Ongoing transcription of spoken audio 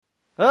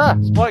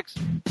Spikes.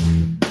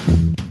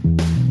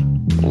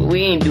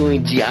 We ain't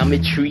doing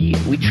geometry.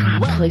 We try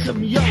to play some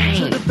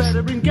games.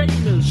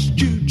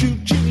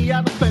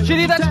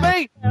 Chitty, that's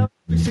me.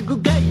 Every single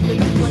game they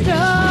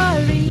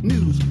play.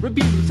 News,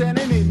 reviews, and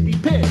an indie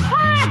pick.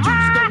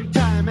 Juke's story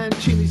time and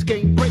Chinny's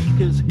game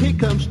breakers. Here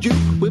comes Juke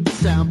with the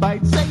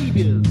soundbite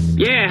saviors.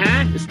 Yeah,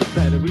 huh? It's the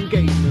veteran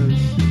gamers.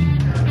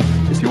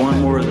 If you want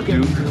more of the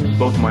Duke,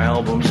 both my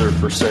albums are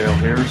for sale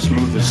here.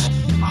 Smoothest.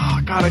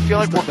 Oh, God, I feel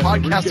like we're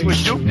podcasting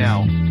with Duke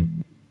now.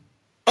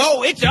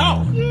 Oh, it's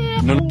on!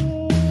 No.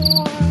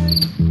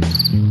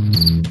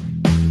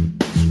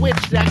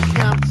 Switch that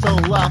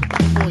console off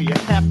before you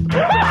have to.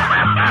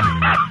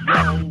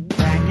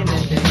 Back in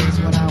the days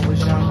when I was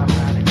young, I'm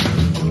not a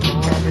kid.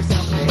 Every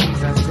some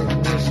days I sit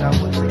and wish I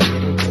was a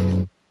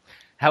kid.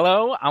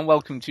 Hello, and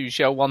welcome to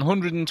show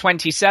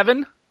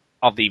 127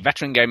 of the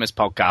Veteran Gamers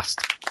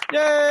Podcast.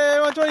 Yay,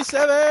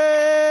 127!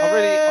 I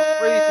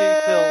really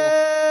do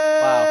feel...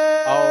 Wow.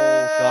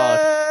 Oh, God.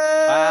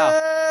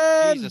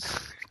 Wow. Jesus.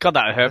 God,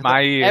 that hurt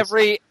my ears.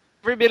 Every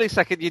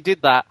millisecond you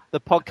did that, the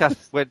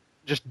podcast went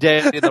just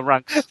down in the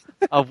ranks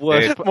of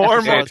worse. More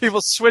and more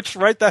people switch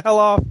right the hell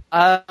off.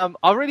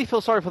 I really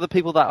feel sorry for the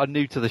people that are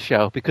new to the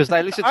show because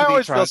they listen to I the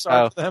always intro feel and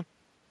sorry go, for them.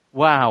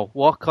 wow,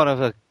 what kind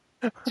of a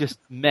just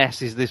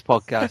mess is this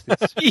podcast?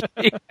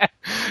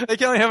 They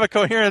can only have a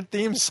coherent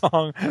theme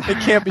song. It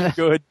can't be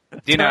good.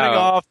 Do you know? Turning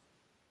off.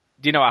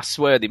 Do you know? I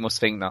swear they must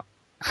think that.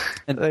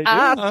 And They do,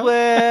 I huh?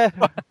 swear.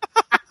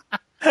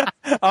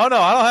 Oh no,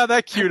 I don't have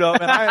that queued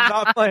up, and I am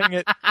not playing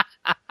it.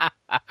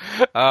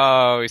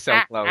 Oh, we're so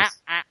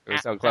close. We're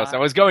so close. I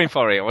was going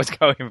for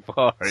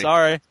it.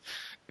 Sorry.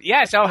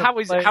 Yeah. So how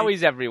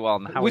is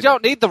everyone? We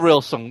don't need the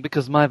real song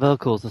because my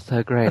vocals are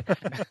so great.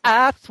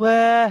 I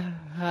swear.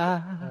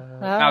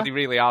 Now they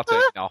really are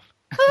turning off.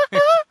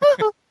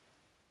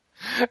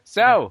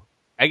 So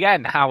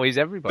again, how is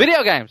everybody?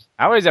 Video games.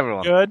 How is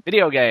everyone? Good.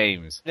 Video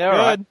games. Yeah, all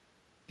right.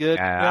 Good.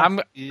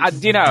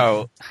 You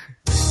know.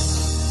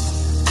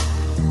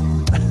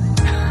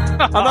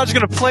 I'm not just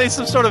gonna play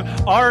some sort of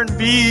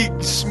R&B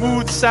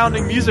smooth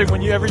sounding music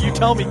whenever you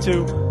tell me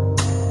to.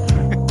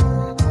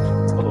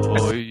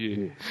 Oh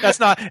yeah. That's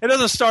not. It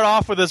doesn't start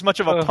off with as much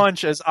of a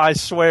punch as I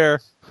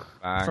swear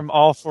from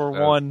All for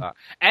One.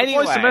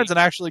 Anyway, Boyz II Men's an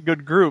actually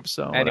good group.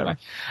 So anyway,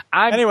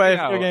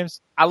 video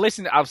games. I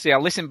listened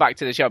back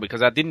to the show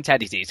because I didn't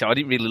edit it, so I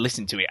didn't really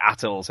listen to it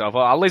at all. So I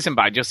thought I'll listen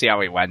back just see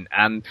how it went.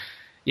 And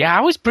yeah, I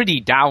was pretty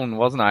down,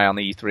 wasn't I, on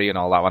E3 and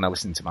all that when I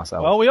listened to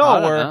myself. Well, we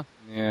all were. Know.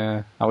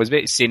 Yeah, I was a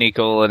bit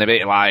cynical and a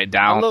bit like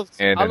down.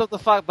 I love the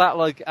fact that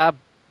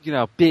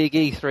big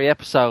E3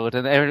 episode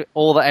and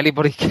all that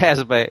anybody cares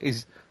about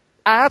is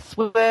I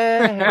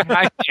swear.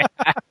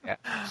 Yeah.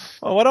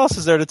 Well, what else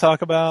is there to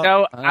talk about?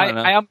 So I don't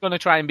know. I am going to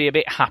try and be a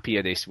bit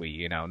happier this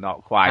week.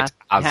 Not quite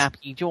as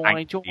happy joy,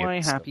 angry joy,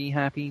 and stuff.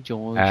 happy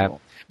joy.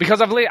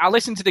 Because I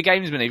listened to the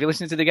Gamesman. Have you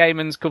listened to the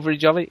Gamesman's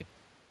coverage of it?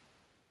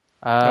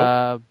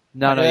 No,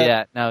 not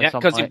yet. No, Yeah,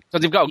 because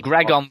they've got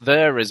Greg on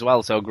there as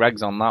well, so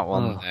Greg's on that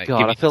one. Oh,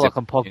 God, I feel like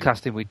I'm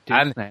podcasting with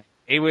Duke now.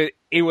 He was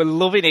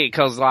loving it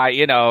because,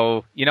 you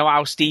know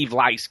how Steve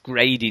likes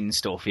grading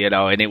stuff,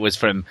 and it was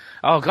from,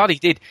 oh God, he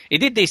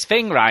did this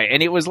thing, right,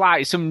 and it was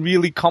like some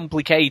really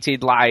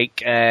complicated,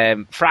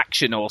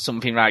 fraction or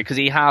something, right, because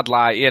he had,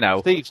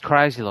 Steve's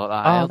crazy like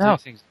that. Oh, He'll no.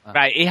 do things like that.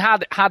 Right, he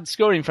had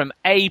scoring from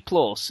A+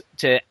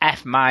 to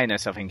F-, I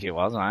think it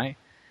was, right?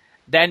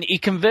 Then he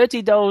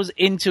converted those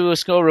into a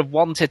score of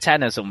 1 to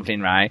 10 or something,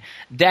 right?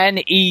 Then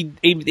he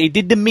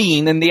did the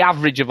mean and the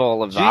average of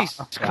all of that.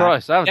 Jesus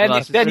Christ, that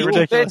was Then he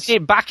ridiculous. converted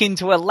it back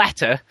into a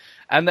letter,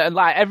 and then,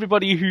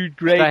 everybody who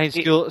graded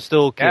Stay in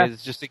school,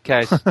 kids, just in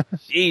case.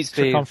 Jeez,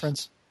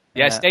 Circumference.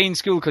 yeah, stay in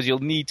school because you'll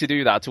need to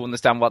do that to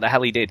understand what the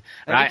hell he did.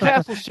 Right?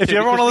 If you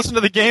ever want to listen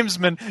to the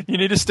Gamesman, you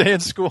need to stay in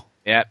school.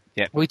 Yeah.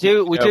 We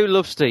do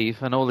love Steve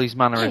and all these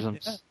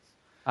mannerisms.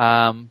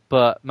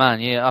 But man,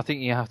 yeah, I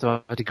think you have to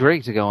have a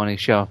degree to go on his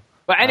show.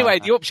 But anyway,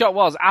 the upshot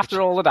was,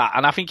 after all of that,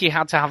 and I think he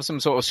had to have some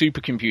sort of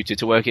supercomputer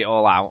to work it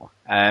all out.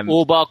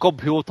 All about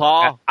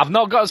computer. I've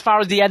not got as far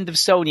as the end of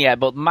Sony yet,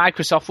 but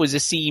Microsoft was a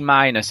C-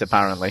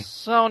 apparently.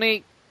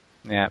 Sony.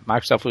 Yeah,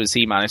 Microsoft was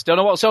C-. Don't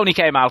know what Sony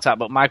came out at,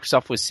 but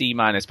Microsoft was C-.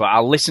 But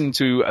I'll listen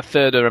to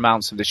further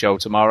amounts of the show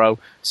tomorrow,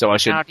 so I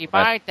should... Now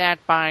divide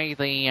that by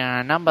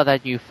the number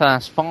that you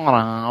first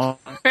follow.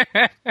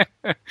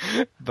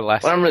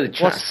 Bless. What I'm really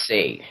trying to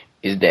say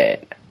is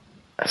that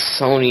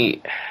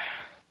Sony...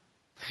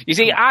 You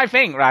see, I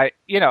think, right,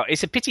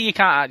 it's a pity you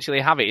can't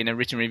actually have it in a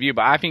written review,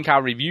 but I think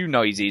our review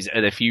noises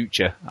are the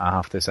future, I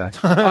have to say.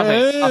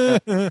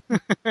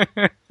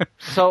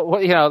 So,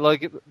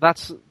 what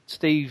that's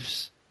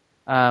Steve's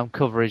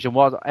coverage, and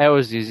what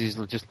ours is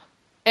just,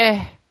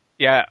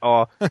 Yeah,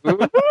 or...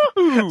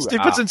 Steve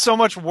puts in so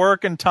much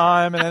work and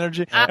time and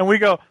energy, and we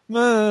go,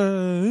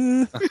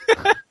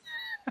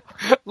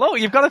 Look,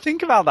 you've got to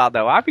think about that,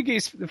 though. I think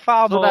it's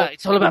far more...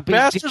 it's all about being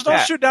bastards,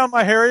 don't shoot down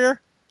my Harrier.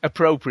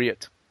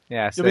 appropriate.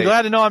 Yeah, You'll be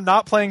glad to know I'm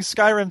not playing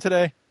Skyrim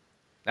today.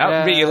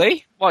 Oh,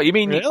 really? What, you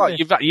mean Really?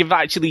 you've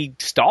actually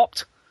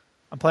stopped?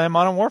 I'm playing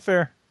Modern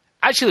Warfare.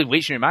 Actually,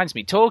 which reminds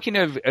me, talking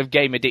of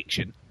game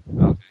addiction,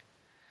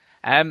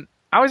 I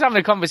was having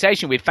a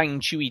conversation with Feng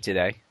Shui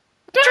today.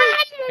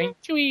 Feng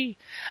Shui.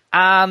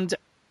 And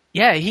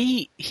yeah,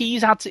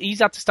 he's had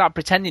to start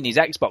pretending his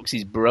Xbox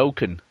is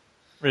broken.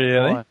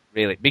 Really?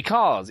 Really,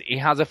 because he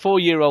has a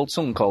 4-year-old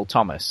son called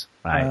Thomas.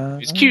 Right,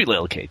 he's a cute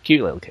little kid.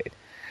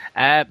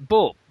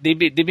 But they've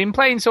been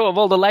playing sort of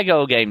all the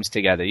Lego games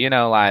together, you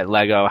know, like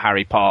Lego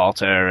Harry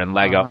Potter and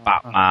Lego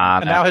Batman.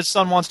 And now his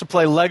son wants to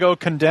play Lego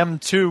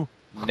Condemned 2.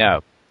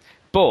 No.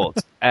 But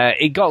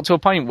it got to a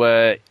point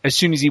where as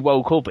soon as he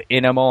woke up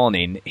in the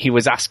morning, he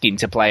was asking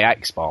to play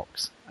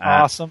Xbox.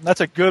 Awesome.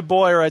 That's a good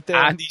boy right there.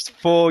 And he's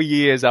 4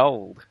 years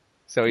old.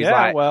 So he's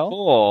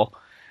 4.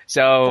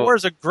 So 4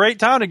 is a great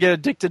time to get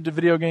addicted to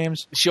video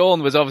games.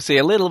 Sean was obviously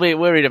a little bit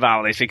worried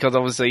about this because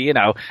obviously, you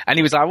know, and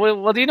he was like,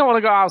 well, do you not want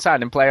to go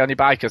outside and play on your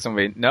bike or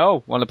something?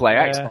 No. Want to play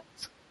Xbox?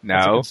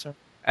 No.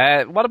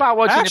 What about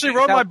watching... I actually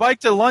rode my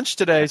bike to lunch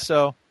today,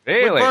 so...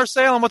 Really? With Burr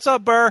Salem. What's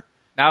up, Burr?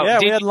 Now, yeah,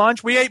 we had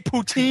lunch. We ate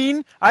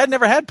poutine. I had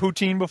never had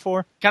poutine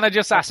before. Can I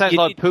just ask... Sounds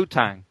like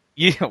poutang.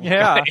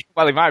 Yeah.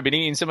 Well, he might have been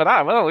eating some of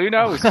that. Well, who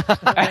knows? And,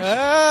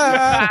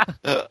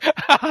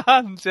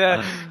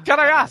 can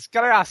I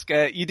ask?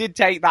 You did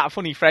take that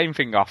funny frame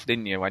thing off,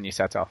 didn't you, when you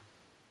set off?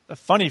 The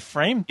funny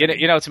frame?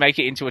 You know, to make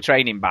it into a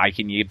training bike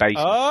in your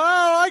basement. Oh,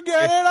 I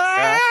get it.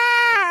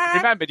 Yeah.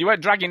 Remember, you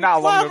weren't dragging that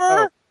along the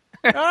road.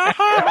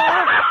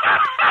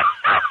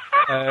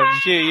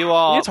 You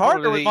are. It's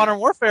harder with Modern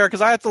Warfare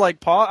because I have to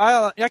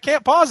pause. I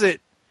can't pause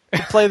it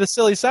to play the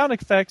silly sound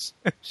effects.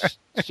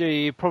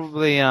 You're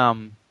probably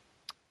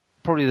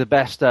the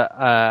best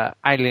at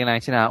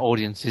alienating our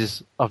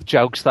audiences of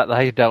jokes that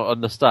they don't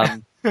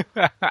understand.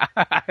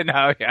 I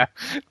know, yeah,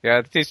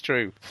 it is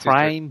true.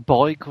 Frame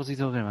bike, what's he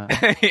talking about?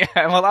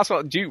 Yeah, well, that's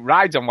what Duke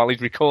rides on while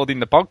he's recording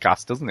the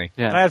podcast, doesn't he?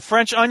 Yeah. And I had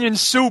French onion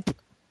soup.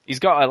 He's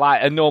got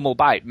a normal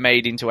bike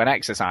made into an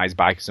exercise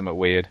bike or something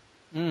weird.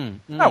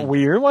 Not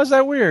weird. Why is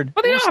that weird?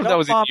 Well, they don't have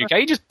those in the UK.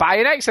 You just buy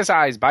an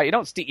exercise bike. You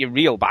don't stick your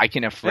real bike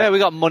in a frame. Yeah, we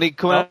got money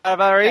coming out of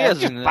our ears.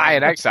 Just buy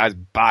an exercise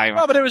bike.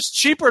 No, but it was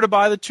cheaper to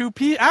buy the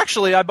 2P.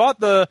 Actually, I bought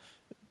the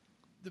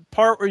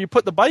part where you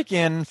put the bike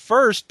in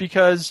first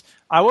because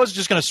I was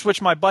just going to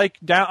switch my bike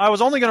down. I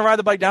was only going to ride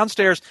the bike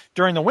downstairs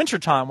during the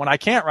wintertime when I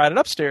can't ride it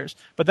upstairs.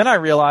 But then I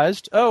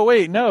realized, oh,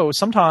 wait, no,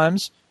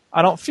 sometimes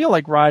I don't feel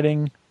like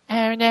riding.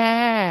 Oh,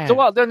 no. So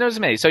what? That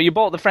me. So you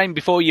bought the frame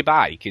before your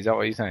bike? Is that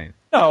what you're saying?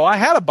 No, I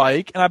had a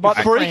bike, and I bought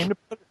the frame to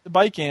put the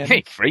bike in.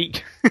 Hey,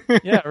 freak.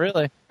 Yeah,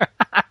 really.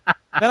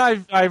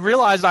 Then I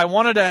realized I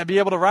wanted to be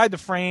able to ride the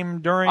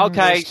frame during...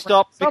 Okay,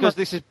 stop, because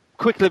this is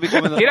quickly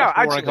becoming the most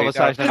boring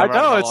conversation. I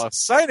know, it's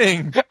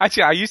exciting.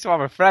 Actually, I used to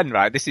have a friend,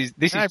 right? This is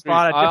I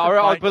bought a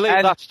different I bike.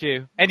 believe that's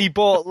you. And he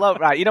bought,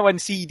 right, you know when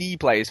CD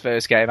players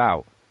first came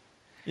out?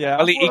 Yeah.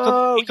 Well,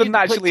 he couldn't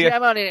actually... Put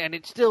on it and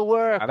it still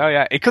works. I know,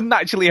 yeah. He couldn't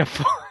actually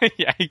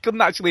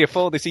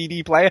afford the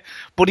CD player,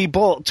 but he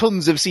bought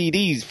tons of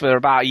CDs for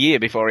about a year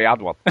before he had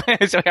one.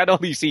 So he had all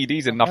these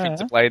CDs and nothing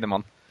to play them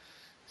on.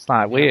 It's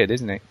like weird,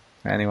 isn't it?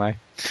 Anyway.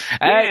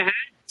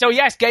 So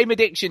yes, game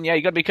addiction. Yeah,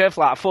 you got to be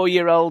careful. Like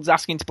 4-year-olds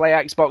asking to play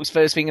Xbox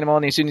first thing in the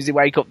morning as soon as they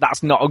wake up.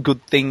 That's not a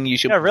good thing. You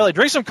should. Yeah, really.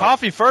 Drink some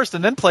coffee first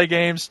and then play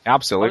games.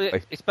 Absolutely.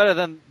 Well, it's better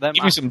than them.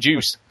 Give me some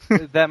juice.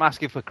 Them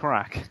asking for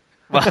crack.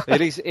 Well,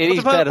 it is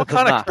better what than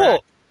kind that. of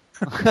crack?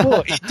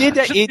 But it did.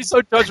 Be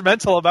so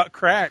judgmental about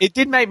crack. It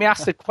did make me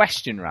ask the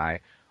question, right?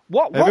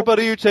 What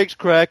Everybody who takes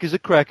crack is a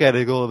crack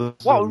addict.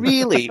 What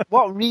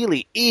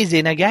really is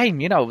in a game,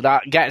 you know,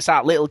 that gets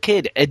that little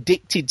kid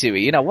addicted to it?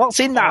 You know, what's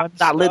in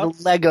that little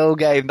Lego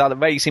game that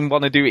makes him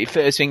want to do it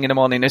first thing in the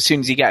morning as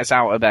soon as he gets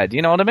out of bed?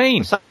 You know what I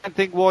mean? Same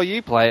thing why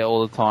you play it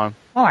all the time.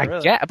 Well, I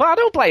get, but I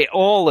don't play it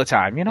all the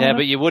time, you know? Yeah,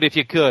 but you would if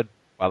you could.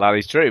 Well, that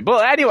is true.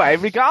 But anyway,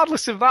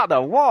 regardless of that,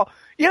 though, what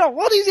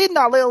is in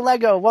that little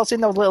Lego? What's in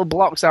those little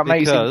blocks that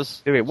makes him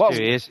do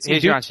it?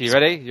 Here's your answer. You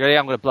ready? You ready?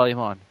 I'm going to blow your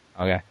mind.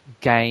 Okay.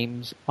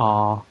 Games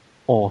are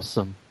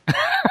awesome.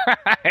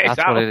 That's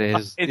what it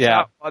is.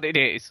 That's what it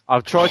is.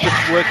 I've tried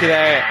to work it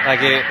out like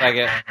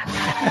it.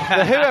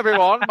 So who,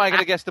 everyone, making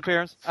a guest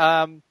appearance?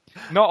 Not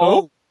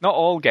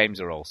all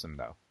games are awesome,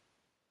 though.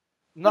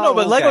 No,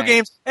 but Lego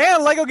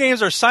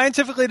games are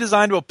scientifically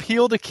designed to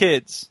appeal to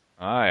kids.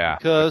 Oh, yeah.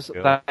 Because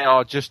they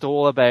are just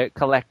all about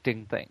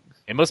collecting things.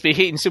 It must be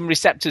hitting some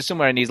receptors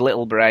somewhere in his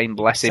little brain,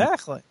 bless him.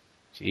 Exactly.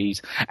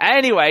 Jeez.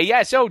 Anyway,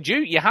 yeah, so,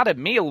 Duke, you had a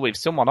meal with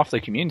someone off the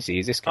community.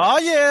 Is this correct? Oh,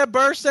 yeah,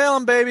 Burr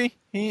Salem, baby.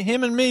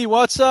 Him and me,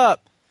 what's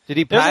up? Did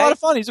he pay? It was a lot of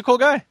fun. He's a cool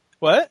guy.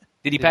 What?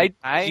 Did he pay?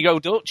 Did you go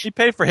Dutch? He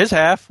paid for his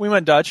half. We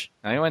went Dutch.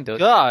 No, he went Dutch.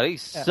 God, he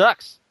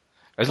sucks.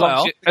 As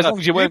long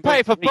as you weren't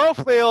pay for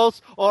both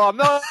meals, or I'm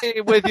not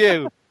eating with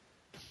you.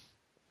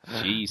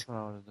 Jeez.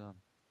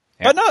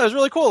 But no, it was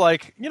really cool.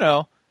 Like, you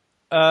know,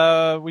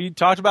 we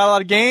talked about a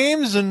lot of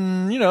games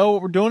and, you know,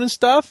 what we're doing and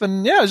stuff.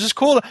 And, yeah, it was just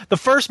cool. The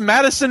first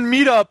Madison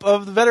meetup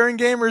of the veteran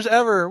gamers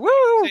ever. Woo!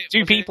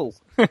 Two people.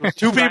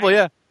 Two people,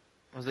 yeah.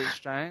 Was it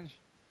strange?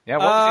 Yeah,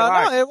 what was it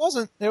like? No, it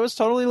wasn't. It was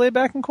totally laid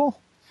back and cool.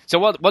 So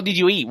what did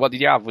you eat? What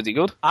did you have? Was it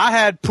good? I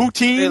had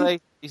poutine,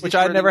 Really? which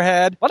I'd never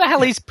had. What the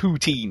hell is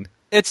poutine?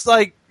 It's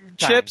like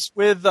chips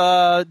with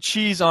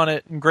cheese on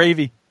it and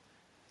gravy.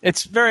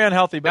 It's very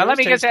unhealthy. But Now, let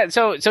me get that.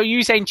 So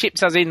you saying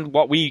chips as in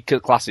what we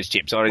could class as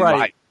chips, or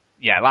Right.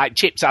 like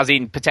chips as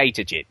in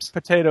potato chips?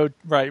 Potato,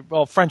 right?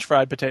 Well, French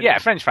fried potato. Yeah,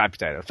 French fried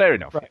potato. Fair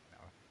enough. Right.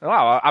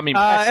 Wow, I mean,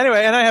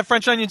 Anyway, and I have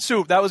French onion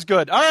soup. That was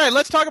good. All right,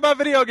 let's talk about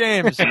video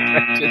games.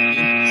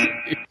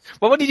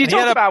 well, what did you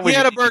talk about? He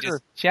had a Did you burger.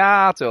 just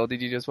chat, or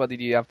did you just? What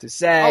did you have to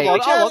say?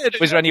 Hold on.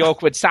 Was there any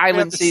awkward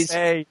silences?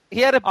 Say,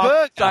 He had a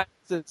burger.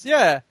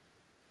 yeah.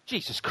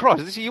 Jesus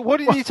Christ! What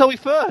did you tell me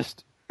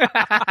first?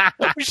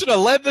 We should have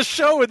led the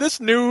show with this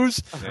news.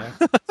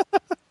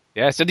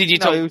 Yeah. So did you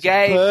No, talk he was a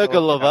games? burger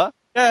lover.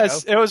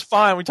 Yes, it was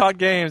fine. We talked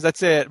games.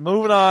 That's it.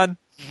 Moving on.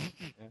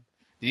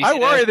 Did you I see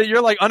worry that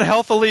you're like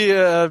unhealthily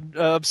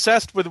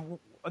obsessed with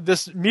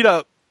this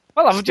meetup.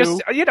 Well, I'm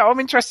just, I'm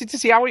interested to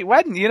see how it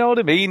went. You know what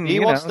I mean? He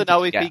wants to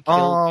know if he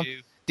killed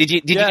you. Did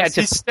you get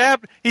to?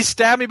 He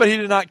stabbed me, but he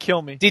did not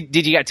kill me. Did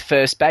you get to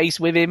first base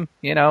with him?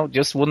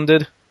 Just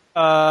wondered.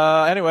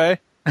 Anyway.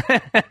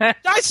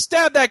 I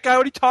stabbed that guy.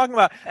 What are you talking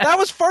about? That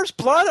was first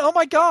blood? Oh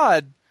my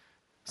god.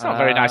 It's not a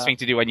very nice thing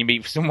to do when you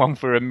meet someone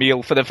for a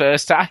meal for the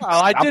first time.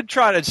 Well, I did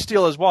try to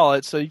steal his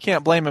wallet, so you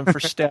can't blame him for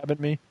stabbing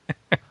me.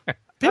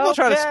 People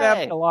try to stab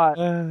me a lot.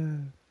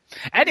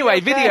 Anyway,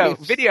 video.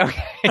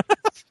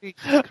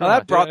 Well,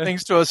 that brought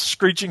things to a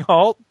screeching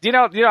halt. Do you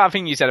know that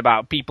thing you said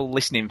about people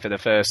listening for the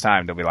first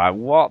time? They'll be like,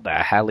 "What the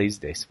hell is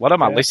this? What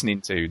am I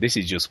listening to? This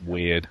is just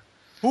weird."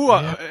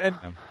 And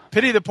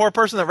pity the poor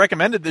person that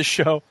recommended this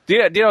show. Do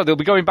you know they'll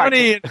be going back?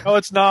 No,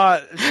 it's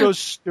not. It's so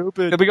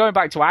stupid. They'll be going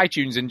back to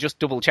iTunes and just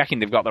double checking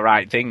they've got the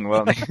right thing.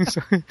 Well,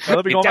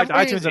 they'll be going back to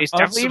iTunes and it's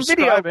definitely in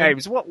video unsubscribing.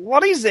 games.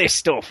 What is this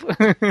stuff?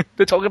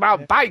 They're talking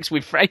about bikes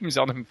with frames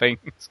on and things.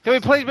 Can we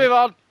please move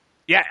on?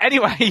 Yeah.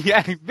 Anyway,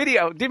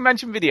 video. Didn't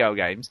mention video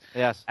games.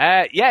 Yes.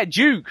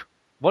 Duke.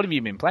 What have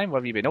you been playing? What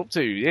have you been up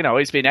to?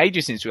 It's been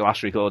ages since we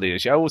last recorded a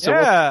show. So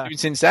what have you been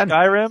since then?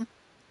 Skyrim.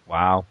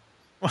 Wow.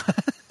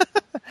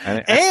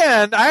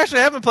 And I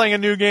actually have been playing a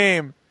new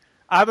game.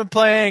 I've been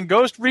playing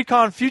Ghost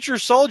Recon Future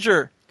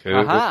Soldier. Cool.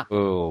 Uh-huh.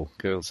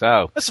 Cool.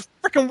 So That's the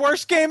freaking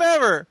worst game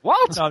ever.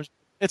 what? No,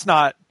 it's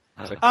not.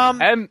 Have you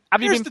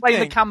here's been the playing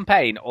thing. the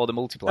campaign or the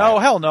multiplayer? Oh,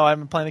 hell no. I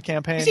haven't been playing the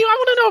campaign. See, I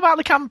want to know about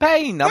the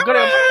campaign.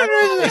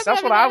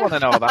 That's what I want to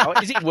know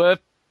about. Is it worth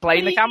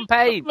playing the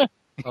campaign?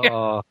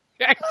 Oh.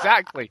 Yeah,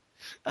 exactly.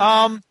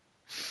 Oh,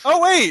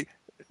 wait.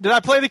 Did I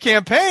play the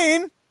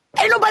campaign?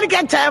 Ain't nobody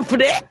got time for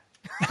that.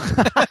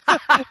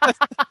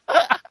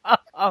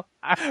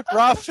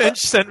 Rob Finch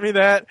sent me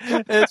that.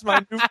 It's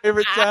my new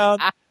favorite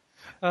sound.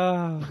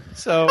 Yeah.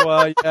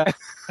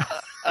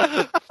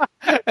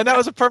 And that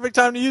was a perfect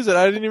time to use it.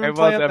 I didn't even It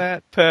plan was a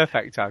that.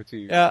 perfect time to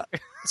use. Yeah.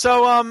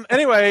 So,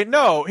 anyway,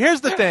 no,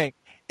 here's the thing.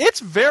 It's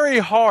very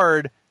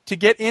hard to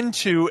get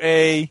into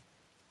a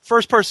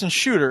first-person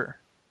shooter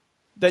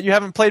that you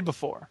haven't played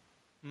before.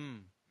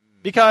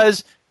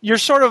 Because you're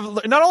sort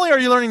of, not only are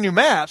you learning new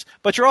maps,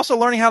 but you're also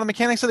learning how the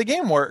mechanics of the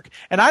game work.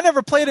 And I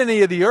never played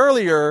any of the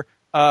earlier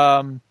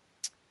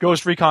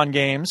Ghost Recon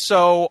games,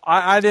 so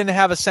I didn't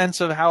have a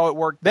sense of how it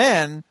worked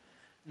then.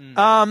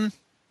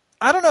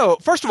 I don't know.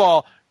 First of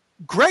all,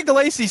 Greg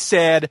DeLacy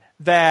said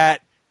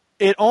that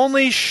it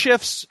only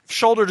shifts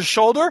shoulder to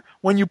shoulder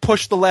when you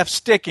push the left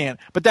stick in.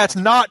 But that's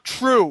not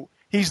true.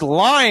 He's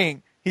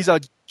lying. He's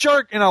a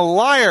jerk and a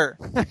liar.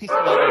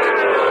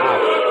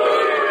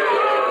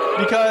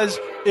 Because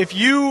if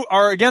you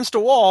are against a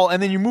wall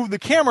and then you move the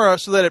camera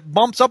so that it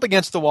bumps up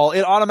against the wall,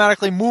 it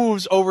automatically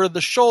moves over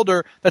the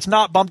shoulder that's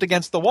not bumped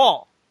against the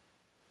wall.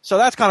 So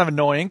that's kind of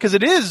annoying because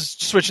it is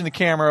switching the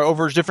camera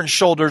over different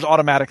shoulders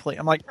automatically.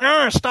 I'm like,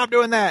 stop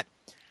doing that.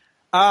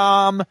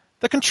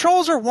 The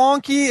controls are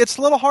wonky. It's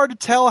a little hard to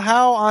tell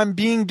how I'm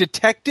being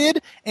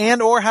detected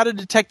and or how to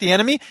detect the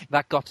enemy.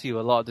 That got to you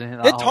a lot,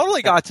 didn't it? It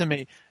totally got to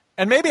me.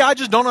 And maybe I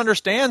just don't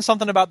understand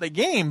something about the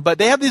game, but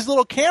they have these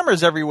little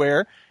cameras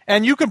everywhere,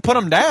 and you can put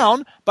them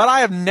down, but I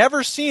have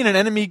never seen an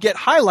enemy get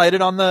highlighted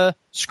on the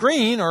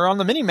screen or on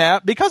the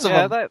minimap because of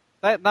them.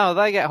 They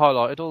get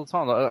highlighted all the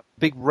time, like a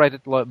big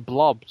red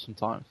blob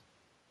sometimes.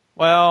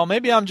 Well,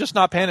 maybe I'm just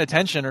not paying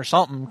attention or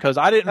something, because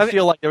I didn't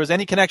feel like there was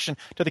any connection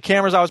to the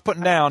cameras I was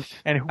putting down.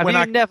 And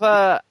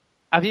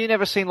Have you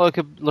never seen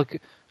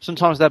like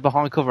sometimes they're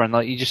behind cover and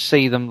like you just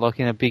see them like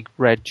in a big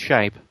red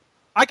shape?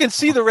 I can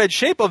see the red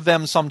shape of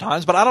them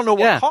sometimes, but I don't know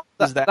what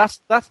causes that.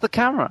 That's the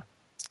camera.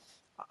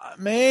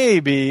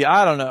 Maybe.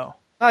 I don't know.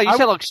 No, you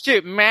said like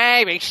stupid.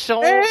 Maybe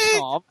sort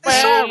of.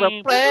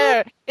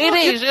 It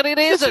is and it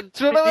isn't.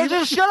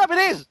 Just shut up. It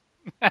is.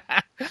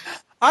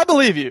 I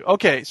believe you.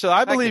 Okay, so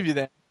I believe you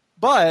then.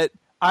 But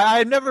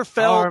I never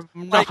felt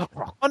like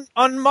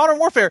on Modern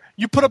Warfare,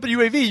 you put up a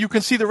UAV, you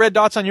can see the red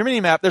dots on your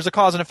minimap. There's a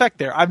cause and effect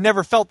there. I've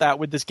never felt that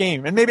with this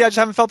game, and maybe I just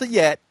haven't felt it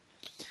yet.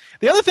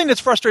 The other thing that's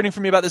frustrating for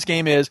me about this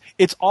game is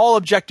it's all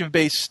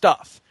objective-based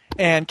stuff.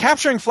 And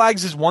capturing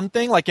flags is one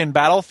thing, like in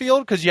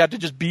Battlefield, because you have to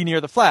just be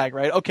near the flag,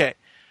 right? Okay.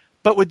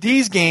 But with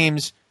these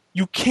games,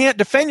 you can't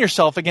defend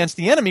yourself against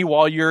the enemy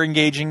while you're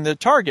engaging the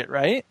target,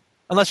 right?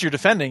 Unless you're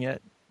defending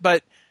it.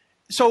 But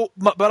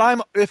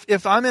but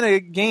if I'm in a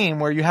game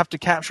where you have to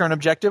capture an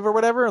objective or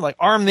whatever, like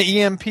arm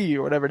the EMP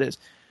or whatever it is,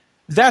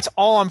 that's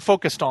all I'm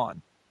focused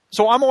on.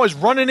 So I'm always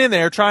running in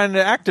there trying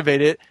to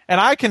activate it, and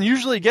I can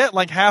usually get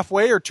like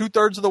halfway or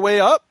 2/3 of the way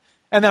up,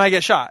 and then I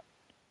get shot.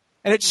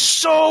 And it's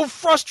so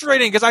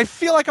frustrating because I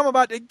feel like I'm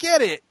about to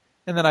get it,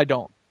 and then I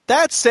don't.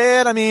 That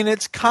said, I mean,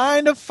 it's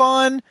kind of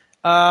fun.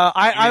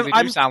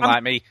 You sound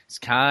like me. It's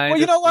kind Well, of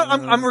you know what?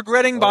 fun. I'm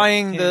regretting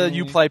buying the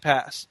Uplay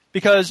Pass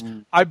because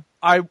I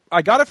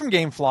got it from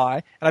GameFly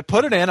and I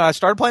put it in and I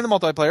started playing the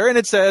multiplayer and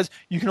it says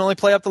you can only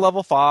play up to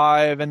level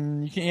 5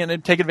 and you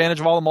can take advantage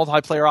of all the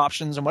multiplayer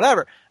options and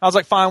whatever. I was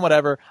like, fine,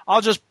 whatever.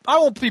 I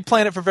won't be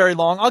playing it for very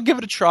long. I'll give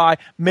it a try.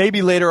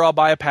 Maybe later I'll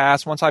buy a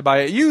pass once I buy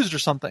it used or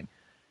something.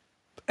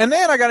 And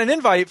then I got an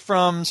invite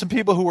from some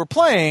people who were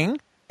playing,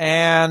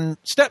 and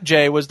Step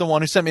J was the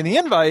one who sent me the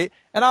invite,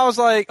 and I was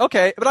like,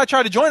 okay, but I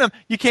tried to join him.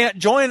 You can't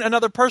join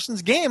another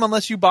person's game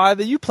unless you buy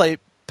the Uplay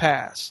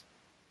Pass.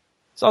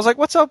 So I was like,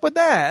 what's up with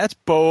that? That's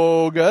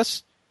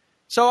bogus.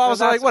 So I was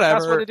like, whatever.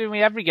 That's what they're doing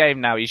with every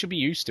game now. You should be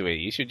used to it.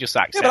 You should just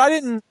accept. Yeah,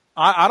 but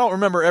I don't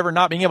remember ever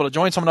not being able to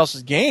join someone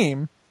else's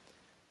game.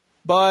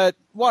 But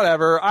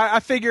whatever.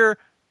 I figure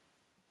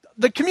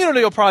the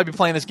community will probably be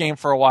playing this game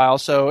for a while,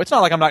 so it's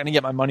not like I'm not going to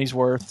get my money's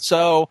worth.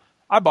 So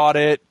I bought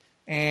it,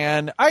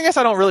 and I guess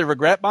I don't really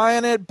regret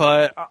buying it,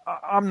 but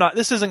I'm not.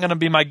 This isn't going to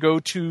be my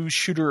go-to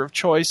shooter of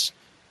choice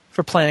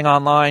for playing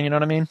online. You know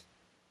what I mean?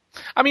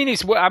 I mean,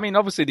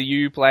 obviously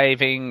the Uplay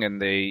thing and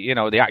the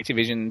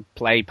Activision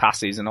Play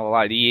passes and all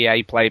that, the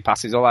EA Play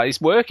passes, all that, it's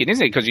working,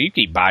 isn't it? Because you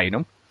keep buying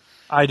them.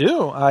 I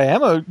do. I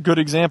am a good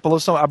example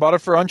of I bought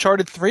it for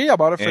Uncharted 3. I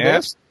bought it for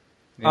this.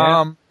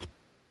 Yeah.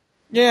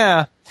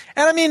 Yeah.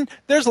 And I mean,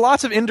 there's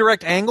lots of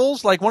indirect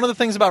angles. Like one of the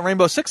things about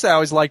Rainbow Six I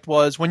always liked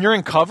was when you're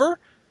in cover,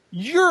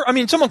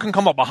 someone can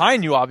come up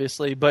behind you,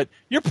 obviously, but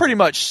you're pretty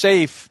much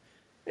safe,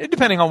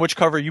 depending on which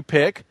cover you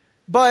pick.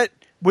 But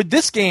with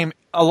this game,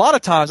 a lot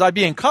of times I'd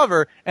be in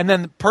cover, and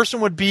then the person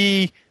would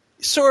be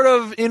sort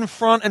of in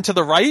front and to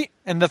the right,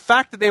 and the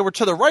fact that they were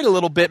to the right a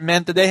little bit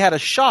meant that they had a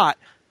shot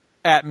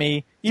at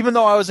me, even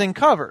though I was in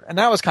cover, and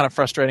that was kind of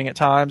frustrating at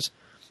times.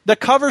 The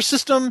cover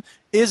system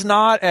is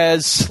not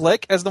as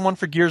slick as the one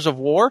for Gears of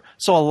War,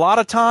 so a lot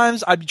of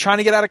times I'd be trying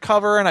to get out of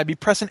cover, and I'd be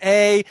pressing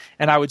A,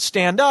 and I would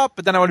stand up,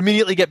 but then I would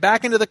immediately get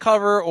back into the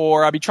cover,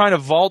 or I'd be trying to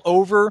vault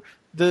over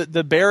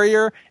the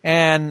barrier,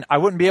 and I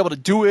wouldn't be able to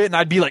do it, and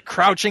I'd be like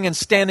crouching and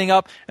standing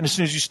up, and as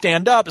soon as you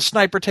stand up, a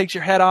sniper takes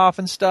your head off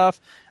and stuff.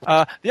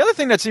 The other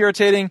thing that's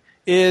irritating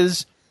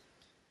is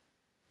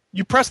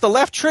you press the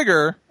left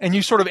trigger, and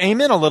you sort of aim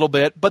in a little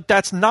bit, but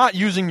that's not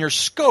using your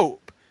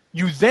scope.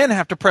 You then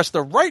have to press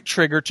the right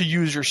trigger to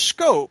use your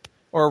scope,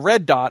 or a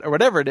red dot, or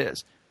whatever it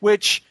is,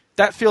 which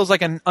that feels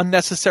like an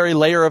unnecessary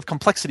layer of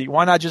complexity.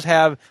 Why not just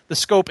have the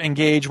scope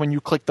engage when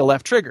you click the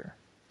left trigger?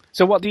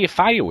 So what do you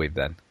fire with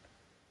then?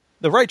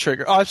 The right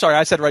trigger. Oh, I'm sorry.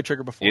 I said right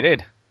trigger before. You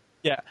did?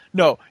 Yeah.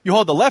 No, you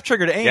hold the left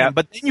trigger to aim,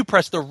 but then you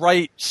press the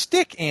right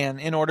stick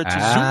in order to zoom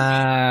in.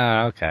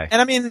 Ah, okay.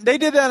 And I mean, they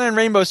did that in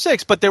Rainbow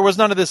Six, but there was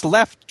none of this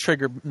left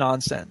trigger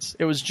nonsense.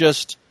 It was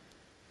just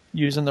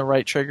using the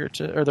right trigger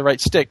or the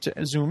right stick to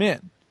zoom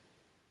in.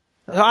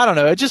 I don't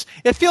know.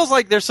 It feels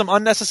like there's some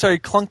unnecessary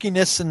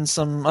clunkiness and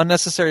some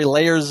unnecessary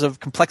layers of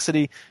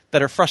complexity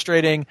that are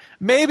frustrating.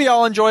 Maybe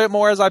I'll enjoy it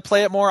more as I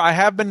play it more. I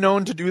have been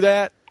known to do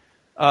that.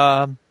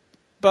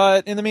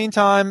 But in the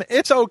meantime,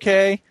 it's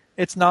okay.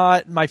 It's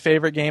not my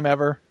favorite game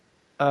ever.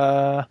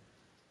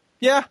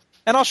 Yeah.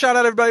 And I'll shout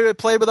out everybody that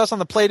played with us on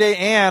the Playdate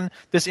and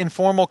this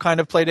informal kind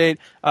of Playdate.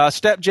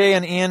 Step J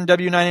and Ian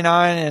W99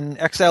 and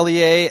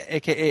XLEA,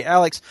 a.k.a.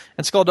 Alex,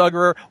 and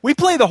Skullduggerer. We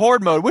play the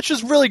Horde mode, which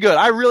is really good.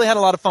 I really had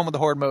a lot of fun with the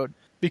Horde mode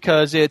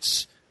because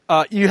it's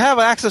you have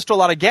access to a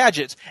lot of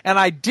gadgets. And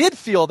I did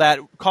feel that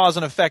cause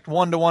and effect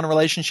one-to-one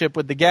relationship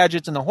with the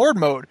gadgets in the Horde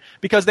mode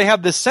because they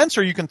have this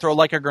sensor you can throw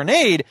like a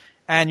grenade,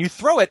 and you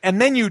throw it,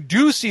 and then you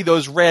do see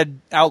those red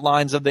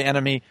outlines of the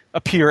enemy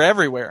appear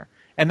everywhere.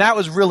 And that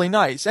was really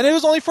nice. And it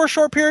was only for a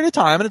short period of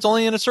time, and it's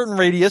only in a certain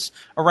radius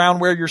around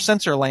where your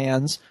sensor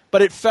lands.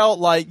 But it felt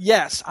like,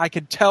 yes, I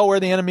could tell where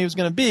the enemy was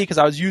going to be because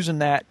I was using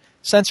that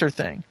sensor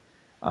thing.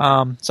 So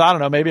I don't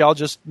know. Maybe I'll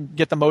just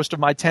get the most of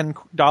my $10.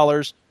 I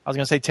was going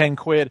to say 10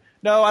 quid.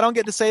 No, I don't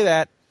get to say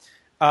that.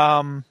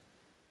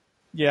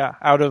 Yeah,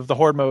 out of the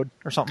Horde mode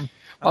or something.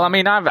 Well, I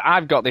mean,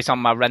 I've got this on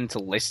my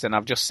rental list, and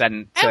I've just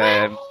sent...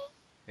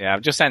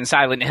 I've just sent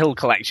Silent Hill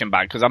Collection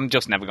back because I'm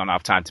just never going to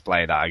have time to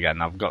play that again.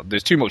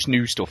 There's too much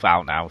new stuff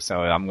out now, so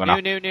I'm going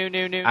to...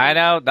 New. I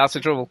know, that's the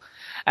trouble.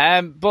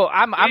 But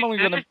I'm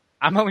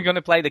only going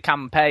to play the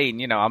campaign.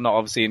 You know, I'm not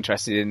obviously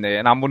interested in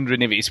and I'm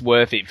wondering if it's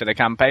worth it for the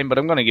campaign, but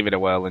I'm going to give it a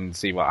whirl and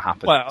see what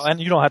happens. Well, and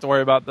you don't have to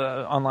worry about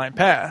the online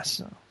pass.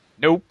 So.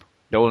 Nope.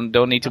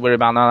 Don't need to worry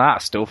about none of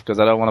that stuff because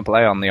I don't want to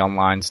play on the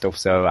online stuff,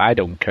 so I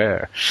don't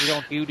care. You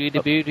don't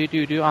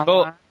do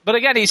online. But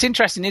again, it's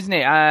interesting, isn't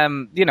it?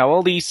 You know,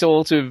 all these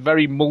sort of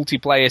very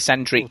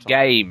multiplayer-centric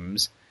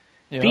games.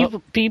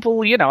 Yep.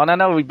 People, you know, and I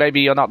know maybe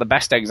you're not the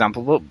best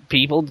example, but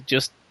people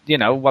just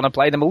want to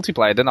play the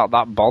multiplayer. They're not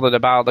that bothered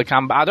about the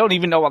campaign. I don't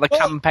even know what the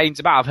campaign's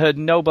about. I've heard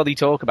nobody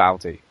talk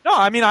about it. No,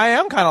 I mean, I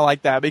am kind of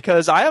like that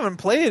because I haven't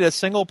played a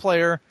single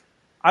player.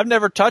 I've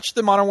never touched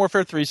the Modern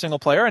Warfare 3 single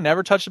player. I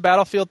never touched the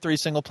Battlefield 3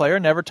 single player.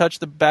 Never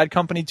touched the Bad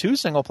Company 2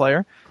 single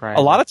player. Right.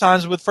 A lot of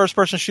times with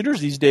first-person shooters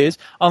these days,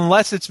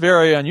 unless it's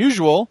very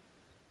unusual,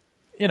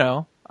 I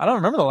don't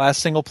remember the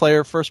last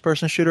single-player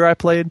first-person shooter I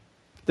played,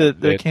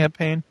 the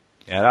campaign.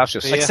 Yeah, that's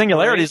just... Like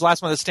Singularity is the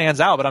last one that stands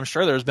out, but I'm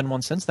sure there's been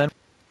one since then.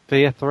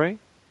 Fear 3?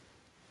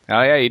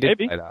 Oh, yeah, you did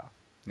Maybe. play that.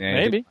 Yeah,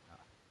 Maybe.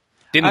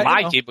 Didn't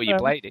I like it, but you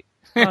played it.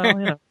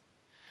 Well,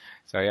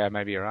 So, yeah,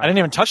 maybe you're right. I didn't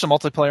even touch the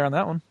multiplayer on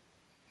that one.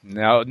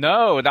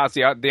 No, that's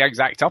the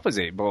exact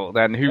opposite. But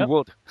then who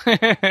would?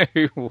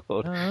 Who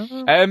would?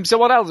 So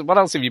what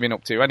else have you been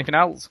up to? Anything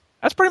else?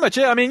 That's pretty much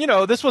it. I mean,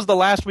 this was the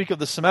last week of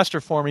the semester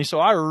for me, so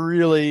I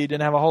really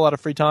didn't have a whole lot of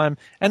free time.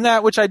 And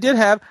that which I did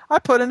have, I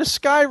put into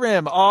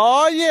Skyrim.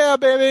 Oh yeah,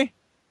 baby!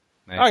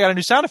 Nice. Oh, I got a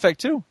new sound effect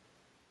too.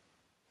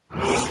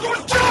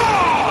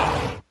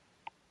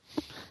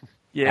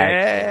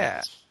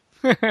 Yeah.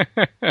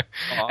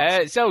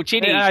 So,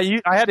 Chinny. Yeah,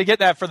 I had to get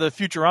that for the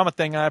Futurama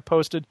thing I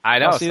posted. I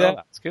know. See that?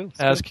 That's cool.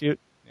 That's cute.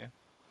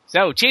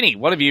 So, Chinny,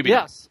 what have you been?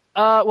 Yes.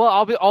 Well,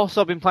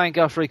 I've been playing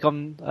Ghost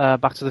Recon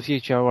Back to the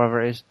Future, or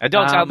whatever it is.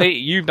 Don't tell me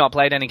you've not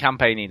played any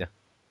campaign either.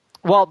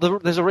 Well,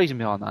 there's a reason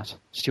behind that,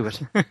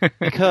 Stuart.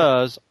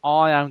 Because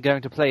I am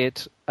going to play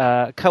it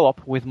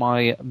co-op with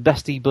my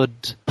bestie bud.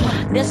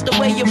 That's the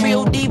way you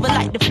real diva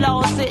like the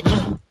floss it.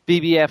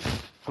 BBF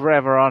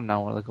forever, I don't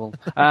know what they're called.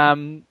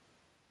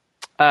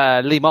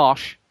 Lee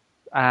Marsh,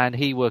 and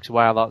he works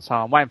away a lot, so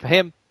I'm waiting for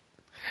him.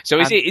 So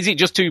is it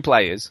just 2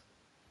 players?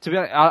 To be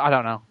honest, I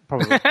don't know.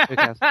 Probably. Who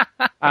cares?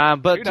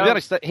 But to be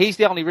honest, he's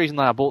the only reason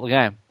that I bought the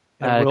game.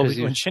 It will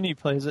be when Chinny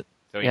plays it.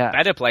 So he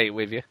better play it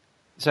with you.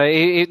 So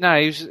he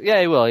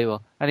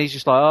will. And he's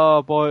just like,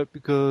 oh, boy,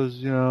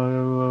 because, and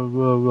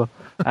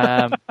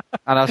I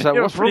was like,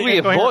 what's wrong with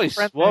your voice?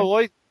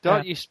 Why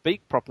don't you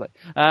speak properly?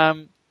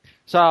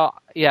 So,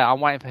 yeah, I'm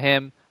waiting for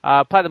him.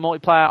 Play the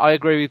multiplayer. I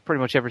agree with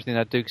pretty much everything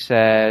that Duke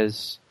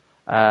says.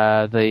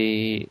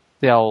 The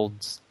old,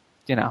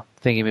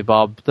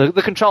 thingy-me-bob.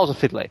 The controls are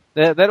fiddly.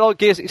 They're like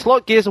Gears. It's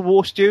like Gears of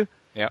War, Stu,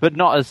 but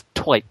not as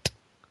tight.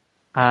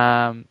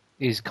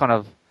 Is kind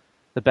of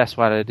the best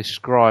way to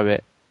describe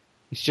it.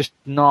 It's just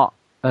not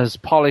as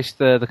polished.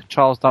 The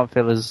controls don't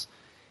feel as,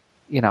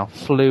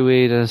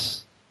 fluid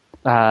as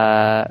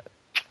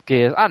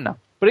Gears. I don't know,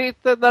 but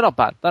they're not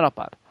bad. They're not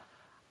bad.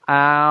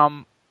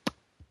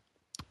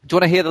 Do you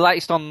want to hear the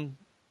latest on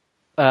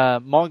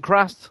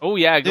Minecraft? Oh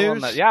yeah, go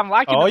on. Yeah, I'm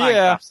liking the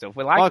Minecraft stuff.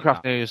 We like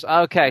Minecraft news.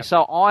 Okay,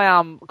 so I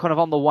am kind of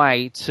on the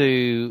way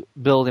to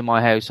building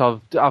my house.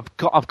 I've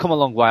come a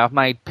long way. I've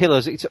made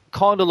pillars. It's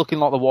kind of looking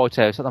like the White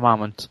House at the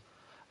moment.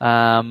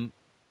 My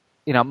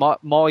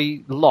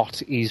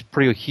lot is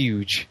pretty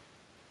huge.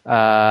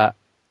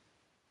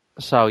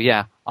 So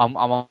yeah, I'm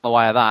on the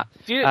way of that.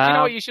 Do you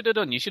know what you should have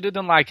done? You should have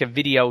done like a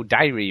video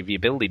diary of you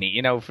building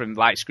it, from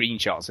like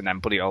screenshots and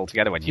then put it all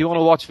together. If you want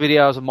to watch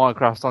videos of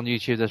Minecraft on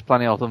YouTube, there's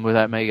plenty of them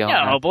without me going.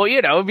 No, but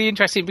it'd be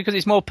interesting because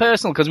it's more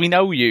personal because we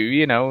know you.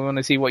 We want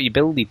to see what you're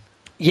building.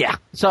 Yeah.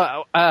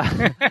 So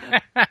I'm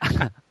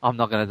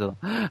not going to do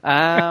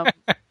that.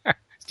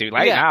 It's too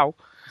late now.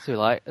 It's too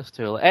late. It's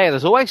too late. Hey,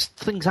 there's always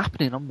things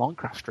happening on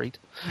Minecraft Street.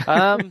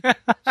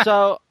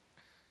 So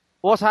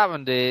what's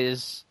happened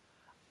is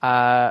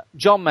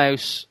John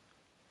Mouse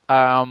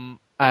and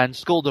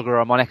Skulldugger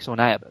are my next door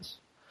neighbours.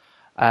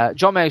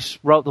 John Mouse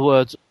wrote the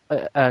words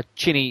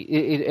Chinny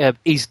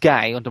is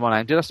gay under my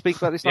name. Did I speak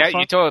about this last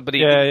time? You told, but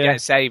he didn't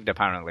get saved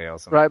apparently or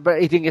something. Right,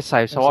 but he didn't get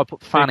saved, so I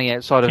put Fanny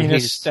outside of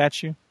his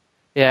statue.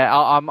 Yeah,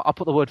 I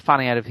put the word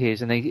Fanny out of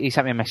his, and he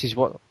sent me a message.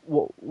 What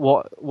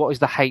is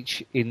the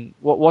H in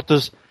what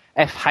does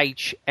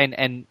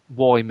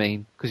FHNNY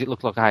mean? Because it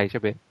looked like a H a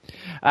bit.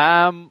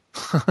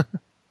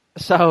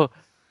 So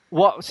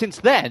since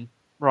then,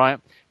 right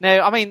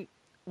now, I mean,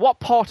 what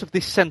part of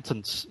this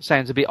sentence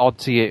sounds a bit odd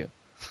to you?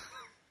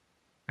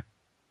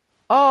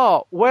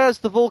 Oh, where's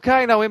the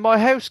volcano in my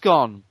house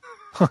gone?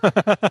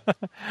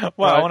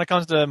 Well, when it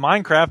comes to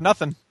Minecraft,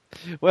 nothing.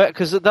 Well,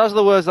 because those are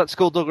the words that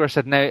Skulldugger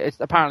said. Now,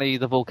 apparently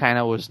the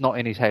volcano was not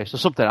in his house or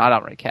something. I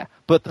don't really care.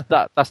 But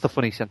that's the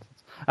funny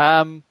sentence.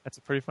 That's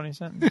a pretty funny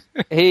sentence.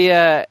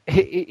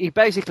 He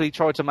basically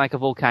tried to make a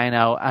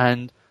volcano,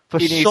 and for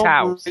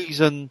some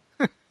reason,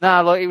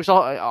 it was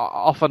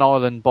off an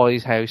island by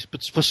his house.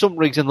 But for some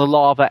reason, the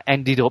lava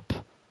ended up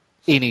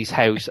in his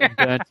house and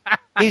burnt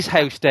his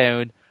house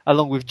down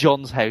along with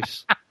John's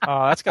house.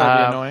 Oh, that's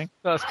gotta be annoying.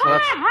 That's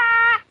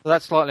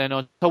slightly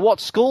annoying. So what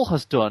Skull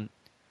has done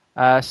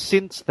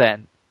since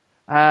then,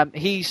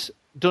 he's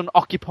done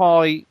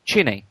Occupy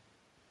Chinny.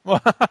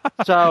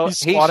 So he's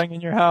squatting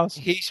in your house.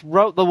 He's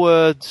wrote the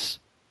words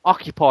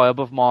Occupy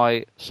above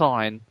my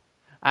sign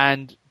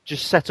and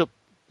just set up.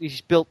 He's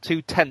built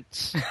 2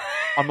 tents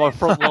on my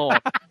front lawn.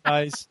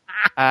 Nice.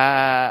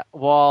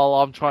 While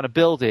I'm trying to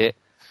build it,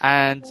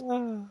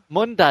 and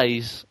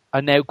Mondays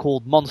are now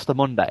called Monster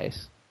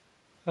Mondays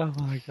Oh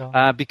my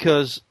god!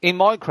 Because in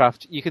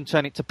Minecraft you can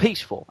turn it to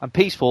peaceful, and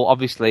peaceful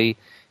obviously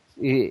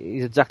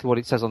is exactly what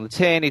it says on the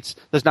tin.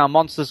 There's now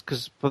monsters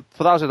because for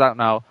those who don't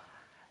know,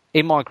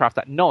 in Minecraft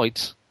at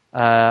night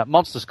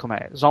monsters come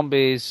out,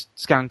 zombies,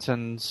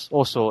 skeletons,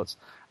 all sorts,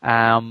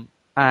 and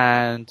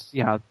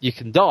you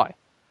can die.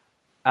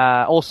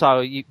 Also,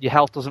 your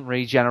health doesn't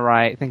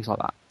regenerate, things like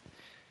that.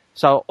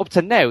 So up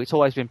to now, it's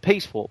always been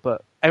peaceful,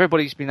 but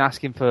everybody's been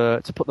asking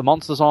to put the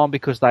monsters on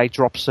because they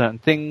drop certain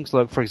things.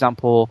 Like, for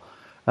example,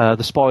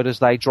 the spiders,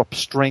 they drop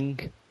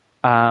string,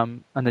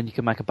 and then you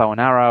can make a bow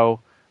and arrow.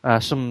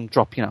 Some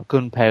drop,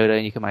 gunpowder,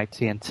 and you can make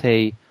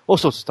TNT, all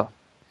sorts of stuff.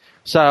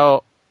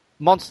 So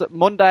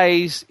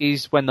Mondays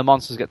is when the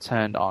monsters get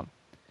turned on,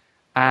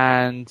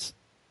 and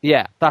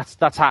yeah,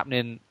 that's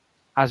happening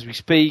as we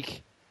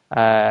speak.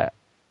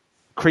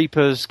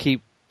 Creepers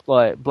keep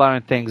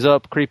blowing things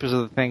up. Creepers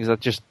are the things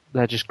that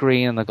they're just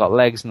green and they've got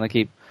legs and they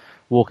keep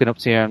walking up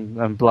to you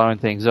and blowing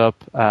things up.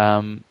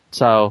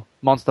 So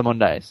Monster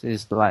Mondays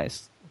is the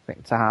latest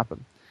thing to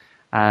happen,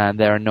 and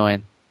they're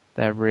annoying.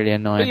 They're really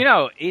annoying.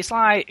 But it's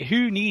like,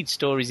 who needs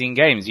stories in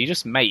games? You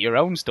just make your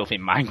own stuff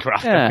in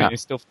Minecraft, and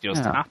stuff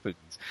just happens.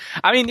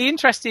 I mean, the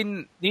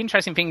interesting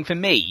thing for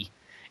me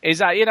is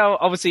that,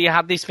 obviously you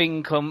had this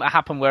thing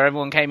happen where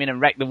everyone came in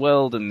and wrecked the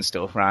world and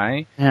stuff,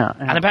 right? Yeah.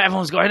 And I bet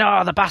everyone's going,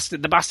 oh, the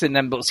bastard, and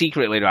then, but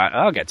secretly, like,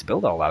 oh, I get to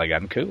build all that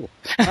again, cool.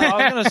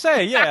 I was going to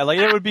say, yeah, like,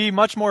 it would be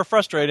much more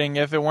frustrating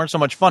if it weren't so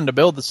much fun to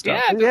build the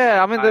stuff.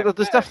 Yeah, I mean,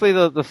 there's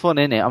definitely the fun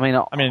in it. I mean,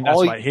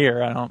 that's right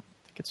here, I don't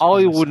think it's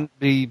I wouldn't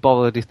be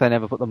bothered if they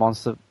never put the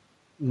monster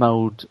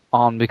mode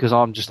on, because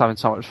I'm just having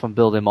so much fun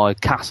building my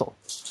castle.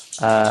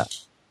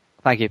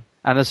 Thank you.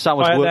 And there's so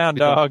much work. Down,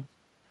 dog.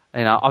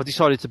 I've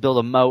decided to build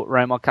a moat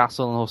around my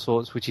castle and all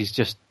sorts, which is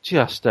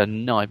just a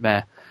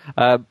nightmare.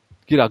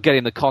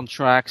 Getting the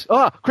contracts.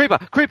 Oh, creeper!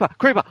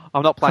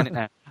 I'm not playing it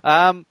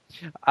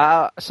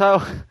now.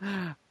 So,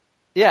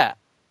 yeah,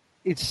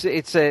 it's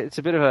a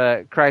bit of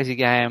a crazy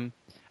game.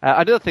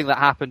 Another thing that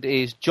happened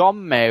is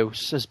John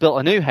Mouse has built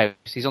a new house.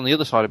 He's on the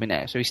other side of me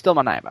now, so he's still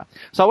my neighbour.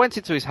 So I went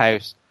into his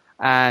house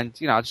and,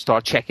 I just thought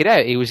I'd check it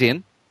out. He was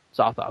in,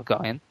 so I thought I'd go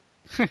in.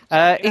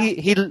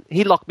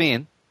 He locked me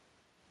in.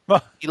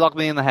 He locked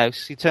me in the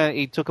house. He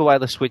took away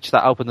the switch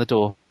that opened the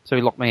door, so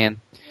he locked me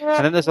in.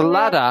 And then there's a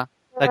ladder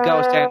that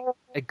goes down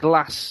a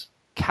glass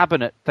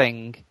cabinet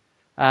thing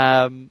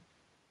to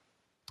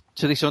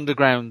this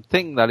underground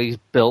thing that he's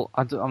built.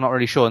 I'm not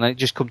really sure. And then it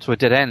just come to a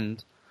dead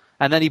end.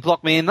 And then he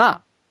blocked me in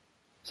that.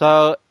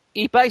 So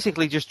he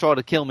basically just tried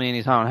to kill me in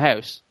his own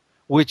house,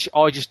 which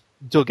I just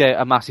dug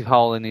out a massive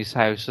hole in his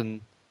house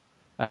and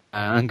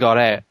got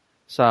out.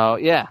 So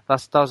yeah,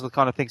 those are the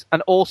kind of things.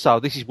 And also,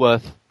 this is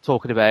worth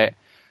talking about.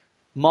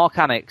 Mark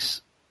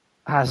Annex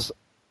has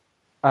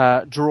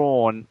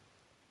drawn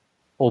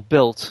or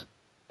built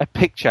a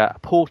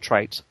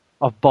portrait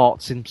of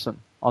Bart Simpson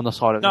on the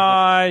side of the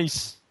house.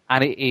 Nice!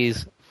 And it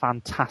is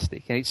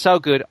fantastic. And it's so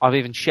good, I've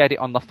even shared it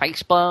on the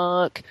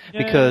Facebook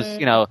because,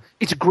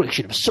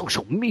 integration of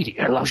social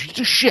media allows you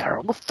to share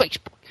on the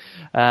Facebook.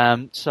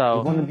 So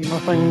you want to be my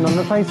friend on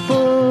the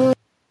Facebook?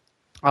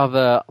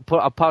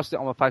 I've posted it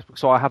on my Facebook,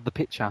 so I have the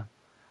picture.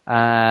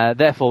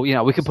 Therefore,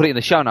 we can put it in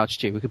the show notes,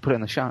 Stu. We could put it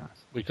in the show notes.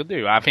 We could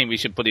do. I think we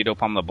should put it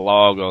up on the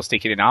blog or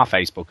stick it in our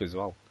Facebook as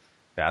well.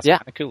 That's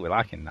kind of cool. We're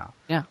liking that.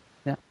 Yeah.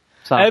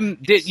 So,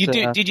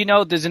 did you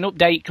know there's an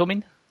update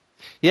coming?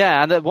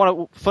 Yeah,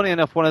 and funny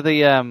enough, one of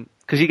the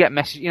because you get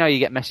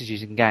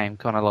messages in game,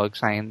 kind of like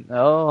saying,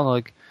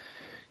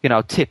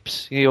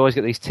 tips. You always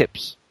get these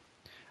tips.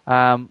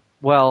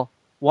 Well,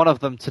 one of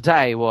them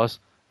today was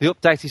the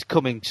update is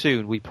coming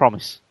soon. We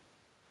promise.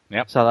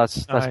 Yep. So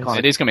that's nice. kind of...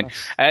 It is coming.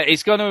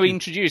 It's going to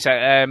introduce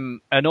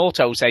an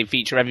auto-save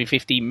feature every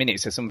 15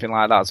 minutes or something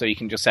like that, so you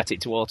can just set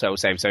it to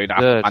auto-save so you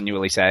don't have to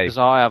manually save. Because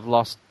I have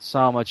lost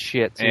so much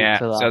shit to that.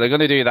 So they're going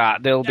to do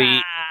that. There'll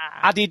be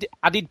added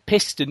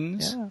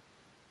pistons. Yeah.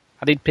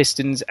 Added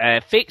pistons.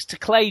 Fixed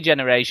clay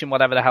generation,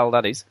 whatever the hell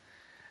that is.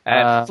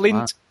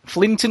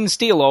 Flint and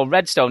steel or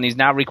redstone is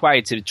now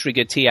required to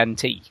trigger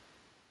TNT.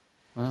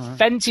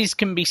 Fences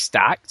can be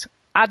stacked.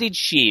 Added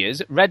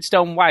shears.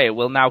 Redstone wire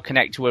will now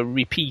connect to a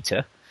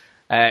repeater.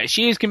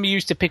 Shears can be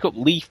used to pick up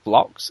leaf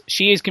blocks.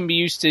 Shears can be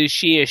used to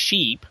shear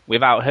sheep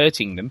without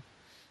hurting them.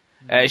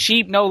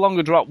 Sheep no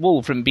longer drop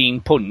wool from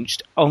being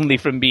punched, only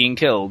from being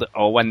killed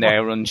or when they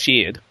are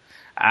unsheared.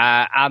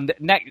 And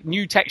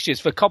new textures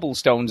for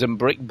cobblestones and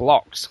brick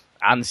blocks.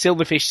 And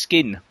silverfish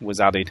skin was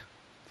added.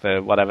 For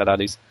whatever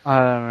that is. I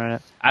don't know.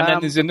 And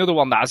then there's another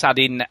one that's had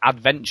in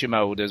adventure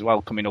mode as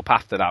well coming up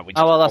after that. Which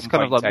that's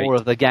kind of like more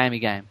of the gamey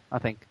game, I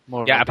think.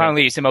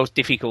 Apparently it's the most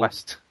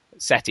difficult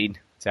setting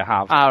to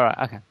have. Right,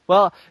 okay.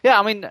 Well, yeah,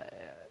 I mean,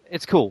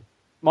 it's cool.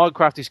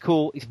 Minecraft is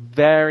cool. It's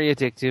very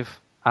addictive.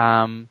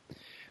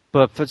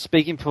 But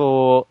speaking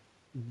for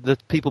the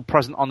people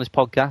present on this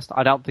podcast,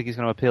 I don't think it's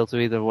going to appeal to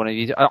either one of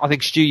you. I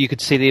think, Stu, you could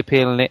see the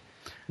appeal in it.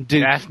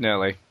 Duke,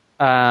 definitely.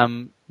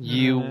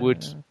 You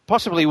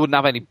wouldn't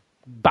have any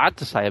bad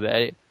to say about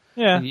it.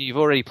 Yeah, you've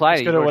already played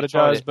it's it. Good at what it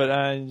does,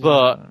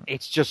 but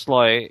it's just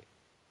like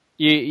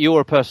you're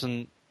a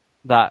person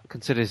that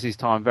considers his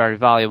time very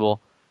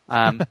valuable.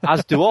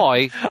 As do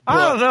I.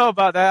 I don't know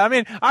about that. I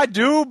mean, I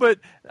do, but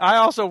I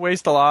also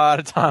waste a lot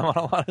of time on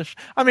a lot of.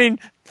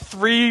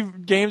 3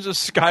 games of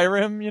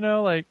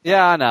Skyrim.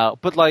 Yeah, I know,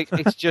 but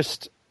it's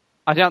just.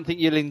 I don't think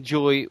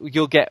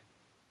you'll get.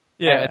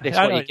 Yeah, this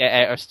what you get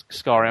out of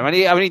Skyrim.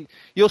 I mean,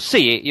 you'll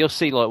see it. You'll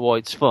see why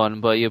it's fun,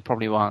 but you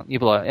probably won't. You'll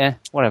be like, yeah,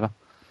 whatever.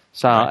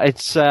 So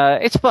it's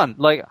fun.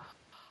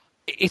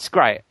 It's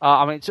great.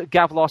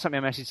 Gav Law sent me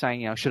a message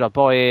saying, should I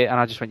buy it? And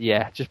I just went,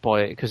 yeah, just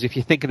buy it, because if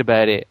you're thinking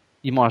about it,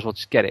 you might as well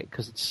just get it,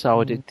 because it's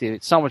so addictive.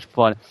 It's so much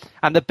fun,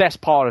 and the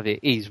best part of it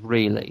is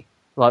really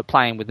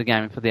playing with the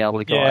game for the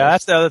elderly guys. Yeah,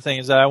 that's the other thing,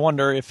 is that I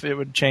wonder if it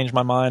would change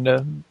my mind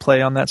to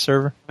play on that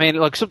server. I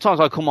mean,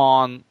 sometimes I come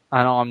on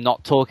and I'm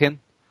not talking,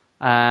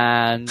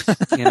 and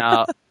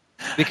because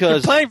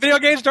you're playing video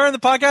games during the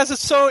podcast is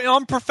so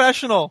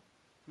unprofessional.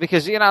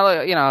 Because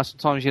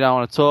sometimes you don't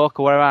want to talk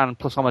or whatever, and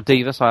plus I'm a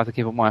diva, so I have to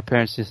keep up my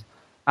appearances.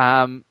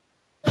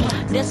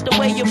 That's the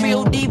way you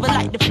real diva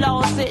like the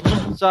floss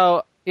it.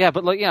 So yeah,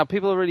 but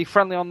people are really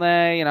friendly on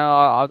there.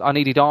 I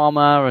needed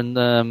armor,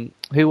 and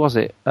who was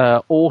it?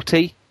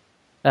 Orty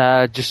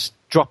just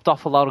dropped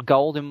off a load of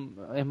gold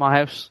in my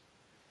house.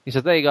 He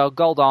said, "There you go,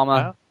 gold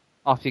armor,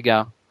 off you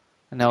go."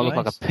 And now I look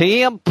like a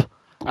pimp.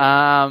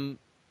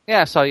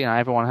 Yeah, so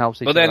everyone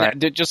helps each other. But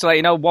then, just to let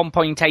you know,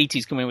 1.8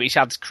 is coming, which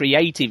adds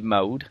creative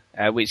mode,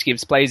 which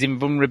gives players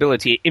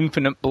invulnerability,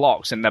 infinite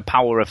blocks, and the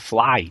power of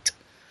flight.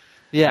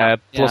 Yeah,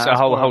 plus a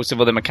whole host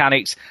of other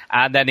mechanics.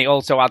 And then it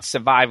also adds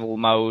survival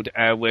mode,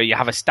 where you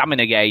have a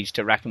stamina gauge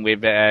to reckon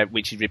with,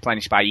 which is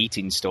replenished by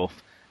eating stuff.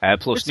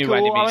 Plus it's new cool.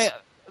 enemies.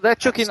 They're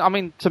chucking.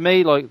 To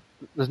me,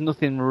 there's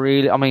nothing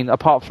really.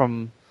 Apart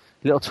from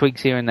little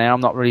tweaks here and there,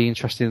 I'm not really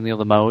interested in the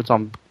other modes.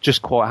 I'm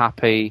just quite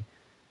happy.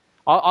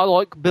 I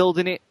like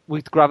building it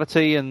with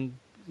gravity, and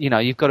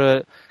you've got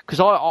to, because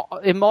I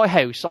in my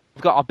house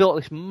I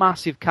built this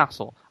massive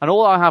castle, and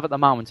all I have at the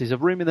moment is a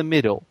room in the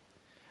middle.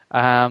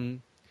 I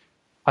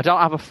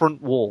don't have a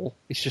front wall;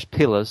 it's just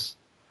pillars.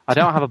 I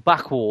don't have a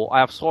back wall; I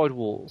have side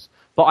walls.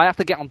 But I have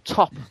to get on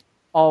top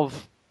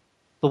of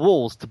the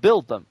walls to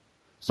build them.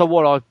 So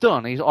what I've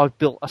done is I've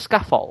built a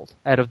scaffold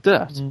out of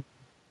dirt. Mm-hmm.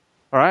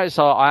 All right,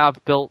 so I have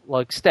built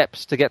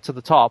steps to get to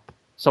the top,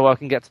 so I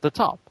can get to the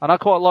top. And I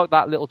quite like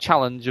that little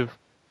challenge of,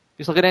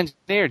 it's like an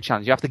engineering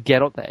challenge. You have to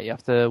get up there. You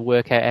have to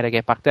work out how to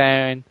get back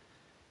down,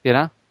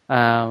 So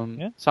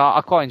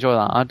I quite enjoy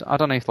that. I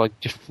don't know if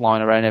just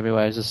flying around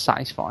everywhere is as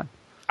satisfying.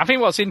 I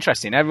think what's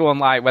interesting, everyone,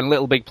 when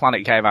Little Big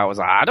Planet came out, was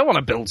like, I don't want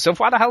to build stuff.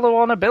 Why the hell do I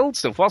want to build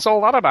stuff? What's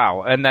all that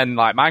about? And then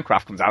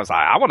Minecraft comes out, I was like,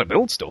 I want to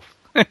build stuff.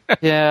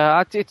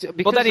 Yeah,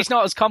 but then it's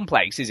not as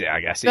complex, is it, I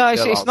guess? No,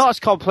 it's not as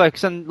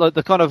complex, and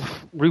the kind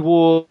of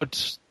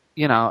rewards,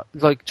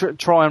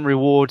 try and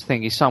reward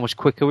thing is so much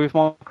quicker with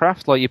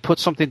Minecraft. You put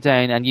something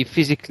down and you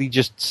physically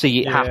just see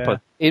it happen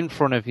in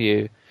front of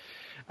you,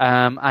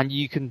 and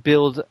you can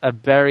build a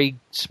very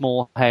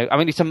small house.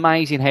 It's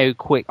amazing how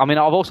quick. I've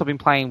also been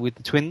playing with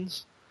the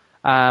twins,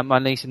 my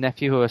niece and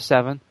nephew who are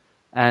 7,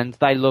 and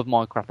they love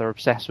Minecraft. They're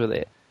obsessed with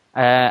it,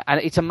 and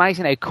it's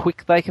amazing how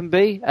quick they can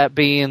be at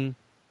being,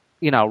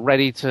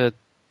 ready to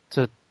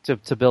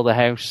build a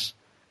house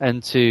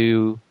and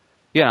to,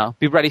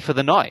 be ready for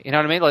the night. You know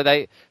what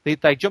I mean?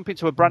 They jump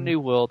into a brand new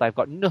world. They've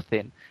got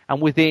nothing,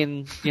 and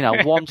within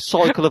one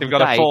cycle of they've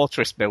got a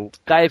fortress built.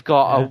 They've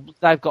got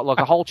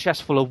a whole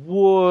chest full of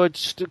wood,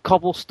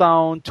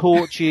 cobblestone,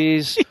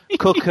 torches,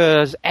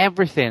 cookers,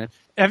 everything.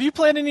 Have you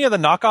played any of the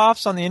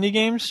knockoffs on the indie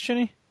games,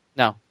 Chinny?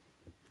 No.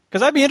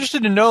 Because I'd be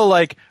interested to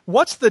know,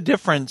 what's the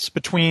difference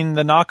between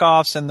the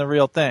knockoffs and the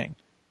real thing?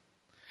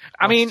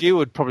 You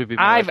would probably be.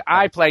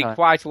 I played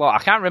quite a lot.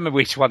 I can't remember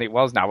which one it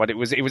was now, but it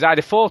was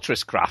either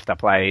Fortress Craft I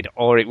played,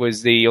 or it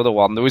was the other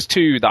one. There was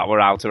 2 that were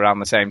out around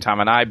the same time,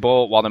 and I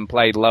bought one and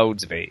played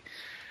loads of it.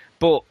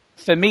 But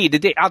for me,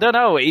 I don't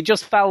know, it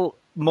just felt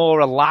more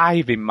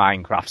alive in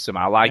Minecraft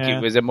somehow.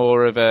 It was a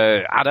more of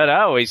a, I don't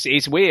know,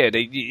 it's weird.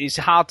 It's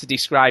hard to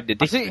describe the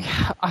difference.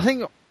 I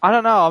think I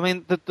don't know.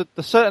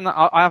 The certain,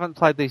 I haven't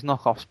played these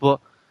knockoffs, but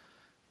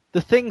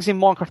the things in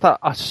Minecraft that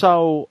are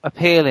so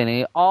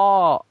appealing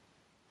are.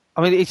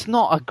 It's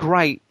not a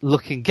great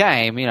looking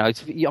game,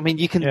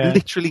 you can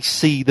literally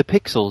see the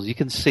pixels. You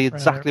can see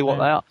exactly what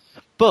they are.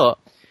 But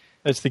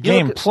it's the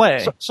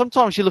gameplay.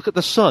 Sometimes you look at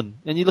the sun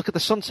and you look at the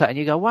sunset and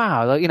you go,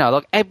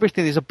 wow,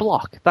 everything is a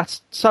block.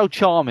 That's so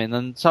charming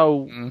and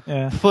so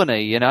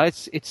funny,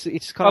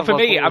 It's kind of for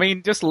me,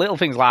 just little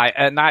things like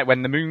at night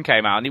when the moon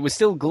came out and it was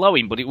still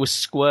glowing, but it was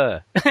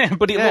square.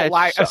 But it looked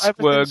like a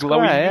square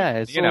glowing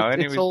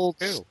moon, it's all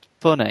cool.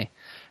 Funny.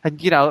 And,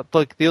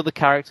 the other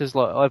characters,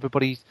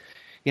 everybody's,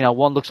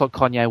 one looks like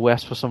Kanye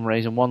West for some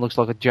reason. One looks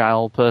like a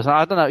jail person.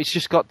 I don't know. It's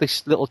just got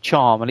this little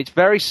charm, and it's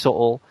very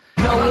subtle.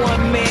 No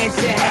one man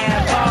should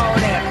have all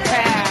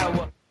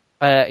that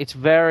power. It's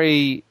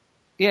very,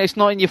 it's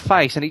not in your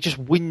face, and it just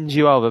wins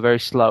you over very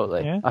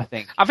slowly. Yeah. I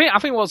think. I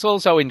think what's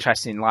also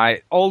interesting,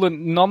 none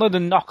of the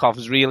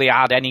knockoffs really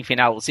had anything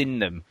else in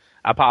them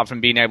apart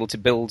from being able to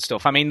build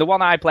stuff. The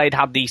one I played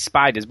had these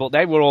spiders, but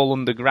they were all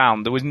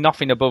underground. There was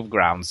nothing above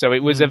ground, so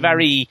it was a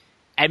very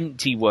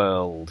empty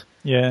world.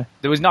 Yeah.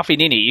 There was nothing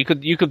in it.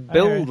 You could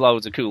build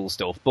loads of cool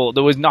stuff, but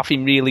there was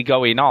nothing really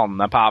going on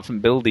apart from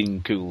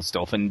building cool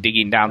stuff and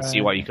digging down to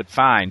see what you could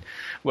find.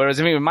 Whereas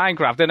I think with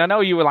Minecraft, and I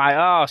know you were like,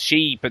 oh,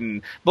 sheep,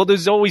 but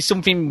there's always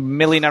something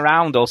milling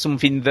around or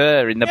something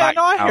there in the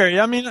background. No, I hear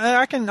you. I mean,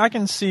 I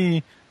can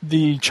see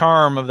the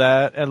charm of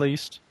that at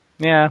least.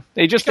 Yeah,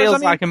 it just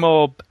feels like a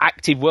more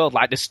active world,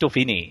 like there's stuff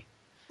in it.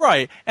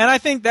 Right, and I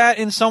think that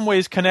in some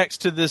ways connects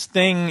to this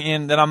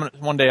thing that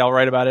one day I'll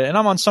write about it, and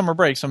I'm on summer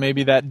break, so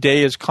maybe that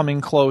day is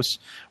coming close,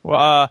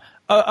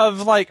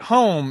 of like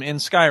home in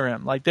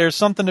Skyrim. Like there's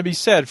something to be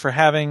said for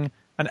having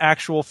an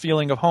actual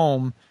feeling of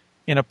home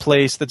in a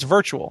place that's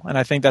virtual, and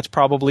I think that's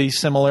probably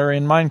similar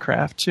in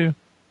Minecraft too.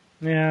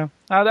 Yeah,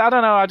 I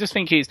don't know. I just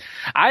think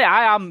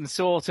I am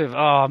sort of.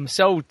 I'm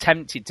so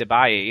tempted to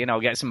buy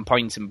it. Get some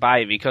points and buy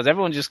it because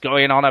everyone's just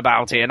going on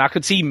about it, and I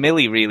could see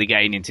Millie really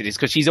getting into this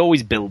because she's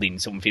always building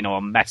something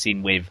or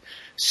messing with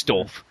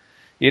stuff.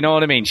 You know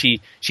what I mean? She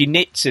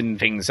knits and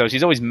things, so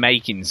she's always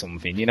making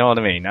something. You know what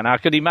I mean? And I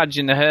could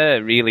imagine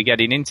her really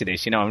getting into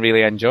this. And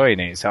really enjoying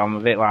it. So I'm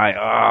a bit like,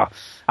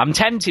 I'm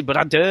tempted, but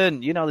I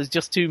don't. There's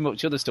just too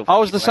much other stuff. I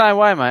was the same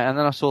way, mate, and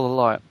then I saw the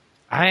light.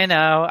 I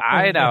know.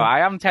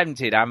 I am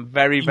tempted. I'm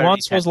very, very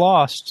once tempted. Was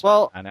lost.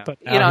 Well, I know. But,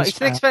 it's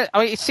an expensive.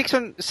 I mean, it's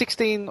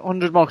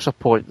 1,600 Microsoft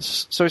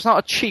points, so it's not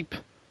a cheap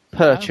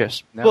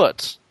purchase. No.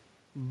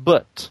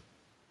 But,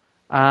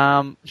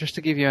 just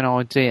to give you an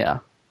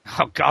idea.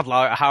 Oh God!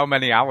 How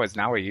many hours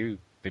now are you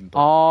been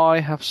playing? I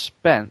have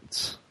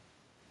spent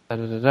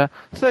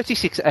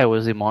 36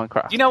 hours in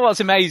Minecraft. You know what's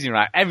amazing,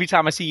 right? Every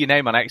time I see your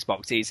name on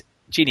Xbox, it's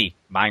Ginny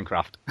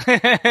Minecraft.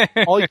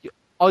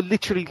 I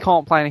literally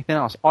can't play anything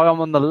else. I am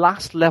on the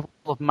last level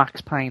of Max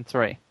Payne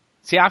 3.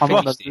 See, I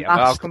finished it.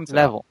 I'll come to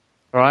level,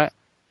 right?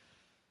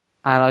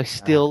 And I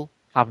still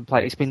haven't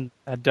played. It's been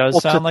that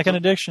does sound like an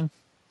addiction.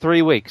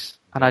 3 weeks,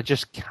 and I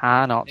just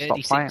cannot stop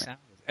playing it.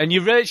 And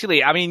you've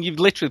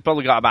literally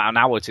probably got about an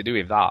hour to do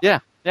with that. Yeah.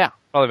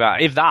 Probably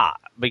about, if that,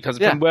 because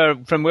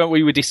from where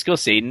we were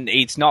discussing,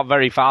 it's not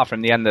very far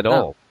from the end at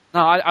all.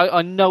 No,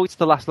 I know it's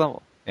the last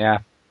level. Yeah.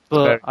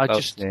 But I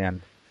just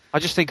think, I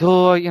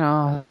don't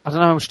know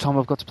how much time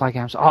I've got to play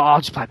games. I'll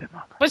just play a bit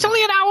more. But it's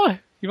only an hour.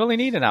 You only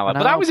need an hour.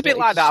 But I was a bit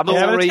like that. But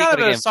it's kind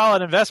of a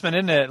solid investment,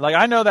 isn't it? Like,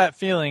 I know that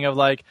feeling of,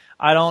 like,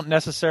 I don't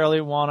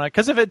necessarily want to...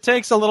 Because if it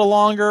takes a little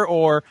longer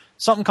or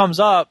something comes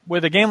up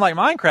with a game like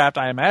Minecraft,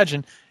 I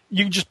imagine,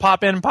 you can just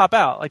pop in and pop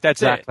out. Like,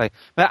 that's exactly. it.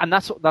 And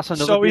that's another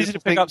so easy to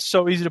pick up,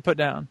 so easy to put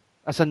down.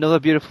 That's another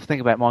beautiful thing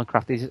about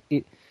Minecraft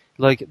is,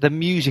 like, the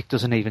music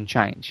doesn't even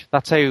change.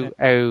 That's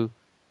how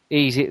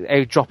easy,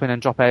 how drop in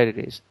and drop out it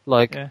is.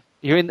 Like... Yeah.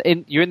 You're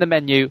in the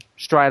menu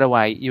straight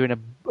away. You're in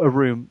a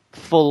room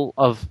full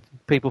of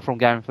people from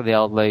Gaming for the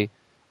Elderly,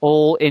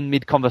 all in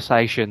mid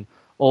conversation,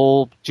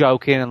 all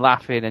joking and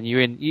laughing, and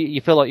you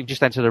feel like you've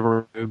just entered a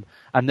room,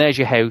 and there's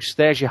your house,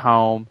 there's your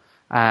home,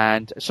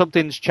 and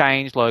something's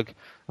changed, like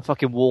a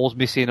fucking wall's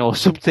missing or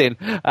something,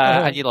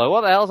 and you're like,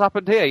 what the hell's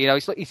happened here?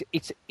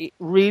 It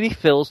really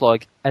feels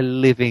like a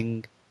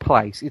living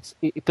place.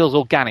 It feels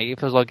organic. It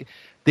feels like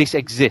this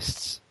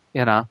exists.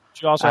 You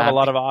also have a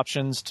lot of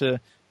options to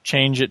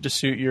change it to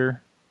suit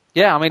your...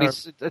 Yeah, I mean,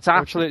 it's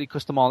absolutely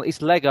customizable.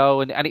 It's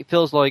Lego, and it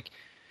feels like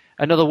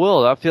another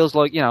world. It feels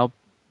like,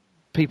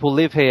 people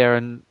live here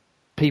and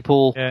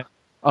people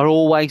are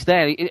always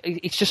there.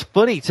 It's just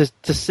funny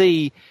to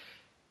see,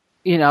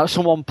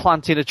 someone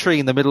planting a tree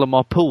in the middle of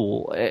my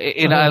pool.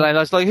 And I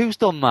was like, who's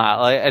done that?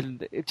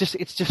 And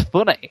it's just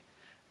funny.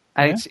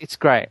 And it's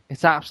great.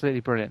 It's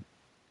absolutely brilliant.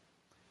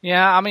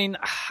 Yeah, I mean,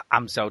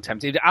 I'm so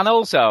tempted. And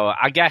also,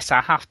 I guess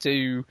I have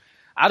to...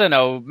 I don't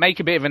know, make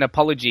a bit of an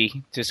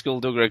apology to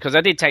Skullduggery, because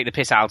I did take the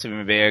piss out of him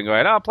a bit and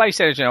going,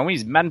 PlayStation,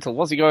 he's mental,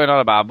 what's he going on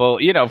about? But,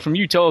 from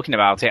you talking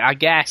about it, I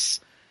guess,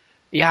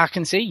 I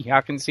can see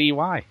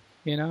why,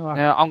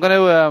 Yeah, I'm going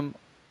to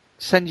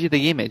send you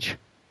the image,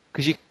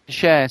 because you can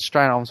share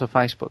straight onto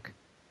Facebook,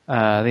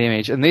 the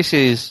image. And this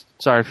is,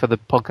 sorry for the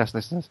podcast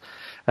listeners,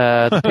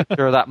 the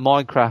picture of that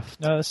Minecraft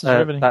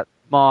that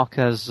Mark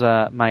has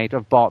made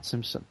of Bart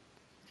Simpson.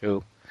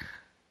 Cool.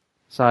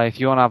 So if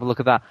you want to have a look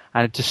at that,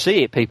 and to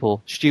see it,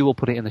 people, Stu will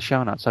put it in the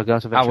show notes. So go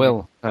to I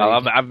will.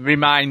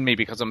 Remind me,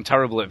 because I'm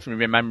terrible at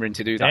remembering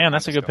to do that. Damn,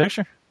 that's a good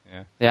picture.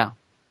 Yeah.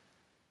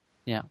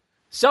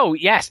 So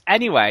yes.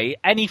 Anyway,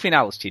 anything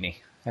else, Ginny?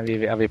 Have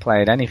you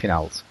played anything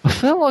else? I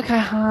feel like I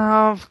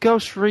have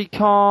Ghost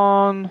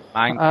Recon.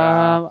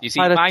 Minecraft. You see,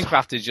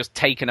 Minecraft has just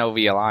taken over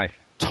your life.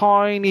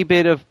 Tiny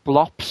bit of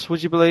Blops,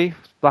 would you believe?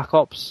 Black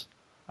Ops.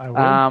 I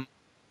would.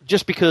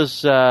 Just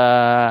because.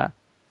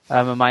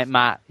 My mate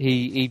Matt,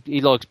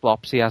 he likes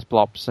Blops, he has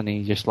Blops, and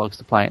he just likes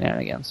to play it now and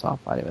again, so I'll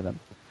play it with him.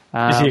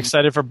 Is he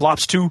excited for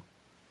Blops 2?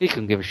 He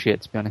couldn't give a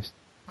shit, to be honest.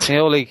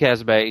 All he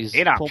cares about is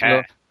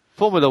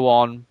Formula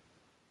 1,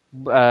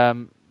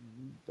 and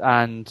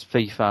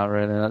FIFA,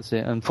 really, that's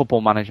it, and Football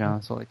Manager,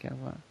 that's all he cares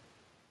about.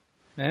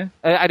 Yeah.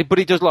 But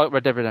he does like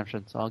Red Dead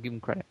Redemption, so I'll give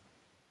him credit.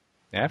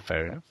 Yeah,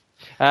 fair enough.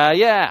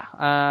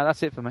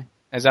 That's it for me.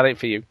 Is that it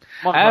for you?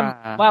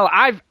 Well,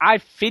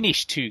 I've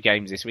finished 2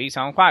 games this week,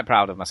 so I'm quite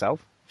proud of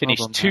myself. Finished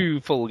Well done,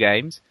 2 full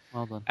games.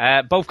 Well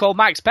done. Both called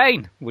Max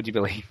Payne, would you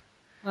believe?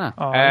 Ah.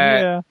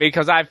 Yeah.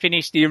 Because I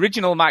finished the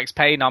original Max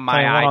Payne on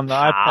my Playing one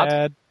iPad, on the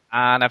iPad.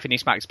 and I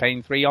finished Max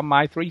Payne 3 on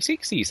my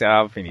 360, so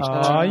I've finished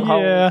Oh, 2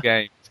 whole yeah.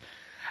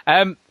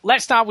 games.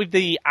 Let's start with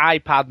the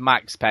iPad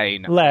Max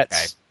Payne.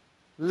 Let's.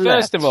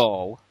 First of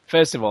all,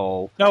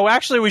 No,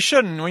 actually, we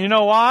shouldn't. Well, you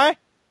know why?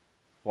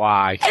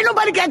 why? Ain't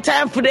nobody got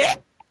time for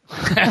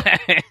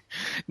that.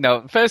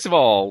 No, first of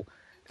all,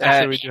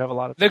 Actually, we do have a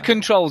lot of the time.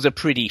 controls are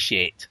pretty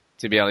shit,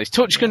 to be honest.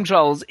 Touch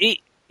controls,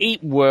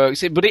 it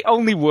works, but it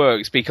only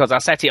works because I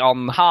set it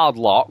on hard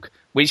lock,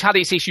 which had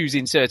its issues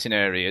in certain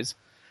areas.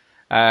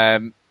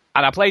 And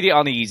I played it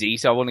on easy,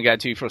 so I wouldn't get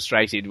too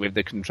frustrated with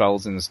the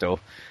controls and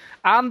stuff.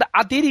 And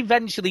I did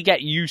eventually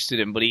get used to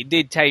them, but it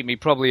did take me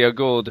probably a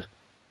good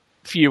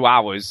few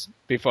hours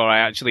before I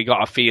actually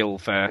got a feel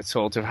for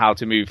sort of how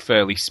to move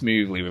fairly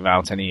smoothly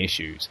without any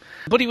issues.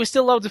 But it was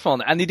still loads of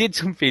fun, and they did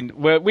something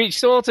which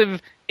sort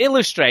of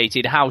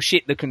illustrated how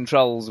shit the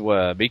controls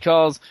were,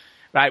 because,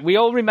 right, we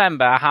all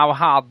remember how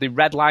hard the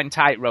red line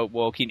tightrope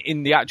walking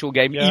in the actual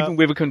game, Yeah. even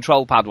with a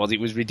control pad, was. It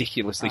was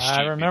ridiculously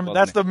stupid. I remember.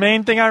 wasn't That's it? the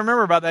main thing I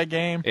remember about that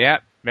game.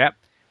 Yep.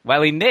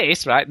 Well, in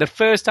this, right, the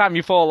first time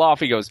you fall off,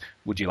 he goes,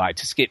 "Would you like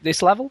to skip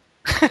this level?"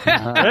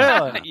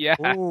 Really? Yeah.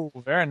 Ooh,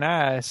 very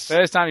nice.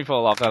 First time you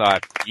fall off, they're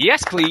like,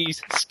 "Yes,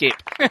 please, skip."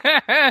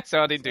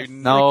 So I didn't do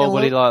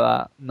Nobody like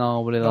that.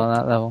 Nobody like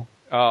that level.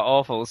 Oh,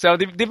 awful. So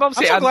they've I'm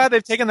obviously... so glad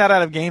they've taken that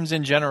out of games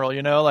in general,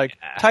 you know, like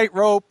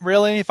tightrope,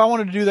 really. If I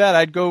wanted to do that,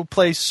 I'd go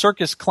play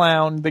Circus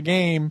Clown, the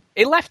game.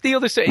 It left the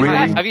other... Really?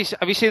 Have you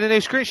seen the new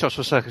screenshots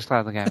for Circus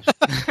Clown the games?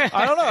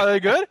 I don't know, are they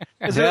good?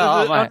 Is it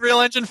Yeah, mate.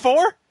 Unreal Engine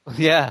 4?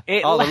 Yeah.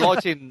 It The left-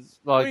 lighting,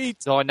 like Sweet.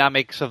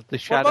 dynamics of the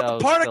What shadows. about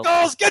the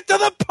particles? Get to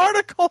the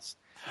particles!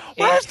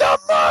 Where's the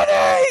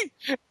money?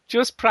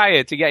 Just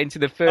prior to getting to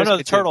the first... Oh, no, the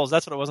bit of- turtles.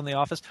 That's what it was in the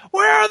office.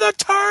 Where are the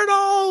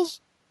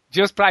turtles?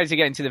 Just prior to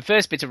getting to the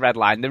first bit of red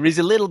line, there is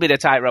a little bit of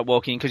tightrope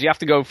walking because you have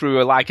to go through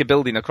a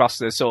building across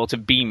the sort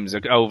of beams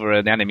over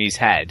an enemy's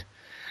head.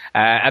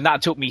 And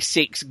that took me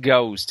 6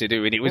 goes to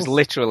do it. It was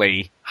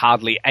literally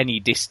hardly any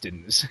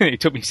distance.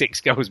 It took me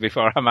 6 goes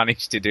before I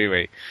managed to do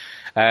it.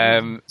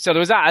 So there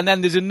was that, and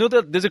then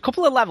there's a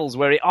couple of levels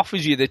where it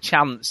offers you the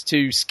chance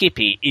to skip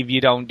it if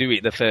you don't do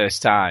it the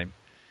first time.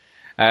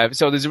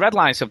 So there's a red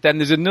line stuff. Then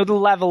there's another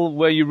level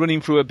where you're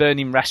running through a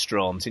burning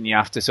restaurant, and you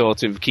have to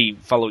sort of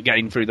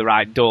getting through the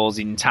right doors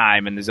in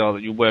time, and there's all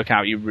that you work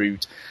out your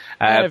route.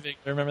 I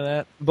remember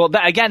that. But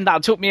that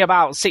took me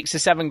about 6 or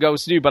 7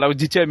 goes to do, but I was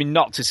determined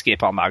not to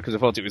skip on that because I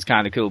thought it was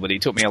kind of cool, but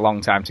it took me a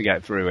long time to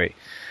get through it.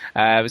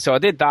 So I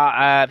did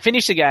that,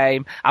 finished the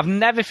game. I've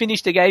never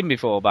finished a game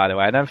before, by the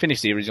way. I never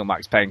finished the original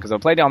Max Payne because I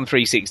played it on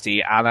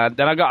 360, and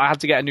then I had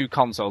to get a new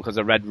console because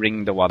I red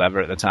ringed or whatever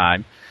at the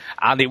time,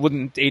 and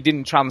it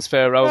didn't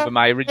transfer over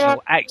my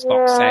original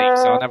Xbox save,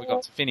 so I never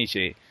got to finish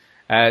it.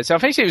 So I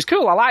finished it. It was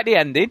cool. I like the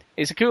ending.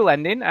 It's a cool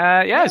ending.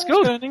 It's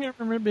good. I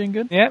remember it being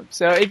good. Yeah.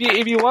 So if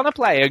you want to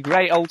play a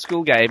great old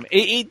school game,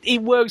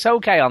 it works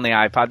okay on the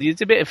iPad.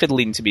 There's a bit of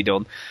fiddling to be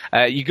done.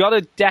 You got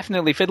to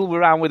definitely fiddle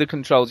around with the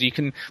controls.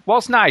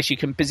 What's nice, you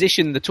can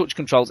position the touch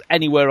controls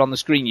anywhere on the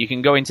screen. You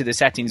can go into the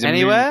settings and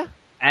Anywhere?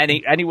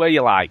 move anywhere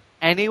you like.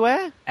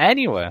 Anywhere?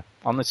 Anywhere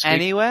on the screen.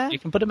 Anywhere? You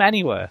can put them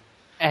anywhere.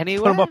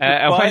 Anywhere?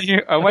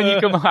 And when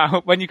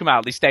you come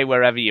out, they stay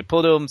wherever you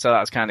put them. So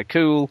that's kind of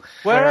cool.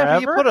 Wherever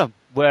you put them.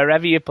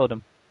 Wherever you put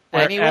them.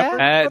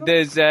 Anywhere?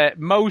 There's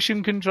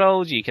motion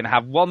controls. You can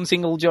have one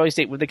single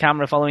joystick with the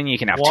camera following. You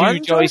can have One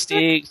 2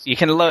 joysticks. You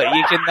can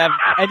have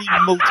any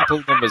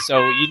multiple numbers. So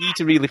you need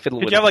to really fiddle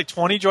Did with you have it. like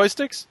 20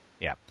 joysticks?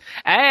 Yeah.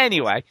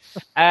 Anyway,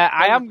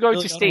 I am going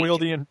Really to stick.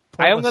 unwieldy and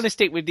I am pointless. going to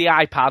stick with the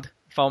iPad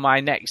for my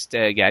next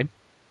game.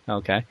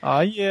 Okay.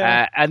 Oh,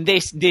 yeah. And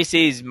this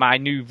is my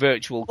new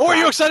virtual. Are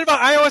you cloud. excited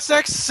about iOS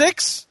X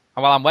 6?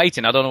 Well, I'm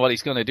waiting. I don't know what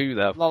it's going to do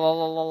though.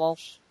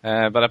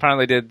 But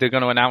apparently they're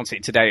going to announce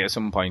it today at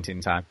some point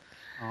in time.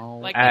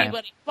 Like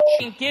anybody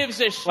fucking gives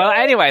a shit. Well,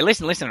 anyway,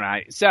 listen,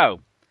 right. So,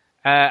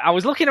 I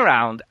was looking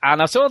around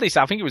and I saw this.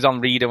 I think it was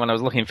on Reader when I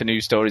was looking for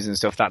news stories and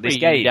stuff. That this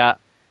game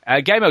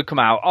had come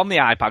out on the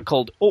iPad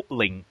called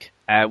Uplink,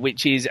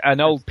 which is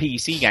an old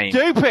PC game.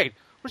 Stupid!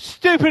 What a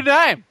stupid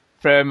name!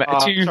 From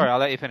Sorry, I'll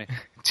let you finish.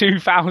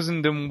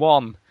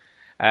 2001,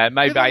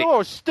 made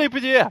by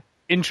stupid year.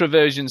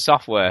 Introversion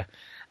Software,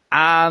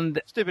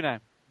 and Stupid name.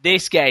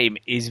 this game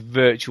is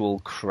virtual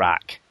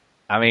crack.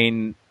 I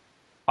mean,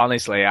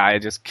 honestly, I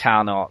just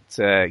cannot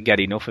get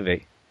enough of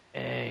it.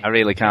 I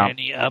really can't.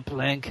 Any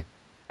uplink?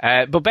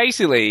 But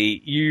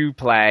basically, you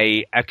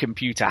play a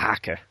computer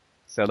hacker.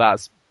 So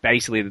that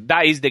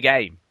is the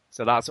game.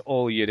 So that's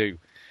all you do.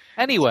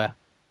 Anywhere.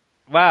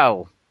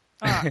 Well,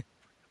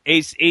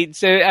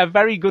 it's a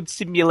very good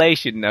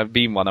simulation of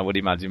being one, I would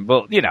imagine.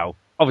 But,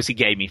 obviously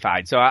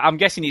gamified. So I'm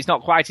guessing it's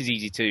not quite as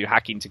easy to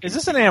hack into. Is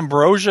this an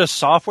Ambrosia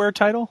software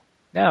title?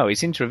 No,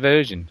 it's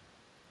Introversion.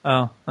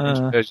 Oh.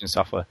 Introversion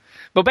software.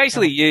 But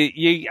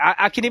basically,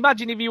 I can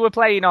imagine if you were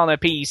playing on a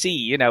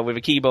PC, with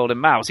a keyboard and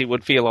mouse, it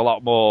would feel a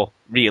lot more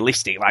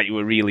realistic, like you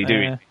were really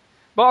doing.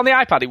 But on the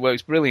iPad, it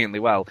works brilliantly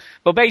well.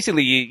 But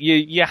basically,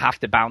 you have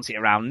to bounce it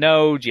around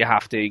Node. You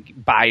have to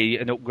buy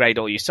and upgrade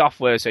all your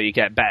software so you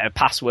get better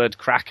password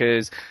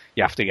crackers.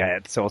 You have to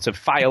get sort of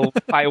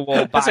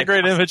firewall. That's a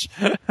great image.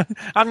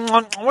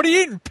 What are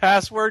you eating?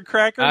 Password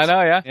crackers? I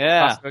know, yeah.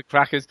 Yeah. Password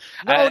crackers.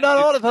 No, not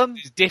all of them.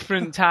 There's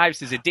different types.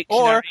 There's a Or,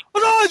 dictionary.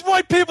 what are all these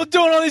white people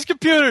doing on these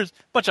computers?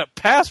 Bunch of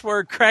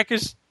password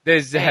crackers.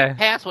 There's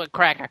Password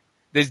cracker.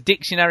 There's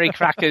dictionary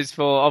crackers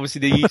for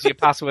obviously the easier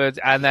passwords,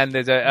 and then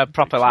there's a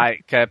proper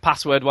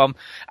password one,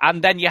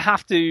 and then you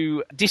have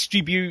to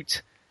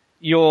distribute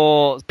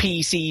your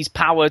PC's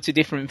power to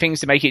different things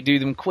to make it do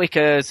them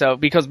quicker. So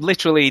because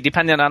literally,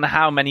 depending on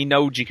how many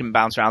nodes you can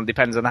bounce around,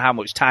 depends on how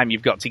much time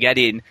you've got to get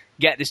in,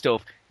 get the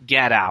stuff,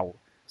 get out.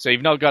 So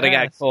you've not got to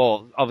get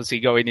caught, obviously,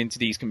 going into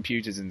these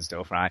computers and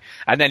stuff, right?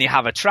 And then you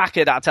have a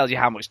tracker that tells you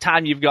how much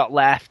time you've got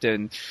left,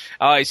 and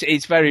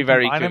it's very,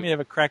 very cool. You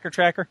have a cracker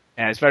tracker?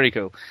 Yeah, it's very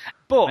cool.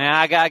 But Man,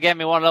 I gotta get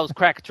me one of those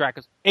cracker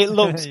trackers. it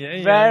looks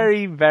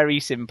very,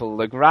 very simple.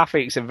 The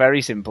graphics are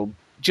very simple.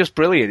 Just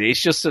brilliant.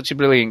 It's just such a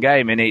brilliant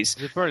game, and it's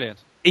brilliant.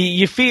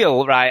 You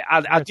feel, right,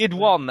 I did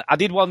one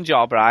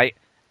job, right?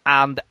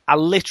 And I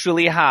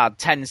literally had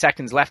 10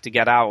 seconds left to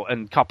get out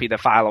and copy the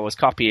file I was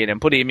copying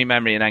and put it in my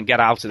memory and then get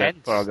out of it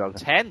before I go.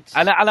 Tense.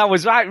 And I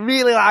was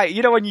really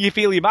when you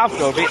feel your mouth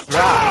go a bit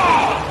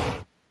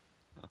dry.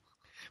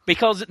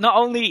 Because not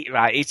only,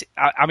 right,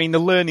 the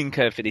learning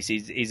curve for this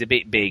is a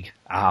bit big,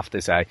 I have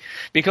to say.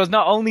 Because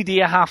not only do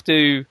you have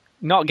to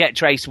not get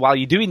traced while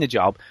you're doing the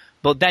job,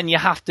 but then you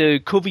have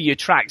to cover your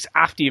tracks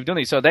after you've done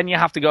it. So then you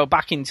have to go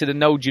back into the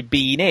node you're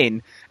being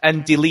in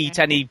and delete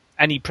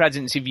any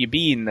presence of you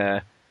being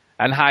there.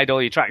 And hide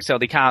all your tracks so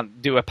they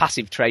can't do a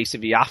passive trace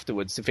of you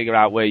afterwards to figure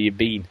out where you've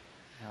been.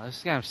 Oh,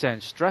 this game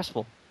sounds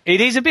stressful. It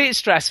is a bit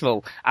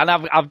stressful, and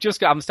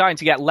I'm starting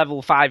to get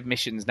level 5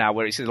 missions now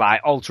where it's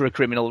like alter a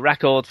criminal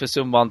record for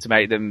someone to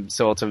make them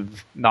sort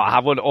of not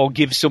have one, or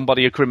give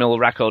somebody a criminal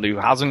record who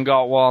hasn't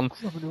got one.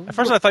 At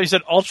first I thought you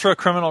said ultra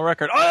criminal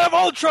record. I have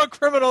ultra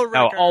criminal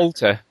record! No,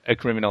 alter a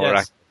criminal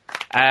record.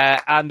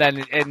 And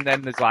then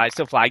there's like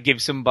stuff like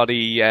give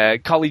somebody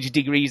college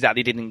degrees that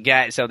they didn't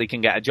get so they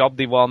can get a job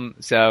they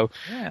want. So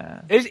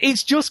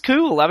it's just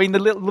cool. I mean, the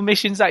little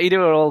missions that you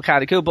do are all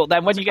kind of cool. But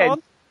then when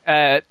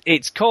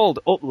it's called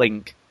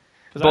Uplink.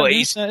 But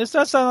it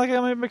does sound like it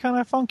might be kind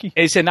of funky.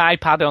 It's an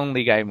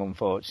iPad-only game,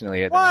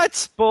 unfortunately.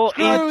 What? But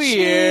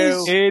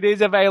it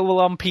is available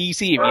on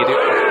PC if you do.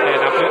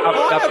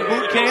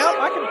 Boot camp.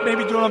 I can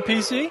maybe do it on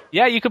PC.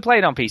 Yeah, you could play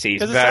it on PC.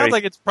 Because it sounds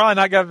like it's probably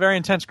not got very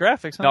intense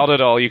graphics. Huh? Not at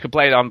all. You could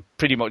play it on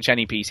pretty much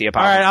any PC.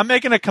 All right, I'm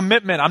making a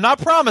commitment. I'm not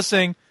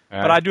promising,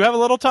 but I do have a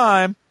little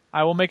time.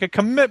 I will make a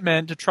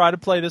commitment to try to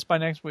play this by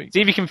next week.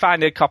 See if you can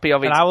find a copy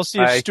of it. And I will see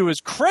if Stu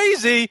is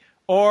crazy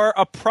or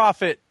a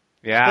prophet.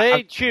 Yeah,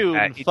 stay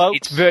tuned, folks.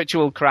 It's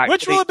virtual crack.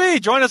 Which will it be?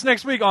 Join us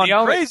next week on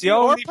Crazy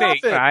or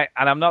Prophet. Thing, right?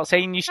 And I'm not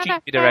saying you're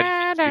stupid or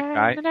anything,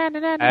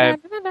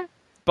 right?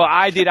 But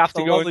I did have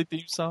to go.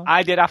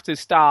 I did have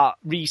to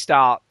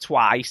restart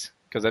twice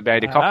because I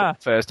made a copy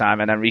the first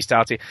time and then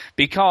restart it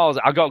because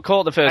I got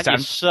caught the first time.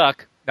 You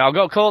suck. Now, I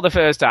got caught the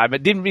first time,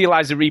 but didn't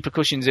realise the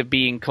repercussions of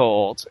being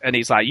caught. And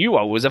it's like, you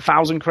owe us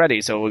 1,000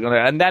 credits, so we're gonna.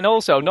 And then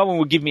also, no one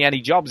would give me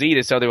any jobs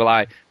either. So they were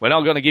like, "We're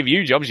not going to give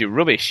you jobs. You're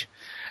rubbish."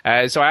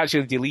 So I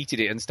actually deleted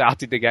it and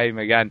started the game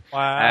again.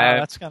 Wow,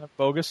 that's kind of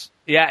bogus.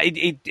 Yeah,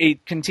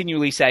 it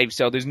continually saves,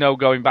 so there's no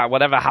going back.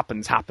 Whatever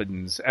happens,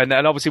 happens. And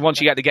obviously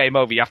once you get the game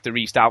over, you have to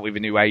restart with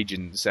a new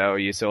agent. So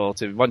you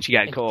sort of, once you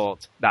get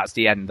caught, that's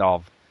the end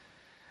of.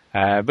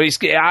 But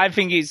I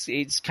think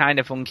it's kind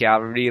of funky. I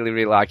really,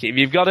 really like it. If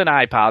you've got an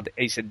iPad,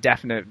 it's a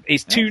definite.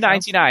 It's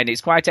 $2.99. It's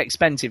quite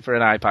expensive for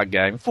an iPad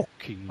game.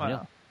 Fucking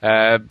hell.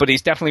 But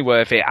it's definitely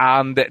worth it,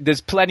 and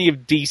there's plenty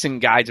of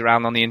decent guides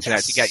around on the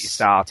internet to get you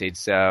started.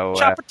 So,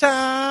 Chopper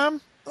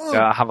time! So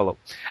have a look.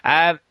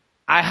 I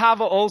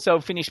have also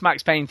finished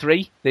Max Payne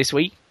 3 this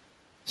week.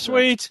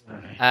 Sweet.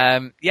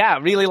 Yeah, I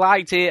really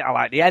liked it. I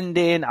like the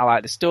ending. I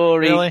like the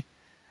story. Really?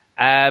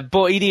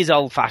 But it is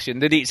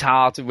old-fashioned, and it's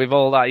hard with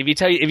all that.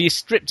 If you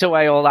stripped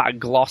away all that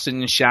gloss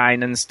and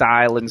shine and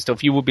style and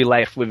stuff, you would be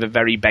left with a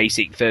very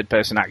basic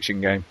third-person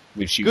action game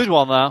with shooters. Good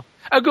one, though.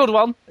 A good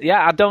one.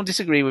 Yeah, I don't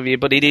disagree with you,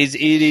 but it is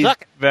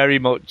very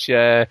much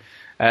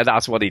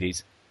that's what it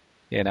is.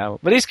 You know,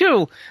 but it's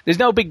cool. There's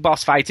no big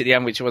boss fight at the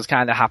end, which I was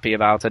kind of happy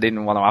about. I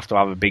didn't want to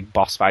have a big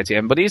boss fight at the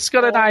end, but it's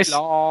got a nice.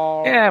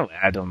 Lord. Yeah,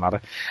 it doesn't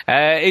matter.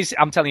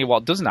 I'm telling you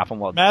what doesn't happen.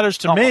 What matters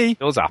to me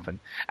does happen.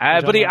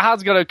 But it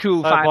has got a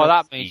cool. Well,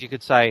 that means you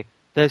could say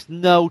there's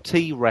no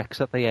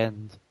T-Rex at the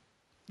end.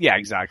 Yeah,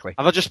 exactly.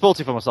 Have I just spoiled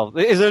it for myself?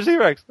 Is there a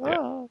T-Rex? Yeah.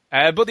 Oh.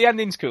 But the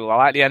ending's cool. I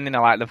like the ending. I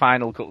like the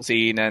final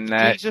cutscene. And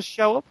did he just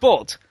show up?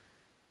 But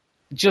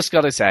just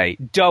got to say,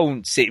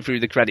 don't sit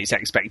through the credits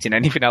expecting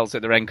anything else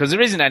at the end, because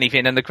there isn't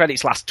anything, and the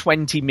credits last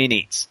 20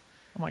 minutes.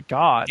 Oh, my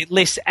God. It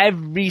lists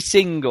every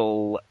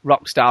single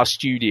Rockstar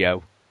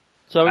studio.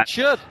 So it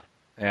should.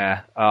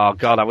 Yeah. Oh,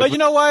 God. But you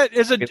know what?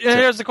 Here's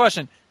the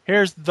question.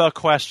 Here's the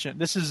question.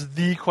 This is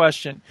the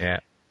question.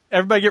 Yeah.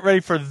 Everybody get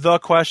ready for the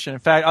question. In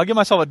fact, I'll give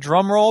myself a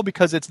drum roll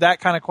because it's that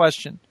kind of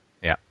question.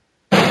 Yeah.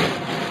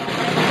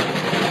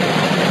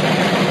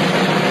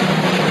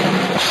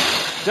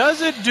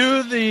 Does it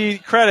do the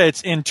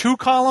credits in 2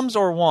 columns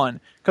or 1?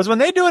 Because when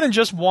they do it in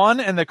just 1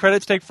 and the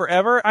credits take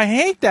forever, I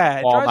hate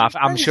that. Well,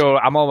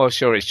 I'm almost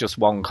sure it's just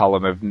 1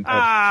 column of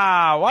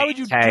why would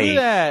you do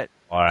that?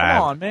 Come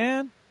on,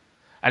 man.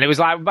 And it was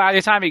like, by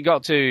the time it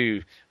got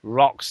to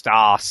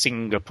Rockstar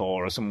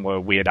Singapore or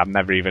somewhere weird I've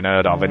never even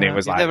heard of, and it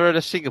was You've like... never heard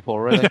of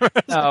Singapore, really?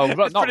 No,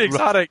 it's pretty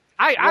exotic.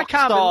 I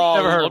can't believe...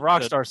 Never heard of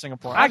Rockstar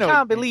Singapore. I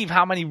can't believe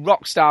how many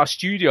Rockstar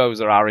studios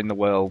there are in the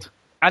world.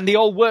 And they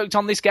all worked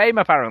on this game,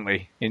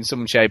 apparently, in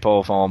some shape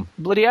or form.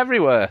 Bloody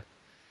everywhere.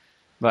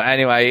 But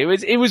anyway,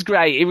 it was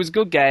great. It was a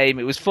good game.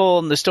 It was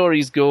fun. The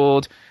story's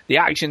good. The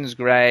action's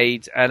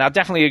great. And I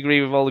definitely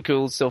agree with all the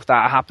cool stuff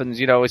that happens,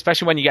 you know,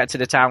 especially when you get to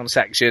the town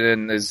section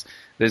and there's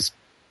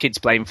kids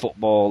playing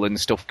football and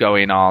stuff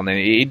going on. And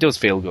it does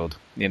feel good.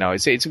 You know,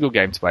 it's a good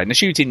game to play. And the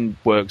shooting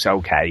works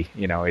okay.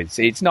 You know,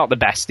 it's not the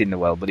best in the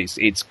world, but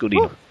it's good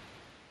enough.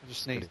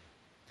 Just need.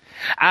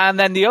 And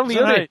then the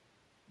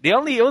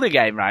only other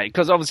game, right,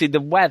 because obviously the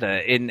weather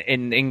in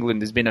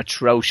England has been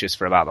atrocious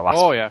for about the last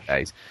few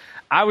days.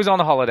 I was on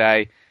a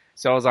holiday,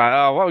 so I was like,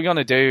 oh, what are we going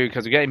to do?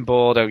 Because we're getting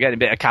bored, we're getting a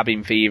bit of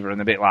cabin fever,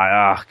 and a bit like,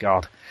 oh,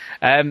 God.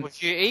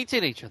 Was you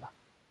eating each other?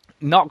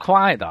 Not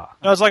quite that.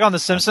 I was like on The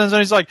Simpsons, and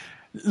he's like,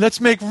 let's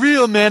make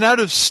real men out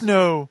of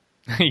snow.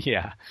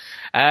 Yeah.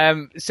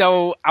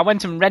 So I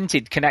went and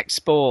rented Kinect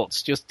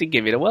Sports just to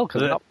give it a whirl,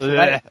 because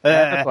never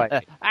played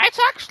it. It's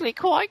actually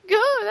quite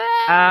good.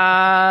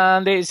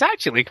 And it's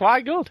actually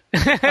quite good.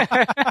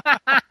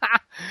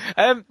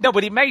 No,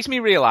 but it makes me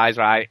realise,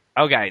 right?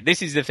 Okay,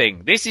 this is the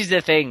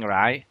thing,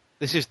 right?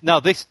 This is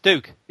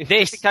Duke.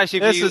 This is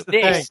the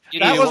thing.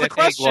 That was the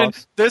question.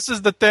 This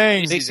is the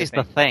thing. This is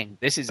the thing.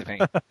 This is the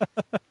thing.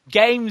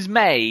 Games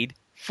made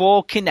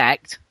for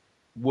Kinect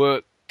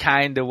work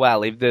kind of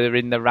well if they're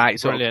in the right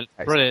sort of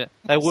place. Brilliant.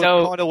 They work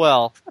kind of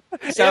well.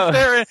 So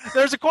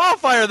there's a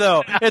qualifier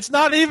though. It's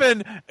not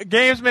even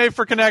games made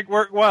for Kinect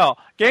work well.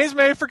 Games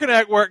made for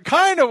Kinect work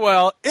kind of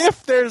well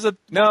if there's a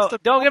don't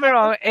get me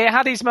wrong. It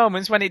had its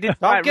moments when it didn't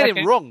quite get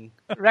it wrong.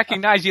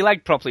 Recognize your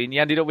leg properly, and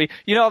you ended up with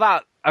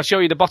that. I'll show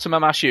you the bottom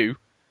of my shoe.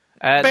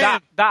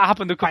 That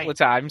happened a couple of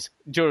times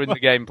during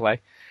the gameplay.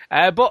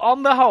 But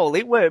on the whole,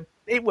 it worked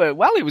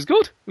well. It was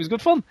good. It was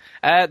good fun.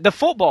 The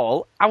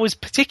football, I was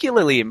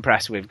particularly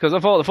impressed with because I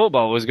thought the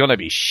football was going to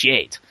be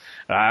shit.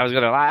 I was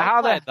going to like,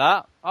 how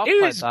that?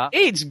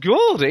 It's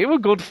good. It was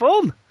good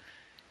fun.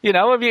 You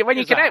know, when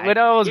you connect with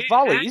those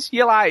volleys,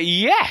 you're like,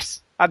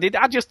 yes, I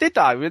just did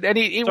that.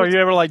 And so you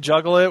ever like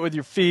juggle it with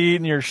your feet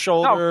and your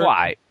shoulder?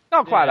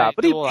 Not quite that,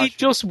 but it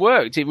just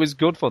worked. It was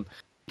good fun.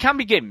 It can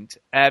be gimped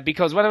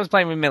because when I was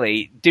playing with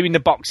Millie, doing the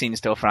boxing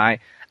stuff, right?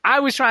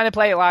 I was trying to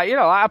play it like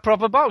a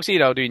proper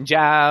boxer, doing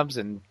jabs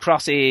and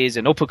crosses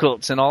and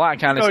uppercuts and all that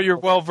kind of stuff. You're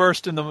well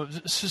versed in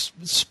the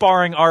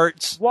sparring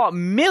arts. What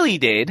Millie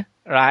did,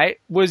 right,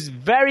 was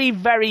very,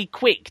 very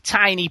quick,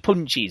 tiny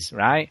punches,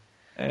 right?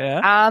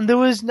 Yeah. And there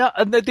was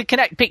the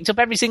Kinect picked up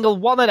every single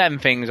one of them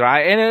things,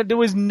 right? And there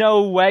was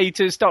no way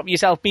to stop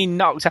yourself being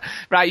knocked out.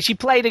 Right, she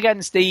played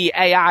against the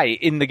AI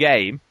in the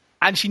game,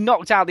 and she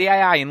knocked out the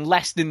AI in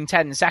less than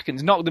 10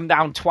 seconds, knocked them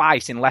down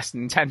twice in less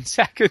than 10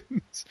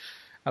 seconds.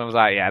 I was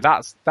like, yeah,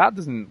 that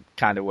doesn't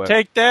kind of work.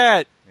 Take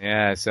that.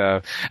 Yeah,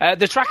 so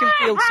the track and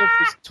field stuff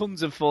was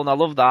tons of fun. I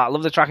love that. I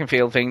love the track and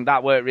field thing.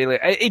 That worked really.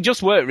 It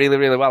just worked really,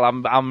 really well.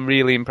 I'm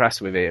really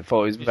impressed with it. I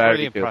thought it was very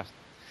good. Impressed.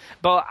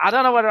 But I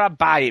don't know whether I'd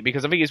buy it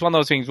because I think it's one of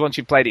those things. Once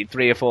you've played it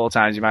 3 or 4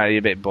 times, you might be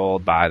a bit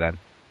bored by then.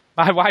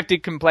 My wife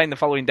did complain the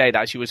following day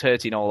that she was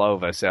hurting all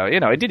over. So it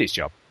did its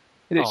job.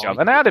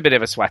 And I had a bit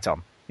of a sweat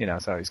on.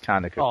 So it's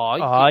kind of cool.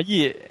 Oh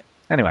yeah.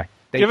 Anyway.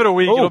 Give it a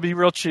week; it'll be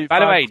real cheap.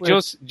 By the way,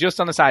 just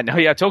on the side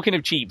note, talking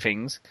of cheap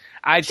things,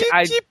 I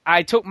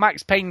took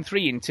Max Payne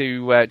 3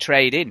 into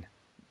trade-in.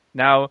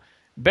 Now,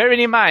 bearing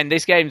in mind,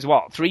 this game's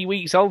 3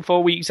 weeks old,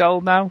 4 weeks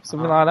old now,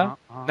 something like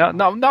that.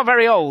 Not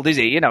very old, is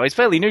it? It's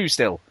fairly new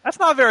still. That's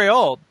not very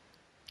old.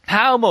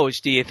 How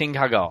much do you think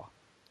I got?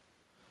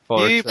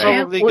 You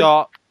probably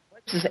got.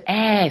 What's his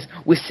ass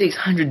with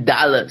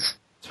 $600?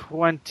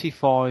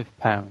 £25.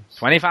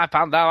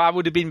 £25. Now, I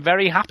would have been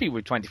very happy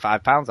with £25.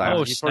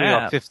 You probably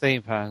got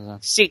 £15 then.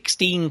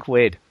 16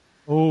 quid.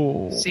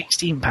 Oh,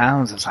 £16. I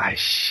was like,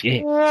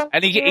 shit.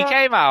 And he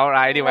came out,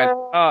 right, and he went,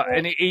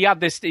 and he had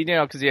this,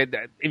 because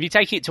if you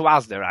take it to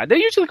Asda, right, they're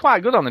usually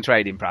quite good on the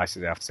trading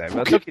prices, I have to say.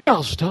 But took it to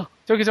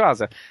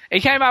Asda. He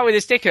came out with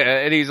a sticker,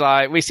 and he's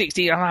like, we're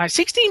 16, I'm like,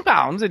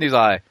 £16? And he's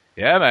like,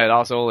 yeah, mate,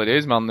 that's all it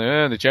is, man.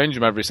 They change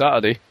them every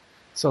Saturday.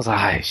 So I was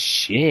like,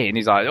 shit. And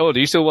he's like, oh,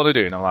 do you still want to do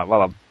it? And I'm like,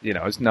 well, I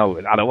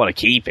don't want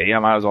to keep it. I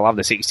might as well have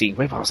the 16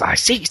 quid. But I was like,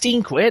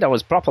 16 quid? I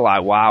was proper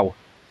like, wow.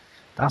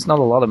 That's not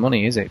a lot of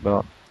money, is it?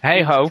 But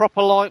hey ho.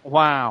 Proper like,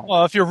 wow.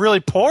 Well, if you're really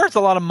poor, it's a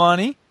lot of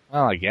money.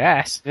 Well, I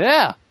guess.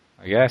 Yeah.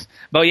 I guess.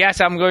 But yes,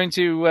 I'm going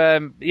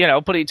to,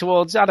 put it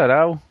towards, I don't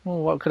know.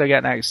 What could I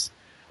get next?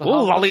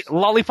 Oh,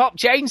 lollipop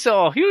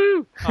chainsaw.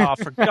 Whew. Oh,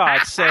 for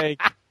God's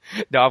sake.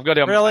 No, I've got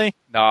it on Really?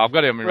 No, I've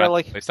got it on my red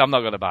list. I'm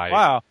not going to buy it.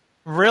 Wow.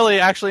 Really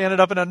actually ended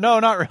up in a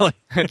no, not really.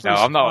 No,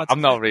 I'm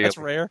not real. That's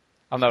rare.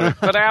 I'm not,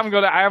 but I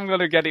am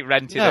gonna get it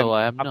rented. No,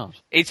 I am not.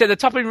 It's at the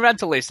top of my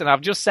rental list, and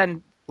I've just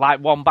sent like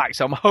one back,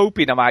 so I'm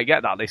hoping I might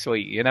get that this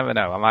week. You never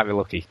know. I might be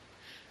lucky.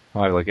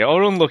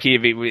 Or unlucky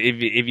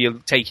if you're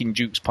taking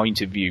Duke's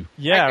point of view.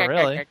 Yeah,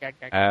 really.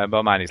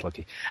 But mine is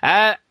lucky.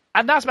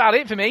 And that's about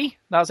it for me.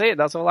 That's it.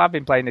 That's all I've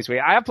been playing this week.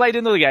 I have played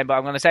another game, but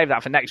I'm going to save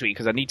that for next week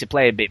because I need to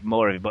play a bit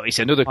more of it. But it's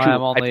another cool...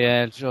 I'm on the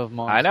edge of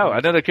my... I know,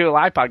 another cool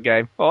iPad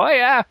game. Oh,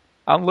 yeah.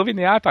 I'm loving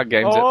the iPad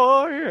games.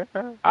 Oh,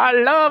 yeah. I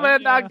love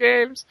iPad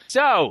games.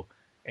 So,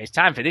 it's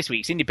time for this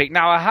week's Indie Pick.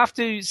 Now, I have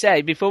to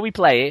say, before we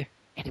play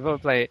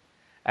it,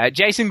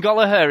 Jason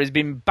Gallagher has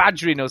been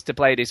badgering us to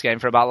play this game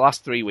for about the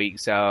last 3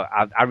 weeks. So,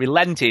 I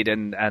relented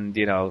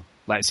and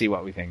let's see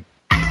what we think.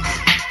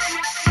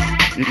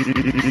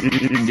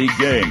 Indie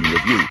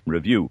Game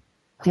Review.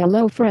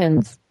 Hello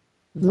friends.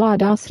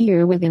 Vlados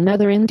here with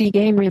another indie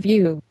game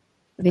review.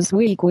 This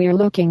week we're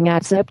looking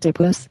at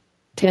Septipus,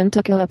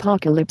 Tentacle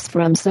Apocalypse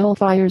from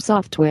Soulfire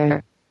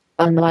Software.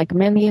 Unlike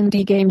many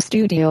indie game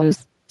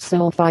studios,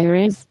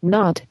 Soulfire is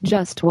not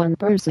just one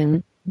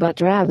person, but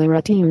rather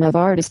a team of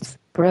artists,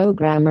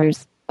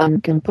 programmers,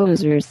 and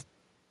composers.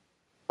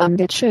 And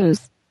it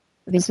shows.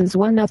 This is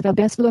one of the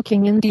best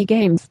looking indie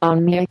games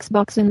on the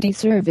Xbox Indie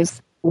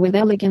service, with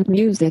elegant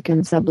music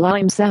and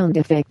sublime sound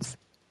effects.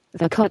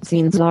 The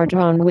cutscenes are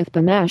drawn with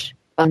panache,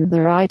 and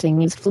the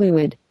writing is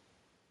fluid.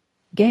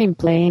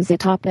 Gameplay is a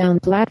top-down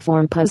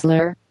platform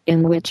puzzler,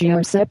 in which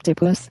your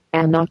Septipus,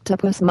 an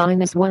octopus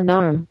minus one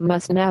arm,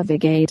 must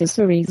navigate a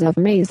series of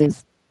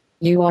mazes.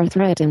 You are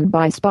threatened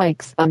by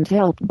spikes and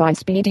helped by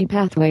speedy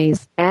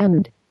pathways,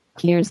 and,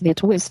 here's the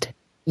twist,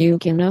 you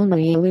can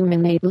only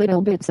illuminate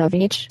little bits of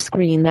each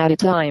screen at a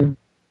time.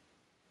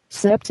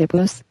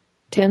 Septipus,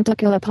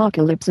 Tentacle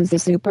Apocalypse is a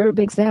superb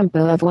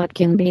example of what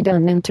can be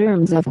done in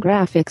terms of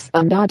graphics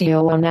and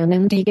audio on an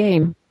indie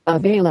game,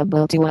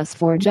 available to us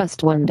for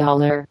just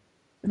 $1.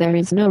 There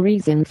is no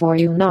reason for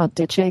you not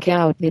to check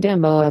out the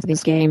demo of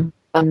this game,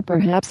 and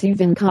perhaps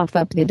even cough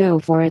up the dough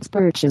for its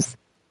purchase.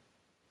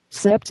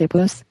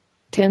 Septipus,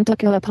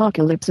 Tentacle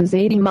Apocalypse is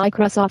 80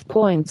 Microsoft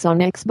points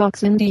on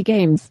Xbox Indie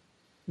Games.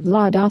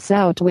 Vlados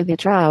out with a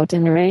trout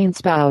in a rain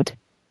spout.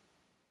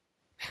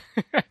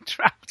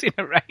 Trout in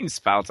a rain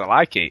spout, I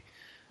like it.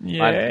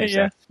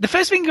 Yeah. The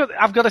first thing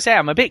I've got to say,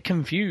 I'm a bit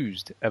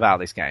confused about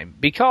this game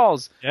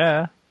because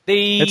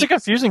it's a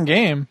confusing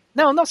game.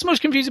 No, not so much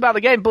confused about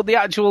the game, but the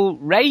actual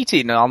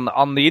rating on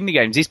the indie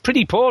games is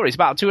pretty poor. It's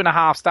about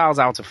 2.5 stars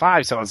out of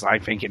 5. So I was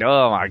like thinking,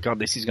 oh my god,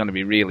 this is going to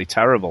be really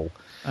terrible.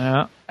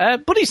 Yeah.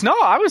 But it's not.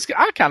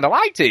 I kind of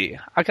liked it.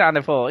 I kind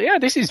of thought, yeah,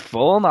 this is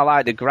fun. I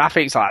like the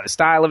graphics, I like the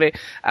style of it,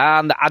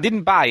 and I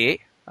didn't buy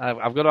it.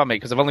 I've got to admit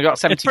because I've only got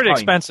 70 It's pretty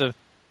points. expensive.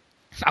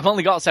 I've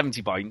only got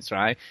 70 points,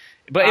 right?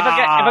 But if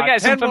I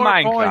get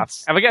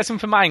some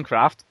for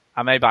Minecraft,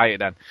 I may buy it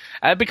then.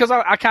 Because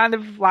I kind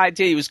of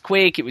liked it. It was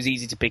quick, it was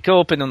easy to pick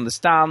up and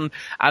understand.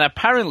 And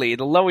apparently,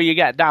 the lower you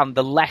get down,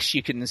 the less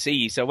you can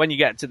see. So when you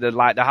get to the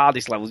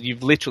hardest levels,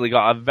 you've literally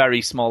got a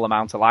very small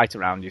amount of light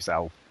around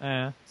yourself.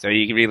 Yeah. So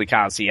you really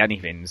can't see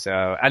anything.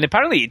 And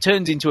apparently it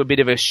turns into a bit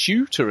of a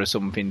shooter or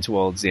something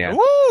towards the end.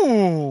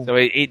 Ooh! So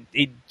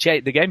the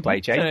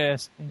gameplay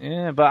changed.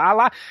 Yeah, but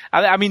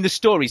I mean, the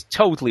story's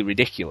totally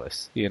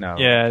ridiculous, you know.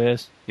 Yeah, it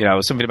is. You know,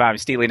 something about him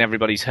stealing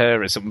everybody's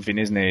hair or something,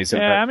 isn't it? So,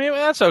 I mean,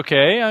 that's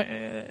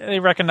okay. They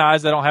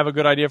recognize they don't have a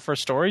good idea for a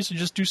story, so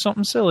just do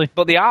something silly.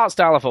 But the art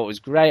style I thought was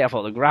great. I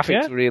thought the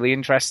graphics were really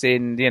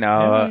interesting, you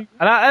know.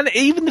 And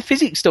even the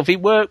physics stuff,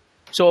 it worked.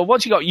 So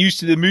once you got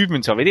used to the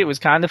movement of it, it was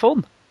kind of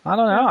fun. I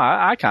don't know.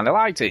 I kind of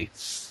liked it.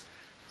 So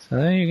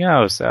there you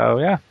go. So,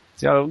 yeah.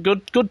 So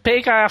good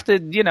pick. I have to,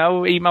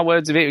 eat my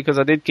words of it because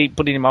I did keep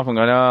putting him off and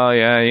going, oh,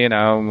 yeah,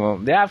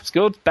 well, yeah, it's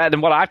good. Better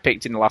than what I've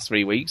picked in the last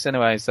 3 weeks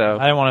anyway. So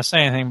I didn't want to say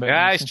anything, but...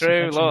 Yeah, it's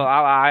true. Look,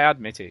 I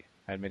admit it.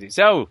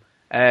 So,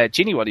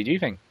 Ginny, what did you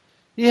think?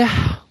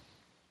 Yeah.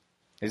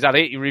 Is that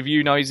it? Your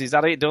review noise, is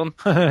that it done?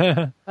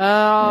 It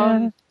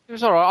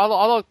was all right.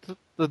 I liked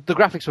the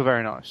graphics were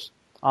very nice.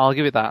 I'll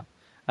give it that.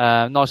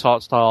 Nice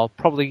art style,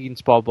 probably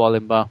inspired by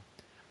Limbo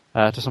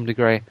to some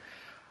degree.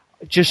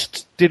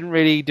 Just didn't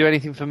really do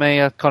anything for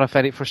me. I kind of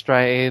found it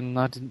frustrating.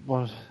 I didn't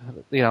want,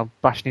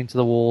 bashing into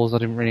the walls. I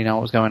didn't really know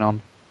what was going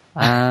on.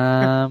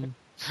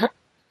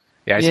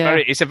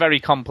 It's a very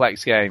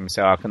complex game,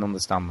 so I can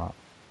understand that.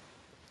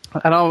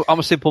 And I'm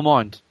a simple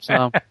mind,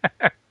 so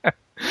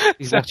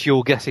is what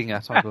you're getting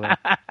at, I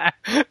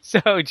believe.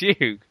 So,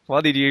 Duke,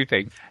 what did you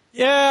think?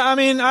 Yeah, I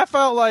mean, I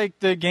felt like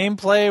the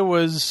gameplay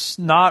was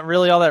not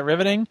really all that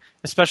riveting,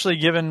 especially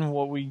given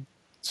what we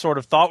sort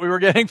of thought we were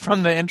getting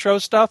from the intro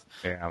stuff.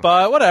 Yeah.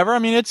 But whatever. I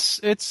mean,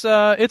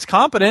 it's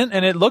competent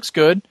and it looks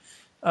good.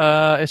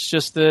 It's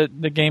just the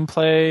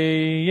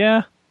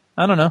gameplay.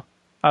 I don't know.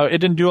 It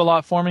didn't do a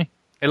lot for me.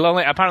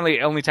 Apparently,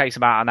 it only takes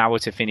about an hour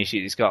to finish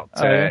it. It's got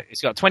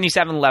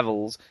 27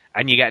 levels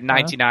and you get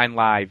 99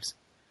 lives.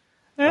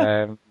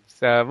 Yeah.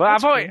 I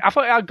thought it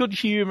had good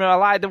humour. I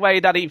like the way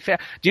that it... Do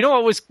you know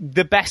what was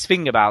the best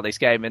thing about this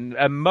game? And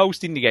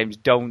most indie games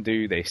don't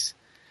do this.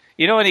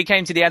 You know when it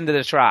came to the end of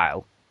the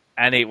trial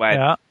and it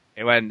went,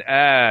 He went,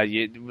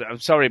 I'm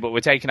sorry, but we're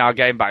taking our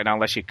game back now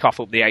unless you cough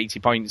up the 80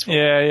 points.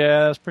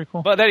 Yeah, that's pretty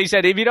cool. But then he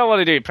said, if you don't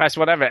want to do it, press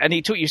whatever. And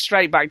he took you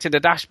straight back to the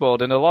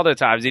dashboard, and a lot of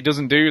times he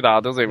doesn't do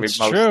that, does he? It's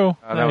true.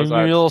 And a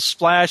little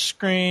splash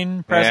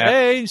screen, press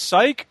A,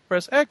 psych,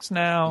 press X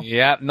now.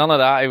 Yeah, none of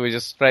that. It was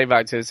just straight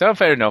back to it. So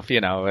fair enough,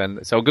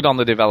 and so good on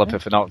the developer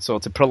for not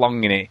sort of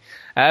prolonging it.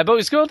 But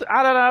it's good.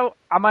 I don't know.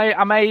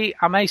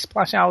 I may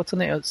splash out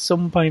on it at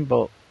some point,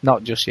 but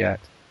not just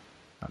yet.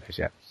 Not just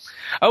yet.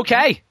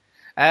 Okay.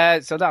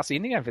 So that's the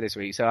indie game for this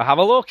week. So have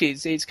a look.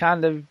 It's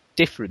kind of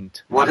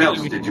different. What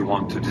else did you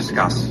want to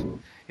discuss?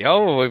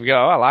 Oh, we've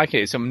got. I like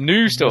it. Some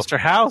new stuff. Mr.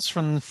 House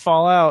from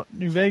Fallout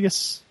New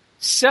Vegas.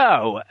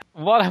 So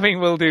what I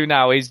think we'll do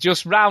now is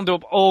just round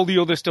up all the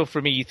other stuff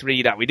from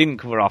E3 that we didn't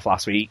cover off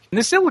last week. And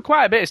there's still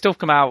quite a bit of stuff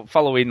come out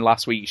following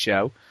last week's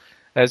show.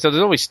 So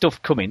there's always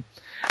stuff coming.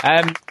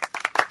 The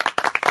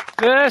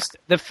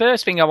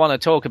first thing I want to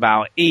talk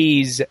about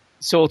is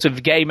sort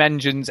of game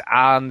engines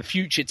and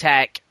future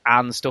tech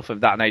and stuff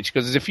of that nature,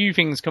 because there's a few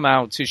things come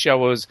out to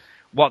show us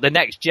what the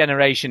next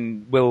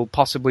generation will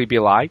possibly be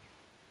like.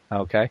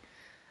 Okay.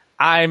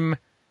 I'm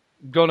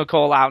going to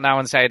call out now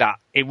and say that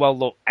it won't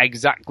look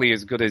exactly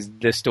as good as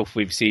the stuff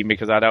we've seen,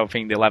 because I don't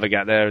think they'll ever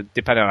get there,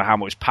 depending on how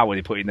much power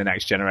they put in the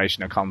next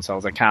generation of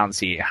consoles. I can't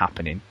see it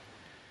happening.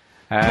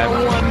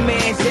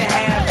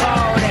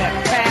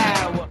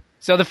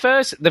 So the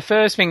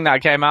first thing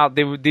that came out,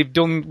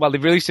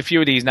 they've released a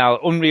few of these now,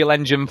 Unreal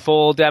Engine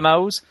 4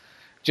 demos,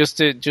 just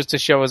to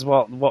show us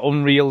what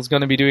Unreal's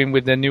going to be doing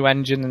with the new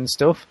engine and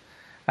stuff.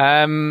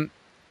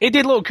 It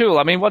did look cool.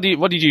 I mean, what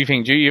did you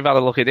think, Drew? You've had a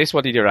look at this.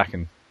 What did you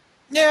reckon?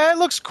 Yeah, it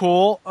looks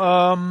cool.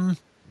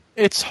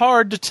 It's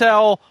hard to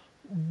tell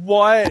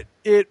what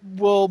it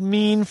will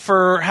mean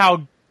for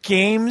how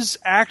games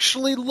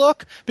actually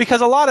look,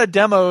 because a lot of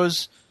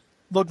demos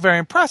look very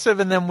impressive,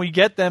 and then we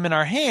get them in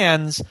our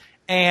hands,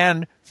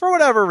 and for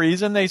whatever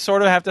reason, they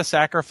sort of have to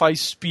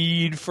sacrifice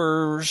speed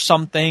for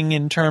something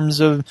in terms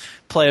of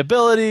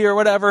playability or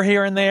whatever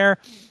here and there.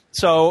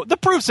 So the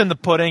proof's in the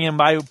pudding, and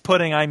by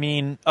pudding I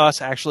mean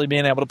us actually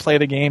being able to play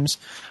the games.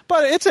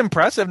 But it's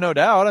impressive, no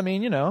doubt. I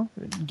mean,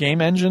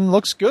 game engine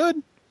looks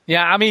good.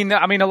 Yeah, I mean,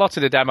 a lot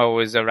of the demo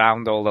was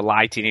around all the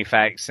lighting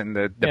effects and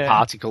the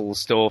particle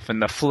stuff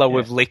and the flow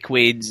of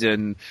liquids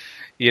and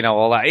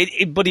all that.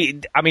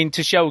 But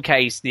to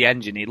showcase the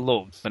engine, it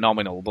looked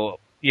phenomenal. But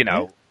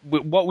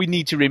what we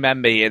need to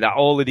remember here, that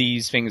all of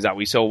these things that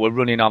we saw were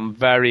running on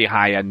very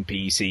high-end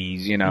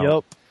PCs.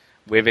 Yep.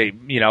 With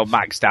it,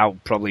 maxed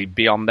out probably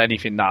beyond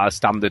anything that a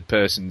standard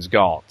person's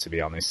got, to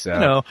be honest.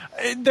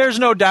 There's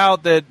no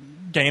doubt that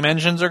game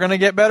engines are going to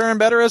get better and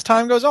better as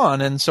time goes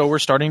on, and so we're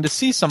starting to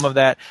see some of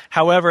that.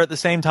 However, at the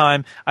same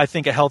time, I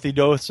think a healthy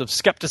dose of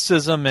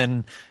skepticism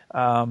and,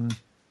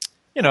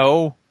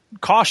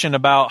 caution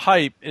about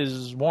hype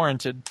is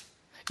warranted.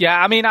 Yeah,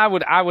 I mean, I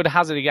would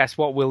hazard a guess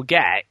what we'll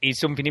get is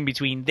something in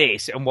between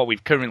this and what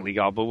we've currently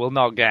got, but we'll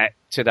not get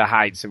to the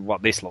heights of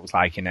what this looks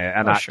like in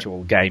an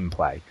actual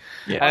gameplay.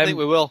 Yeah, I think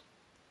we will.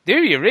 Do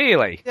you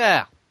really?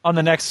 Yeah. On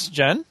the next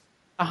gen?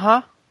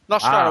 Uh-huh.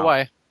 Not straight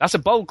away. That's a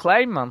bold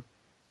claim, man.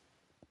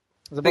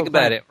 Think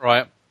about it,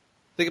 right?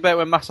 Think about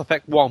when Mass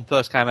Effect 1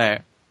 first came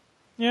out.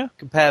 Yeah.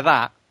 Compare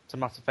that to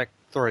Mass Effect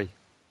 3.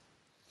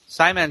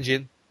 Same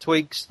engine,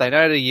 tweaks, they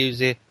know how to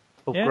use it,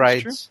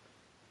 upgrades.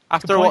 Yeah,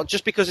 After a while,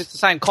 just because it's the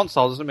same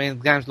console doesn't mean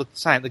the games look the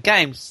same. The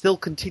games still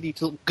continue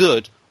to look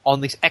good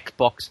on this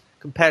Xbox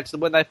compared to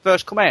when they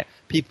first come out.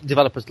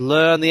 Developers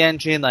learn the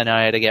engine, they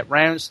know how to get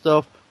round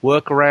stuff,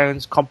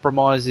 workarounds,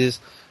 compromises.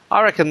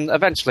 I reckon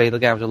eventually the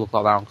games will look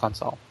like that on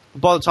console.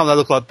 But by the time they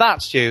look like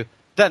that, Stu,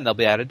 then they'll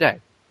be out of date.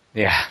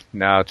 Yeah,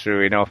 no,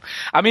 true enough.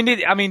 I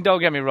mean, don't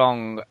get me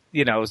wrong.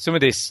 Some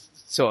of this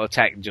sort of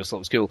tech just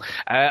looks cool.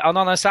 And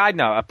on a side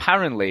note,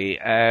 apparently,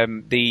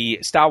 the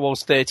Star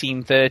Wars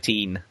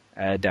 1313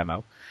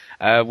 demo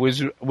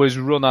was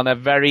run on a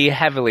very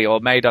heavily, or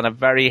made on a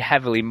very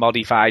heavily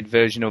modified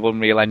version of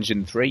Unreal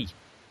Engine 3.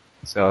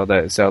 So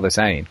they're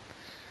saying.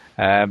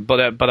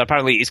 But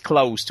apparently it's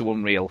close to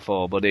Unreal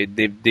 4, but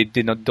they've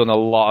done a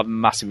lot of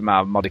massive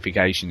amount of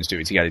modifications to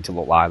it to get it to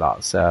look like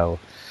that. So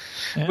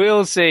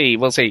we'll see.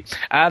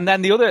 And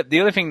then the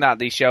other thing that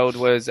they showed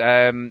was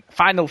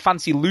Final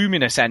Fantasy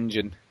Luminous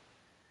engine.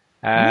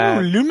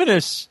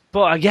 Luminous.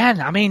 But again,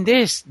 I mean,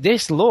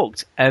 this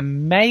looked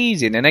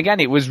amazing, and again,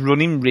 it was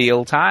running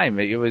real time.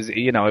 It was,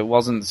 it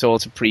wasn't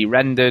sort of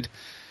pre-rendered.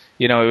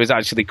 It was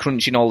actually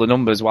crunching all the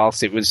numbers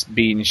whilst it was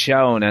being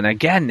shown. And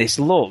again, this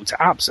looked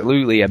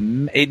absolutely.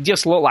 It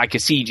just looked like a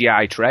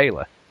CGI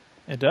trailer.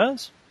 It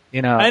does.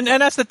 And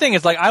that's the thing.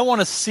 It's like I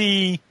want to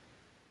see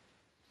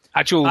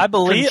actual. I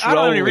don't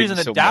have any reason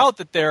to doubt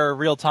that they're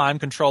real time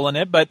controlling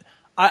it, but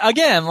I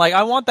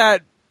want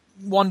that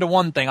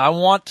one-to-one thing. I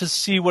want to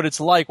see what it's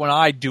like when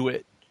I do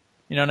it.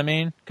 You know what I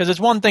mean? Because it's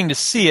one thing to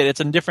see it; it's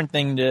a different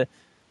thing to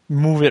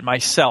move it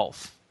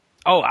myself.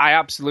 Oh, I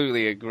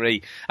absolutely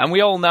agree. And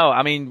we all know,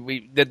 I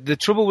mean, the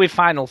trouble with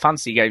Final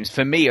Fantasy games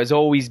for me has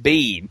always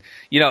been,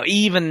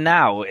 even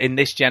now in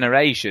this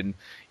generation,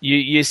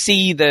 you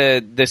see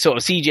the sort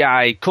of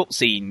CGI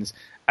cutscenes,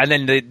 and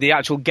then the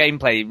actual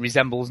gameplay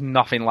resembles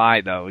nothing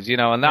like those,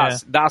 and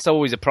that's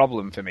always a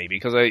problem for me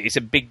because it's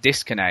a big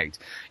disconnect,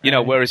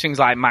 whereas things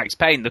like Max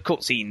Payne, the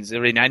cutscenes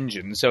are in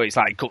engine, so it's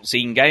like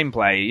cutscene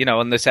gameplay,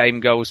 and the same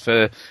goes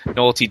for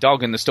Naughty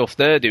Dog and the stuff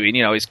they're doing,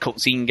 it's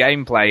cutscene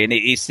gameplay, and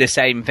it's the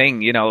same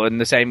thing, and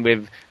the same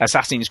with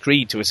Assassin's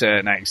Creed to a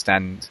certain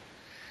extent,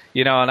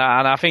 and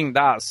I think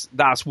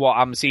that's what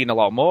I'm seeing a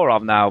lot more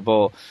of now,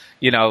 but,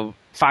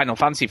 Final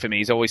Fantasy for me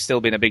has always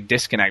still been a big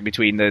disconnect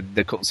between the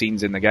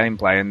cutscenes and the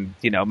gameplay, and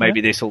maybe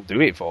this will do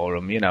it for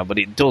them, but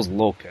it does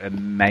look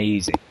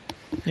amazing.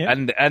 Yeah.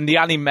 And the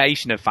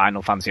animation of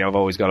Final Fantasy I've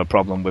always got a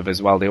problem with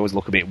as well. They always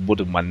look a bit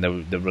wooden when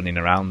they're running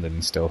around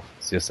and stuff.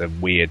 It's just a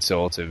weird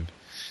sort of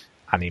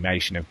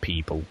animation of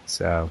people.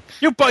 So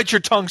you bite your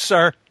tongue,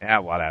 sir. Yeah,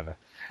 whatever.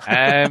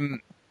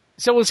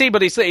 So we'll see,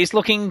 but it's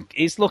looking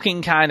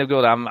kind of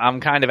good.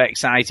 I'm kind of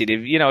excited.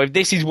 If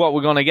this is what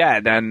we're going to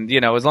get, then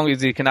as long as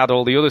they can add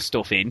all the other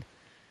stuff in,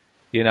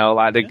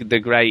 like the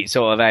great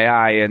sort of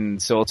AI and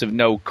sort of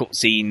no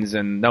cutscenes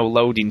and no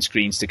loading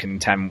screens to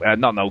contend.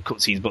 Not no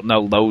cutscenes, but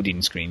no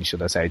loading screens,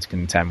 should I say, to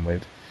contend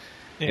with.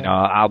 Yeah.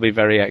 I'll be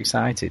very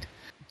excited.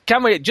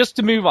 Can we just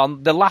to move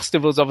on? The Last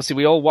of Us. Obviously,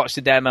 we all watched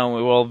the demo and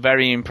we were all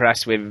very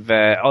impressed with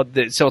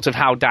the sort of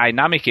how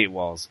dynamic it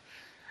was.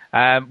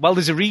 Well,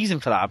 there's a reason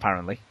for that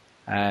apparently.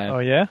 Oh,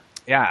 yeah?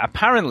 Yeah,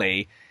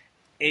 apparently,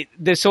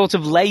 the sort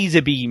of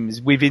laser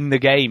beams within the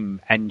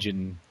game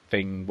engine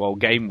thing,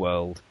 game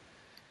world.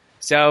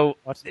 So,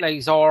 what's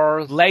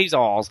lasers?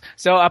 Lasers.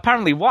 So,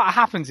 apparently, what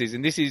happens is,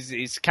 and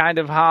it's kind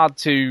of hard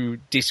to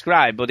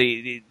describe, but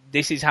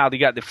this is how they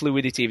get the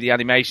fluidity of the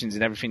animations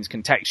and everything's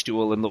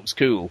contextual and looks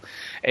cool,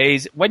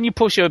 is when you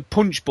push a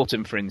punch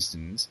button, for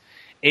instance,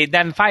 it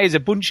then fires a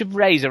bunch of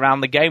rays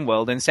around the game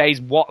world and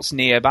says what's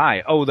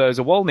nearby. Oh, there's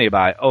a wall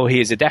nearby. Oh,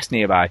 here's a desk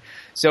nearby.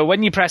 So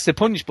when you press the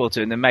punch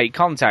button and make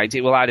contact,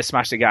 it will either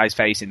smash the guy's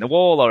face in the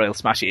wall or it'll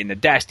smash it in the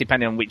desk,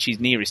 depending on which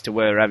is nearest to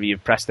wherever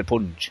you've pressed the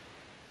punch.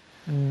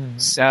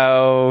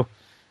 So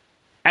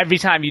every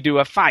time you do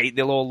a fight,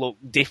 they'll all look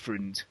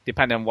different,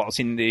 depending on what's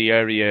in the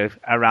area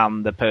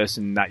around the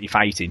person that you're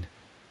fighting.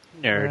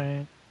 Nerd.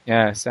 Right.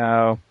 Yeah,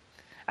 so...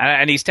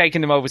 And he's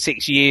taken them over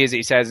 6 years,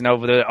 it says, and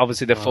over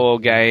the 4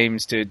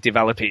 games to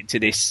develop it to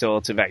this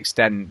sort of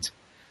extent.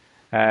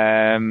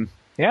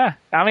 Yeah,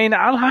 I mean,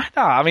 I like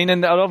that. I mean,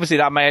 and obviously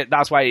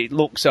that's why it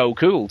looks so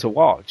cool to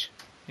watch.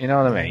 You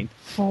know what I mean?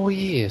 4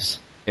 years.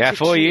 Yeah,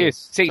 4 years.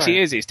 6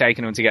 years it's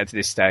taken them to get to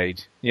this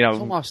stage. It's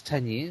almost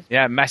 10 years.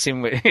 Yeah,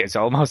 messing with it's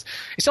almost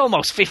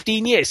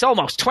 15 years. It's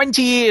almost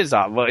 20 years.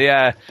 But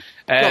yeah,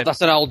 God,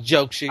 that's an old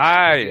joke.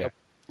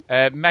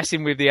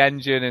 Messing with the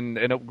engine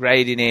and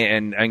upgrading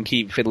it and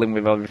keep fiddling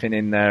with everything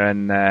in there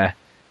and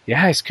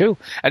yeah, it's cool.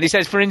 And he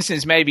says, for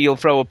instance, maybe you'll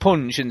throw a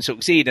punch and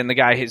succeed and the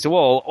guy hits the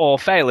wall, or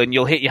fail and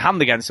you'll hit your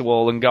hand against the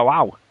wall and go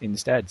ow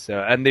instead.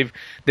 So, and they've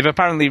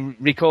apparently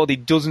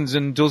recorded dozens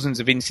and dozens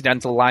of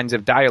incidental lines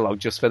of dialogue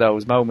just for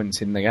those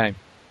moments in the game.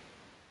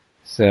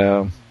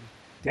 So,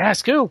 yeah,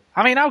 it's cool.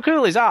 I mean, how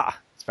cool is that?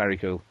 It's very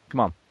cool. Come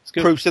on, it's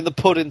cool. Proof's in the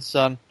pudding,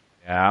 son.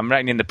 Yeah, I'm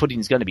reckoning the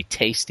pudding's going to be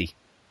tasty.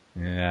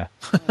 Yeah.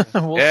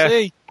 We'll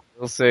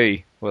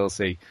see. We'll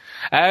see.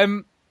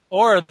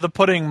 Or the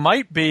pudding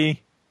might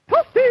be...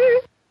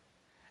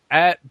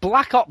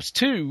 Black Ops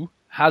 2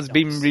 has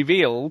been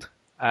revealed.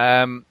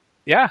 For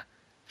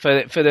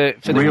the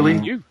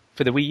Wii U.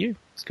 For the Wii U.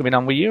 It's coming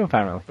on Wii U,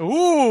 apparently.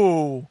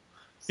 Ooh!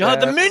 You'll have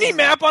the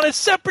mini-map on a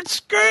separate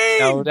screen!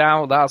 No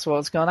doubt, that's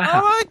what's going to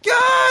happen. Oh my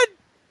god!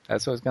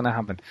 That's what's going to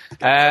happen.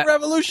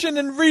 Revolution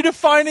in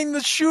redefining the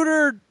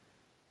shooter...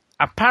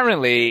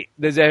 Apparently,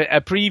 there's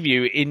a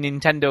preview in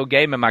Nintendo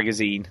Gamer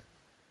Magazine.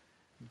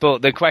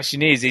 But the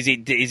question is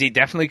it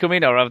definitely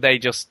coming, or have they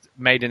just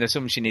made an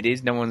assumption it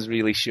is? No one's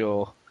really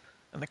sure.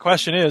 And the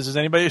question is, does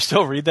anybody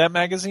still read that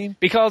magazine?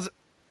 Because,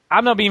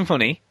 I'm not being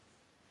funny,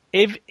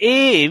 if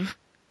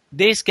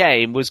this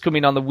game was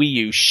coming on the Wii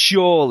U,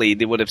 surely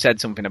they would have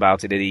said something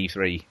about it at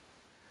E3.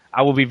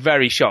 I would be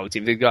very shocked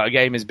if they've got a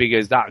game as big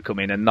as that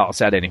coming and not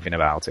said anything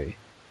about it.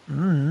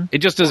 Mm-hmm. It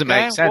just doesn't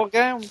make sense. What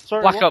game?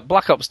 Sorry,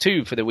 Black Ops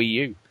 2 for the Wii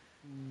U.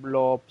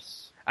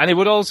 Blobs. And it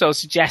would also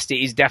suggest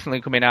it is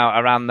definitely coming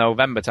out around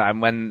November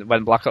time when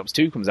Black Ops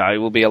 2 comes out. It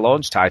will be a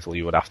launch title,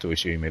 you would have to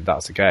assume, if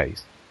that's the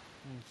case.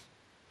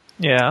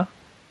 Yeah.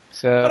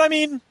 But I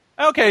mean,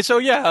 okay, so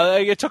yeah,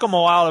 it took them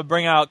a while to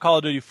bring out Call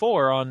of Duty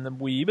 4 on the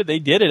Wii, but they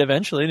did it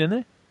eventually, didn't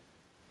they?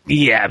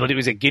 Yeah, but it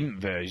was a GIMP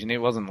version.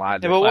 It wasn't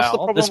like... Yeah, but what's the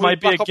problem this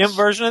might be a GIMP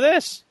version of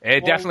this.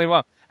 It definitely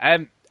was.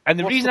 And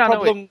the reason I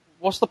know it...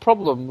 What's the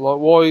problem? Like,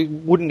 why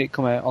wouldn't it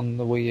come out on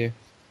the Wii U?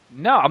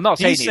 No, I'm not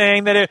saying He's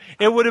saying that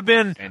it would have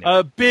been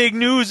big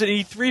news at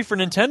E3 for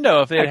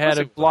Nintendo if they had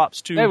a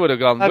Blops 2. They would have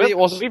gone... Maybe it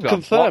wasn't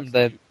confirmed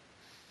then.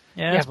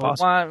 Yeah, it's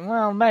possible.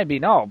 Well, maybe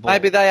not. But...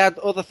 Maybe they had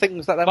other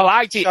things that they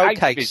wanted to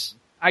showcase.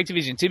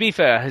 Activision, to be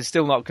fair, has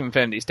still not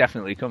confirmed it's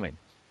definitely coming.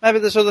 Maybe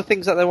there's other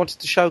things that they wanted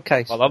to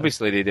showcase. Well,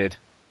 obviously they did.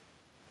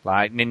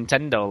 Like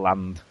Nintendo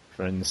Land,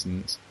 for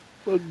instance.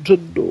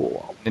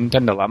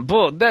 Nintendo Land.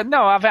 But,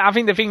 no, I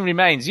think the thing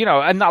remains,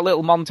 and that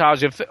little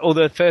montage of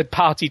other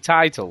third-party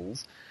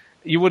titles,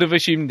 you would have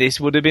assumed this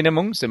would have been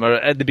amongst them, or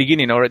at the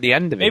beginning, or at the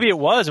end of it. Maybe it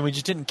was, and we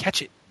just didn't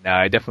catch it.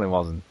 No, it definitely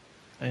wasn't.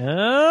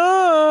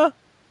 Uh,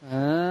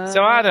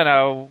 So I don't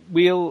know.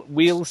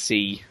 We'll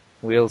see.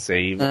 We'll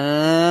see. You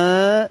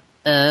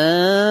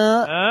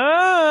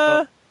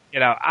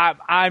know,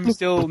 I'm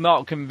still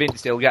not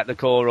convinced he'll get the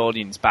core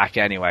audience back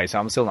anyway. So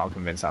I'm still not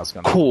convinced that's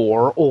going to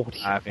core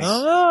audience. I think.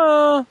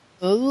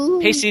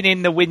 Pissing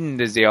in the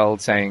wind, as the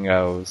old saying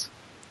goes.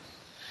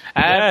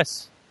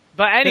 Yes.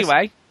 But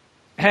anyway.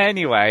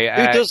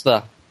 Who does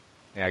that?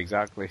 Yeah,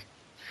 exactly.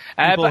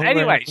 People But who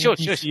anyway, run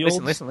shush. empty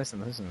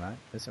Listen,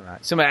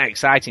 right? Something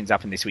exciting's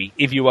happened this week.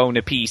 If you own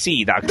a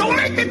PC that Don't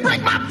make me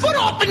break my foot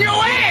off in your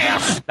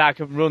ass! that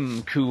can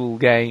run cool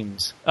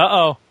games.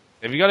 Uh-oh.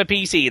 If you've got a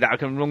PC that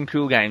can run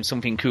cool games,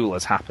 something cool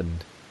has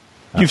happened.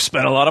 You've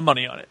spent a lot of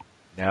money on it.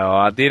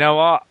 No, do you know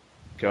what?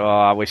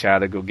 God, I wish I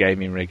had a good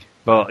gaming rig.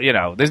 But, you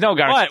know, there's no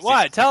guarantee.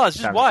 What? Tell us.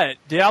 Just what?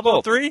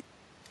 Diablo 3?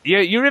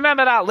 You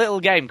remember that little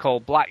game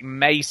called Black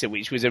Mesa,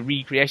 which was a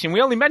recreation?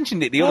 We only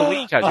mentioned it the other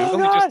week, actually. We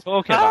were only just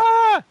talking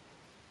about it.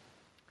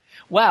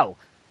 Well,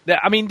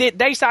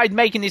 they started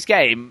making this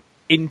game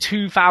in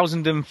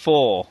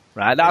 2004,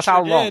 right? That's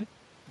how long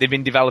they've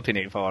been developing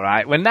it for,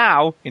 right? Well,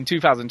 now, in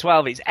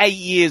 2012, it's 8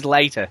 years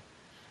later,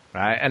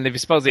 right? And they've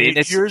supposedly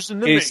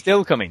it's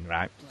still coming,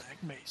 right?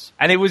 Black Mesa.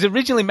 And it was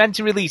originally meant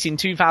to release in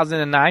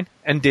 2009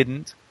 and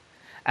didn't.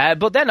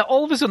 But then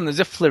all of a sudden there's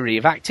a flurry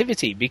of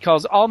activity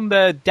because on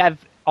the dev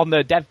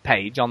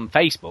page on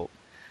Facebook,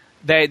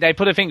 they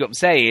put a thing up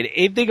saying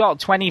if they got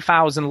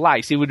 20,000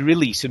 likes, they would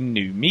release some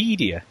new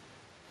media.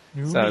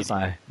 It's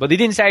like, but they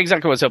didn't say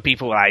exactly what. So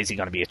people were like, is it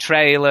going to be a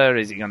trailer?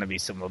 Is it going to be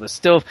some other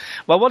stuff?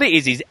 Well, what it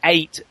is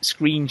 8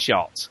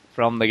 screenshots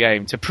from the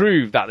game to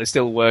prove that they're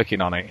still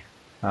working on it.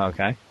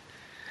 Okay.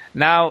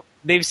 Now,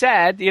 they've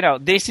said, you know,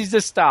 this is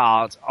the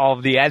start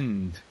of the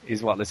end,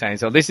 is what they're saying.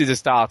 So this is the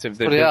start of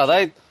the... But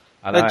yeah,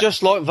 they're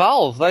just like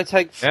Valve. They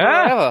take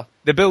forever. Yeah,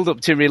 the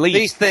build-up to release.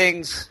 These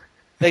things,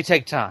 they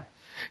take time.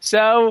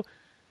 So,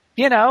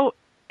 you know,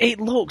 it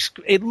looks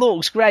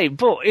great,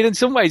 but in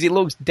some ways it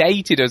looks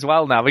dated as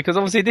well now, because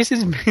obviously this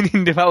has been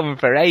in development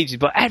for ages,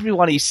 but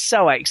everyone is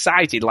so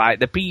excited. Like,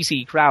 the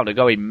PC crowd are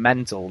going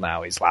mental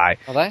now. It's like,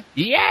 are they?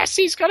 Yes,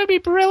 it's going to be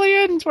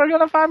brilliant. We're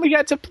going to finally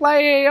get to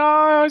play it.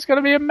 Oh, it's going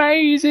to be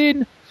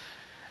amazing.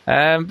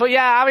 But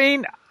yeah, I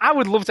mean, I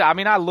would love to. I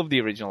mean, I love the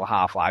original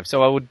Half-Life,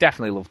 so I would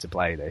definitely love to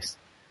play this.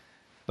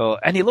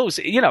 And it looks,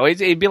 you know,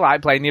 it'd be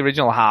like playing the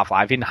original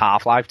Half-Life in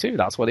Half-Life 2.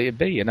 That's what it'd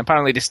be. And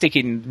apparently they're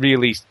sticking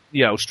really,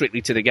 you know,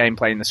 strictly to the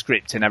gameplay and the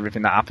script and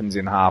everything that happens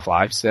in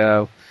Half-Life.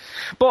 So,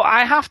 but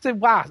I have to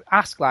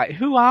ask, like,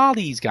 who are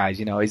these guys?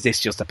 You know, is this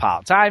just a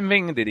part-time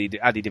thing?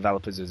 Are they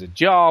developers as a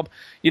job?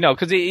 You know,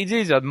 because it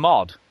is a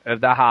mod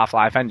of the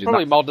Half-Life engine.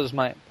 Probably modders,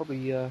 mate.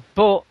 Probably.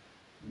 But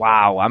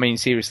wow, I mean,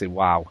 seriously,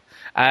 wow.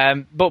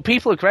 But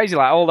people are crazy.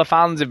 Like, all the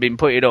fans have been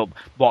putting up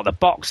what the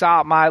box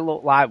art might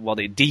look like, what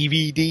the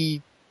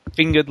DVD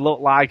fingered look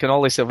like, and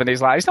all this stuff. And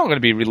it's like, it's not going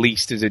to be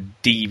released as a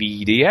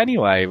DVD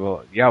anyway.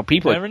 But, you know,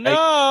 people never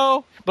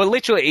know. But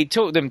literally, it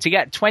took them to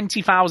get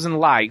 20,000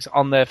 likes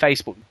on their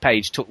Facebook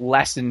page. Took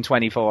less than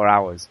 24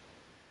 hours.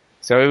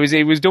 So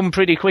it was done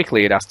pretty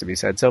quickly. It has to be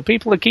said. So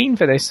people are keen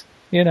for this.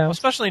 You know,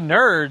 especially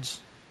nerds.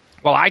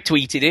 Well, I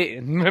tweeted it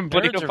and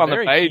put it up on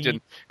the page,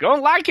 and go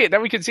and like it.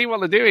 Then we can see what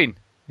they're doing.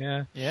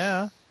 Yeah.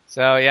 Yeah.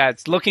 So, yeah,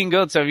 it's looking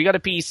good. So if you got a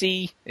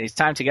PC, it's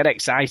time to get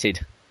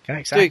excited. Get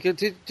excited.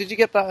 Dude, did you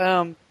get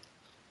that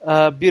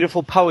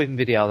beautiful poem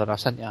video that I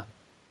sent you?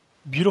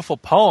 Beautiful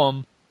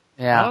poem?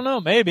 Yeah. I don't know,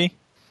 maybe.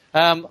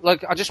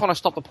 Look, I just want to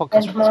stop the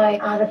podcast. And my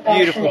other passion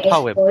Beautiful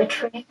poem. is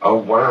poetry. Oh,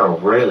 wow,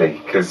 really?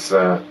 Because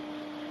I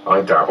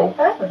dabble.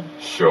 Oh.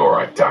 Sure,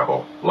 I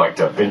dabble. Like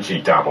Da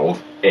Vinci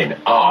dabbled in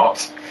art.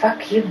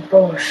 Fuck you,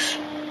 Bush.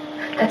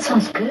 That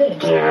sounds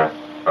good. Yeah,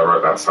 I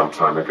wrote that some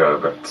time ago,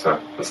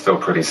 but it's still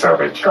pretty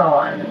savage. Go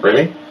on.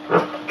 Really?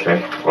 Oh,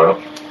 okay,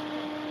 well,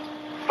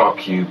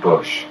 fuck you,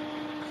 Bush.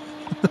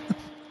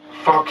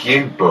 Fuck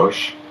you,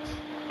 Bush.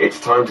 It's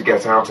time to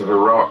get out of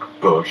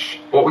Iraq, Bush.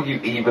 What were you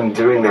even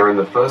doing there in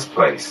the first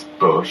place,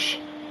 Bush?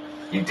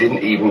 You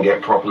didn't even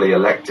get properly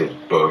elected,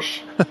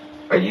 Bush.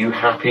 Are you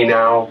happy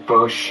now,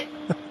 Bush?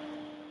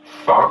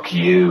 Fuck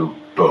you,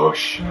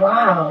 Bush.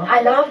 Wow.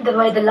 I love the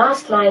way the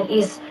last line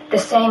is the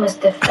same as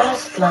the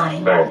first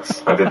line.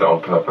 Thanks. I did that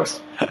on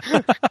purpose.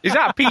 Is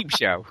that a peep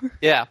show?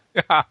 Yeah.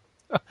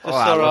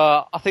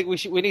 So I think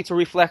we need to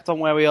reflect on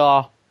where we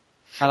are,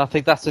 and I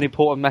think that's an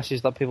important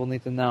message that people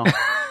need to know.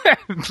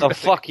 So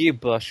fuck you,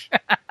 Bush.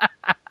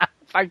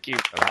 Thank you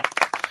for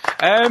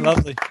that.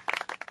 Lovely.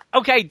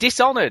 Okay,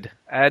 Dishonored.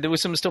 There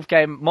was more stuff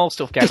came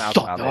out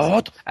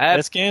about this.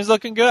 This game's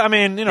looking good. I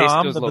mean, you know,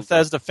 I'm the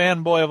Bethesda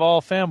fanboy of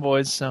all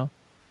fanboys, so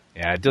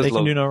yeah, it does they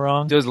can do no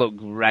wrong. Does look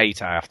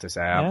great, I have to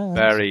say. I'm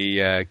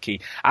very keen.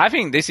 I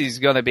think this is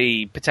going to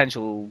be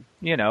potential,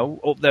 you know,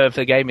 up there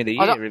for Game of the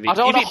Year. I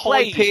don't want to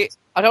hype it.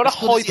 I don't want to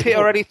hype it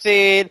or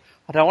anything.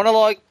 I don't want to,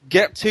 like,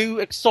 get too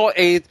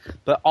excited,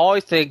 but I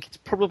think it's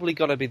probably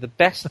going to be the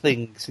best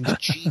thing since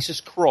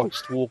Jesus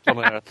Christ walked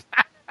on Earth.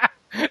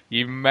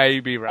 You may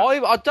be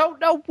right. I don't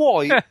know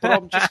why,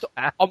 but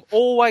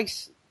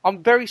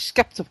I'm very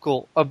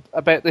skeptical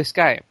about this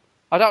game.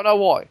 I don't know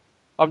why.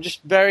 I'm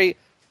just very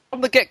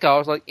from the get-go. I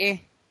was like,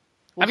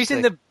 Have you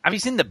seen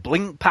the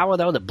blink power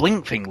though? The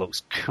blink thing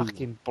looks cool.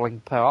 Fucking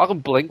blink power. I can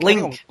blink.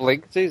 Blink.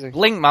 It's easy.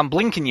 Blink, man.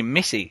 Blink and you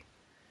miss it.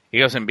 He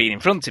goes from being in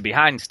front to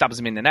behind, stabs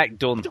him in the neck.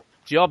 Done.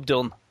 Job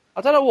done.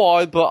 I don't know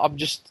why, but I'm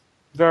just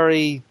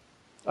very,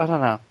 I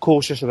don't know,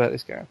 cautious about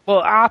this game.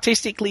 Well,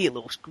 artistically, it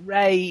looks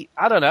great.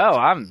 I don't know.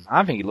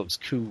 I think it looks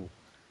cool.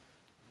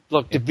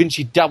 Look, Da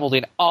Vinci dabbled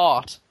in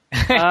art.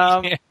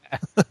 Yeah.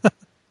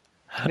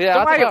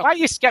 So why are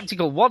you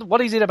skeptical?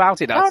 What is it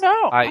about it? I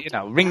don't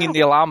know. Ringing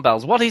the alarm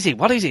bells. What is it?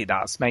 What is it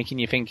that's making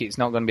you think it's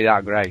not going to be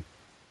that great?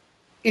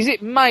 Is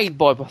it made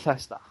by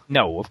Bethesda?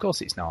 No, of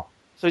course it's not.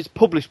 So it's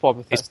published by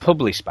Bethesda? It's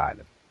published by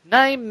them.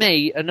 Name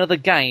me another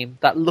game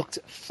that looked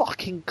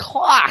fucking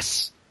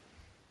class.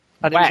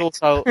 And it was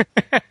also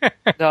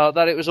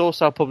that it was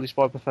also published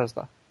by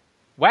Bethesda.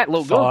 Wet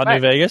looked good. Fallout New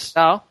Vegas?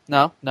 No.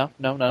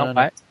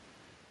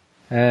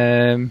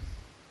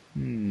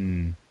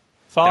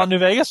 Fallout New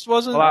Vegas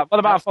wasn't? What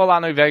about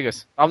Fallout New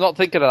Vegas? I'm not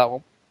thinking of that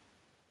one.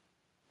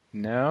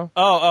 No.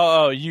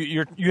 Oh!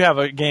 You have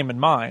a game in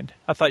mind.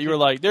 I thought you were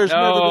like, there's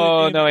never been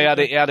a game. No,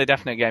 he had a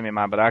definite game in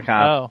mind, but I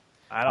can't. Oh,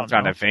 I'm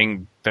trying to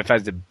think.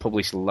 Bethesda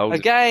published loads. A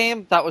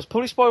game that was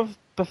published by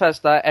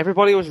Bethesda.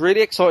 Everybody was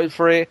really excited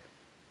for it,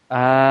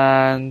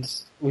 and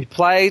we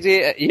played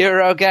it at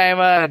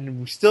Eurogamer, and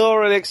we're still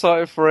really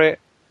excited for it.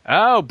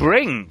 Oh,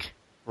 Brink.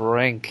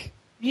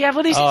 Yeah,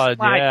 but this is like...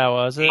 yeah,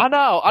 was it? I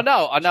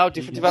know.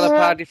 Different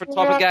developer, different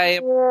type of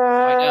game.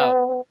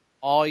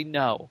 I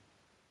know.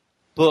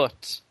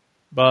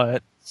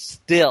 But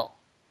still.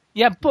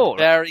 Yeah, but...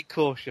 Very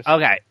cautious.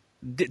 Okay,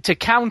 to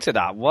counter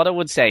that, what I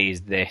would say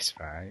is this,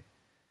 right?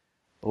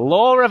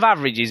 Law of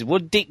averages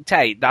would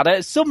dictate that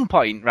at some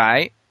point,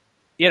 right,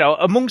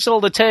 amongst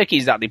all the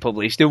turkeys that they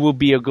publish, there will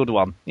be a good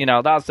one.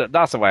 That's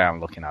the way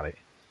I'm looking at it.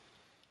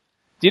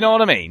 Do you know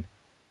what I mean?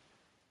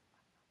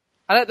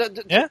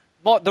 Yeah.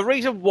 The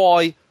reason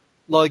why,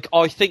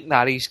 I think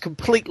that is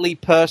completely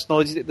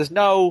personal. There's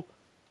no,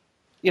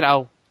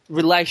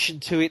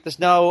 relation to it. There's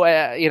no,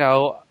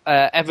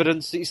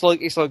 evidence. It's like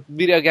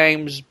video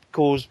games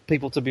cause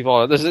people to be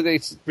violent.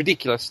 It's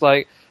ridiculous.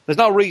 There's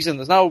no reason.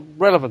 There's no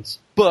relevance.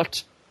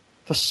 But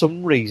for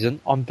some reason,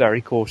 I'm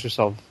very cautious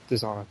of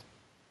Dishonored.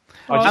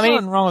 There's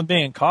nothing wrong with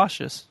being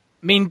cautious.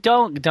 I mean,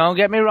 don't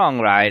get me wrong,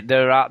 right?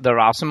 There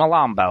are some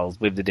alarm bells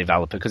with the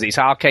developer because it's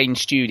Arcane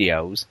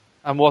Studios.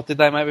 And what did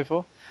they make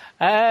before?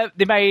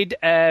 They made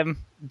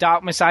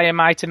Dark Messiah,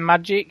 Might and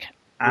Magic.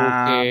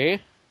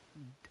 Okay.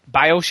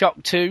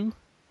 BioShock 2.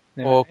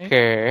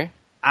 Okay.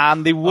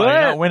 And they were...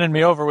 you're not winning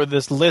me over with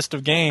this list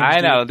of games.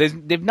 I know.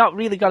 They've not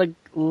really got a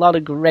lot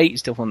of great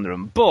stuff under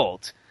them,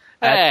 but...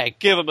 hey,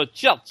 give them a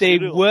chance. They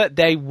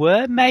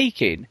were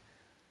making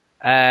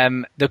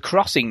The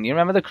Crossing. You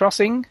remember The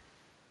Crossing?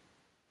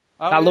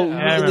 That looked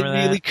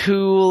really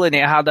cool, and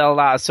it had all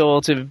that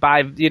sort of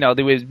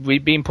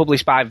we'd been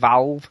published by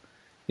Valve,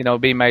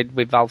 being made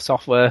with Valve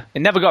software.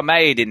 It never got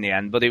made in the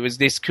end, but it was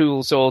this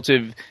cool sort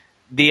of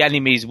the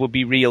enemies would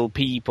be real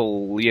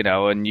people,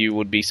 and you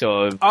would be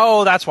sort of.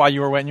 Oh, that's why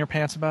you were wetting your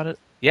pants about it.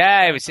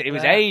 Yeah, it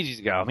was ages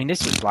ago. I mean,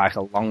 this was like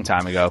a long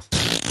time ago.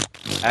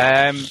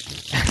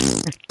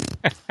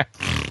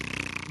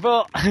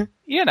 But I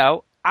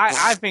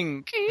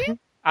think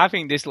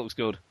this looks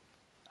good.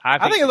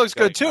 I think it looks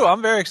good too.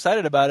 I'm very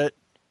excited about it.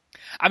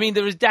 I mean,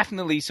 there is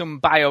definitely some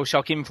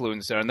BioShock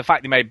influencer, and the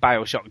fact they made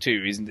BioShock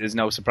 2 is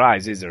no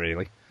surprise, is there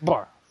really?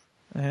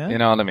 Yeah. You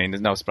know what I mean?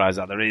 There's no surprise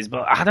that there is,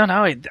 but I don't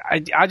know.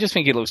 I just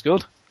think it looks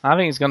good. I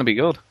think it's going to be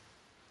good.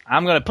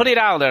 I'm going to put it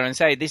out there and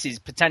say this is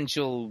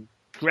potential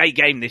great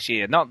game this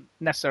year. Not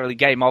necessarily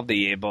game of the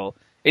year, but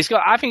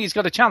I think it's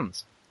got a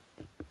chance.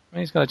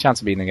 It's got a chance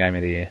of being the game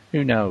of the year.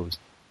 Who knows?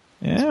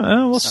 Yeah,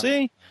 well, we'll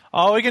see.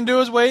 All we can do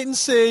is wait and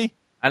see.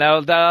 I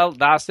know,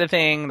 that's the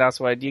thing. That's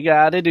what you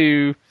gotta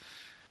do.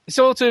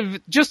 Sort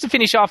of, just to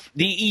finish off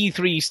the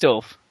E3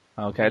 stuff.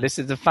 Okay, this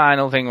is the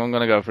final thing I'm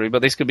going to go through,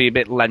 but this could be a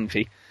bit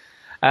lengthy.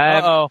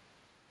 But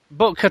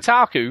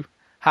Kotaku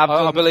have...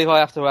 I believe I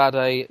have to add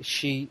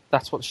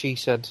that's what she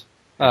said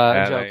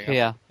joke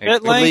here.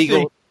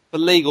 For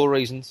legal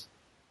reasons.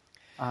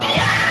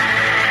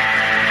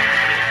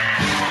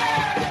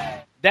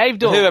 They've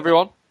done... Who,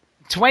 everyone?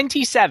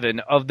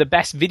 27 of the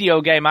best video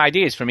game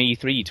ideas from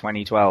E3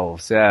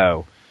 2012.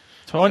 So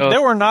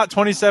there were not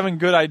 27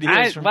 good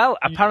ideas.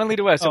 Apparently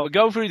there were. So we'll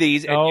go through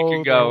these and you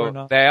can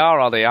go, they are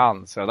or they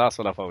aren't. So that's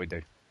what I thought we'd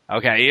do.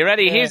 Okay, you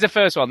ready? Yeah. Here's the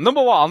first one.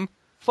 Number 1.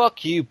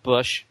 Fuck you,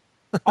 Bush.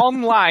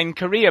 Online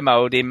career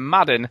mode in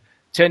Madden,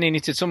 turning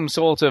into some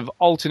sort of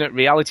alternate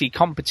reality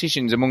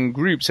competitions among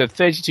groups of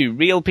 32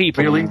 real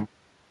people. Really?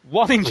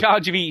 One in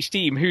charge of each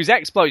team, whose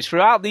exploits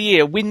throughout the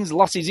year, wins,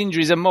 losses,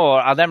 injuries, and more,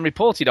 are then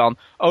reported on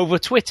over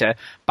Twitter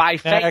by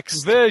fake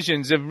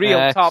versions of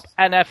real top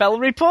NFL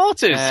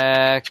reporters.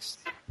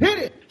 Hit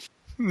it!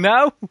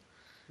 No?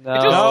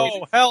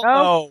 No, hell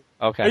no.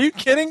 Okay. Are you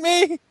kidding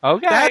me?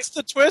 Okay. That's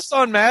the twist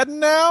on Madden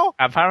now?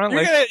 Apparently.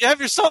 You're going to have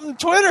your something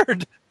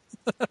twittered.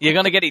 You're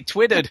going to get it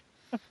twittered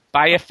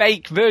by a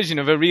fake version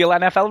of a real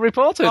NFL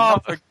reporter. Oh,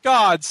 for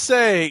God's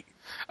sake.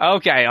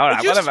 Okay, all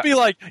right. It'd just be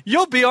like,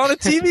 you'll be on a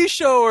TV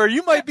show or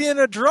you might be in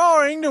a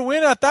drawing to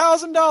win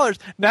 $1,000.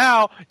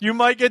 Now, you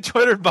might get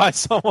twittered by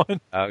someone.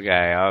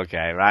 Okay,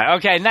 right.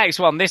 Okay, next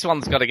one. This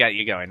one's got to get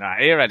you going.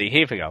 Right, are you ready?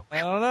 Here we go.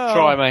 I don't know.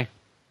 Try me.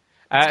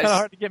 It's kind of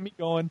hard to get me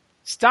going.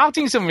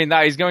 Starting something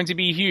that is going to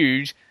be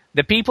huge,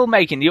 the people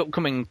making the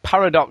upcoming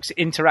Paradox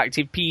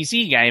interactive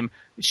PC game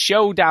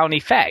Showdown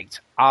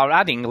Effect are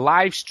adding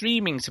live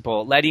streaming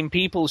support, letting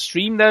people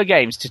stream their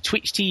games to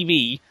Twitch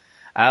TV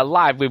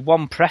live with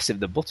one press of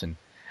the button.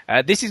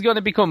 This is going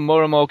to become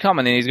more and more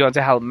common and is going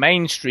to help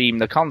mainstream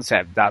the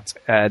concept that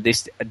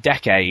this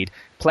decade,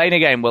 playing a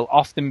game will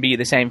often be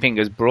the same thing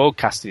as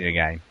broadcasting a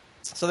game.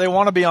 So they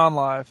want to be on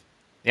live.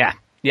 Yeah.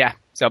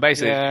 So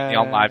basically, the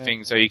on live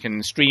thing, so you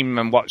can stream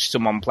and watch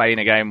someone playing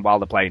a game while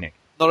they're playing it.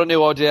 Not a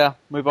new idea.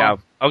 Move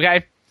on. No.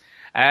 Okay.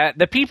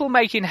 The people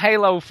making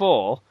Halo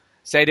 4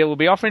 say they will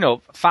be offering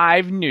up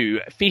 5 new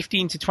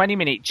 15 to 20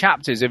 minute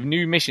chapters of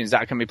new missions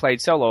that can be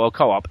played solo or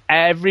co-op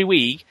every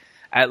week,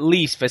 at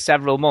least for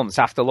several months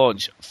after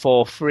launch,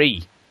 for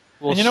free.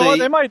 And you know what?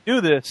 They might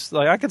do this.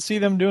 Like, I could see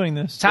them doing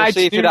this. Tied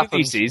to new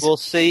releases. We'll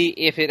see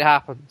if it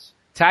happens.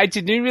 Tied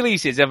to new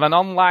releases of an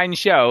online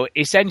show,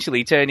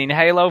 essentially turning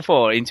Halo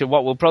 4 into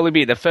what will probably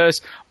be the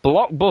first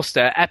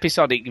blockbuster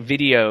episodic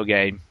video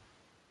game.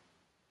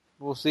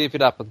 We'll see if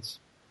it happens.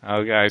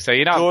 Okay, so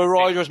you're not...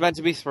 Joyride was meant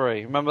to be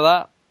 3. Remember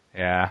that?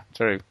 Yeah,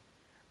 true.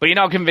 But you're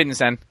not convinced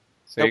then,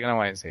 so you're going to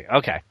wait and see.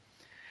 Okay.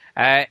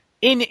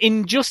 In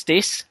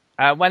Injustice,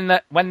 when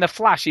the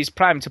Flash is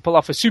primed to pull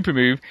off a super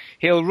move,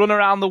 he'll run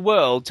around the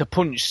world to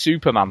punch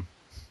Superman.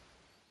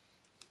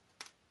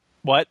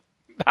 What?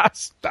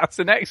 That's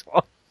the next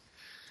one.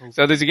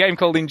 So there's a game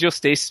called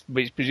Injustice,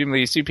 which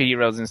presumably is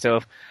superheroes and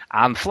stuff,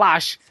 and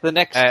Flash the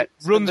next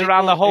runs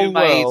around the whole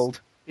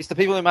world. It's the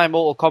people who made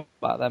Mortal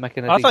Kombat. They're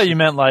making I thought you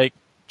meant like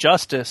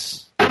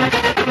Justice.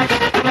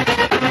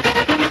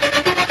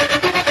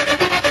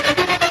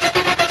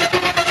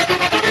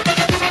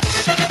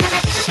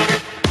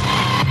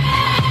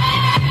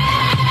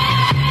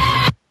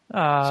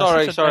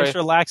 Sorry. Nice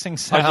relaxing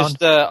sound.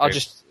 I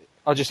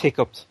just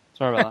hiccuped.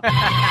 Sorry about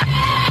that.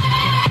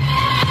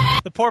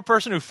 The poor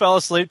person who fell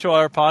asleep to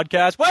our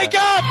podcast. Wake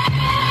up!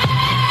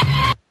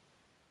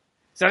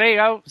 So there you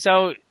go.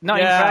 So not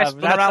impressed.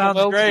 Run around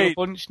the world great. to do a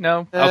punch?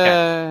 No.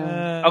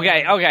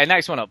 Okay.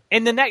 Next one up.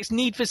 In the next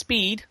Need for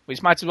Speed,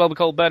 which might as well be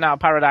called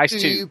Burnout Paradise 2.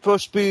 Need for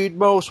Speed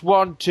Most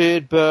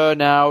Wanted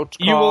Burnout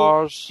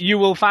Cars. You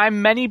will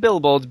find many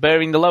billboards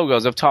bearing the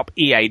logos of top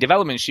EA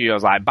development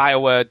studios like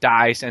BioWare,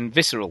 DICE, and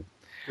Visceral.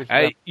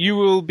 You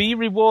will be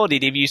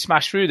rewarded if you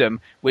smash through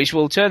them, which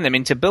will turn them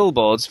into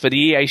billboards for the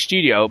EA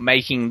studio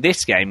making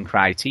this game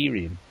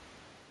Criterion.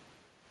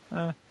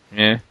 Yeah,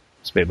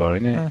 it's a bit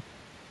boring, isn't it?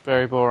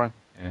 Very boring.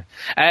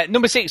 Yeah.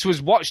 Number 6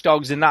 was Watch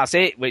Dogs, and that's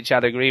it, which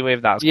I'd agree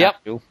with. That's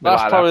cool.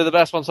 That's probably the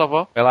best one so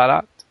far. We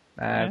like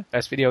that.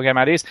 Best video game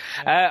ideas.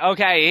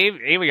 Okay,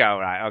 here we go.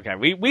 Right, okay.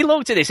 We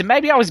looked at this, and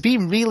maybe I was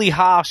being really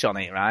harsh on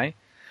it, right?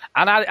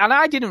 And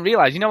I didn't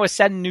realise,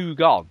 Ascend New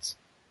Gods.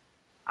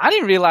 I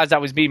didn't realise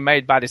that was being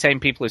made by the same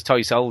people as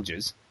Toy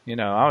Soldiers.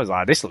 I was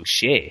like, this looks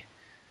shit.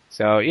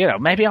 So,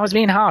 maybe I was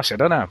being harsh. I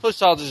don't know. Toy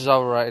Soldiers is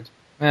overrated.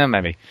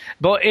 Maybe.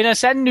 But in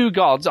Ascend New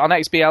Gods on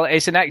XBL,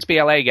 it's an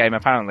XBLA game,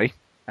 apparently.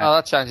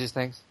 That changes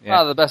things.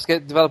 Yeah. The best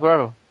developer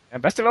ever.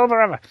 Best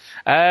developer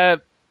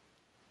ever.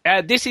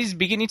 This is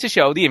beginning to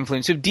show the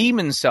influence of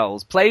Demon's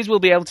Souls. Players will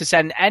be able to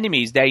send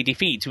enemies they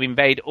defeat to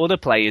invade other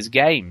players'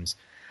 games.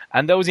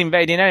 And those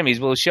invading enemies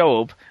will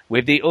show up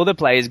with the other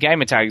players'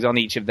 gamer tags on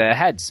each of their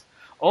heads.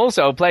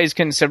 Also, players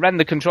can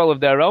surrender control of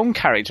their own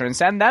character and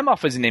send them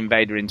off as an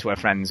invader into a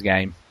friend's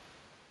game.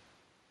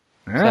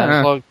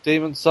 Sounds like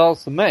Demon's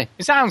Souls to me.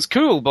 It sounds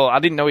cool, but I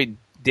didn't know it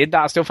did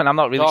that stuff, and I'm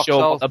not really Dark sure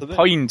Souls what the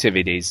point of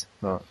it is.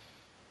 But...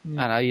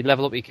 I know, you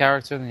level up your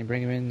character, and you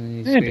bring him in,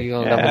 and you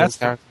level up that's his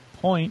character. The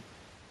point.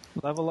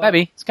 Level up.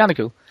 Maybe. It's kind of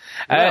cool.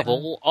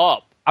 Level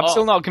up. I'm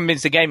still not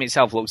convinced the game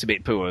itself looks a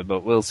bit poor,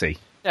 but we'll see.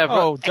 Yeah,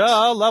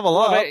 level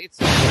up. But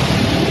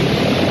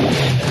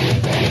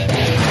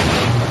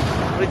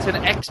it's an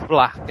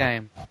X-Black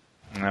game.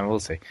 No, we'll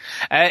see.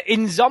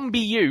 In Zombie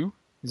U,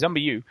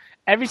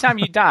 every time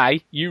you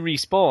die, you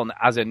respawn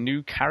as a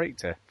new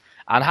character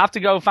and have to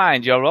go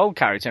find your old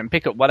character and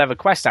pick up whatever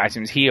quest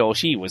items he or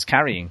she was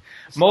carrying.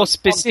 More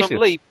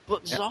specifically,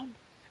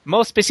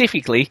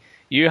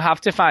 you have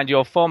to find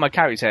your former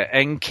character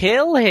and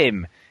kill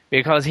him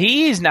because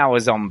he is now a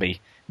zombie.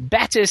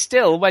 Better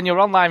still, when your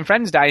online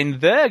friends die in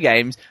their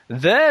games,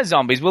 their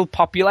zombies will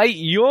populate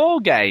your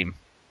game.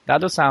 That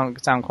does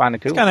sound kind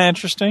of cool. It's kind of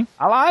interesting.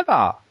 I like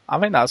that. I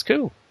think that's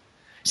cool.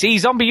 See,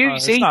 Zombie U,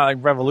 it's not like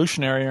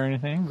revolutionary or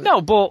anything. But...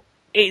 No, but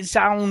it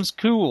sounds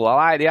cool. I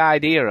like the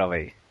idea of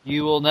it.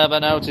 You will never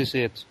notice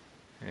it.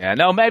 Yeah,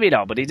 no, maybe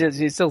not, but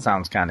it still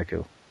sounds kind of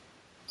cool.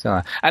 So,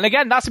 and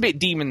again, that's a bit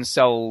Demon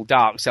Soul,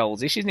 Dark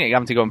Souls-ish, isn't it? You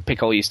having to go and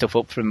pick all your stuff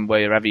up from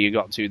wherever you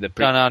got to. No,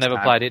 I never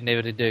played it.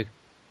 Neither did Duke.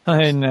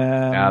 I know.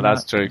 Yeah,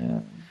 that's true.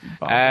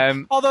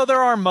 Although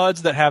there are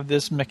MUDs that have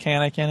this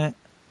mechanic in it.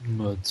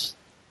 MUDs.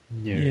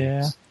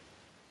 Yeah.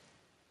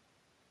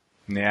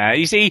 Yeah,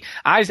 you see,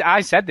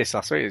 I said this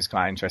last week. It was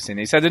quite interesting.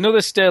 He said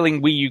another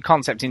sterling Wii U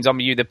concept in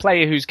Zombie U: the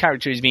player whose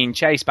character is being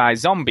chased by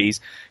zombies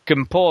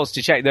can pause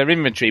to check their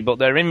inventory, but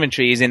their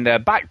inventory is in their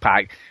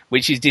backpack,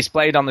 which is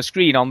displayed on the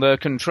screen on their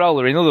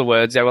controller. In other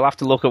words, they will have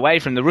to look away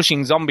from the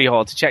rushing zombie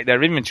horde to check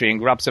their inventory and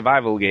grab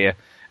survival gear.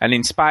 An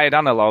inspired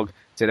analog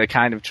to the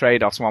kind of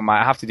trade-offs one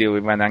might have to deal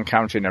with when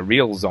encountering a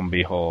real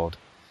zombie horde.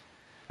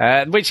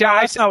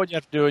 That's not what you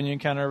have to do when you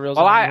encounter a real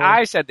zombie. Well,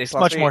 I said this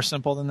last much week. more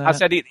simple than that. I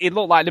said it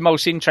looked like the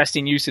most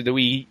interesting use of the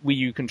Wii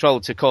U controller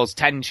to cause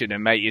tension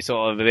and make you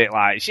sort of a bit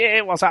like,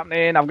 shit, what's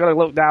happening? I've got to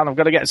look down, I've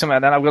got to get something,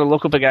 and then I've got to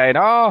look up again.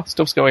 Oh,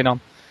 stuff's going on.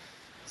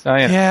 So,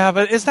 yeah,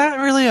 but is that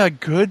really a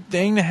good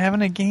thing to have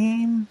in a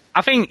game?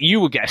 I think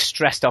you would get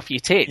stressed off your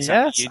tits.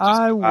 Yes,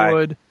 I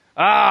would.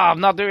 I'm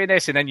not doing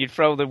this, and then you'd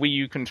throw the Wii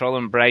U controller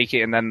and break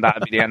it, and then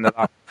that'd be the end of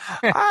that.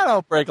 I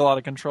don't break a lot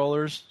of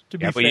controllers, to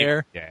be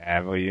fair.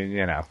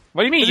 You know.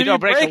 What do you mean? You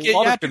don't break it,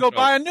 you have to go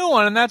controllers? buy a new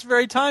one, and that's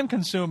very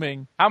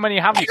time-consuming. How many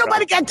have you broken?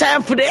 Nobody got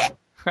time for that.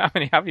 How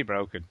many have you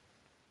broken?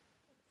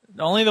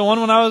 Only the one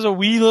when I was a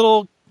wee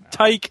little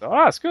tyke. Oh,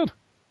 that's good.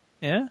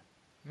 Yeah.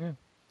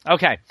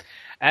 Okay.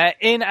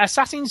 In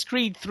Assassin's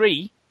Creed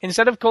 3,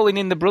 instead of calling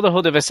in the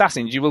Brotherhood of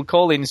Assassins, you will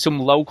call in some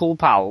local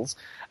pals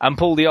and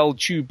pull the old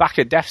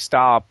Chewbacca Death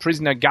Star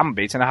prisoner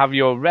gambit and have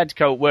your red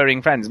coat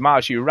wearing friends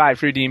march you right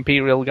through the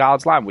Imperial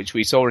Guards line, which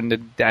we saw in the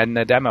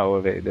demo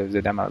of it. There was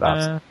a demo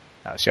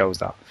that shows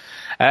that.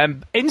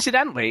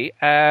 Incidentally,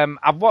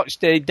 I've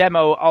watched the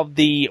demo of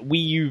the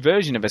Wii U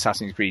version of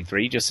Assassin's Creed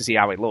 3 just to see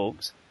how it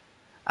looks,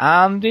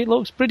 and it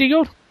looks pretty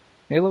good.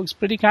 It looks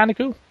pretty kind of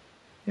cool.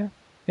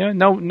 Yeah,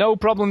 no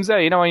problems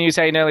there. You know, when you were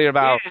saying earlier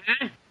about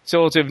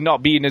sort of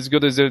not being as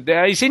good as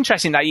it's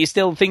interesting that you're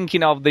still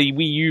thinking of the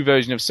Wii U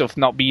version of stuff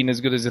not being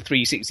as good as the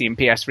 360 and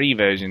PS3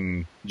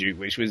 version, Duke,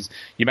 which was,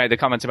 you made the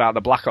comment about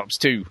the Black Ops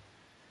 2.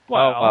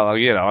 Well,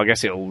 you know, I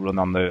guess it'll run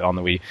on the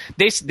Wii.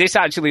 This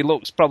actually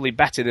looks probably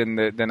better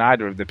than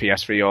either of the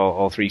PS3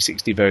 or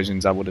 360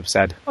 versions, I would have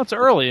said. Well, it's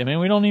early. I mean,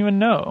 we don't even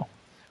know.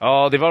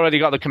 Oh, they've already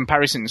got the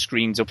comparison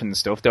screens up and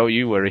stuff. Don't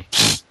you worry.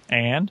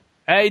 And?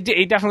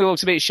 It definitely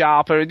looks a bit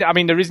sharper. I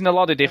mean, there isn't a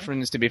lot of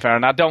difference, to be fair,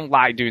 and I don't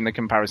like doing the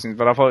comparisons,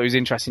 but I thought it was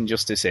interesting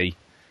just to see.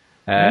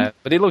 But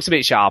it looks a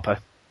bit sharper,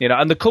 you know,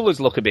 and the colours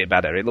look a bit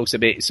better. It looks a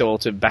bit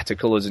sort of better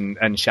colours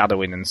and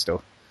shadowing and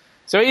stuff.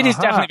 So it is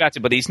definitely better,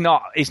 but it's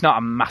not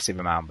a massive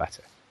amount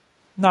better.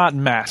 Not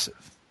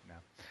massive. No.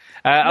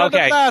 Okay.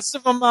 Not a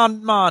massive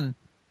amount, man.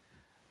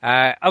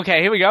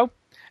 Okay, here we go.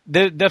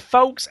 The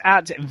folks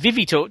at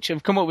Vivitouch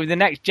have come up with the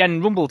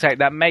next-gen rumble tech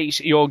that makes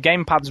your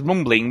gamepad's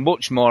rumbling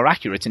much more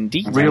accurate and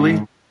detailed.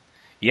 Really?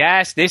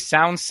 Yes, this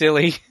sounds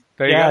silly.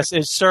 Yes,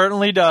 it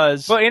certainly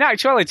does. But in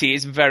actuality,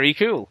 it's very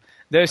cool.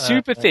 The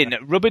super-thin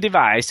rubber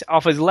device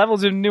offers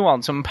levels of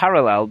nuance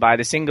unparalleled by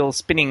the single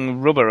spinning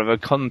rubber of a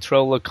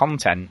controller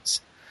contents.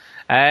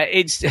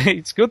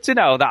 It's good to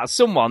know that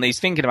someone is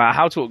thinking about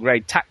how to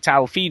upgrade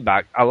tactile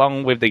feedback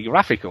along with the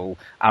graphical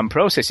and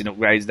processing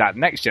upgrades that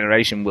next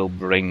generation will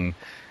bring.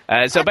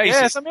 So basically,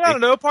 yes, I mean, I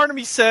don't know. Part of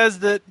me says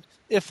that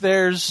if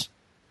there's,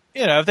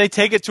 you know, if they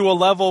take it to a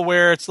level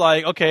where it's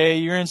like, okay,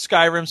 you're in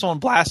Skyrim, someone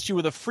blasts you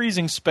with a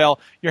freezing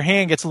spell, your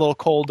hand gets a little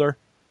colder.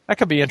 That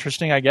could be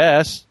interesting, I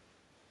guess.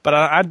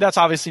 But that's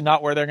obviously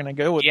not where they're going to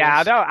go with this.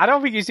 I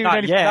don't think he's doing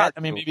anything. Yet.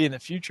 I mean, maybe in the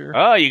future.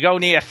 Oh, you go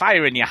near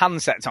fire and your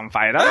handset's on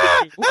fire. No,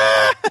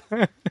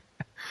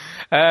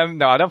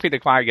 I don't think they're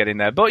quite getting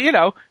there. But, you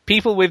know,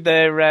 people with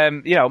their,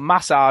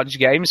 massage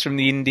games from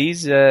the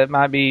indies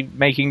might be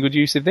making good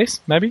use of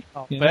this, maybe.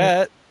 I'll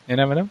bet. You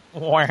never know.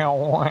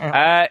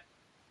 Wow.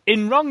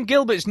 In Ron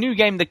Gilbert's new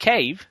game, The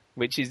Cave,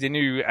 which is the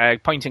new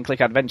point-and-click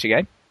adventure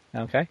game,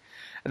 okay,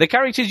 the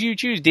characters you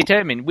choose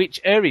determine which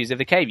areas of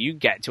the cave you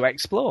get to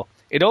explore.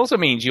 It also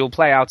means you'll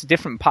play out a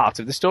different part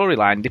of the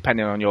storyline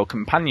depending on your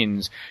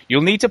companions.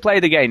 You'll need to play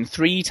the game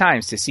 3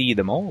 times to see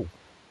them all.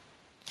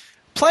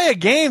 Play a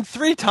game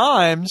 3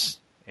 times?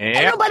 Yep.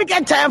 Ain't nobody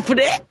got time for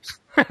that.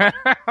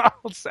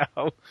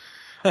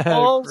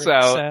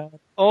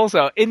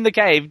 Also, in the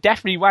cave,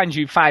 Death rewinds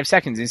you 5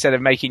 seconds instead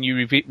of making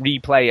you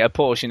replay a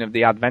portion of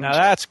the adventure. Now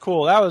that's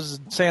cool. That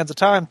was Sands of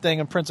Time thing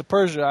in Prince of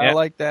Persia. I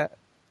like that.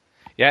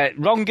 Yeah,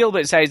 Ron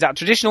Gilbert says that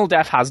traditional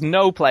death has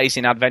no place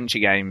in adventure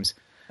games.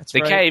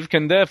 The cave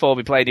can therefore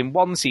be played in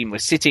one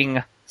seamless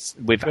sitting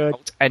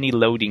without any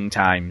loading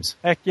times.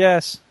 Heck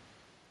yes.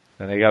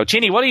 There you go.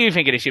 Chinny, what do you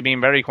think of this? You're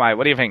being very quiet.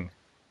 What do you think?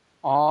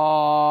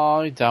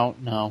 I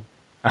don't know.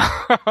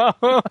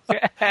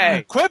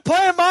 Okay. Quit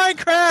playing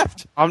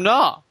Minecraft! I'm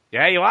not.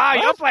 Yeah, you are.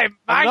 What? You're playing Minecraft.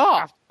 I'm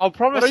not. I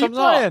promise what are I'm you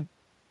playing?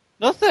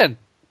 Not. Nothing.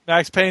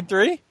 Max Payne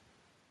 3?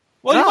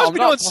 Well, No, you must I'm be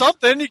not. doing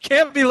something. You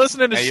can't be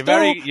listening to Stu.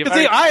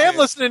 I am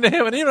listening to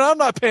him, and even I'm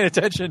not paying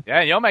attention.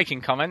 Yeah, you're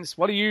making comments.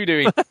 What are you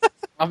doing?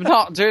 I'm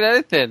not doing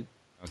anything.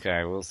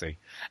 Okay, we'll see.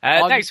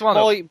 I Next one.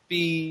 might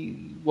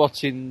be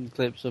watching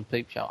clips of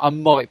Peep Show. I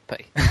might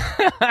be.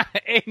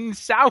 In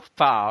South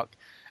Park,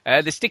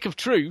 the Stick of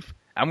Truth,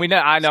 and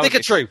I know Stick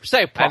of Truth,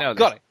 South Park. I know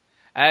Got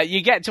it.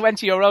 You get to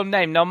enter your own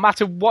name. No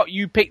matter what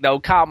you pick, though,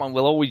 Cartman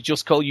will always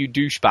just call you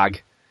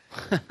douchebag.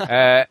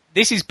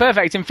 This is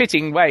perfect and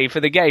fitting way for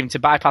the game to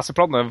bypass the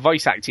problem of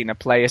voice acting a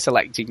player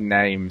selecting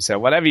name. So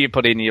whatever you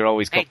put in, you're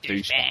always called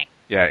douchebag.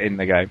 Yeah, in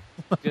the game.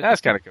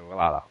 That's kind of cool.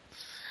 I like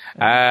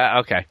that.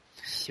 Okay.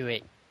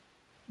 Sweet.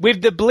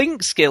 With the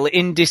blink skill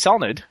in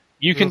Dishonored,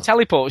 you can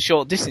teleport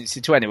short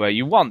distances to anywhere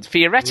you want.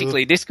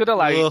 Theoretically, this could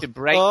allow you to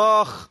break.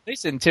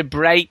 To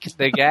break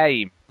the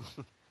game.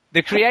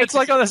 The creators... It's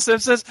like on The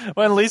Simpsons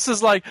when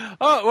Lisa's like,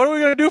 "Oh, what are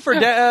we going to do for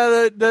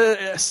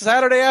the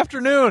Saturday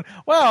afternoon?"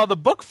 Well, the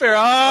book fair.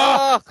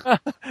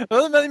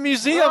 The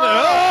museum.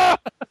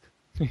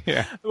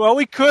 Yeah. Well,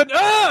 we could.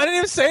 I didn't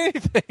even say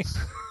anything.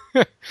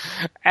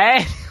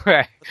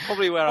 Anyway,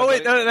 probably where.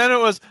 Then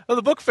it was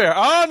the book fair.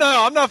 Oh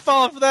no, I'm not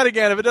falling for that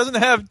again. If it doesn't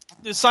have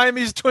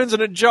Siamese twins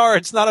in a jar,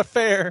 it's not a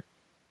fair.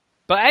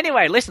 But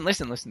anyway, listen.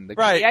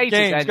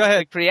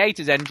 The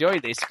creators enjoy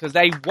this because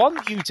they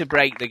want you to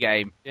break the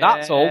game. Yeah,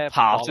 that's all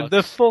part of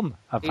the fun.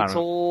 Apparently, it's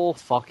all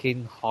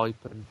fucking hype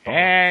and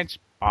it's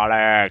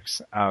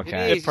bollocks.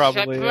 Okay, it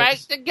probably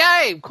break the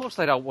game. Of course,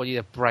 they don't want you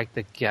to break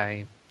the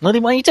game. No, they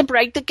want you to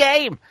break the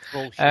game.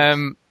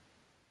 Bullshit.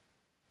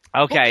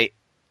 Okay.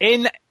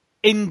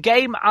 In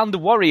Game and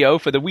Wario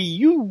for the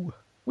Wii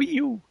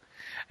U,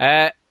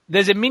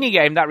 there's a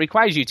minigame that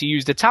requires you to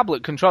use the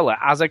tablet controller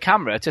as a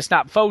camera to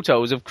snap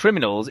photos of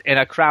criminals in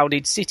a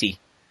crowded city.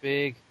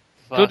 Big.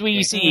 Could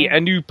we see a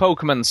new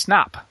Pokemon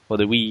Snap for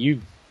the Wii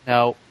U?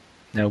 No.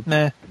 No.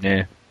 Nah.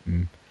 Nah.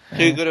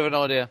 Too good of an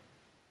idea.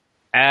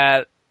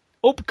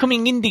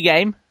 Upcoming indie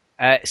game,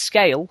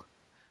 Scale,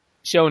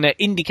 shown at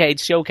Indiecade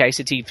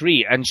Showcase at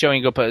E3 and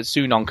showing up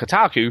soon on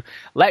Kotaku,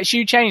 lets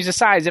you change the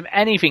size of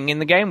anything in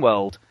the game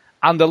world.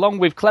 And along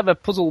with clever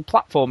puzzle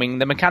platforming,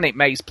 the mechanic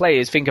makes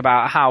players think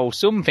about how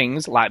some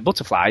things, like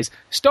butterflies,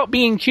 stop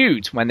being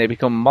cute when they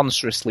become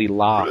monstrously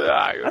large.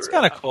 That's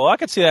kind of cool. I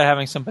could see that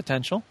having some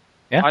potential.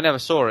 Yeah? I never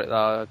saw it,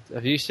 though.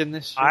 Have you seen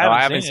this?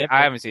 I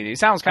haven't seen it. It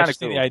sounds kind of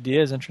cool. The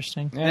idea is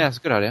interesting. Yeah, it's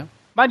a good idea.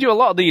 Mind you, a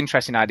lot of the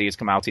interesting ideas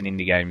come out in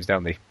indie games,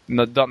 don't they?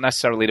 Not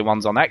necessarily the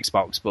ones on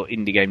Xbox, but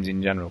indie games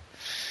in general.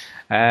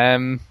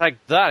 Like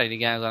that indie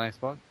games on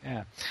Xbox.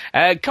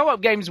 Yeah.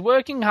 Co-op games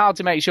working hard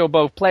to make sure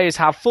both players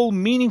have full,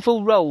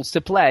 meaningful roles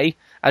to play,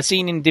 as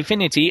seen in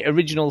Divinity,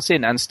 Original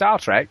Sin, and Star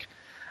Trek,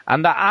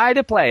 and that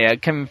either player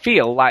can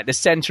feel like the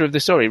center of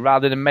the story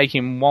rather than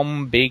making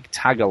one big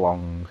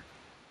tag-along.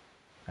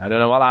 I don't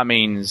know what that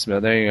means, but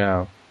there you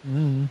go.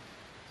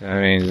 I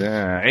mean,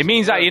 it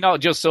means that you're not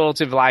just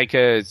sort of like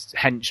a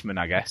henchman,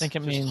 I guess. I think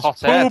it means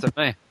hot air to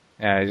me.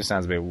 Yeah, it just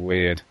sounds a bit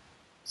weird.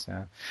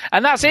 So,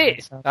 and that's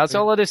it. That's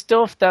all of the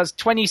stuff. There's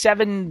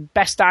 27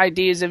 best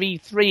ideas of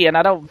E3, and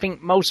I don't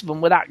think most of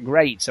them were that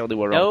great, so they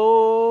were wrong.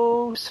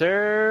 No,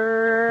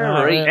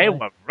 sir. They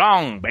were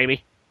wrong,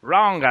 baby.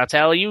 Wrong, I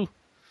tell you.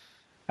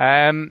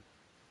 So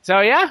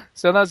yeah,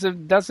 so that's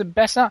the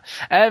best.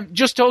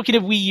 Just talking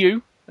of Wii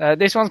U,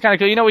 this one's kind of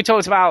cool. You know, we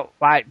talked about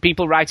like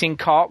people writing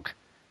cock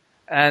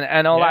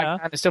and all that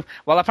kind of stuff.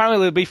 Well, apparently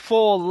there'll be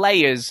 4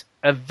 layers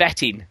of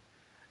vetting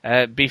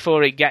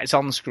before it gets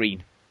on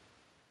screen.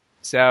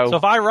 So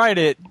if I write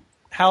it,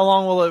 how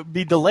long will it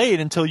be delayed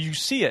until you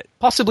see it?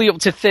 Possibly up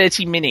to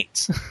 30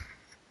 minutes.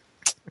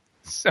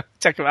 So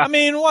check them out. I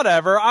mean,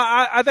 whatever.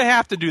 They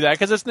have to do that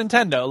because it's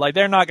Nintendo. Like,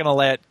 they're not going to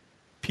let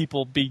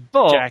people be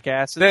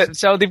jackasses.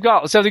 So they've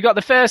got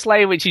the first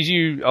layer, which is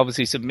you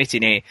obviously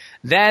submitting it.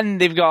 Then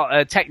they've got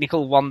a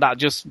technical one that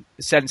just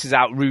censors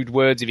out rude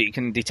words if it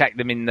can detect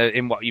them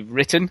in what you've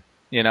written.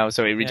 You know,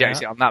 so it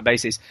rejects it on that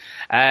basis.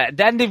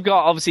 Then they've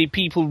got, obviously,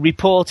 people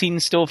reporting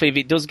stuff if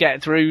it does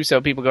get through.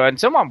 So people go, and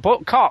someone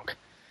put cock,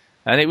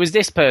 and it was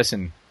this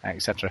person,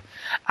 etc.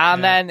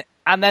 And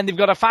then they've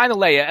got a final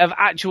layer of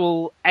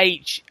actual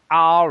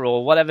HR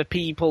or whatever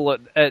people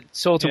at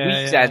sort of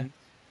week's end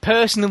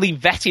personally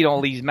vetting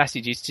all these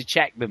messages to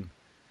check them.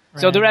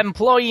 Right. So they're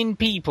employing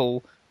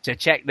people to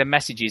check the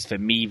messages for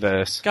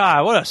Miiverse.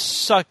 God, what a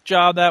suck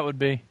job that would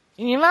be.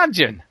 Can you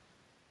imagine?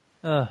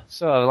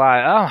 So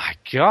like, oh my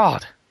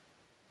god.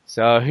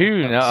 So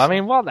who knows? I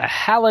mean, what the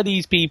hell are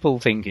these people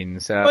thinking?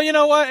 So, well, you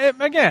know what?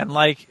 Again,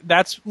 like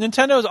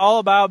Nintendo's all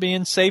about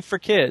being safe for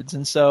kids,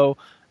 and so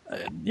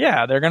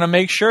they're going to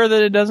make sure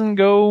that it doesn't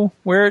go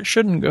where it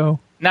shouldn't go.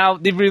 Now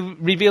they've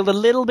revealed a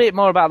little bit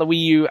more about the Wii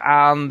U,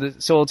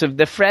 and sort of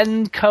the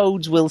friend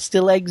codes will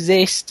still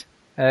exist.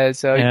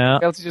 So you'll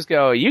be able to just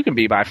go, you can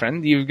be my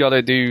friend. You've got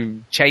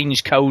to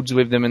change codes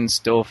with them and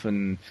stuff.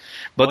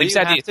 But all you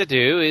have to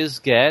do is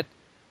get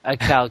a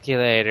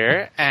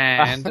calculator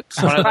and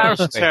one of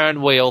those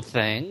turn wheel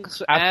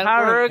things, and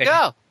we're a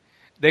go.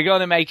 They're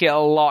going to make it a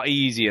lot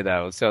easier,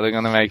 though. So they're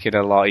going to make it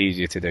a lot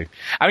easier to do.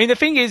 I mean, the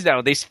thing is,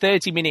 though, this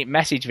 30-minute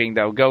message thing,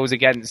 though, goes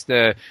against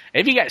if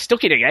you get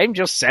stuck in a game,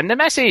 just send a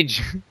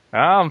message.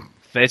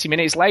 30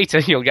 minutes later,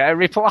 you'll get a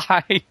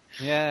reply.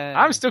 Yeah.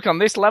 I'm stuck on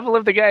this level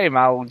of the game.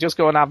 I'll just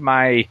go and have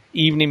my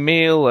evening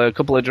meal, a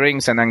couple of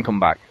drinks, and then come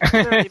back.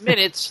 30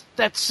 minutes.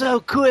 That's so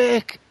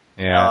quick.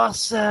 Yeah.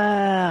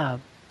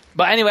 Awesome.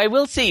 But anyway,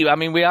 we'll see. I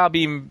mean, we are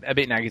being a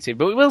bit negative,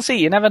 but we'll see.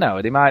 You never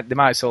know. They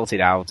might sort it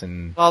out.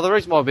 And well, the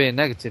reason why we're being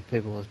negative,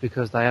 people, is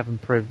because they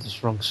haven't proved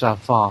us wrong so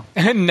far.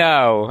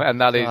 No, and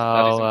that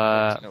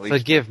is.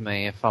 Forgive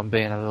me if I'm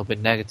being a little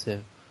bit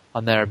negative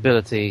on their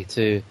ability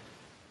to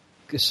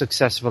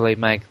successfully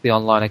make the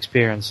online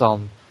experience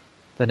on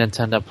the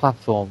Nintendo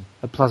platform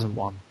a pleasant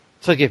one.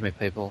 Forgive me,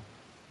 people.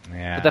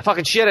 Yeah. But they're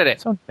fucking shit at it.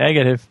 So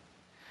negative.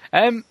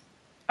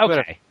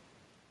 Okay.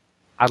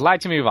 I'd like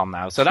to move on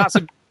now. So that's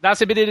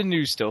a bit of the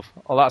new stuff,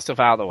 all that stuff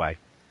out of the way.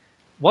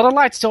 What I'd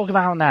like to talk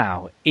about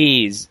now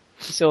is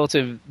sort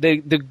of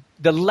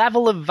the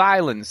level of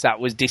violence that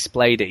was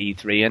displayed at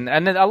E3,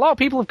 and a lot of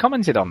people have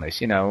commented on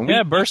this, you know.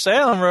 Yeah, Burr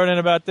Salem wrote in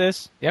about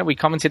this. Yeah, we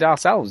commented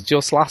ourselves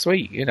just last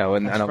week, you know.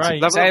 And right.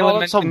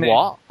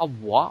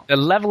 The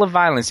level of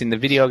violence in the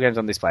video games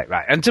on display,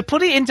 right? And to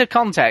put it into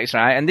context,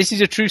 right, and this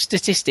is a true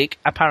statistic,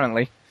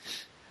 apparently,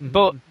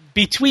 but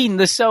between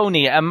the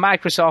Sony and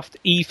Microsoft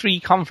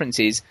E3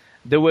 conferences,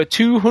 there were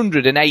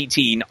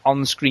 218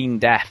 on-screen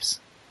deaths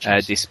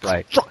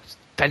displayed.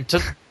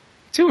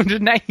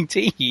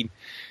 218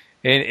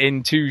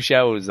 in two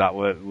shows that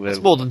were...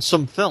 That's more than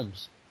some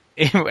films.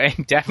 It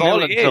definitely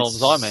Violent is.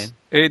 films, I mean.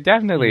 It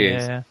definitely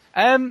is.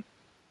 I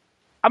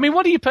mean,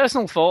 what are your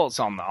personal thoughts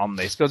on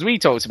this? Because we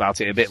talked about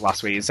it a bit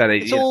last week and said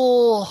it's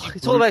all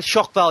about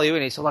shock value,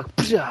 isn't it? So like,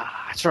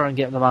 try and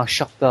get the most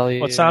shock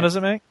value. What sound does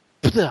it make?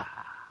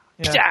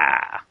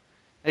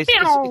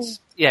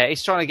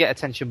 It's trying to get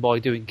attention by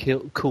doing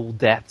cool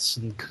deaths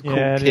and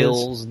cool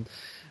kills, and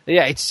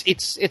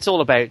it's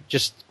all about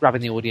just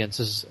grabbing the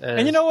audiences.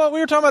 And you know what? We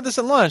were talking about this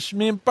at lunch.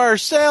 Me and Burr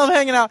Salem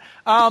hanging out.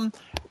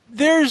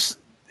 There's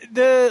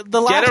the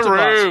Last Get a of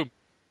room.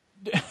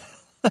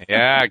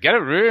 Yeah, get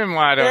a room.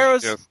 Why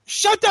don't you?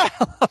 Shut the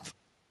hell up.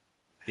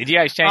 Did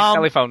you exchange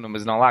telephone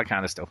numbers and all that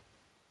kind of stuff?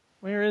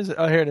 Where is it?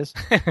 Oh, here it is.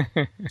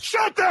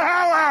 Shut the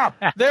hell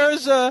up!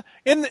 There's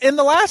in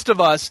The Last of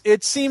Us,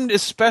 it seemed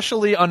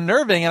especially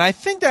unnerving, and I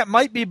think that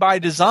might be by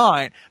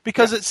design,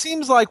 because it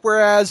seems like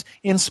whereas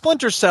in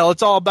Splinter Cell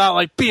it's all about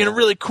like being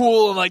really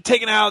cool and like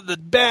taking out the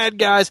bad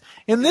guys,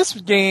 in this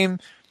game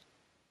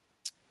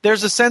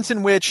there's a sense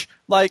in which,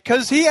 like,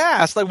 because he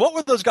asked, like, what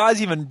were those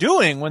guys even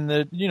doing when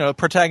the, you know,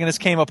 protagonist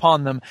came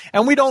upon them?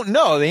 And we don't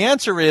know. The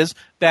answer is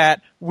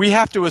that we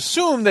have to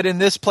assume that in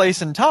this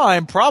place and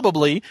time,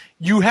 probably,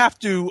 you have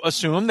to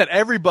assume that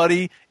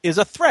everybody is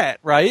a threat,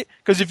 right?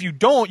 Because if you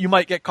don't, you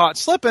might get caught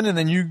slipping and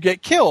then you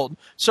get killed.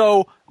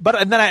 So,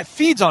 and then it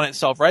feeds on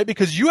itself, right?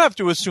 Because you have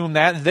to assume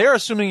that, they're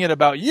assuming it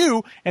about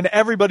you, and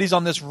everybody's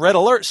on this red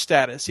alert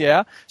status,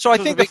 yeah? So I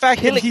think the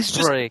fact that he's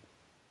just...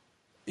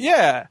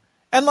 Yeah.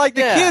 And like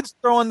the kids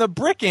throwing the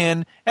brick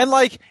in, and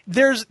like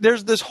there's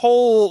this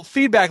whole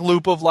feedback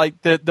loop of like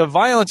the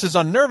violence is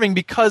unnerving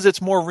because it's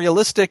more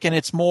realistic and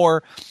it's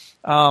more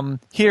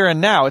here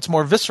and now. It's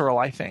more visceral,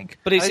 I think.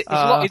 But it's a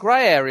lot of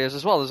grey areas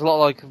as well. There's a lot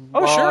like, sure.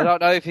 I don't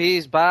know if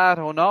he's bad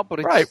or not, but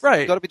it's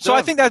right. got to be done. So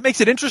I think that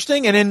makes it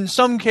interesting, and in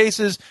some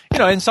cases, you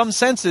know, in some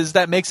senses,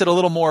 that makes it a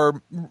little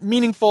more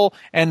meaningful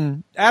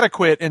and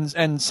adequate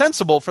and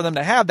sensible for them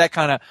to have that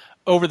kind of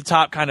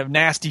over-the-top kind of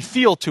nasty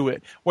feel to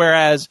it.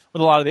 Whereas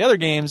with a lot of the other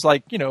games,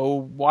 like, you know,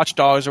 Watch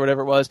Dogs or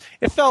whatever it was,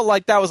 it felt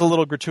like that was a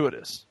little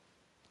gratuitous.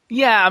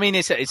 Yeah, I mean,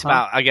 it's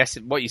about, I guess,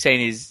 what you're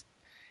saying is,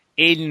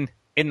 in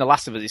The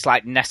Last of Us, it's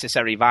like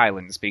necessary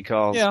violence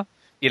because,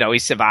 you know,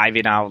 he's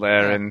surviving out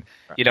there and,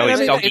 you know,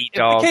 he's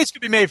dog-eat-dog. The case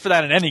could be made for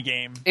that in any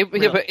game.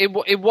 But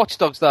in Watch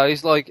Dogs, though,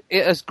 it's like,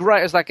 as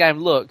great as that game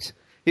looked,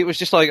 it was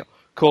just like,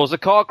 cause a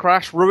car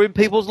crash, ruin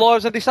people's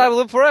lives and disable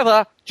them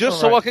forever, just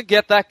so I could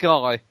get that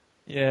guy.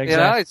 Yeah, exactly.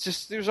 You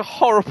know, it was a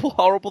horrible,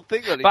 horrible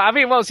thing. But I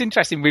think what's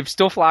interesting with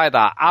stuff like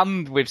that,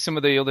 and with some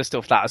of the other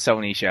stuff that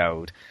Sony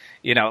showed,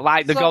 you know,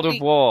 like the God of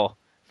War,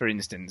 for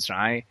instance,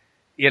 right?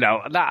 You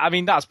know,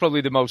 that's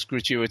probably the most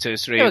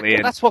gratuitous, really.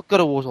 Yeah, that's what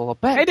God of War's all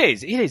about. It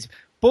is.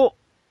 But,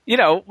 you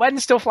know, when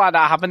stuff like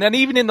that happened, and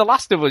even in The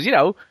Last of Us, you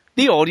know,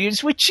 the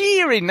audience were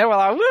cheering. They were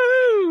like,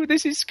 woo,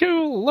 this is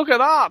cool, look at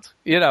that.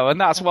 You know,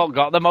 and that's what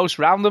got the most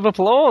round of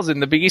applause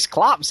and the biggest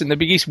claps and the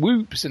biggest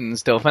whoops and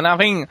stuff. And I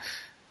think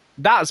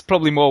that's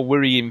probably more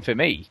worrying for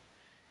me.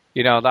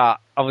 You know,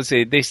 that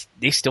obviously this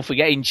stuff were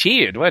getting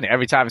cheered, weren't it?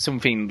 Every time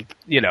something,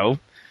 you know,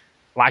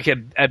 like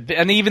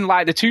and even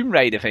like the Tomb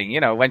Raider thing, you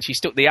know, when she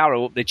stuck the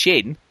arrow up the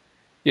chin,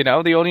 you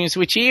know, the audience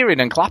were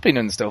cheering and clapping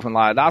and stuff, and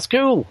like, that's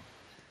cool.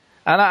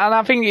 And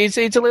I think it's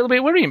a little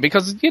bit worrying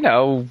because, you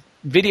know,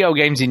 video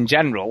games in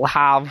general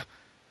have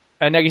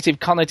a negative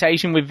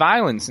connotation with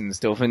violence and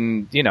stuff,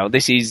 and, you know,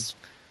 this is,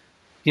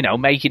 you know,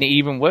 making it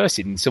even worse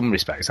in some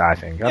respects, I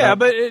think.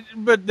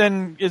 But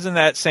then isn't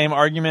that same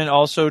argument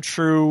also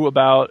true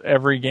about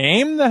every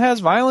game that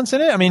has violence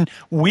in it? I mean,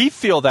 we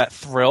feel that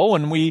thrill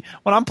when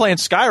I'm playing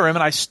Skyrim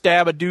and I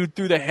stab a dude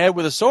through the head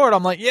with a sword.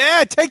 I'm like,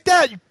 yeah, take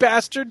that, you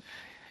bastard.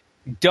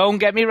 Don't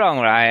get me wrong,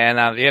 right? And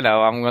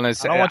I'm gonna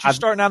say, I don't want you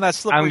starting down that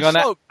slippery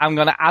slope. I'm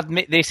gonna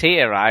admit this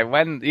here, right?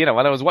 When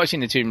I was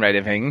watching the Tomb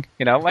Raider thing,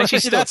 when she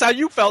that's how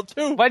you felt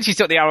too. When she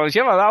took the arrow, I was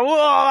like,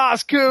 "Whoa,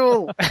 that's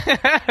cool!"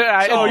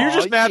 Right? So you're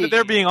just mad that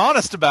they're being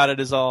honest about it,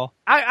 is all.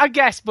 I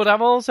guess, but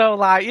I'm also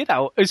like,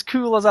 as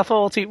cool as I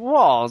thought it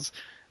was,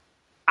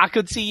 I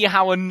could see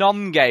how a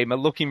non-gamer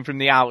looking from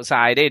the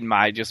outside in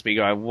might just be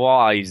going,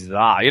 "What is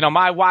that?"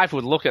 My wife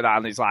would look at that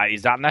and it's like,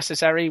 "Is that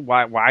necessary?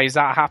 Why is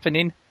that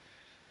happening?"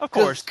 Of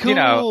course,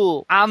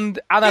 cool. And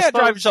you can't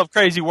drive yourself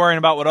crazy worrying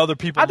about what other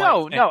people. I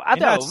don't.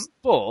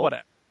 But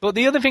whatever. But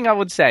the other thing I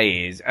would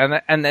say is,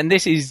 and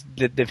this is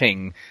the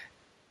thing,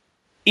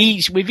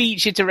 with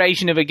each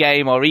iteration of a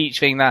game or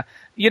each thing that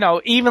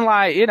even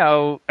like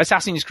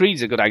Assassin's Creed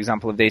is a good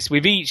example of this.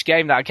 With each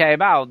game that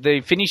came out,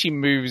 the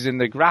finishing moves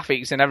and the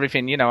graphics and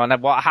everything,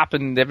 and what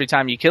happened every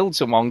time you killed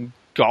someone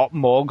got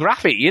more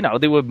graphic.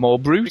 They were more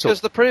brutal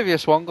because the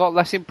previous one got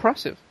less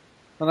impressive.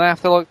 And they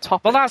have to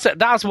top. Well,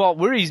 that's what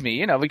worries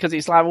me, because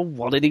it's like, well,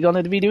 what are they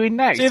going to be doing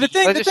next? See, the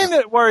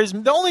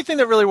only thing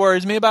that really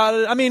worries me about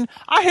it, I mean,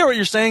 I hear what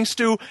you're saying,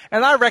 Stu,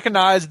 and I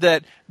recognize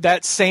that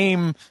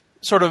same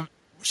sort of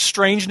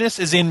strangeness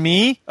is in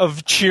me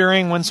of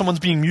cheering when someone's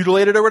being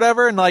mutilated or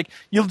whatever, and like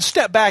you'll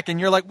step back and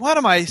you're like, what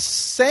am I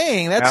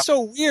saying? That's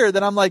so weird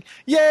that I'm like,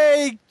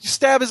 yay,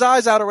 stab his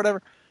eyes out or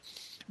whatever.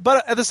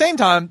 But at the same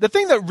time, the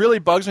thing that really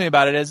bugs me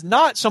about it is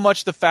not so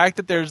much the fact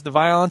that there's the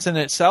violence in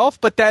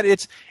itself, but that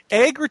it's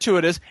A,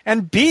 gratuitous,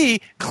 and B,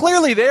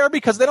 clearly there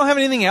because they don't have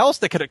anything else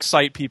that could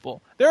excite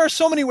people. There are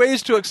so many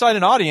ways to excite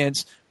an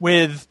audience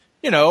with,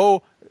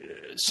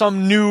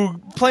 some new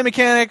play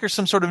mechanic or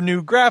some sort of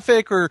new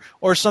graphic or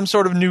some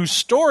sort of new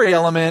story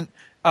element,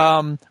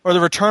 or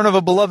the return of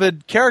a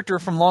beloved character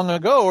from long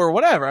ago or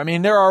whatever. I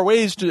mean, there are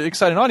ways to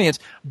excite an audience,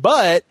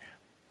 but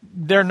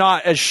they're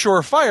not as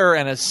surefire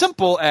and as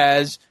simple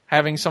as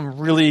having some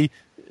really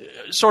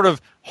sort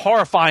of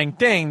horrifying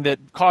thing that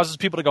causes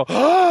people to go,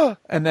 oh,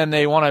 and then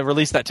they want to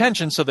release that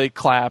tension, so they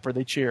clap or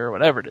they cheer or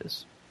whatever it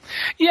is.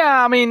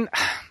 Yeah, I mean,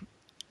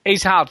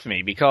 it's hard for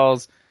me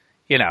because,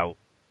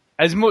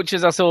 as much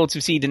as I sort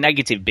of see the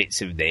negative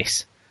bits of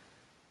this,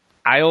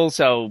 I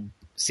also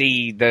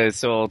see the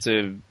sort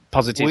of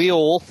positive. We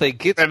all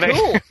think it's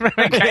cool.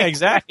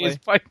 Exactly. His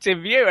point of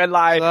view, and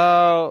like,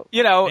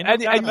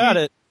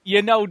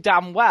 you know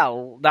damn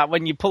well that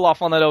when you pull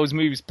off one of those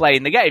moves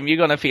playing the game, you're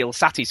going to feel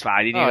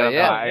satisfied. And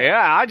you're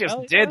I just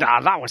did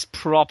that. That was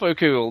proper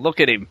cool. Look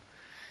at him.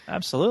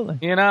 Absolutely.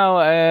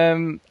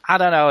 I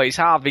don't know. It's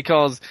hard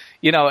because,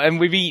 and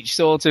with each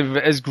sort of,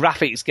 as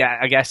graphics get,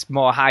 I guess,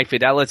 more high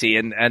fidelity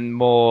and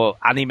more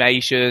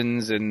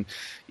animations and,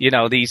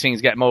 these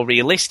things get more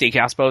realistic,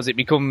 I suppose it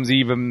becomes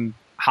even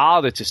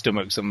harder to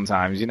stomach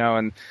sometimes,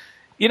 and,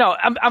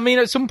 I mean,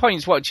 at some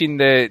points watching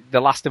the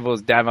Last of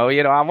Us demo,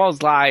 I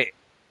was like,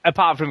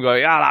 apart from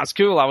going, that's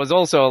cool, I was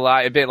also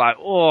like a bit like,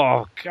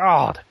 oh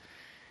God,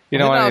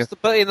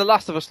 but in The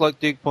Last of Us,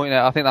 like Duke pointed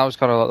out, I think that was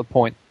kind of like the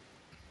point.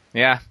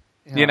 Yeah,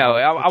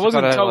 I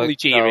wasn't totally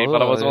cheery,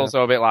 but I was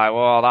also a bit like,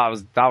 well,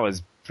 that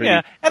was pretty.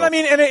 Yeah, and I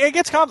mean, and it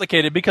gets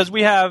complicated because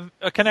we have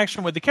a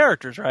connection with the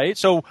characters, right?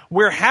 So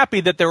we're happy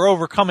that they're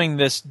overcoming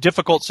this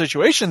difficult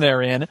situation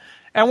they're in,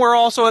 and we're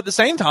also at the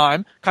same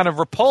time kind of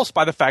repulsed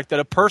by the fact that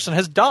a person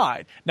has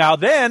died. Now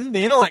then,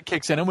 the intellect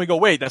kicks in and we go,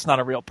 wait, that's not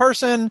a real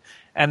person.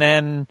 And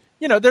then,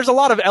 there's a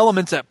lot of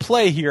elements at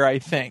play here, I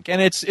think.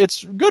 And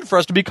it's good for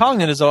us to be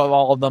cognizant of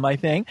all of them, I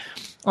think.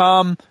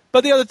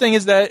 But the other thing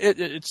is that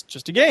it's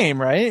just a game,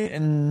 right?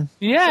 And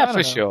yeah,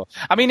 for sure.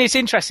 I mean, it's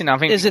interesting, I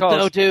think. Is it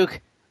though, Duke?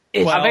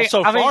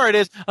 So far it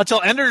is,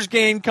 until Ender's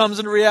Game comes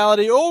into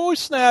reality. Oh,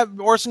 snap.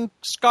 Orson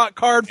Scott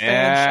Card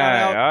fan.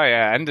 Shout out. Oh,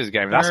 yeah, Ender's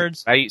Game. That's a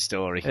great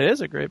story. It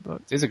is a great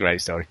book. It is a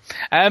great story.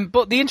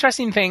 But the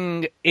interesting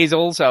thing is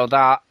also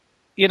that,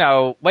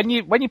 when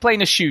you're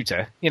playing a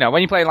shooter,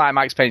 when you're playing like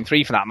Max Payne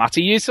 3 for that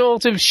matter, you're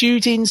sort of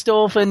shooting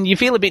stuff and you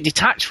feel a bit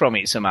detached from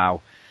it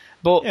somehow.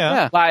 But,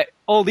 like,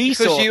 all these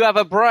because you have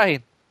a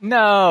brain.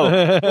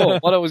 No. Well,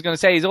 what I was going to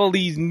say is all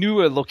these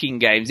newer looking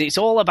games, it's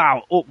all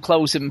about up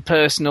close and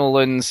personal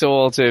and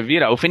sort of,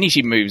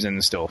 finishing moves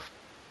and stuff.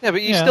 Yeah,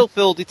 but you still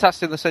feel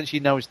detached in the sense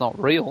it's not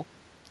real.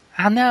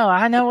 I know.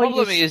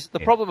 The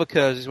problem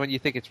occurs is when you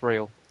think it's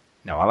real.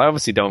 No, I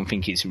obviously don't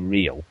think it's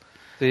real.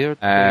 Dear.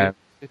 I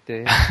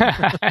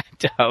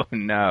don't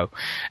know.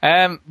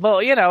 But,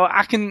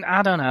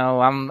 I don't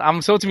know.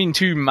 I'm sort of in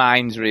two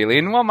minds, really.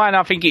 In one mind,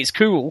 I think it's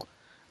cool.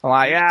 I'm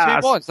like,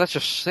 two minds, that's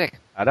just sick.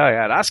 I know,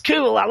 yeah, that's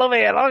cool. I love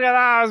it. Look at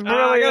that. It's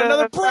brilliant. I got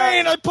another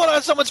brain I put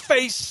on someone's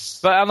face.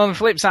 But on the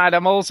flip side,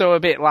 I'm also a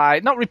bit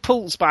like, not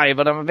repulsed by it,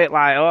 but I'm a bit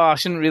like, I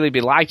shouldn't really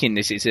be liking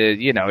this. It's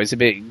it's a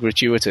bit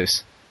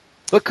gratuitous.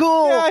 But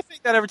cool. Yeah, I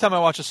think that every time I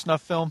watch a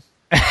snuff film.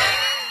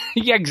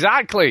 Yeah,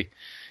 exactly.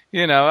 I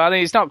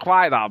mean, it's not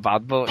quite that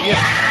bad, but yeah.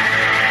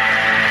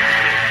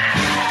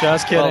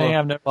 Just kidding.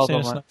 I've never seen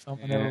a snuff film.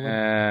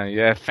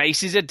 Yeah.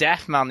 Faces of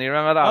Death, man. You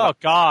remember that? Oh,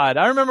 God.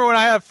 I remember when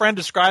I had a friend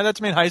describe that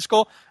to me in high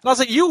school, and I was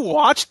like, you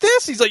watched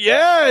this? He's like,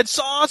 yeah, it's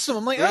awesome.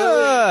 I'm like,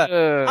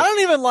 I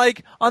don't even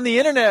like on the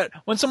internet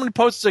when someone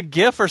posts a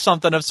GIF or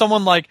something of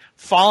someone like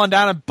falling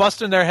down and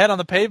busting their head on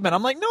the pavement.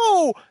 I'm like,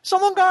 no,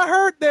 someone got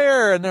hurt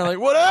there. And they're like,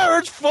 whatever,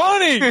 it's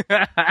funny.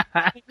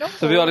 To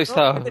be honest,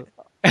 though,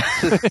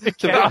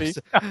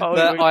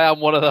 I am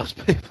one of those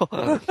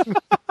people.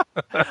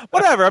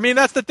 Whatever. I mean,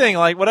 that's the thing.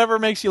 Like, whatever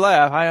makes you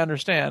laugh, I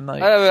understand.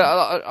 Like,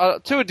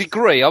 to a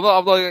degree, I'm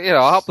like,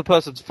 I hope the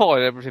person's fine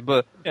and everything,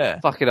 but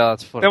fucking hell,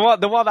 it's funny.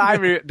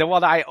 The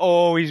one I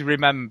always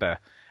remember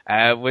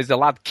was the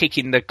lad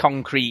kicking the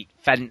concrete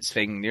fence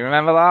thing. Do you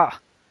remember that?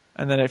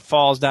 And then it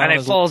falls down. And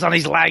it falls on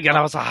his leg, and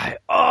I was like,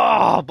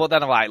 oh! But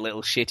then I'm like,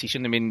 little shit, he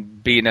shouldn't have been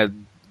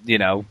being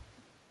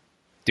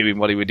doing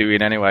what he was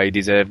doing anyway. He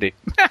deserved it.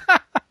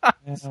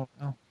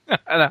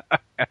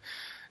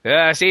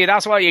 Yeah, see,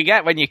 that's what you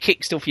get when you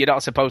kick stuff you're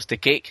not supposed to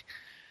kick.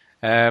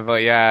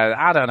 But yeah,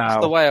 I don't know.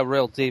 That's the way a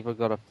real diva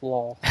got a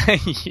flaw.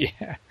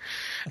 Yeah.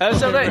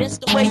 So that's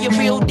the way a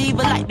real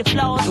diva like the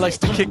flaws. Likes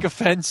to kick a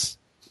fence.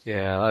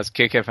 Yeah, let's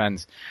kick a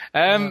fence.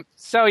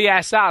 So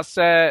yes,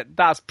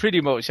 that's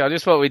pretty much. I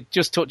just thought we'd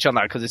just touch on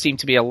that because there seemed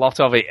to be a lot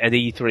of it at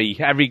E3.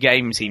 Every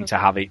game seemed to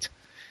have it,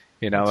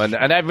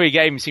 and every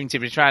game seemed to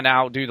be trying to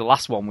outdo the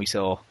last one we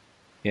saw.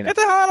 Get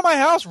the hell out of my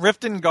house,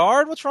 Riften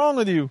Guard! What's wrong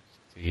with you?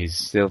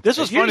 This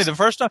was funny. The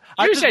first time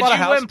you said you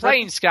weren't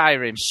playing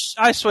Skyrim.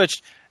 I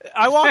switched.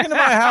 I walk into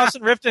my house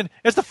in Riften.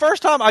 It's the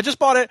first time I just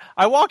bought it.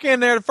 I walk in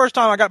there the first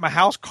time I got my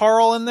house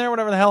Carl in there,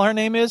 whatever the hell her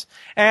name is,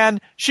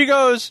 and she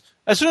goes.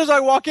 As soon as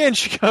I walk in,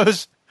 she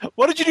goes,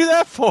 "What did you do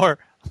that for?"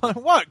 I'm like,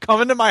 "What?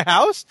 Come into my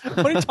house?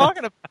 What are you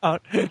talking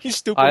about? You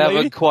stupid lady." I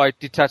haven't quite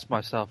detached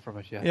myself from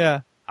it yet.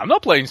 Yeah, I'm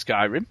not playing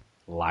Skyrim.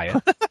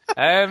 Liar.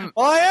 Well,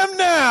 I am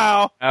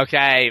now.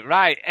 Okay,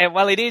 right.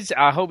 Well, it is.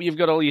 I hope you've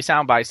got all your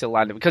sound bites still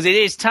lined up because it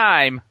is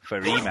time for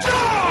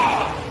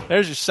emails.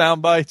 There's your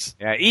sound bites.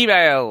 Yeah,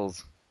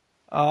 emails.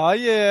 Oh,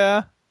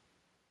 yeah.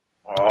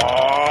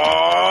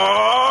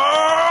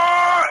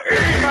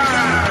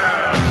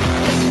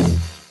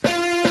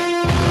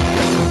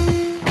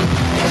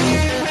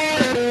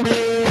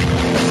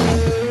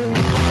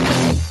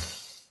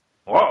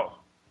 Whoa,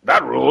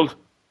 that ruled.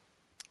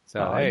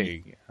 So,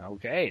 hey,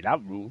 okay,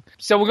 that rule.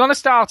 So we're going to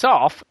start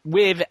off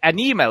with an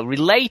email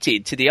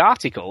related to the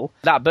article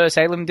that Burr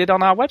Salem did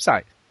on our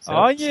website. So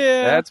oh,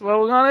 yeah. That's what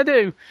we're going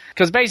to do.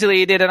 Because basically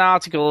he did an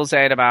article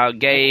saying about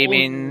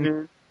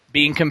gaming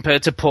being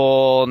compared to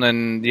porn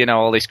and,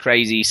 all this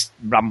crazy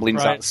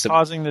ramblings. Right,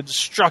 causing the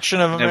destruction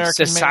of American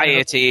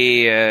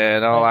society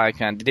and all that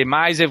kind. The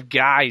demise of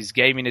guys.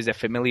 Gaming is a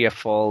familiar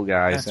fall,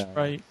 guys. That's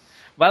right.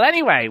 Well,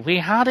 anyway, we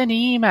had an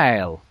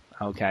email,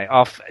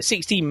 of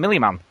 16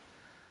 Milliman.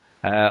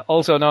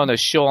 Also known as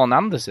Sean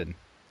Anderson.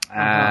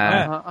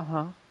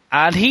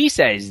 And he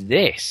says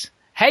this.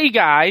 Hey,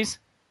 guys.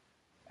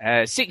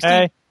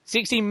 16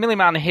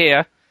 Milliman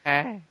here.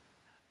 Hey.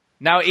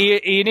 Now,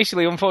 he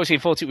initially,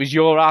 unfortunately, thought it was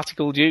your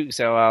article, Duke,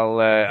 so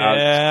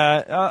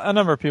a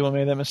number of people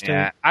made that mistake.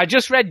 Yeah. I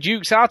just read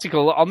Duke's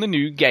article on the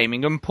new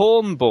gaming and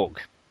porn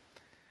book.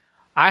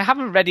 I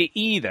haven't read it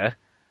either,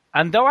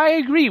 and though I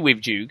agree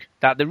with Duke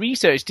that the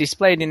research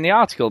displayed in the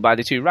article by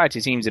the two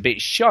writers seems a bit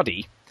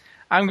shoddy,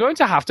 I'm going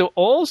to have to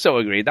also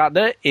agree that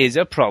there is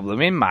a problem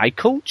in my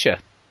culture.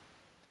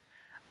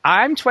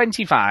 I'm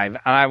 25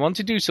 and I want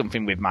to do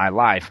something with my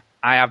life.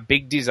 I have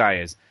big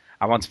desires.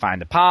 I want to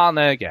find a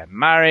partner, get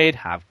married,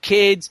 have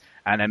kids,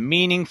 and a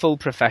meaningful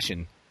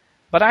profession.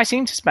 But I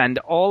seem to spend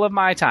all of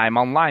my time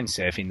online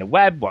surfing the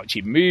web,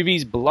 watching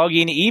movies,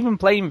 blogging, even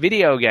playing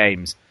video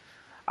games.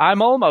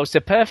 I'm almost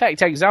a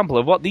perfect example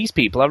of what these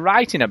people are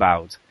writing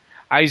about.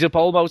 I use up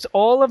almost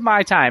all of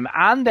my time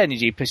and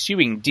energy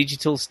pursuing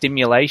digital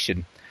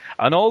stimulation,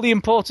 and all the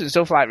important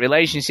stuff like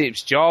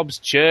relationships, jobs,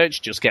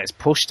 church just gets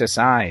pushed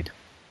aside.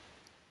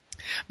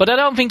 But I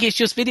don't think it's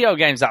just video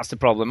games that's the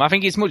problem. I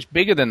think it's much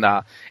bigger than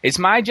that. It's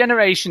my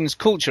generation's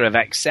culture of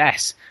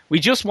excess. We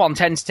just want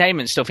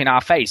entertainment stuff in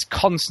our face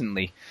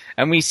constantly,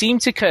 and we seem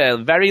to care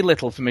very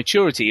little for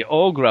maturity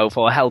or growth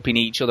or helping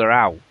each other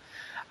out.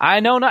 I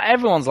know not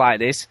everyone's like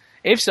this.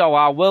 If so,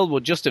 our world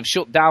would just have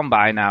shut down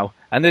by now.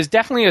 And there's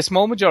definitely a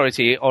small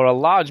majority or a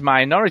large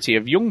minority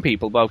of young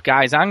people, both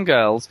guys and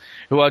girls,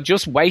 who are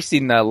just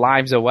wasting their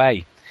lives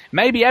away.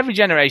 Maybe every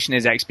generation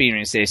has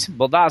experienced this,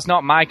 but that's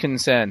not my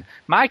concern.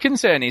 My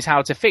concern is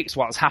how to fix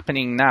what's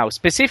happening now,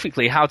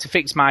 specifically how to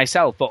fix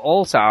myself, but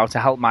also how to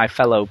help my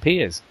fellow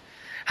peers.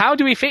 How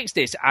do we fix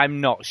this?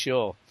 I'm not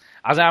sure,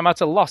 as I'm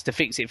at a loss to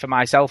fix it for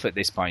myself at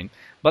this point.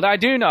 But I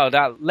do know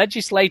that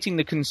legislating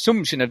the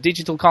consumption of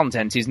digital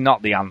content is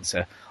not the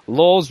answer.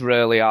 Laws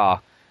rarely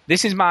are.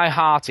 This is my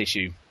heart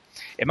issue.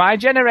 My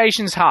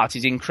generation's heart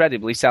is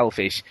incredibly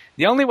selfish.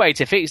 The only way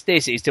to fix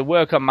this is to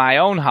work on my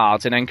own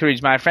heart and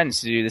encourage my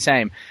friends to do the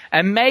same.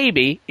 And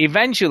maybe,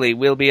 eventually,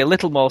 we'll be a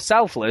little more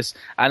selfless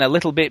and a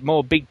little bit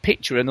more big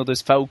picture and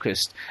others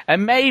focused.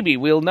 And maybe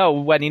we'll know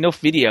when enough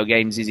video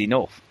games is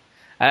enough.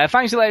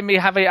 Thanks for letting me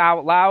have it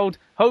out loud.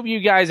 Hope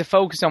you guys are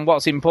focused on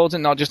what's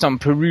important, not just on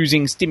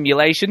perusing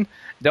stimulation,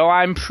 though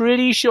I'm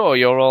pretty sure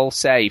you're all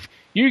safe.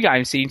 You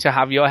guys seem to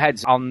have your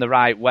heads on the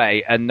right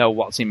way and know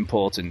what's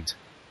important.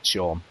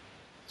 Sean.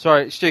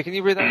 Sorry, Stu, can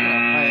you read that?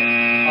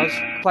 I was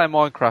playing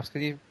Minecraft.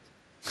 Can you...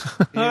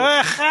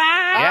 Yeah.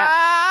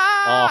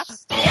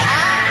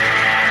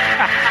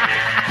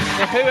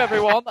 The Who,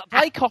 everyone.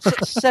 They cost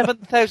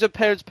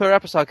 £7,000 per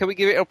episode. Can we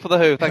give it up for The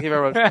Who? Thank you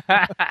very much.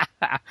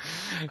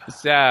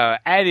 So,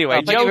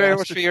 anyway, thank you very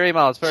much for your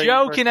emails.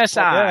 Joking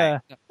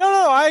aside. Yeah.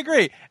 No, I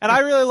agree. And I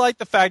really like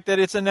the fact that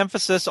it's an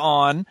emphasis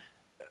on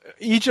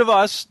each of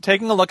us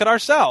taking a look at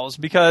ourselves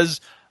because,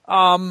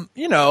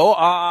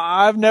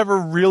 I've never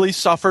really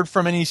suffered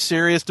from any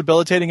serious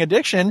debilitating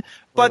addiction,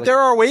 but there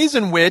are ways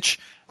in which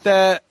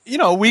that,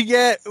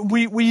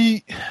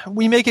 we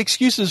make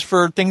excuses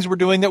for things we're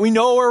doing that we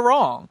know are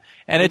wrong.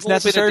 And it's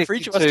necessary for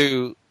each of us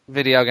to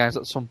video games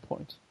at some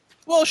point.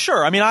 Well,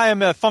 sure. I mean, I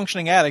am a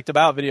functioning addict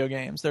about video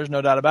games. There's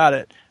no doubt about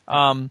it.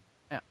 But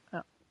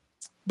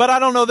I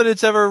don't know that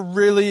it's ever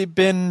really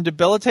been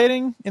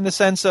debilitating in the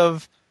sense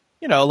of,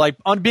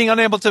 being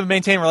unable to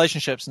maintain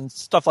relationships and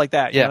stuff like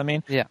that. You know what I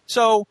mean? Yeah.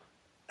 So,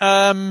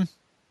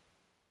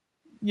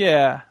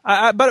 yeah.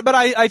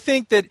 I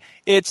think that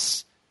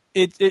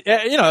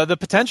the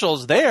potential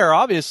is there,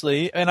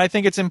 obviously, and I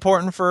think it's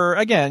important for,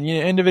 again,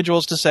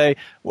 individuals to say,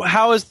 well,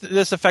 how is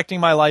this affecting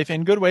my life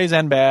in good ways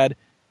and bad?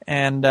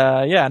 And,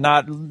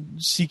 not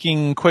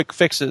seeking quick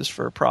fixes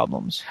for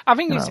problems. I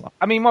think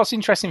what's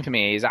interesting for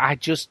me is I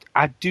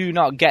do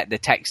not get the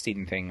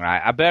texting thing,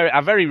 right? I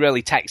very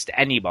rarely text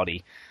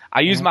anybody. I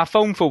use my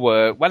phone for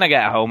work. When I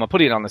get home, I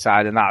put it on the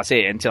side, and that's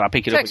it until I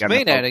pick it up again. Text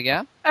me now and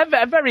again.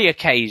 Very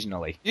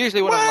occasionally.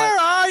 Usually when Where I'm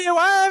are you?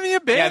 Why have you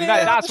been?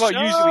 Yeah, that's what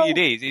usually it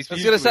is. I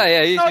was going to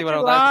say, usually when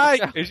I'm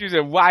like... It's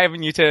usually, why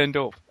haven't you turned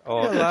up?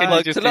 Or can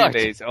you just do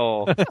this?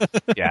 Or,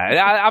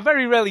 I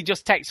very rarely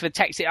just text for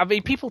texting. I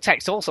mean, people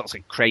text all sorts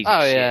of crazy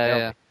shit.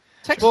 Yeah.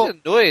 Text is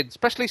annoying,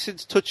 especially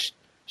since touch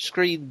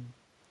screen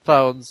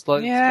phones.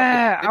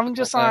 I'm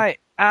just like...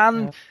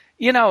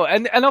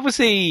 And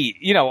obviously,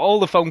 all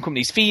the phone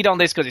companies feed on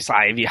this because it's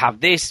like, if you have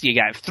this, you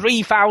get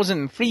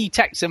 3,000 free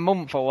texts a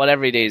month or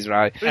whatever it is,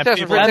 right? And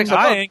people are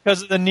dying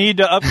because of the need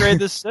to upgrade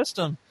this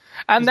system.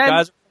 And then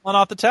guys are falling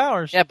off the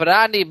towers. Yeah, but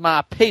I need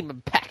my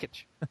payment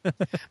package.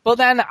 But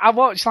then I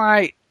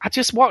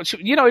just watch,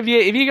 if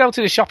you go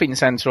to the shopping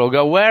centre or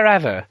go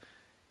wherever,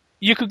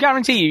 you could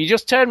guarantee you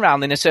just turn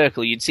around in a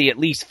circle, you'd see at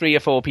least 3 or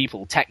 4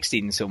 people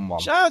texting someone.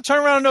 I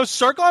turn around in no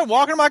circle, I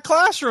walk into my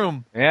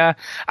classroom. Yeah.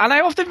 And I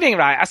often think,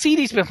 right, I see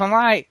these people,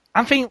 I'm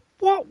thinking,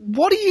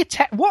 what are you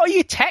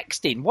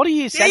texting? What are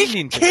you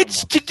sending to kids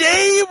someone?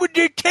 Today, when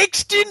they're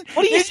texting,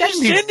 what are you they're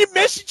just sending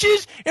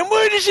messages, and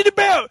what is it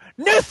about?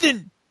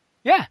 Nothing.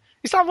 Yeah.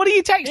 It's like, what are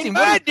you texting? In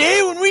my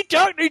day, when we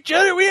talked to each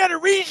other, we had a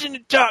reason to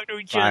talk to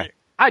each other.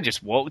 I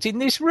just walked in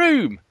this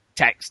room.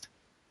 Text.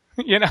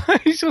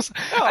 It's just...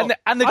 No,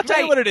 I'll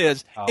tell you what it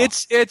is. Oh.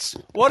 It's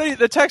what are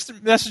the text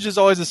message is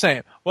always the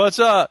same. What's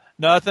up?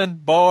 Nothing.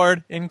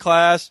 Bored. In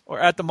class or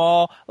at the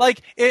mall.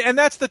 And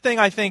that's the thing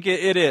I think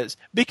it is.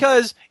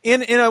 Because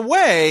in a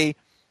way,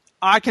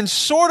 I can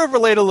sort of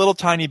relate a little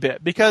tiny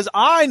bit. Because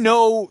I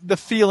know the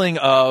feeling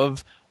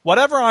of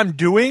whatever I'm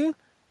doing,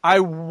 I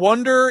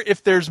wonder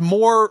if there's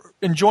more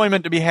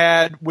enjoyment to be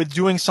had with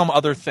doing some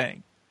other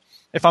thing.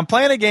 If I'm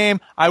playing a game,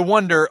 I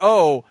wonder,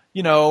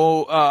 maybe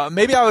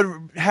I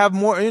would have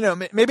more,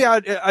 maybe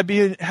I'd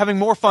be having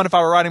more fun if I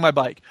were riding my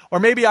bike.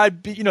 Or maybe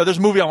I'd be, there's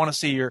a movie I want to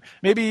see, or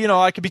maybe,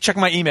 I could be checking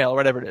my email or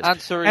whatever it is.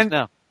 Answer is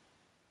no.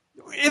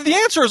 The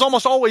answer is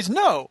almost always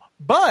no.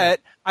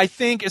 But I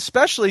think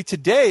especially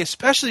today,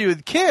 especially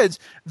with kids,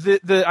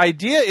 the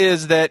idea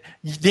is that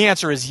the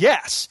answer is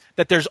yes.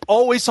 That there's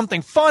always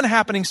something fun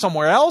happening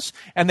somewhere else,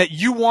 and that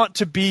you want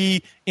to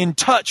be in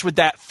touch with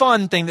that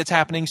fun thing that's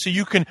happening so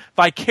you can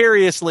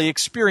vicariously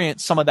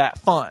experience some of that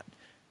fun.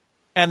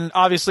 And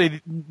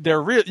obviously, the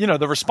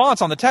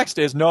response on the text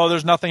is, no,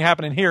 there's nothing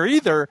happening here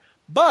either,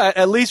 but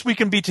at least we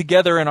can be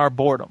together in our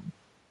boredom.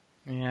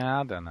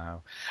 Yeah, I don't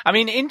know. I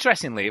mean,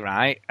 interestingly,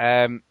 right,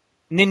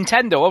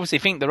 Nintendo obviously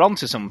think they're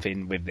onto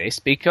something with this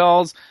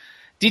because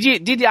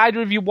did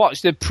either of you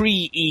watch the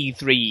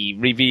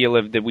pre-E3 reveal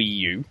of the Wii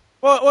U?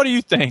 What do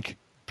you think?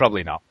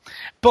 Probably not.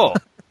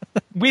 But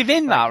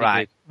within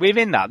that,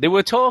 they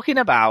were talking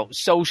about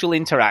social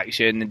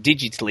interaction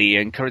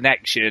digitally and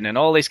connection and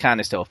all this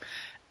kind of stuff.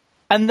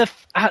 And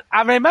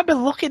I remember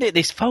looking at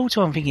this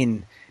photo and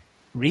thinking,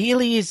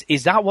 really,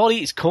 is that what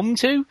it's come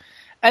to?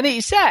 And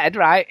it said,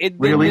 right,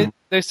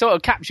 the sort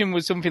of caption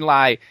was something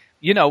like,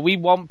 we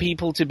want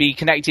people to be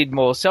connected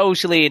more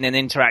socially in an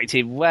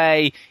interactive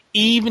way,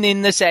 even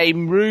in the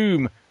same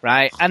room,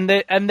 right? And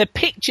the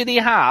picture they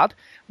had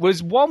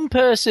was one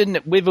person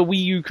with a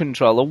Wii U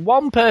controller,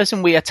 one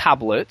person with a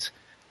tablet,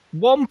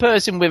 one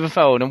person with a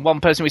phone, and one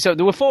person with... So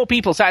there were 4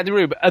 people sat in the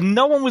room, and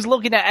no one was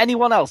looking at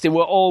anyone else. They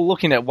were all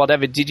looking at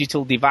whatever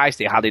digital device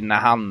they had in their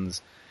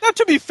hands. Now,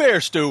 to be fair,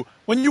 Stu,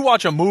 when you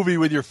watch a movie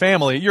with your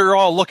family, you're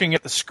all looking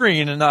at the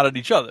screen and not at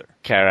each other.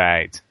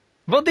 Correct.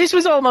 But this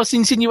was almost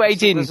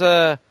insinuating.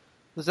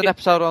 There's an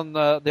episode on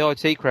the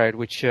IT Crowd,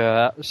 which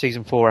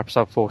season 4,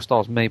 episode 4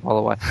 stars me, by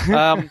the way.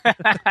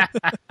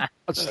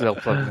 Just a little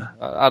plug.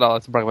 I don't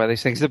like to brag about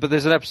these things, but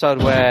there's an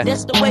episode where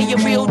That's the way your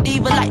real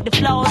diva like the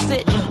floss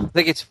it. I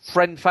think it's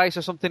Friend Face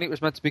or something. It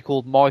was meant to be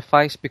called My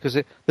Face because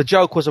the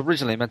joke was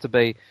originally meant to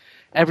be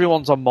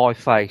everyone's on my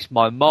face.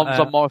 My mum's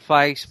on my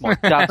face. My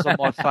dad's on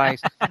my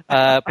face.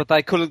 But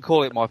they couldn't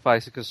call it My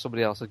Face because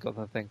somebody else had got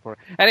the thing for it.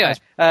 Anyway,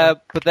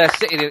 but they're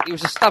sitting. It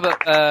was a stab at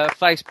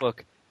Facebook,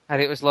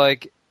 and it was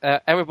like.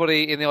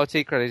 Everybody in the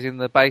IT Crowd is in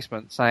the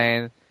basement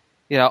saying,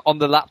 on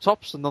the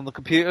laptops and on the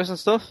computers and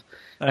stuff.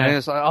 And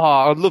it's like,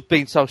 I love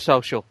being so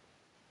social.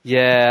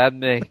 Yeah, and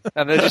me.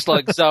 And they're just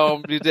like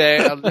zombie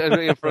down.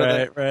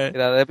 Right.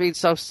 They're being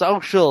so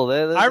social.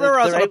 I remember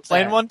I was on a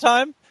plane one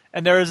time,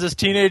 and there was this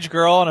teenage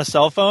girl on a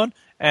cell phone,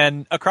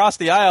 and across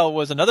the aisle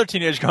was another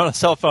teenage girl on a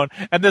cell phone.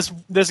 And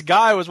this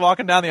guy was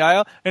walking down the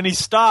aisle, and he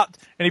stopped,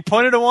 and he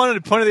pointed to one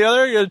and he pointed to the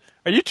other. He goes,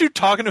 "Are you two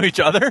talking to each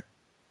other?"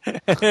 And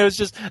it was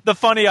just the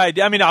funny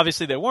idea. I mean,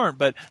 obviously they weren't,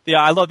 but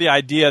I love the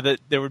idea that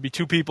there would be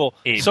two people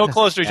so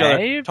close to each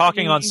other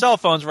talking on cell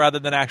phones rather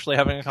than actually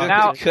having a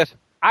conversation.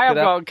 Now, I have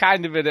got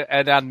kind of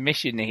an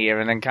admission here,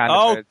 and then kind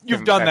of.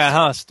 You've done that,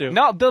 huh, Stu?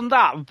 Not done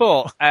that,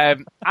 but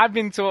I've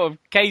been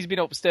Kay's been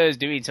upstairs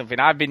doing something.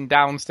 I've been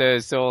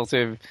downstairs, sort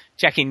of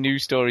checking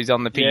news stories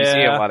on the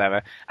PC or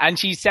whatever, and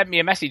she sent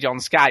me a message on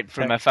Skype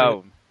from her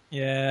phone.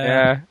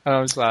 Yeah.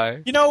 I was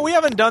like... we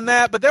haven't done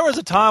that, but there was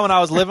a time when I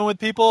was living with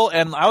people,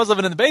 and I was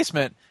living in the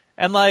basement,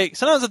 and,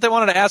 sometimes if they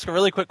wanted to ask a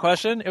really quick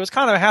question, it was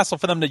kind of a hassle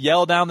for them to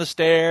yell down the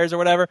stairs or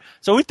whatever.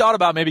 So we thought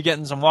about maybe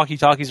getting some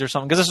walkie-talkies or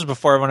something, because this was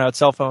before everyone had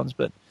cell phones,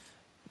 but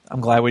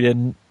I'm glad we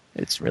didn't.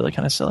 It's really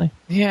kind of silly.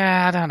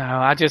 Yeah, I don't know.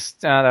 I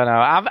don't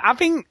know. I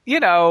think,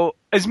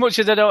 as much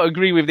as I don't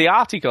agree with the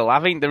article,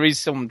 I think there is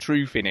some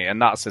truth in it, and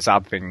that's the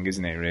sad thing,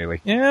 isn't it, really?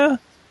 Yeah.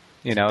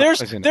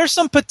 There's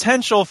some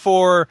potential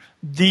for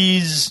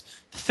these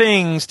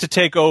things to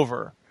take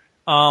over.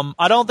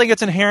 I don't think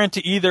it's inherent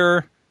to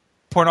either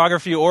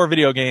pornography or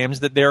video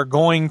games that they're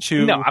going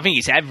to. No, I think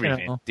it's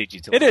everything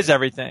digital. It is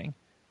everything.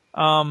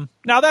 Now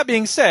that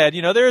being said,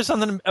 there is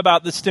something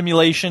about the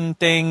stimulation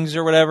things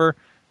or whatever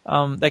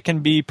that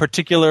can be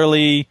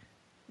particularly,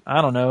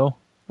 I don't know,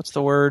 what's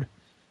the word,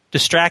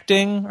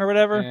 distracting or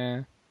whatever.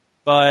 Yeah.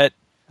 But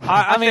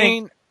I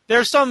mean.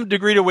 There's some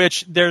degree to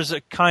which there's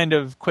a kind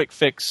of quick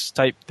fix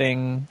type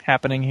thing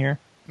happening here.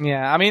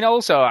 Yeah, I mean,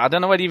 also, I don't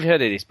know whether you've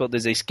heard of this, but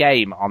there's this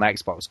game on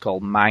Xbox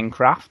called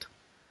Minecraft.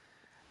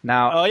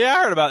 Now, oh yeah,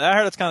 I heard about that. I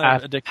heard it's kind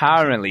of addictive.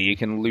 Apparently, you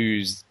can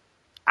lose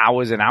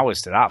hours and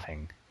hours to that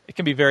thing. It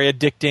can be very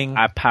addicting.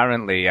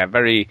 Apparently,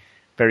 very,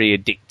 very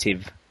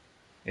addictive.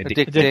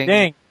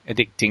 Addicting.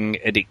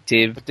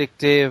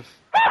 Addictive.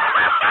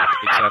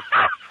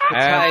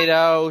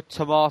 Potato,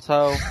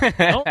 tomato.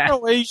 Don't go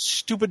away,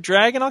 stupid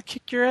dragon. I'll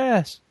kick your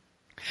ass.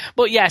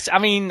 But yes,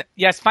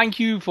 thank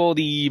you for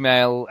the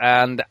email.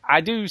 And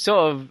I do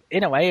sort of,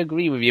 in a way,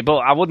 agree with you. But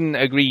I wouldn't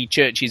agree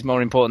church is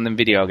more important than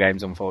video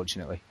games,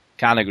 unfortunately.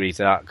 Can't agree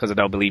to that because I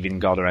don't believe in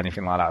God or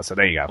anything like that. So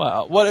there you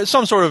go. Well,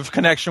 some sort of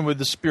connection with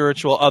the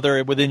spiritual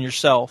other within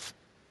yourself.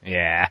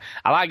 Yeah.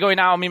 I like going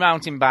out on my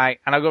mountain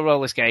bike and I go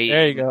roller skating.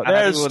 There you go.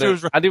 There's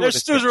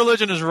Stu's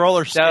religion is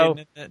roller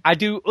skating. So I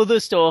do other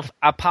stuff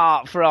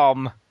apart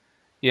from,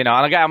 and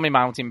I get on my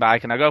mountain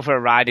bike and I go for a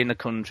ride in the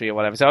country or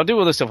whatever. So I do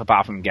other stuff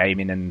apart from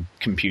gaming and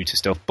computer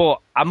stuff. But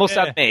I must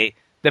admit,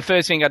 the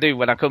first thing I do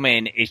when I come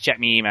in is check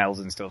my emails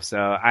and stuff. So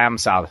I am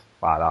sad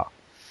like that.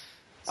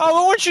 Oh,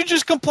 well, weren't you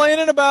just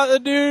complaining about the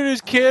dude whose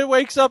kid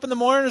wakes up in the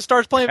morning and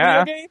starts playing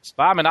video games?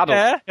 But I'm an adult.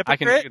 Yeah, I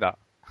can do that.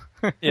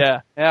 Yeah,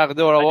 I can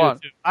do what I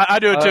want. I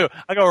do it too.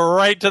 I go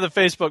right to the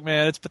Facebook,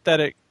 man. It's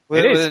pathetic.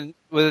 With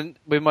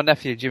my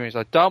nephew Jimmy, he's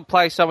like, "Don't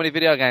play so many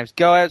video games.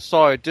 Go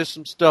outside, do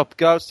some stuff.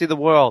 Go see the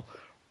world.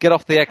 Get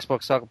off the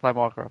Xbox so I can play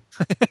Minecraft."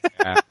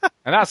 Yeah.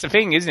 And that's the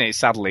thing, isn't it?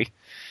 Sadly,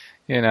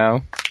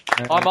 I'm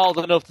old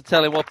enough to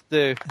tell him what to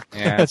do.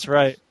 Yeah, that's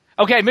right.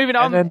 Okay, moving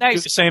on. And then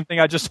next, do the same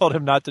thing I just told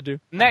him not to do.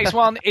 Next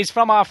one is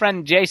from our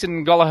friend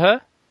Jason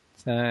Gallagher.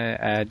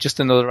 Just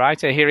another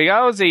writer. Here he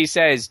goes. He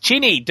says,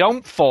 "Chinny,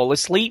 don't fall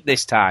asleep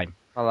this time."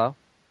 Hello.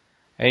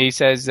 He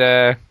says,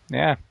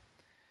 "Yeah.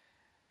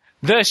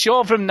 The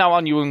sure from now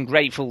on, you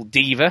ungrateful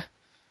diva.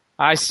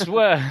 I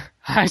swear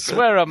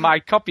on my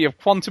copy of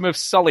Quantum of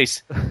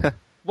Solace.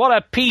 What a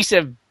piece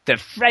of the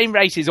frame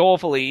rate is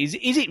awful. Is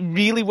it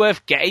really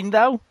worth getting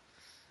though?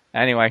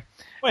 Anyway."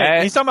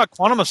 Wait, he's talking about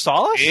Quantum of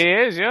Solace? He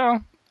is, yeah.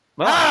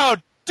 Well, how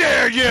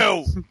dare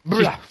you!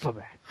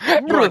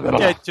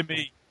 Dead to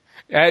me.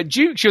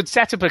 Duke should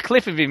set up a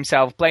clip of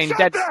himself playing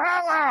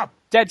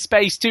Dead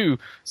Space 2,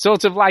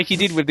 sort of like he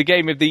did with the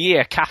Game of the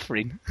Year,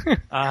 Catherine.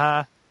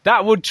 Uh-huh.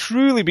 That would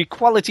truly be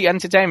quality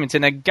entertainment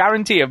and a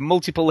guarantee of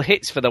multiple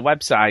hits for the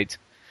website.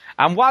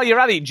 And while you're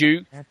at it,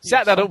 Duke,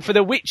 set that up for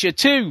The Witcher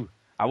 2.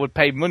 I would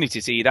pay money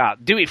to see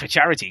that. Do it for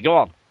charity. Go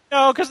on.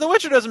 No, because The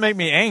Witcher doesn't make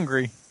me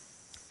angry.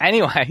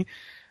 Anyway,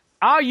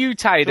 are you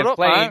tired of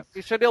playing... Man.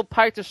 You said he'll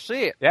pay to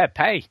see it. Yeah,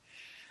 pay.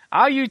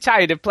 Are you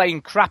tired of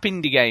playing crap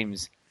indie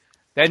games?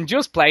 then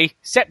just play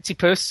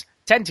Septipus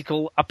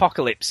Tentacle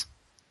Apocalypse.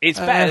 It's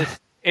better.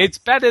 It's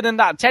better than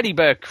that teddy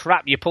bear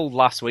crap you pulled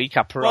last week,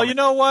 I promise. Well, you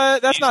know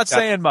what? That's not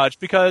saying much,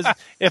 because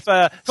if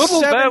a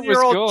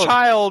 7-year-old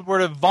child were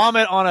to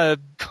vomit on a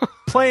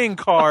playing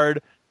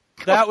card,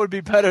 that would be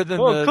better than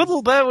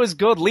Cuddle Bear was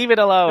good. Leave it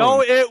alone.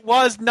 No, it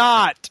was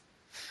not.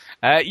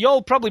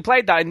 Y'all probably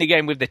played that in the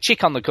game with the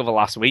chick on the cover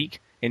last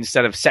week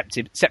instead of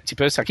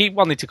Septipus. I keep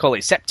wanting to call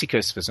it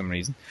Septicus for some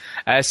reason.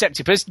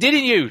 Septipus,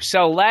 didn't you?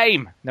 So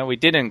lame. No, we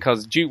didn't,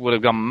 because Duke would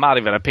have gone mad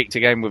if I picked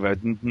a game with a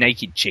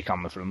naked chick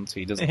on the front,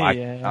 so he doesn't like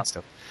that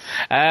stuff.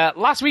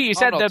 Last week you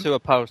said... I'm not too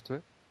opposed to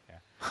it.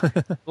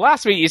 Yeah.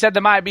 Last week you said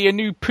there might be a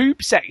new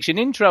poop section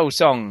intro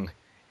song.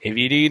 If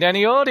you need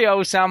any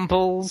audio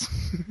samples...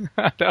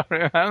 I don't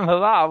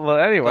remember that,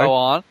 but anyway. Go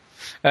on.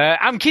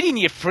 I'm kidding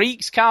you,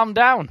 freaks. Calm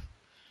down.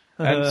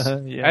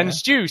 And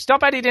Stu,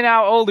 stop editing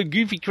out all the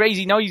goofy,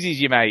 crazy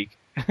noises you make.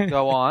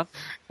 Go on.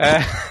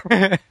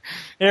 Here,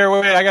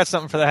 wait, I got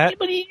something for that.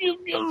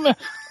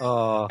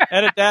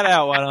 Edit that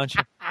out, why don't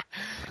you?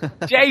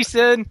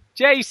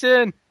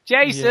 Jason!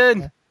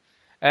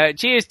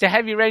 Cheers to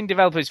Heavy Rain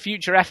developers'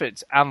 future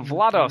efforts. And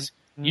Vlados,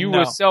 you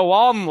were so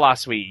on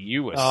last week.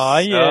 You were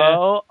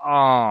so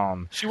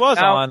on. She was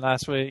on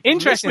last week.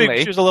 Interestingly, this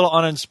week she was a little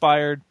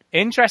uninspired.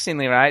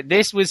 Interestingly, right,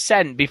 this was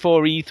sent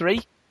before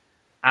E3.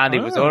 And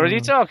it was already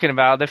talking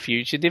about the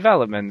future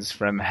developments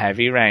from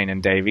Heavy Rain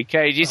and David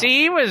Cage. You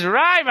see, he was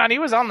right, man. He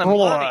was on the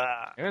money.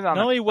 He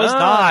was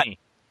not.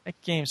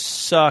 That game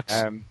sucks.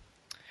 Okay,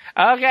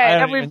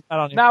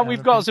 now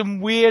we've got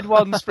some weird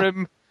ones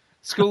from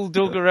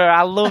Skullduggerer.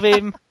 I love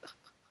him.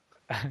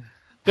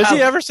 Does he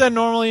ever send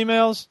normal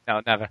emails? No,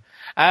 never.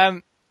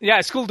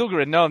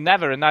 Skullduggerer, no,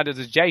 never, and neither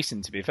does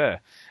Jason, to be fair.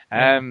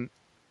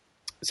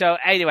 So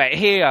anyway,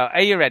 here,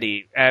 are you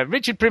ready?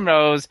 Richard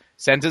Primrose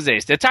sent us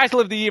this. The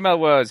title of the email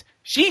was,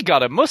 She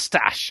Got a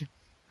Mustache.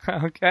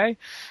 Okay.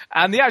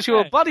 And the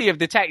actual body of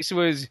the text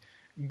was,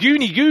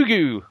 Goonie Goo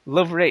Goo,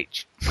 love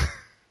Rich.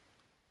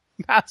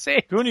 That's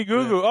it. Goonie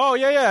Goo Goo. Oh,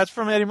 yeah, it's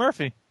from Eddie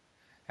Murphy.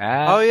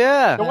 Oh,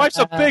 yeah. The wife's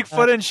a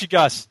Bigfoot, isn't she,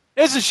 Gus?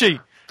 Isn't she?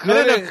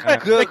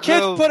 The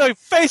kids put a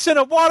face in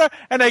the water,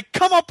 and they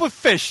come up with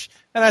fish.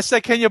 And I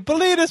said, can you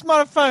believe this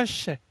motherfucker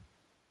shit?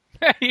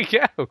 There you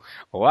go.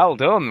 Well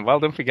done. Well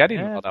done for getting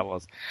what that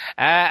was.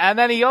 And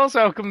then he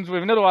also comes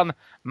with another one.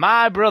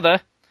 My Brother.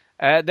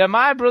 The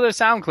My Brother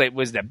sound clip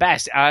was the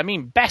best. I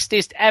mean,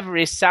 bestest,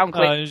 everest sound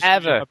clip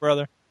ever. My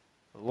brother.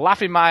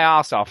 Laughing my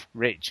arse off.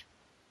 Rich.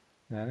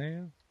 There you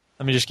go.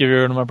 Let me just give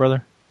you to my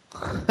brother.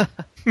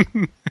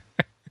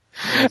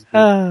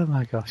 Oh,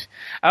 my gosh.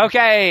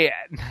 Okay.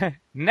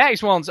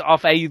 Next one's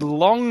off a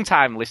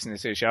long-time listener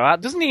to the show.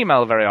 That doesn't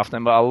email very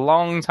often, but a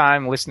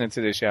long-time listener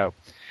to the show.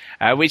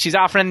 Which is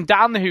our friend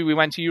Dan, who we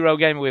went to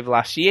Eurogamer with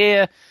last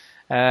year.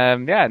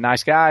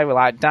 Nice guy. We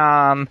like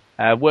Dan.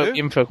 Worked with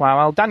him for quite a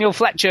while. Daniel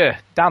Fletcher.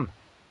 Dan.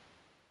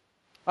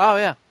 Oh,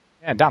 yeah.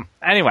 Yeah, Dan.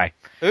 Anyway.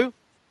 Who?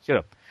 Shut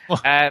up.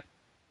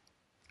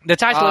 The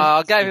title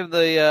I gave him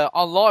the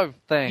OnLive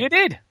thing. You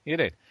did.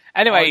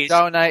 Anyway. I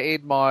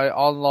donated my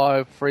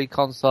OnLive free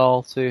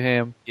console to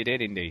him. You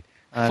did, indeed.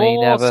 And he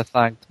never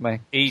thanked me.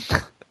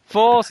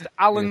 Forced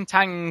Alan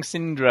Tang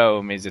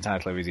Syndrome is the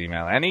title of his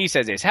email. And he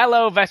says this.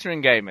 Hello,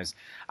 veteran gamers.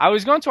 I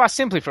was going to ask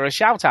simply for a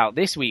shout-out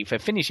this week for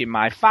finishing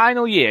my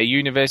final year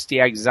university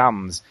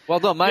exams. Well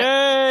done, mate.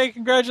 Yay,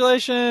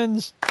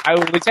 congratulations. I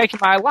will be taking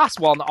my last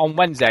one on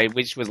Wednesday,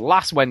 which was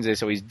last Wednesday,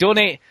 so he's done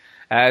it.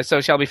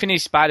 So shall be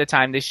finished by the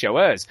time this show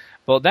airs.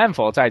 But then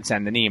thought I'd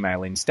send an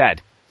email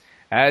instead.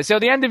 So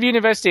the end of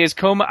university has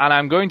come, and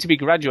I'm going to be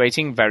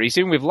graduating very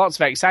soon with lots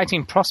of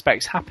exciting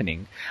prospects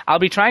happening. I'll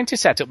be trying to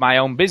set up my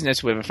own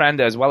business with a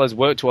friend as well as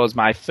work towards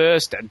my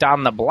first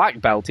Dan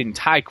Black Belt in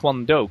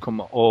Taekwondo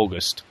come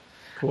August.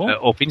 Cool.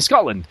 Up in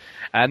Scotland.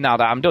 Now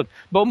that I'm done.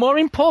 But more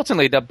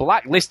importantly, the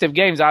black list of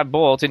games I've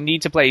bought and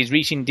need to play is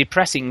reaching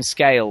depressing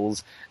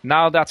scales.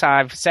 Now that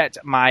I've set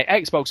my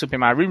Xbox up in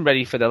my room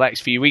ready for the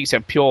next few weeks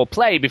of pure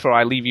play before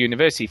I leave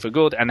university for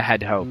good and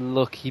head home.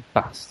 Lucky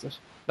bastard.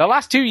 The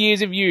last 2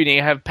 years of uni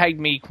have pegged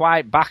me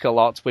quite back a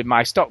lot with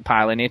my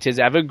stockpiling. It has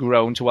ever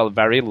grown to a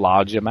very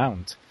large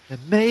amount.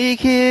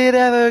 Make it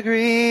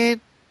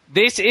evergreen.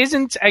 This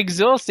isn't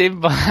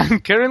exhaustive, but I'm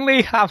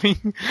currently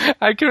having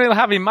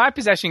my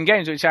possession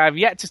games which I have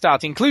yet to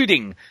start,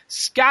 including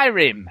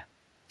Skyrim,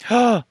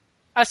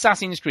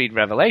 Assassin's Creed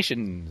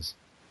Revelations.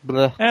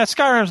 Blah. Yeah,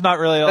 Skyrim's not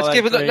really.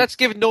 Let's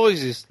give it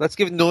noises.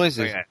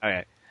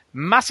 Okay.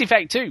 Mass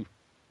Effect 2.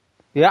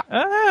 Yeah.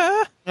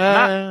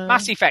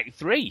 Mass Effect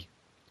 3.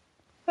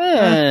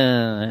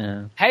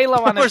 Halo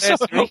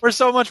Anniversary. We're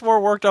so much more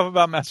worked up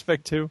about Mass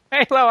Effect 2.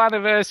 Halo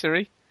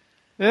Anniversary.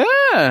 Yeah.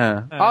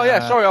 Oh,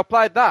 yeah, sorry, I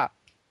played that.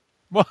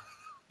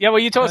 Yeah, well,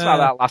 you talked about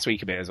that last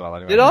week a bit as well.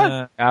 Anyway. Did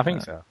I? I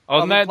think so.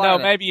 Oh, no,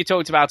 maybe you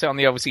talked about it on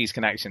the Overseas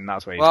Connection.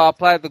 That's where you I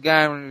played the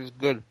game and it was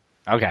good.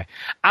 Okay.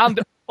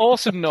 And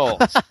Awesome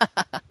Noughts.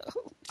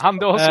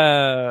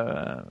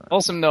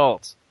 Awesome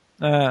Noughts.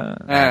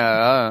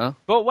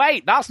 But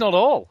wait, that's not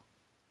all.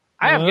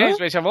 I have games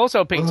which I've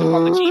also picked up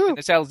on the cheap in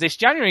the sales this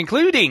January,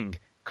 including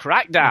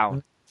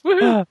Crackdown,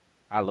 Woohoo!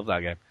 I love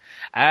that game.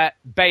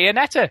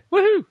 Bayonetta.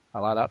 Woohoo! I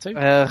like that too.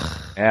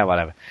 Yeah,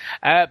 whatever.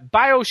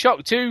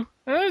 Bioshock 2.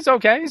 It's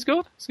okay. It's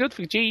good. It's good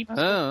for cheap.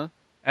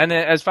 And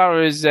as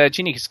far as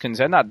Chinic is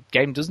concerned, that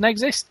game doesn't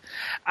exist.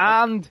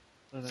 And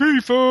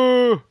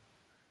FIFA.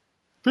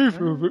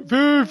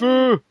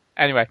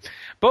 Anyway,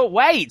 but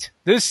wait,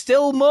 there's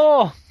still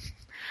more.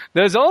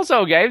 There's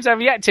also games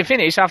I've yet to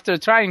finish after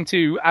trying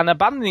to and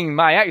abandoning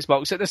my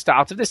Xbox at the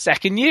start of the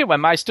second year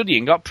when my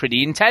studying got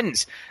pretty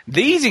intense.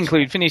 These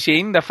include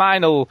finishing the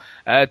final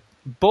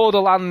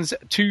Borderlands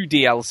 2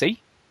 DLC.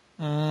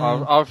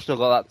 I've still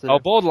got that too. Oh,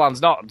 Borderlands,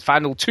 not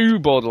final 2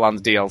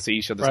 Borderlands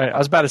DLC, should I say. Right, I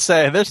was about to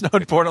say, there's no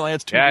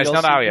Borderlands 2 DLC. Yeah, it's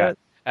not out yet.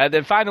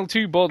 The final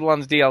 2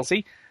 Borderlands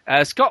DLC.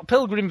 Scott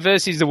Pilgrim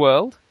vs. the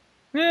World.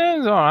 Yeah,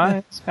 it's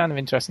alright. It's kind of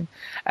interesting.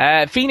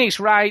 Phoenix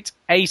Wright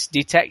Ace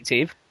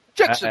Detective.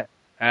 Jackson.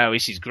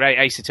 Which is great.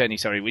 Ace Attorney,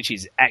 sorry, which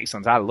is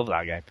excellent. I love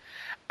that game.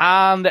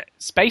 And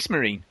Space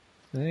Marine.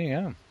 There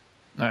you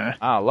go.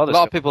 A lot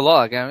of people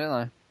like that game,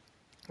 don't they?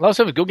 Lots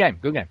of good game.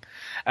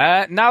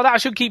 Now that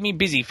should keep me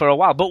busy for a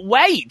while. But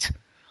wait!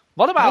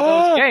 What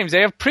about those games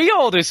they have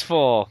pre-orders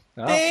for?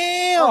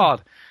 Damn!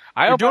 God.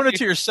 You're doing it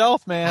to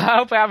yourself, man. I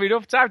hope I have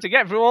enough time to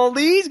get through all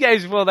these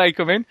games before they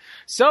come in.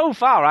 So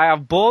far, I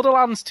have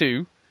Borderlands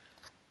 2.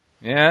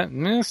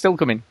 Yeah, still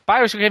coming.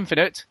 Bioshock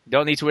Infinite.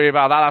 Don't need to worry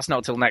about that. That's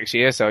not till next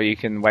year, so you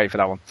can wait for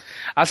that one.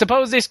 I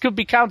suppose this could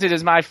be counted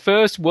as my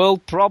first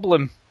world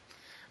problem.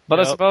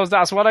 But I suppose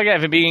that's what I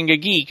get for being a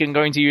geek and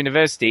going to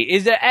university.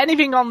 Is there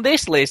anything on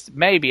this list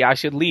maybe I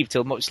should leave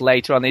till much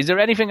later on? Is there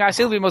anything I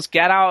simply must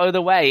get out of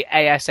the way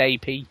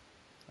ASAP?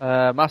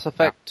 Mass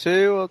Effect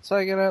 2, I'll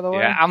take it out of the way.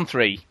 Yeah, and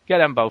 3. Get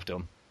them both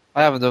done.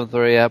 I haven't done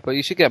 3 yet, but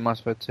you should get Mass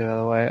Effect 2 out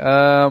of the way.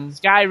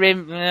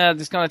 Skyrim,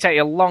 it's going to take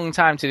you a long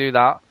time to do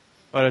that.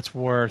 But it's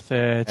worth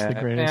it. It's the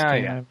greatest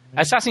game ever.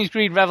 Assassin's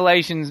Creed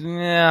Revelations,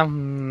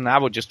 I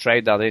would just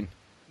trade that in.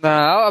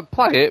 No,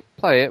 play it.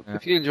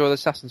 If you enjoy the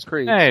Assassin's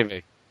Creed.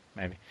 Maybe.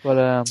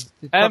 But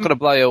it's not going to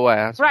blow you away.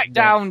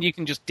 Crackdown, you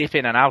can just dip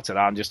in and out of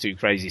that and just do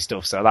crazy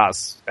stuff, so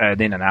that's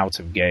an in and out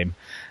of game.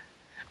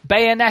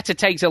 Bayonetta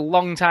takes a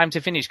long time to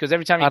finish because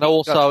every time you... And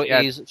also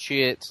is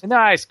shit.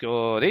 No, it's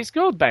good. It's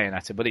good,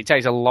 Bayonetta, but it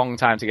takes a long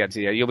time to get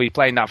to you. You'll be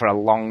playing that for a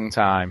long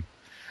time.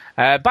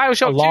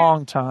 Bioshock 2.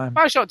 Long time.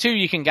 Bioshock 2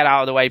 you can get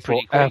out of the way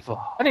pretty quick.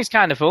 And it's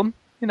kind of fun.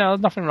 You know,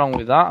 there's nothing wrong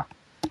with that.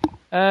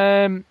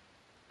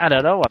 I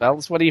don't know, what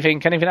else? What do you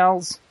think? Anything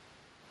else?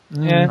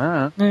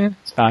 Yeah,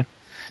 it's fine.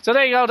 So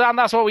there you go, Dan.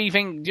 That's what we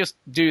think. Just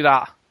do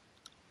that.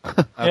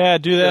 Yeah,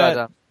 do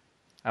that.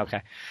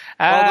 Okay.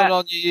 Well done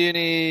on your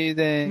uni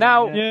thing.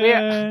 Now,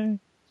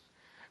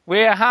 we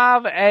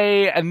have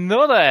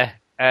another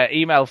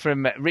email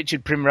from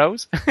Richard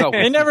Primrose.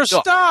 They never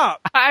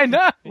stop. I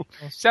know.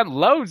 Sent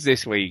loads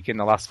this week in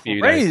the last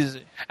few days.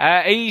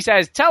 He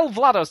says, tell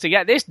Vlados to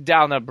get this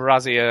down a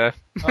brazier.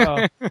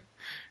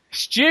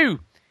 Stu,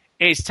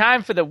 it's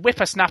time for the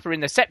whippersnapper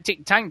in the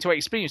septic tank to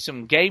experience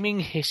some gaming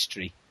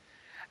history.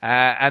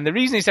 And the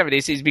reason he said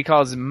this is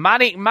because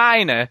Manic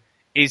Miner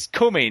is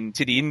coming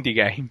to the indie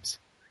games.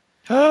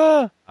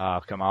 Oh,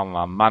 come on,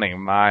 man. Manic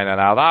Miner.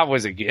 Now, that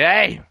was a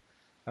game.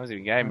 That was a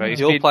game, but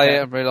you'll play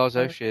it and realise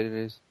how shit it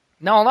is.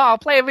 No, I'll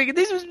play it because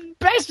this was the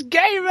best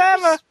game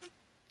ever.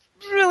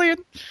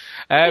 Brilliant.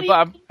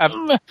 But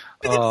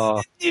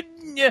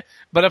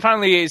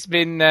apparently it's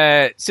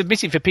been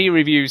submitted for peer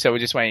review, so we're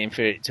just waiting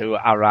for it to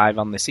arrive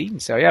on the scene.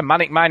 So yeah,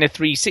 Manic Miner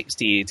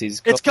 360 it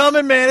is. It's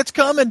coming, man. It's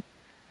coming.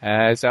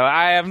 So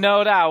I have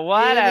no doubt.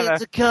 Whatever.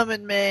 It's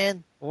coming,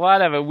 man.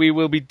 Whatever. We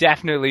will be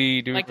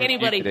definitely doing. Like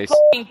anybody this.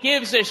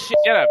 gives a shit.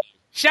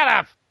 Shut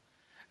up.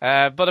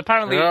 But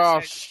apparently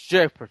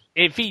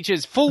it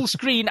features full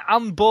screen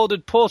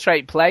unbordered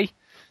portrait play.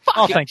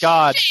 Thank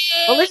God.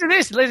 Well, listen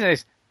to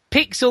this.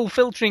 Pixel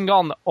filtering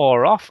on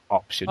or off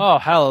option. Oh,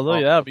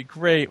 hallelujah. That would be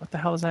great. What the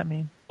hell does that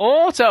mean?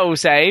 Auto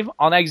save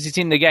on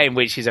exiting the game,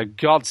 which is a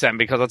godsend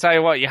because I'll tell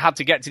you what, you had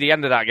to get to the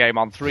end of that game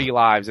on 3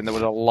 lives and there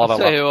was a lot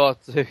of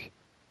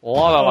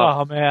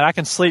Oh, man, I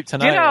can sleep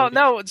tonight.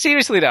 No,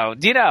 seriously though,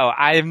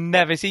 I have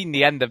never seen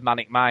the end of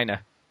Manic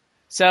Miner.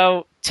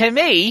 So, to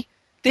me,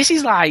 this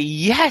is like,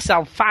 yes,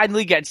 I'll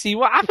finally get to see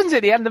what happens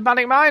at the end of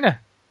Manic Miner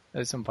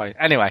at some point.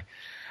 Anyway,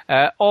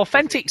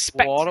 authentic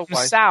spectrum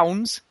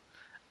sounds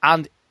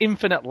and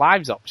infinite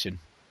lives option.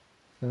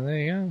 So there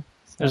you go.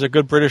 There's a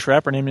good British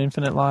rapper named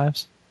Infinite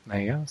Lives. There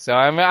you go. So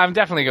I'm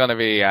definitely going to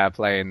be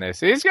playing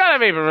this. It's going to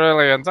be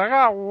brilliant. I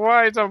can't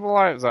wait to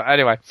play it. So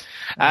anyway,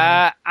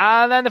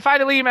 and then the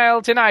final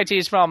email tonight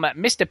is from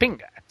Mr.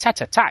 Pink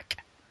Tat Attack.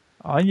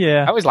 Oh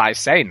yeah. I always like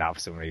saying that for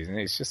some reason.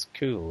 It's just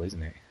cool,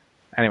 isn't it?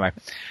 Anyway,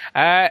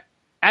 and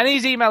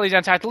his email is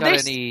entitled Got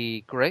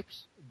any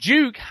grapes?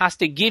 Duke has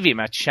to give him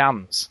a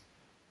chance.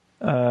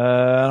 I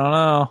don't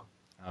know.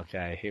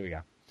 Okay, here we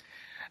go.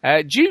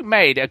 Duke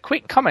made a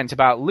quick comment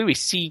about Louis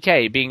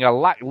C.K. being a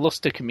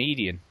lackluster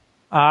comedian.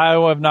 I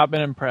have not been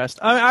impressed.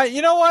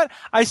 You know what?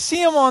 I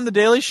see him on The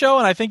Daily Show,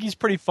 and I think he's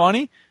pretty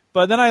funny.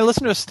 But then I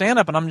listen to his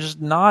stand-up, and I'm just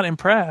not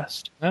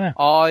impressed.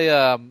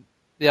 I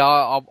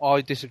Yeah,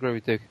 I disagree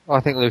with Duke. I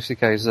think Louis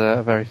C.K. is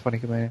a very funny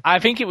comedian. I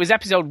think it was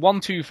episode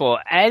 124.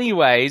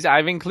 Anyways,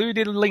 I've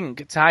included a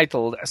link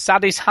titled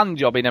Saddest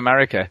Handjob in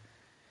America.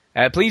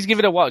 Please give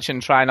it a watch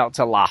and try not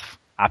to laugh.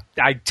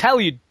 I tell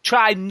you,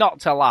 try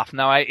not to laugh.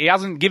 Now, he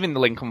hasn't given the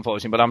link,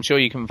 unfortunately, but I'm sure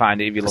you can find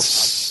it if you look.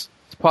 It's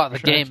part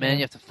of the game, man.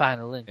 You have to find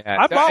a link.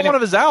 I bought one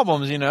of his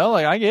albums,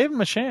 like I gave him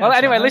a chance. Well,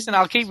 anyway, listen,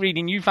 I'll keep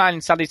reading. You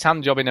find Saddest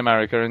Handjob in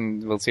America,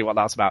 and we'll see what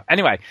that's about.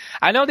 Anyway,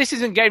 I know this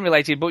isn't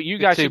game-related, but you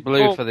guys should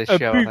blue for this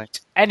show, I think.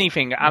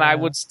 Anything, and I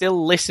would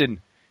still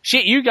listen.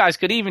 Shit, you guys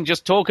could even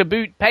just talk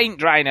about paint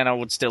drying, and I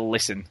would still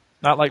listen.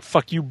 Not like,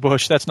 fuck you,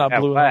 Bush, that's not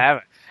blue.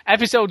 Whatever.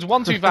 Episodes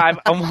 125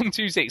 and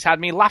 126 had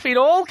me laughing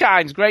all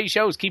kinds. Great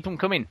shows. Keep them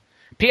coming.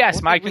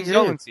 P.S. My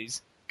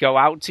condolences go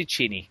out to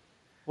Chinny.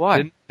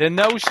 Why? The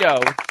no-show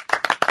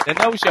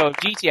of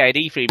GTA at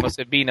E3 must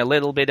have been a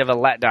little bit of a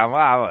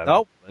letdown.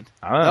 Nope.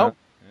 Yeah.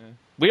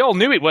 We all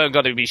knew it weren't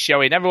going to be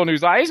showing. Everyone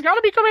was like, it's going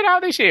to be coming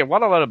out this year.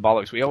 What a lot of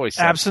bollocks. We always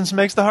said. Absence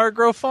makes the heart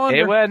grow fonder.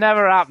 It were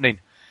never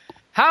happening.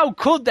 How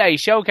could they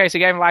showcase a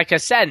game like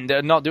Ascend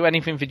and not do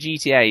anything for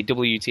GTA?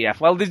 WTF?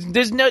 Well,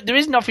 there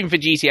is nothing for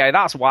GTA.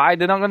 That's why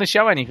they're not going to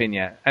show anything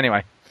yet.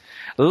 Anyway,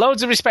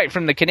 loads of respect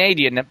from the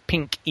Canadian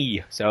Pink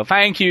E. So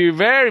thank you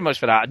very much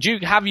for that.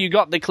 Duke, have you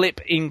got the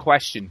clip in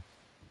question?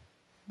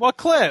 What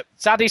clip?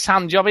 Saddest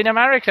Handjob in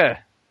America.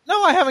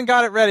 No, I haven't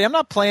got it ready. I'm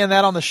not playing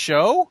that on the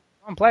show.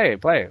 Come on, play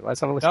it. Let's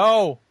have a listen.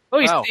 No.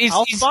 Oh,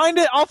 I'll find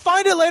it. I'll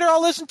find it later.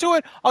 I'll listen to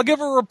it. I'll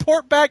give a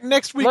report back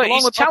next week. Look,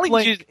 along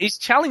with he's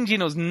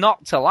challenging us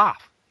not to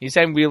laugh. He's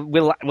saying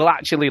we'll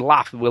actually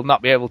laugh. We'll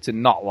not be able to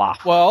not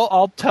laugh. Well,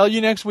 I'll tell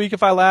you next week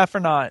if I laugh or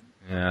not.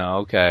 Yeah,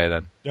 okay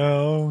then.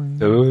 No.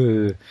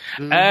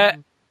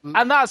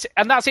 And that's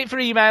it for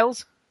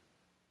emails.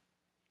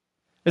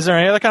 Is there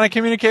any other kind of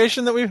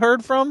communication that we've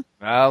heard from?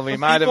 Well, we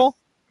might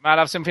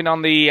have something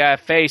on the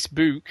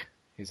Facebook.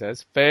 He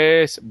says,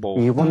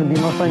 Facebook. You want to be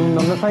my friend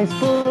on the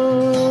Facebook?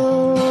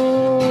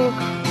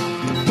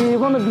 You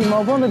want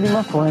to be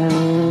my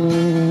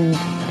friend?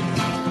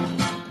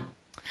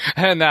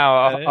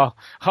 Now,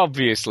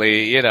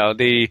 obviously,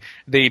 the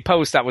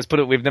post that was put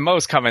up with the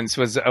most comments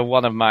was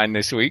one of mine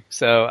this week,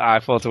 so I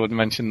thought I would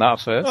mention that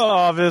first.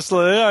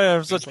 Obviously, I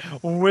have such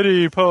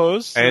witty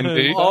posts.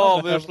 Indeed.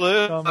 Obviously,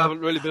 I haven't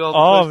really been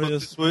on Facebook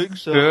this week,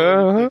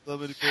 so...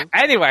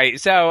 Anyway,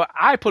 so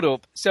I put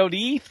up, so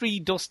the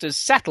E3 dust has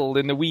settled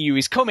and the Wii U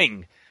is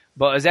coming,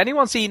 but has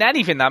anyone seen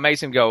anything that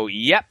makes him go,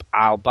 yep,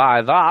 I'll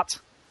buy that?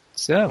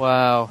 So.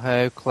 Wow,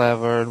 how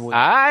clever and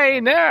I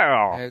know.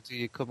 How do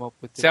you come up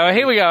with this? So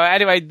here we go.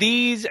 Anyway,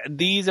 these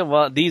are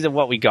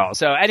what we got.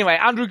 So anyway,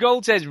 Andrew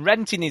Gold says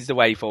renting is the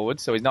way forward,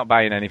 so he's not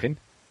buying anything.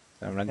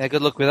 So yeah,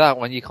 good luck with that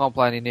when you can't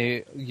play any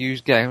new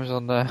used games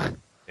on the...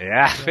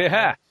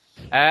 Yeah.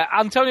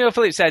 Antonio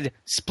Phillips said,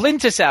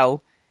 Splinter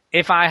Cell,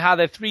 if I had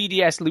a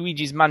 3DS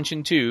Luigi's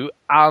Mansion 2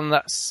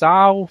 and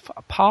South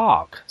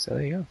Park. So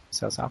there you go.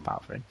 So South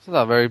Park for him. So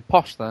that's very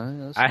posh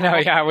then. I know,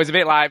 yeah. It was a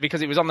bit like,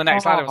 because it was on the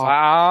next line, it was like,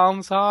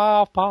 on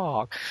South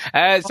Park.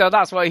 So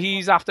that's what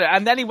he's after.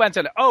 And then he went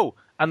on,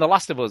 and The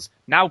Last of Us.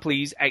 Now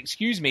please,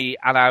 excuse me,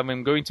 and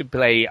I'm going to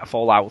play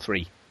Fallout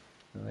 3. So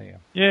there you go.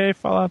 Yay,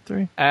 Fallout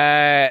 3.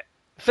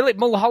 Philip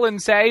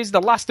Mulholland says,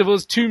 The Last of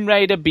Us, Tomb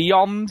Raider,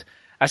 Beyond,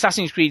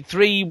 Assassin's Creed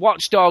 3,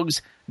 Watch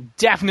Dogs,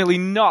 definitely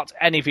not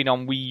anything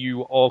on Wii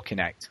U or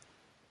Kinect.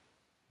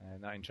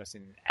 Not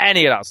interested in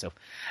any of that stuff.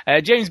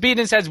 James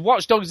Bearden says,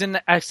 Watch Dogs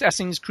and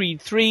Assassin's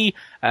Creed 3,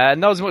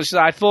 not as much as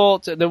I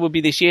thought there would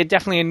be this year.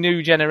 Definitely a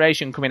new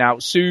generation coming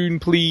out soon,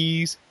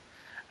 please.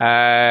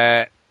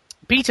 Peter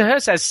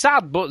Hurst says,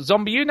 sad, but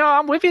Zombie U. No,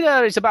 I'm with you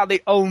there. It's about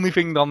the only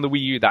thing on the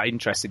Wii U that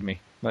interested me.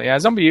 But yeah,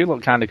 Zombie U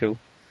looked kind of cool.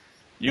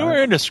 You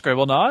were into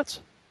Scribblenauts.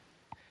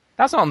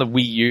 That's not on the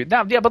Wii U.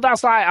 Yeah, but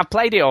that's like, I've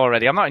played it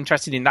already. I'm not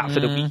interested in that for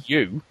the Wii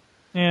U.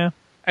 Yeah.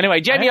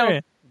 Anyway, Jamie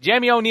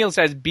O'Neill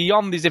says,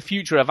 Beyond is the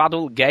future of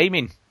adult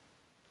gaming.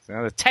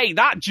 So take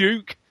that,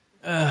 Duke.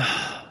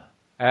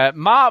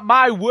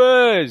 My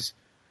words.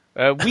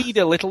 Weed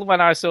a little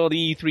when I saw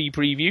the E3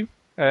 preview.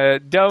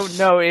 Don't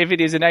know if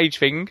it is an age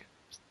thing.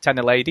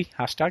 Tenor lady,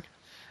 hashtag.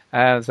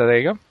 So there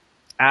you go.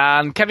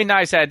 And Kevin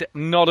Knight said,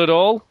 not at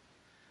all.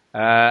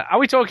 Are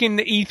we talking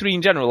the E3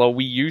 in general or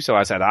Wii U? So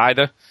I said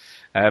either.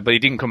 But he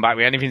didn't come back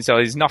with anything, so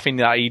there's nothing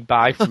that he'd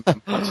buy from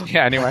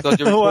yeah, anyway. In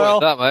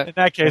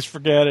that case,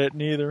 forget it.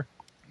 Neither.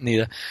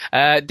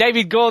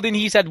 David Gordon,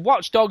 he said,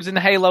 Watch Dogs and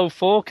Halo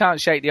 4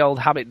 can't shake the old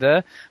habit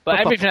there,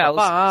 but everything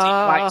else seems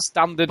like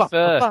standard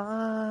fare.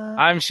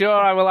 I'm sure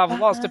I will have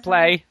lots to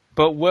play,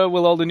 but where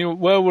were all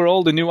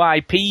the new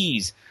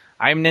IPs?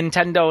 I'm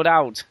Nintendo'd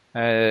out.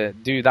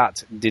 Do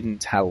that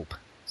didn't help.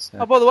 So.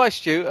 Oh, by the way,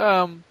 Stu,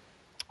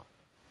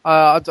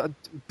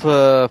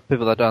 for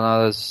people that don't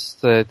know, there's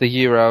the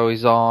Euro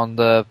is on,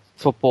 the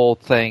football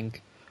thing.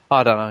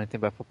 I don't know anything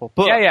about football.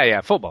 But yeah,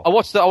 football. I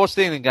watched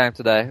the England game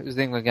today. It was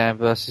the England game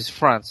versus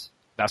France.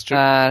 That's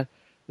true.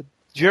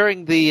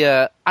 During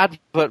the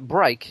advert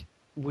break,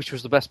 which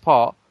was the best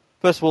part,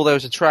 First of all, there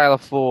was a trailer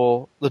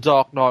for The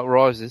Dark Knight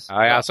Rises. Oh,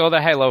 yeah, I saw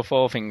the Halo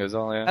 4 thing as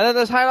well, yeah. And then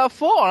there's Halo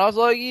 4, and I was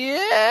like,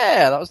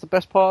 yeah, that was the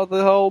best part of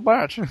the whole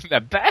match. The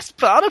best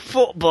part of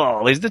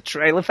football is the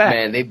trailer fair.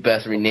 Man, they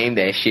best rename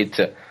that shit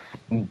to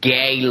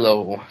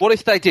Galo. What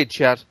if they did,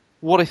 Chad?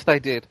 What if they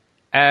did?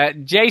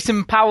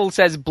 Jason Powell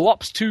says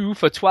Blops 2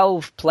 for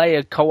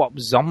 12-player co-op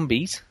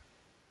zombies.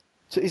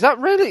 So is that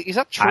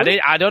true?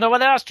 I don't know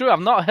whether that's true. I've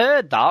not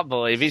heard that,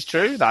 but if it's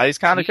true, that is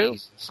kind of cool.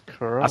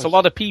 That's a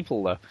lot of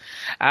people, though.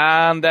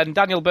 And then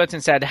Daniel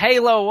Burton said,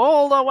 Halo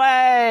all the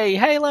way!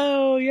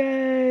 Halo,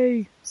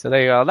 yay! So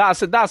there you go.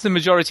 That's the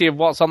majority of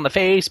what's on the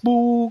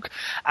Facebook.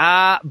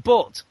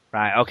 But,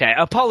 right, okay,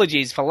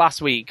 apologies for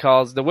last week,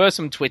 because there were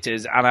some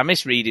Twitters, and I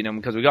misreading them,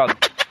 because we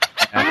got...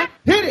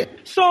 Hit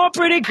it! Saw a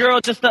pretty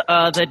girl just the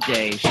other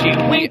day. She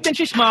winked and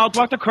she smiled,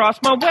 walked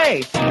across my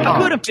way.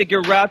 I couldn't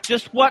figure out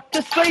just what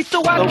to say,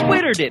 so I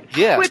twittered it.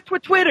 Yeah.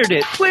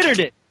 Twittered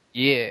it.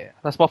 Yeah.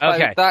 That's my favorite.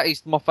 Okay. That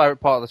is my favorite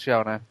part of the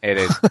show now. It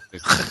is.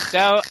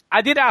 So,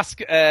 I did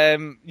ask,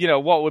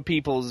 what were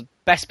people's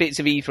best bits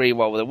of E3,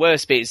 what were the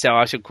worst bits, so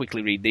I should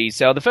quickly read these.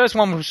 So, the first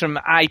one was from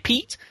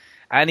iPete,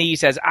 and he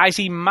says, I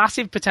see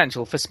massive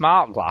potential for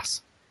smart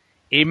glass.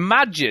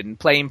 Imagine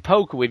playing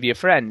poker with your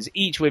friends,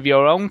 each with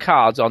your own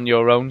cards on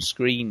your own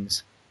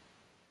screens.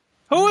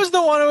 Who was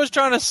the one who was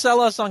trying to sell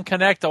us on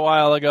Kinect a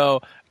while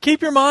ago?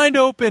 Keep your mind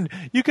open.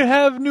 You can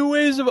have new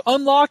ways of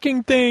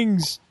unlocking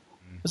things.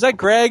 Was that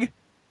Greg?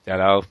 Don't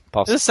know.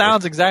 Possibly. This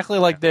sounds exactly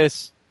like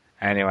this.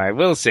 Anyway,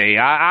 we'll see.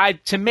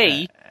 To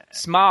me,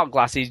 smart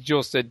glass is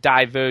just a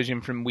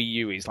diversion from Wii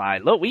U. It's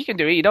like, look, we can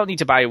do it. You don't need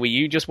to buy a Wii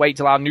U. Just wait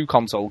till our new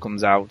console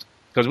comes out.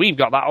 Because we've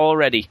got that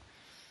already.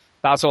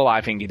 That's all I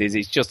think it is.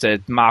 It's just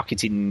a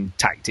marketing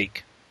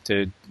tactic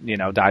to,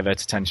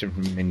 divert attention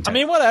from Nintendo. I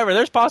mean, whatever.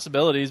 There's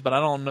possibilities, but I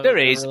don't know. There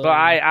is, but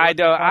I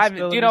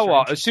don't. You know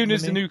what? As soon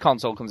as the new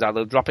console comes out,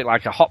 they'll drop it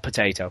like a hot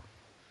potato.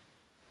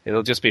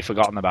 It'll just be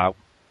forgotten about.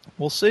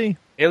 We'll see.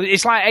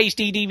 It's like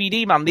HD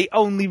DVD, man. The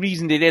only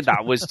reason they did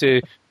that was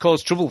to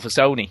cause trouble for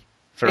Sony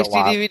for a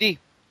while. HD DVD.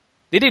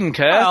 They didn't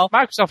care. Well,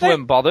 Microsoft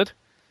weren't bothered.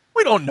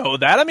 We don't know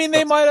that. I mean,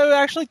 they might have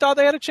actually thought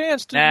they had a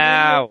chance to.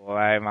 No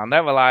way, man. They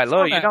were like,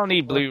 look, you don't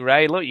need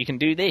Blu-ray. Look, you can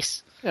do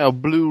this.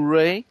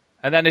 Blu-ray.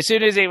 And then as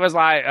soon as it was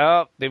like,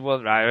 oh, they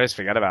wasn't right, let's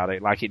forget about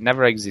it. Like it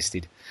never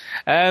existed.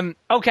 Okay.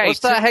 What's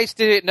that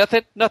HD?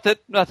 Nothing.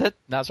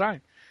 That's right.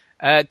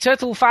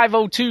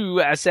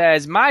 Turtle502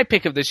 says, my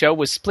pick of the show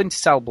was Splinter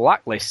Cell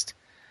Blacklist.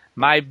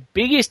 My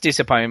biggest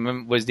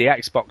disappointment was the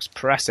Xbox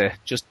presser.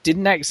 Just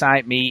didn't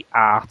excite me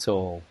at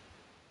all.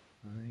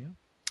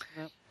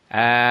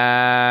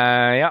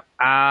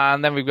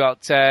 And then we've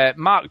got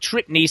Mark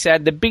Tripney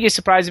said, the biggest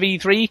surprise of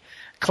E3,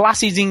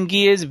 classes in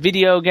Gears,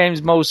 video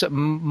games most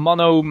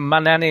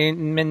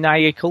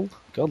monomaniacal,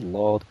 good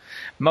lord,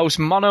 most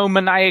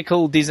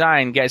monomaniacal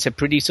design gets a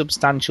pretty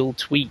substantial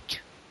tweak.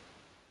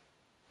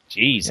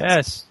 Jesus.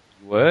 Yes.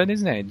 Word,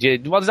 isn't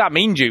it? What does that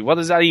mean, Drew? What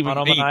does that even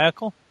mean?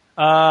 Monomaniacal?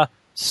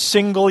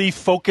 Singly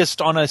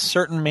focused on a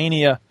certain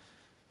mania.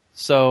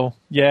 So,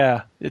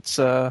 yeah, it's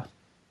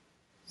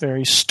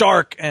very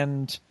stark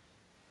and...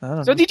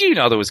 So did you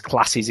know there was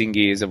classes in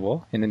Gears of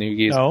War, in the new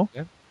Gears? No.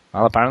 Yeah.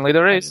 Well, apparently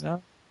there is. Yeah.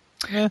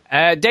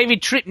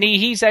 David Tripney,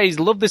 he says,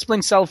 love the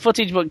Splinter Cell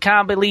footage, but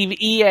can't believe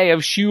EA have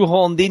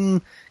shoehorned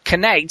in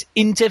Kinect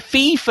into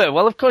FIFA.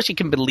 Well, of course you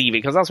can believe it,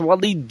 because that's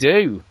what they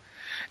do.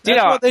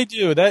 That's what they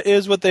do. That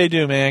is what they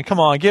do, man. Come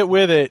on, get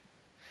with it.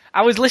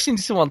 I was listening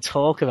to someone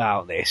talk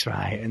about this,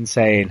 right, and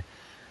saying,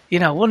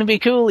 wouldn't it be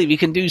cool if you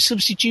can do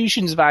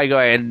substitutions by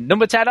going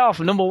number 10 off,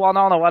 number 1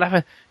 on, or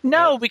whatever?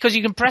 No, because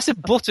you can press a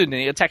button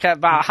and it'll take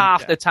about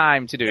half the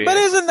time to do it. But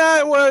isn't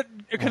that what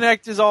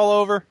Kinect is all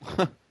over?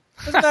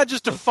 Isn't that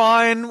just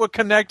define what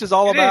Kinect is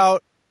all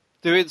about?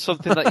 Doing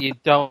something that you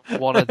don't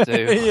want to do.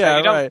 Yeah,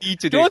 you don't right. need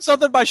to do. Doing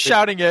something by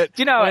shouting it.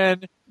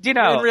 When,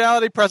 in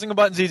reality, pressing a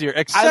button's easier.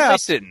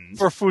 Except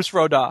for Fus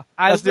Roda.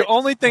 That's the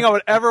only thing I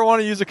would ever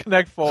want to use a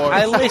Kinect for.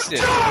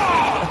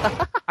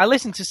 I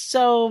listened to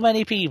so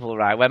many people,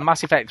 right, when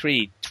Mass Effect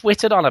 3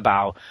 twittered on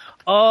about,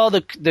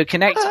 the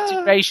Kinect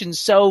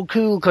integration's so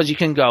cool because you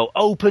can go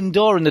open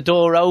door and the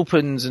door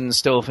opens and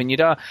stuff, and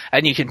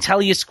you can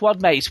tell your squad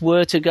mates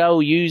where to go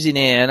using it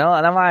and all.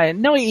 And I'm like,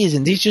 no, it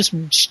isn't. It's just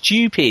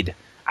stupid.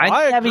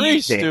 I never agree,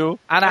 used it. Stu.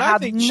 And I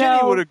think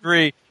Chinny would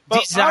agree.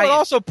 But I would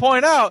also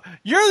point out,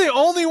 you're the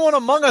only one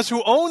among us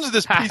who owns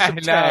this piece of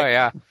tech.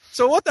 Yeah.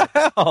 So what the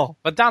hell?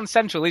 But Dance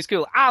Central is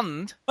cool.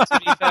 And, to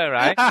be fair,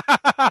 right?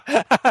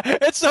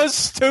 It's so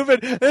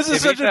stupid. This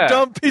is such a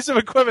dumb piece of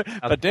equipment.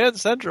 But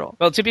Dance Central.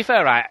 Well, to be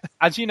fair, right,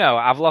 as you know,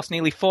 I've lost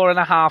nearly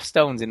 4.5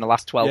 stones in the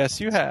last 12 months.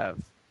 Yes, you have.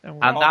 And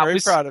we're all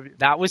very proud of you.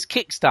 That was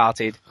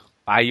kickstarted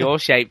by Your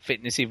Shape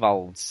Fitness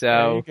Evolved. So,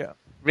 there you go.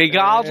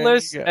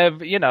 Regardless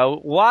of,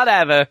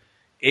 whatever...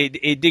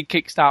 It did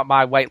kickstart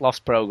my weight loss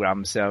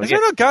program. So is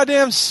there no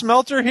goddamn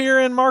smelter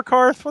here in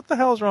Markarth? What the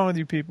hell's wrong with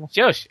you people?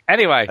 Shush.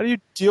 Anyway, how do you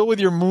deal with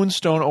your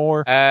moonstone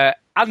ore?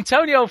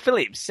 Antonio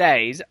Phillips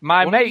says,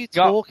 "My what mate are you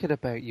talking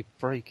about, you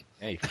freak?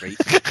 Hey, freak."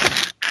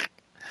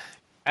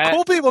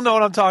 Cool people know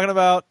what I'm talking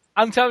about.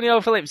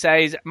 Antonio Phillips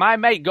says, my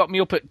mate got me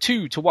up at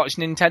 2 to watch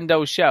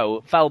Nintendo's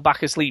show, fell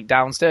back asleep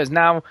downstairs.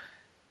 Now,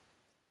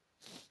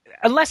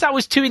 unless that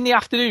was 2 in the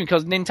afternoon,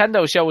 because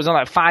Nintendo's show was on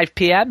at 5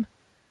 p.m.,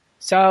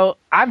 so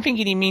I'm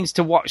thinking he means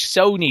to watch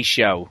Sony's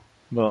show,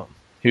 but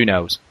who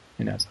knows?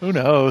 Who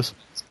knows?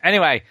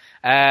 Anyway,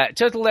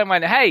 Turtle then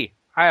went, hey,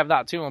 I have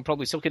that too, I'll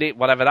probably suck at it,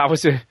 whatever. That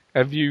was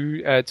a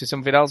view to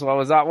something else. What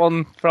was that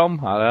one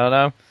from? I don't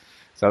know.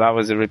 So that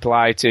was a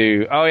reply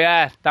to, oh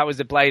yeah, that was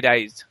the play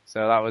date.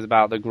 So that was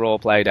about the Graw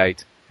play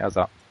date. How's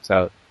that?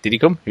 So, did he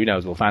come? Who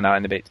knows? We'll find out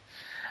in a bit.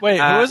 Wait,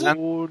 who is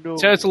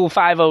it? Turtle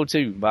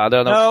 502, but I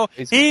don't know.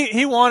 No,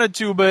 he wanted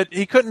to, but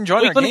he couldn't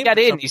join. He couldn't get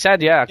in. He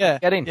said,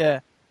 get in. Yeah.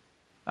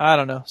 I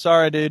don't know.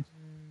 Sorry, dude.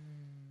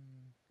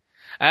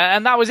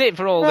 And that was it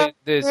for all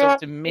the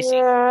sort of missing.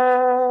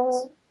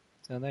 So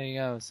there you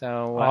go.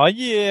 So. Oh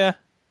yeah.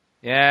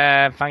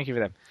 Yeah. Thank you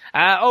for them.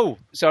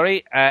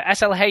 Sorry.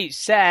 SLH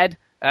said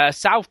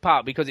South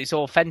Park because it's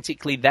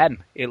authentically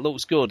them. It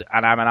looks good,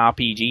 and I'm an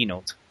RPG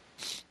nut.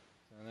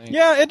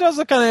 Yeah, it does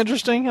look kind of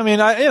interesting. I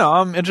mean,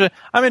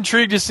 I'm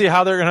intrigued to see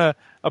how they're going to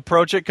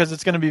approach it because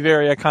it's going to be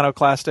very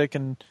iconoclastic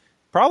and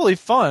probably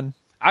fun.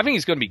 I think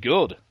it's going to be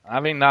good. I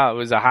think that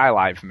was a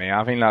highlight for me.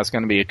 I think that's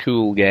going to be a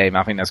cool game.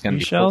 I think that's going to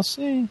be shall cool.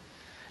 See.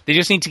 They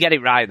just need to get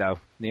it right, though.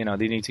 They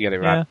need to get it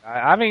right.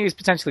 I think it's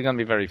potentially going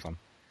to be very fun.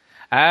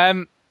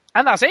 And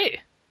that's it.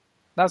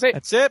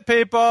 That's it,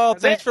 people.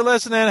 Thanks for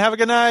listening. Have a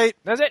good night.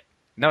 That's it.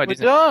 No, it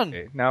isn't.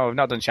 Done. No, we've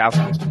not done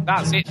shouting.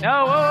 That's it.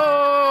 No.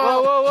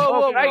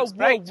 Whoa.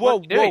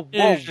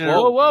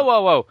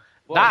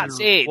 That's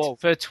it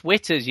for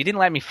Twitters. You didn't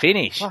let me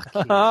finish.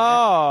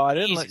 I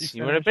didn't let you finish.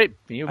 You were a bit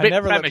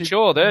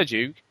premature there,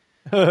 Duke.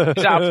 Is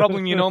that a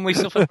problem you normally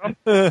suffer from?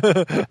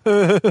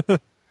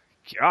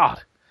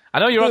 God. I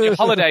know you're on your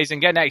holidays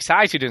and getting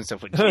excited and stuff,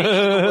 but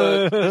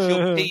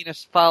your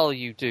penis foul,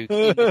 you do.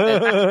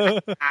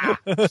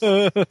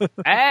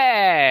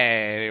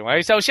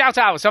 Anyway, so shout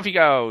outs. Off you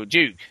go,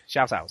 Duke.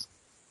 Shout outs.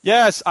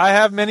 Yes, I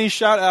have many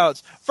shout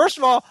outs. First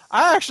of all,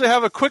 I actually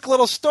have a quick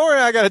little story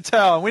I got to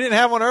tell. We didn't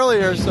have one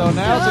earlier, so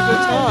now's a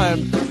good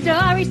time.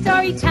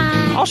 Story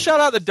time. I'll shout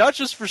out the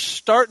Duchess for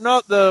starting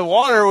up the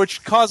water,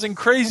 which causing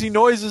crazy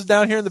noises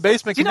down here in the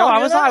basement.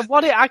 I was like,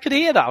 what? I could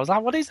hear that. I was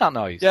like, what is that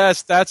noise?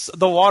 Yes, that's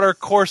the water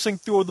coursing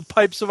through the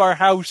pipes of our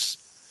house.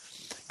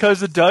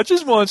 Because the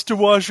Duchess wants to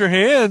wash her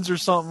hands or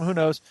something. Who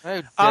knows?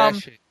 Oh, I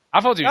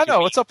thought you. I know.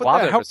 What's up with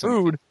that? How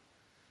rude.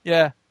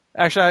 Yeah.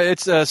 Actually,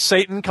 it's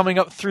Satan coming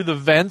up through the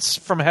vents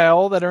from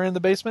hell that are in the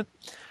basement.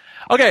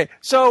 Okay,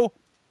 so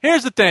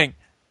here's the thing.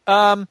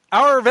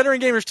 Our Veteran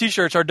Gamers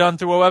t-shirts are done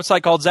through a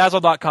website called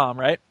Zazzle.com,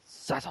 right?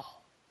 Zazzle.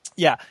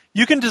 Yeah.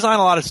 You can design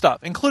a lot of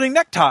stuff, including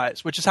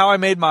neckties, which is how I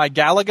made my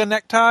Galaga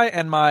necktie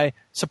and my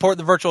Support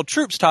the Virtual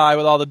Troops tie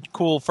with all the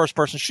cool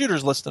first-person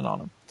shooters listed on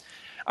them.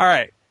 All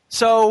right.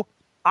 So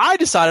I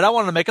decided I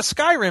wanted to make a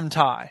Skyrim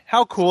tie.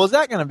 How cool is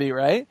that going to be,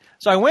 right?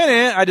 So I went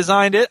in, I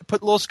designed it, put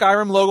the little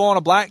Skyrim logo on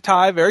a black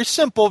tie, very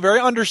simple, very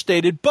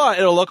understated, but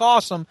it'll look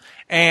awesome.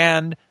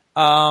 And,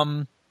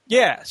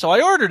 so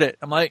I ordered it.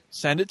 I'm like,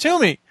 send it to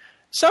me.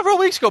 Several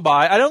weeks go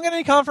by, I don't get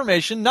any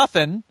confirmation,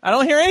 nothing. I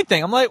don't hear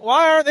anything. I'm like,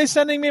 why aren't they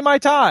sending me my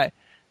tie?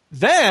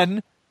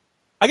 Then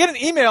I get an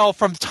email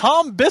from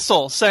Tom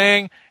Bissell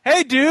saying,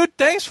 hey, dude,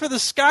 thanks for the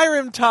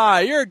Skyrim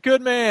tie. You're a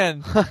good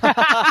man.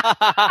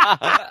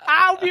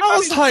 I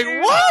was like,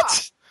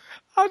 what?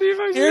 How do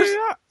you do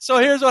that? So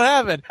here's what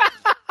happened.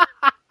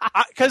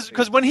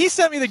 Because when he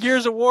sent me the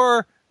Gears of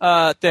War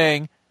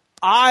thing,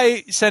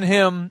 I sent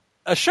him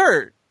a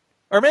shirt.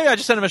 Or maybe I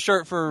just sent him a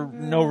shirt for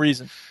no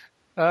reason.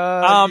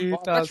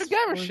 That's a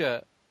gamer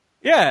shirt.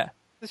 Yeah.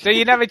 So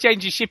you never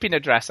changed your shipping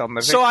address on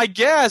the video? So I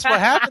guess what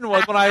happened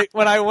was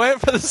when I went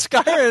for the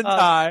Skyrim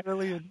tie,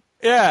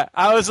 yeah,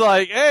 I was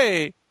like,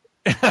 hey.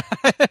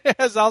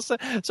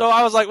 So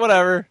I was like,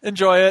 whatever,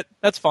 enjoy it.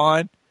 That's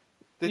fine.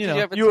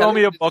 You owe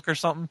me a book or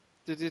something.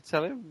 Did you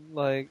tell him?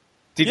 Like,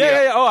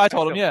 yeah. Oh, I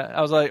told him, yeah.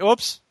 I was like,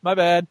 oops, my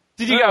bad.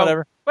 Did you go,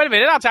 whatever. Wait a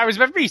minute, that time was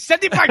meant for me.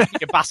 Send it back,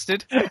 you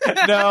bastard.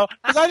 No,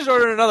 because I just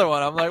ordered another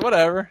one. I'm like,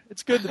 whatever.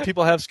 It's good that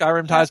people have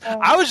Skyrim ties.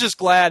 I was just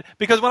glad,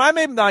 because when I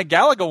made my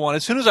Galaga one,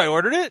 as soon as I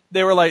ordered it,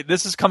 they were like,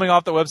 this is coming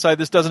off the website.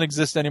 This doesn't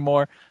exist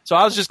anymore. So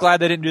I was just glad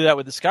they didn't do that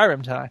with the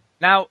Skyrim tie.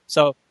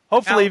 So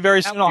hopefully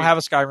very soon I'll have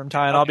a Skyrim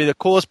tie, and I'll be the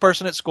coolest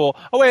person at school.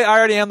 Oh, wait, I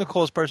already am the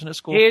coolest person at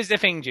school. Here's the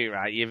thing, G,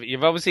 right?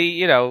 You've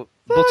obviously,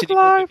 butted it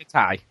up with a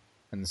tie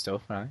and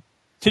stuff, right?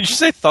 Did you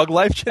say Thug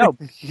Life, Jim? No.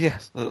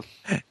 Yes.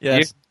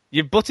 Yes.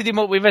 You've butted him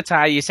up with a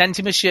tie, you sent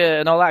him a shirt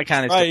and all that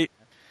kind of stuff.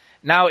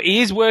 Now, he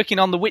is working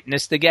on the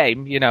Witness, the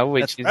game,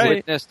 which is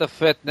Witness the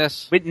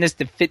Fitness. Witness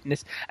the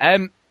Fitness.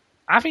 I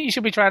think you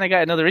should be trying to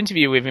get another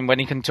interview with him when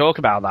he can talk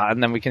about that,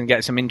 and then we can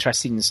get some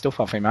interesting stuff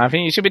off him. I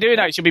think you should be doing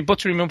that. You should be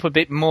buttering him up a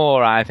bit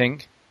more, I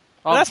think.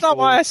 But that's not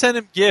why I sent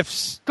him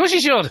gifts. Of course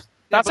you should.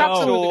 That's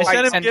absolutely I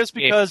sent him gifts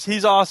because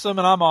he's awesome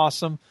and I'm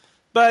awesome.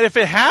 But if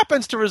it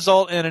happens to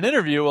result in an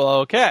interview, well,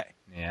 okay.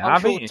 Yeah,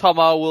 I'm sure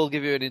Tomo will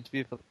give you an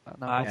interview for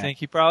that. No, I think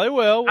he probably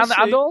will. We'll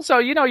and also,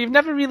 you've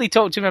never really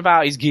talked to him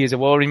about his Gears of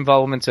War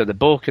involvement or the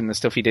book and the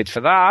stuff he did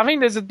for that. I think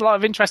there's a lot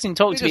of interesting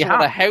talk to be had. We just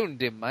want to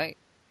hound him, mate.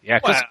 Yeah,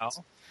 because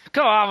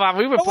come on, man,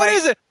 we were playing. What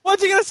is it?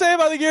 What's he going to say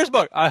about the Gears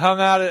book? I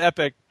hung out at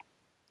Epic.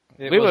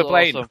 We were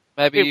playing. Awesome.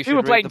 Maybe we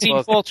were playing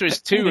Team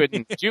Fortress 2,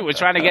 and Duke was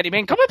trying to get him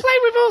in. Come and play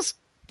with us.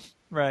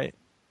 Right.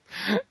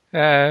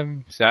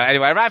 So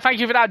anyway, right. Thank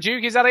you for that,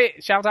 Duke. Is that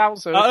it? Shout out.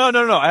 So.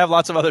 No. I have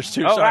lots of others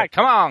too. Oh, sorry. right.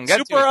 Come on.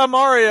 Get Super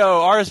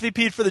Mario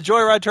RSVP'd for the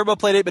Joyride Turbo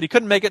Playdate, but he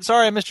couldn't make it.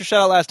 Sorry, I missed your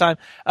shout out last time.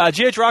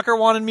 GH Rocker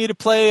wanted me to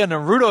play a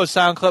Naruto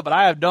sound clip, but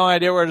I have no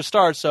idea where to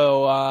start.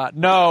 So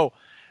no.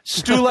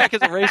 Stulek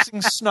is a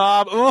racing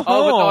snob.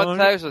 Over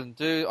 9,000,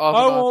 dude.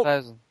 Over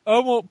 9,000. I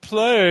won't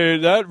play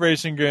that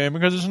racing game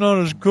because it's not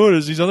as good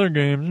as these other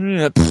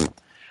games.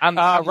 And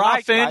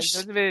Rob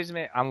Finch.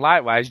 And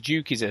likewise,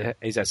 Duke is a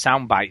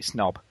soundbite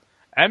snob.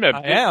 I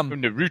am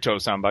Naruto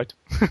soundbite.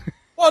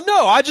 Well,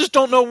 no, I just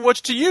don't know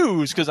which to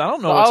use because I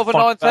don't know. The over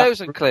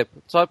 9,000 clip.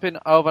 Type in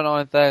over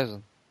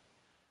 9,000.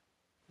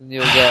 And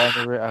you'll get a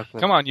Naruto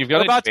clip. Come on, you've got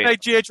We're about to make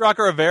GH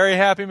Rocker a very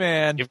happy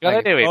man. You've got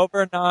to do it.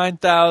 Over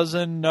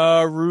 9,000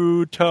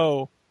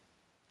 Naruto.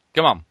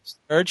 Come on.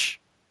 Search.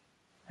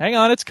 Hang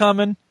on, it's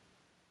coming.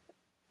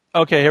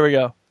 Okay, here we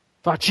go.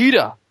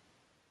 Vegeta.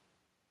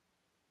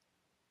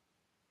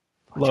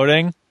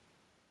 Loading.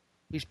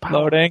 He's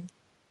powerful. Loading.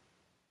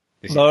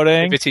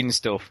 Riveting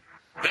stuff.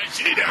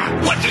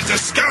 Vegeta, what does the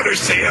scouter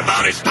say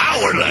about his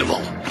power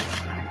level?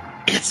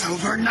 It's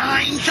over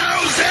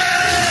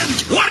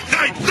 9,000! What,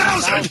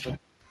 9,000?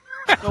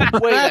 No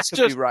way That's that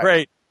could just be right.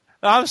 great.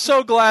 I'm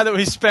so glad that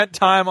we spent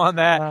time on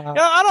that. I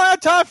don't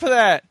have time for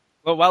that.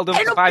 Well done.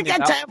 I don't think I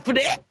got time for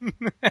that.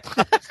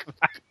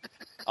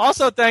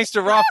 Also, thanks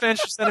to Raw Finch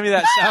for sending me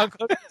that sound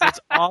clip. It's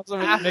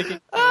awesome. It's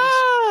making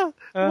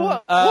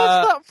what's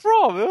that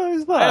from? Who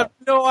is that? I have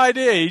no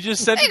idea. He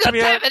just sent it to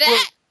me.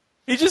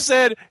 He just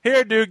said,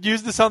 "Here, Duke,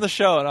 use this on the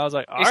show," and I was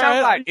like,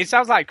 It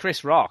sounds like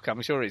Chris Rock.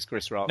 I'm sure it's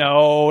Chris Rock.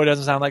 No, it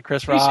doesn't sound like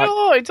Chris Rock.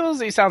 Sure, it does.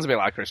 It sounds a bit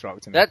like Chris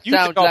Rock to me. That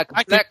sounds like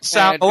a black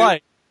sound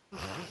alike.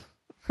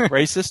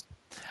 Racist.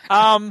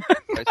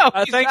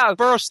 Thanks to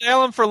Burrow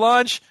Salem for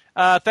lunch.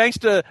 Thanks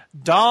to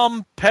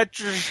Dom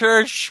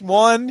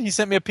Petrich1. He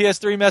sent me a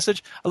PS3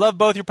 message. I love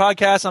both your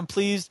podcasts.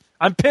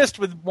 I'm pissed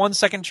with 1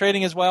 second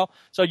trading as well.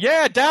 So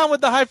yeah, down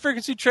with the high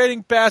frequency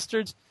trading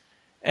bastards.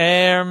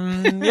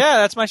 Yeah,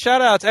 that's my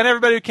shout outs. And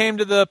everybody who came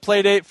to the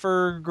play date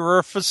for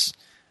Griffiths,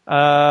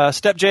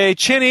 Step J,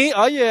 Chinny,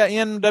 oh yeah,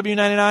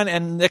 NW99,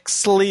 and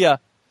Nixlia.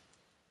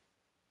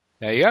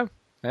 There you go.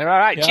 All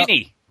right, yep.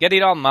 Chinny, get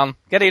it on, man.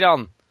 Get it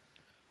on.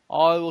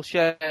 I will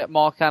share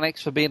Mark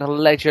Annex for being a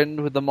legend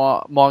with the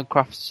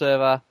Minecraft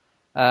server.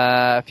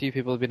 A few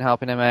people have been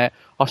helping him out.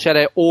 I'll shout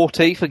out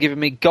Orty for giving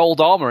me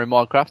gold armor in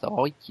Minecraft.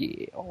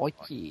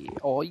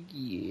 Oh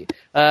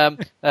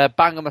yeah.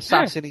 Bangum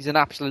Assassin, he's an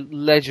absolute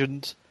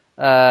legend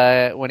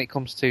when it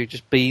comes to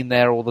just being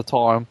there all the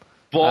time.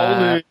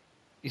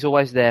 He's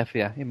always there for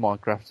you in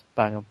Minecraft.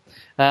 Bangum.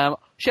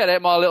 Shout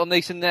out my little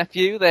niece and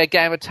nephew. Their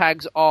gamer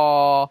tags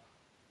are...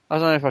 I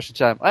don't know if I should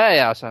say them.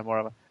 Yeah, I'll say them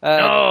whatever.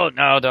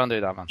 No, don't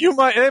do that, man.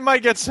 They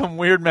might get some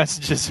weird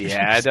messages.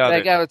 Yeah, don't.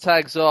 Their gamer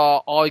tags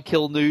are I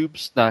kill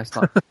noobs. No, it's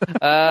not.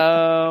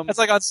 That's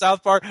like on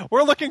South Park.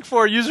 We're looking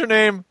for a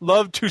username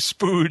Love to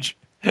Spooge.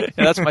 Yeah,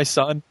 that's my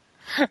son.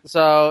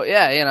 So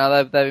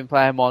yeah, they've been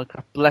playing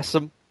Minecraft. Bless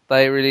them.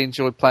 They really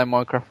enjoyed playing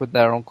Minecraft with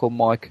their uncle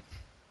Mike.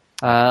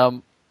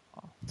 So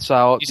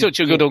you're such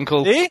a good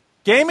uncle. See?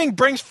 Gaming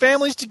brings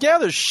families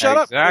together. Shut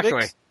up,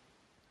 critics.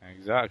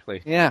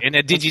 Exactly. Yeah. In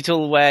a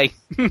digital way.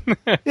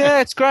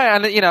 Yeah, it's great,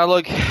 and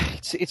look,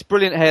 it's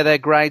brilliant how their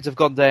grades have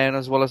gone down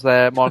as well as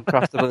their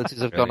Minecraft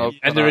abilities have gone up,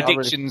 and their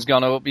addiction's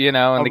gone up.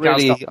 And they can't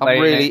stop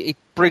playing. It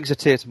brings a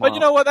tear to my But you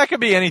know what? That could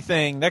be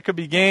anything. That could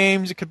be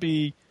games. It could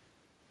be.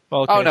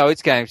 Well, okay. Oh no,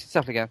 it's games. It's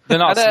definitely games. They're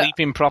not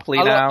sleeping properly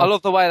now. I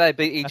love the way they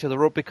beat each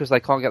other up because they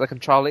can't get the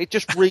controller. It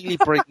just really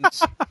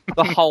brings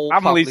the whole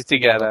families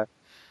together.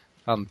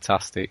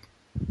 Fantastic.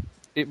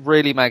 It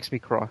really makes me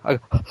cry.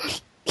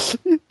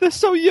 They're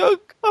so young.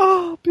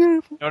 Oh,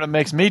 beautiful. You know what it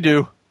makes me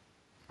do?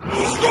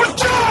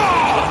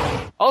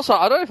 Also,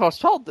 I don't know if I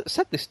was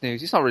said this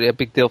news. It's not really a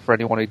big deal for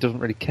anyone who doesn't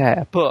really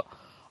care, but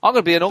I'm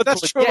going to be an uncle again.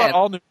 But that's true about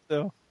all news,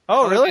 though.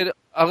 Oh, really?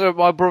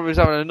 My brother's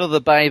having another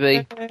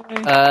baby, so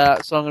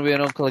I'm going to be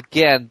an uncle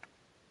again.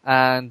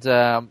 And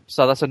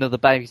so that's another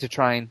baby to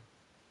train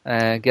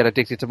and get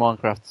addicted to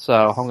Minecraft. So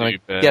I'm going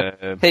to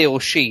get he or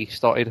she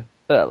started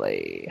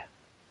early.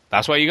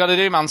 That's what you got to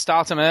do, man.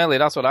 Start them early.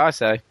 That's what I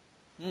say.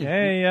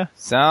 Yeah.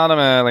 Start them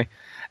early.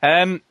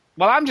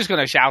 Well, I'm just going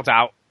to shout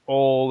out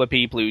all the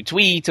people who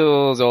tweet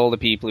us, all the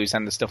people who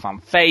send us stuff on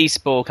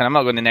Facebook, and I'm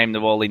not going to name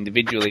them all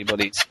individually, but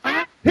it's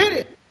hit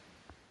it.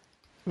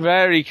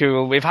 Very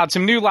cool. We've had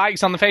some new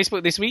likes on the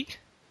Facebook this week,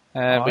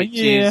 which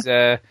is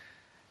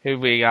who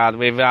we had.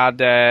 We've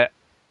had Ado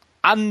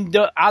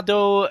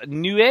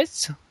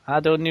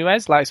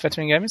Nuez likes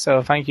Veteran Gaming,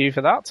 so thank you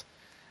for that.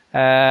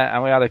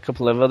 And we had a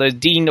couple of others.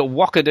 Dean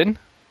Walkerden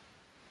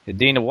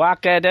Dina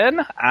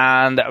Wakaden,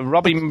 and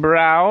Robin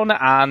Brown,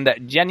 and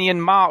Jenny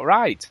and Mark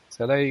Wright.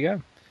 So there you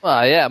go.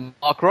 Well, yeah,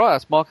 Mark Wright.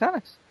 That's Mark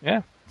Hannis.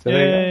 Yeah. So,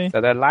 there you go.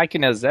 So they're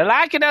liking us. They're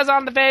liking us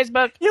on the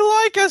Facebook. You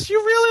like us. You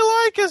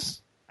really like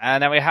us.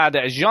 And then we had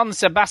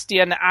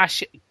Jean-Sebastian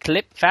Ash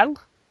Klipfel.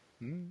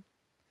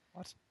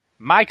 What?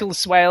 Michael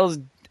Swales,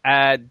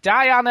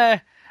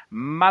 Diana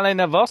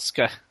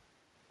Malinowska,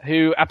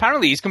 who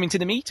apparently is coming to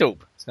the meetup.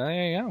 So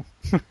there you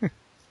go.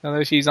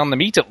 So she's on the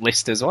meetup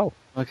list as well.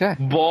 Okay.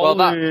 Well,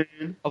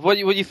 when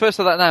you first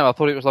said that name, I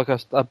thought it was like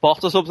a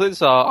bot or something,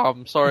 so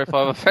I'm sorry if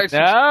I've affected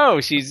you. No,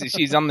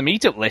 she's on the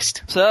meetup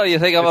list. So you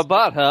think I'm a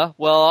bot, huh?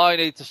 Well, I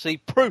need to see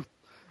proof.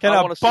 Can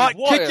a bot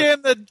kick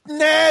in the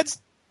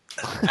nads?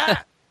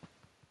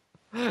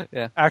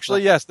 Yeah.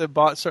 Actually, yes, the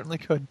bot certainly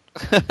could.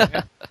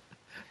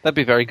 That'd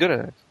be very good at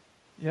it.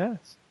 Yes.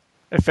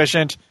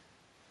 Efficient.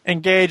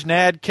 Engage,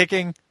 nad,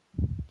 kicking.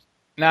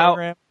 Now,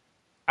 program.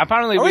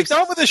 Apparently, are we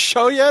done with the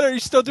show yet, or are you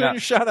still doing your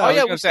shout out? Oh,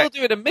 yeah, we're still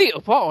doing a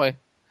meetup, aren't we?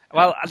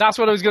 Well, that's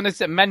what I was going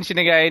to mention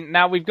again.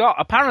 Now, we've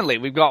got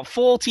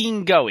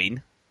 14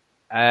 going,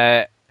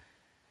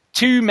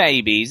 2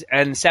 maybes,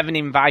 and 7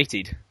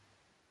 invited.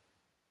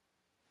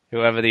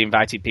 Whoever the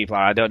invited people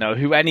are, I don't know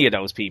who any of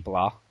those people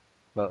are,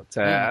 but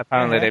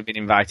apparently they've been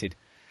invited.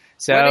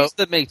 So, when is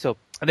the meetup?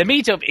 The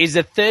meetup is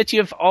the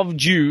 30th of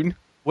June.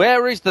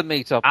 Where is the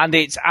meetup? And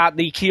it's at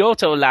the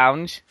Kyoto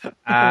Lounge.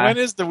 When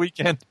is the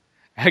weekend?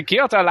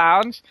 Kyoto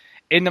Lounge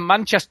in the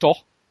Manchester.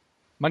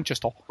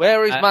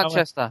 Where is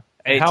Manchester?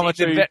 How much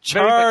are you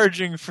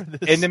charging for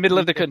this? In the middle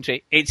of the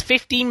country. It's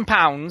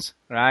 £15,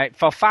 right,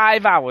 for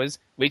 5 hours,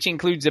 which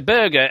includes a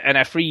burger and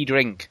a free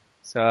drink.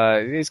 So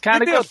it's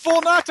kind of good. You'd be a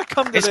fool not to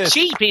come to this.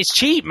 It's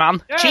cheap,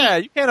 man. Yeah,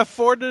 cheap. You can't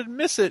afford to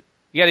miss it.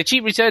 You get a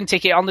cheap return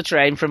ticket on the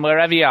train from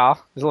wherever you are,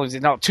 as long as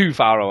it's not too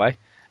far away.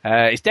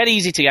 It's dead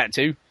easy to get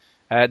to.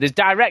 There's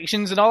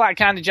directions and all that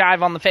kind of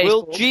jive on the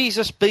Facebook. Will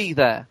Jesus be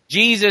there?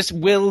 Jesus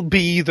will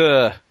be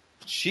there.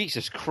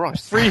 Jesus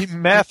Christ. Free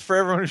meth for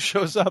everyone who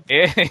shows up.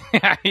 Yeah.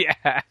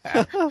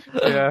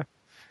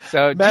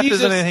 So meth Jesus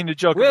isn't anything to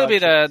joke will about. be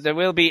there. There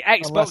will be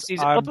Xboxes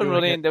up and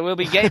running. It. There will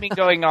be gaming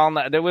going on.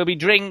 There will be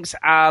drinks,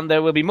 and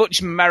there will be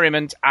much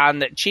merriment.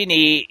 And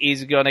Chinny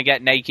is going to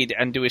get naked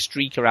and do a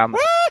streak around.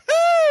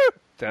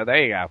 So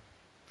there you go.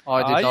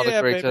 I did not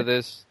agree to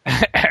this.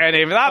 And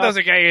if that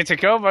doesn't get you to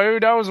come, who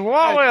knows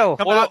what will?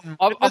 Well,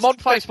 I'm on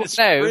Facebook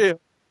now,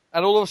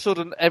 and all of a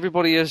sudden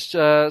everybody has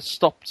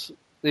stopped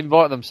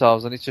inviting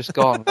themselves, and it's just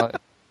gone. Like,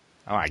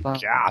 oh my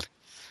God.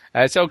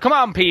 So come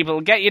on,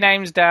 people, get your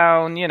names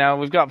down. You know,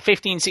 we've got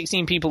 15,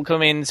 16 people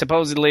coming,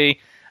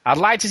 supposedly. I'd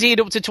like to see it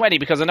up to 20,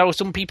 because I know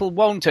some people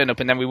won't turn up,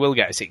 and then we will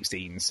get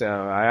 16. So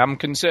I am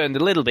concerned a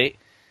little bit.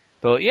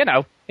 But, you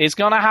know, it's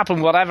going to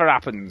happen whatever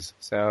happens.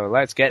 So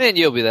let's get... Me and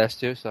you'll be there,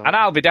 Stu. So. And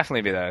I'll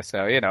definitely be there.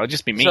 So, you know,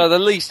 just be me. So the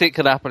least it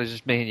could happen is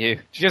just me and you.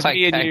 Just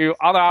me and you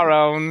on our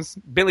own.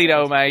 Billy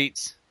No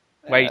mates.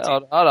 Waiting. I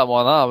don't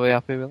mind that. I'll be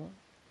happy with that.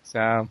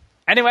 So,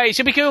 anyway, it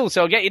should be cool.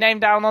 So get your name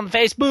down on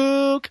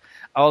Facebook.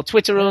 Or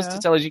Twitter us to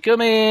tell us you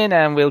come in.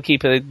 And we'll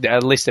keep a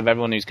list of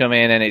everyone who's come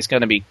in. And it's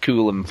going to be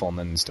cool and fun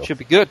and stuff. Should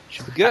be good.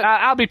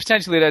 I'll be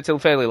potentially there till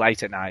fairly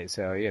late at night.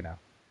 So, you know.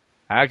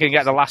 I can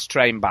get the last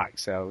train back,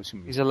 so...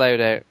 He's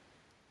allowed out.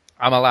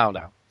 I'm allowed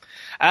out.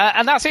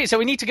 And that's it, so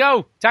we need to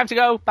go. Time to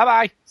go.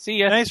 Bye-bye. See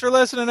ya. Thanks for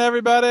listening,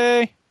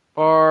 everybody.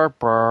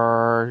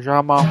 Jama.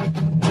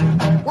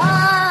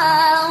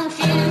 Won't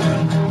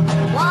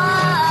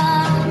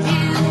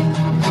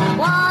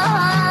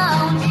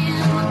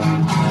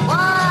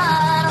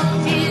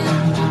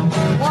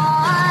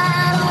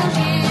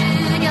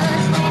you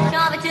just switch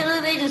off the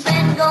television set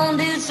and go and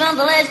do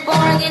something less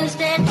boring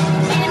instead? Sitting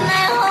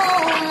at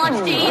home, watch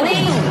TV,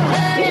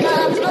 turn it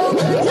up, slow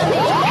moves to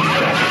me.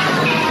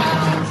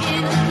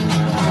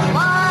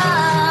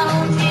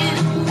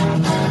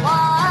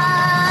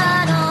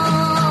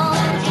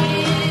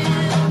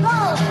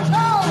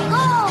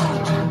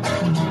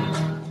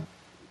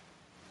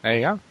 There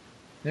you go.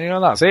 There you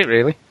go, that's it,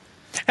 really.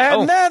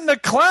 And then the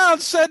clown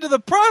said to the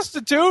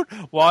prostitute,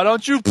 why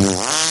don't you...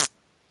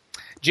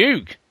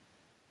 Duke.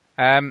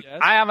 Yes?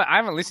 I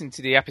haven't listened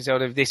to the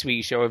episode of this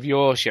week's show, of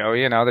your show,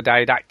 you know, the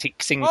Didactic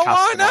Singcast. Well,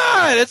 why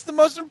not? It's the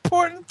most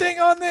important thing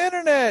on the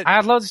internet. I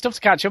had loads of stuff to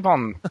catch up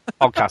on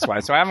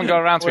podcast-wise, so I haven't got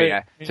around to it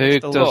yet.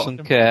 Duke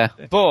doesn't care.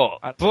 But,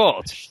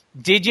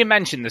 did you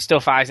mention the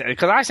stuff I said?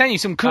 Because I sent you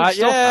some cool stuff.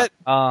 Yet.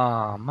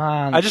 Oh,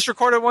 man. I just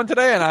recorded one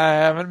today, and I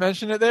haven't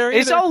mentioned it there either.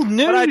 It's old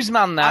news,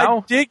 man, now.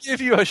 I did give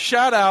you a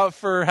shout-out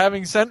for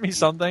having sent me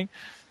something,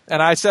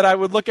 and I said I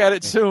would look at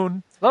it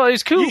soon. Well,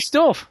 it's cool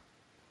stuff.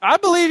 I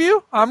believe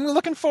you. I'm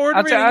looking forward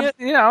to reading it.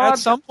 You know, at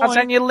some point. I'll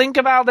send you a link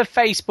about the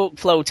Facebook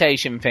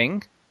flotation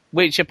thing,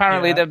 which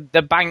apparently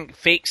the bank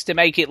fixed to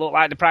make it look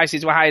like the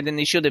prices were higher than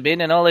they should have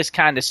been, and all this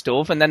kind of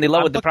stuff. And then they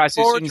lowered the prices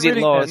as soon as it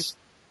launched.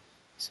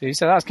 See,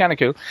 so that's kind of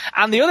cool.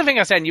 And the other thing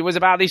I sent you was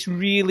about this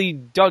really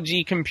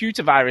dodgy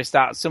computer virus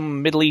that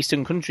some Middle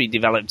Eastern country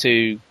developed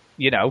to,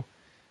 you know,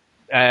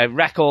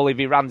 wreck all of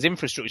Iran's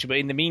infrastructure. But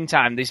in the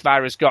meantime, this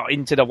virus got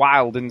into the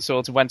wild and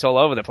sort of went all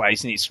over the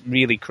place, and it's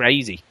really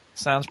crazy.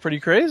 Sounds pretty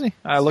crazy.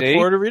 I look See?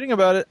 forward to reading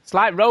about it. It's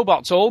like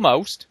robots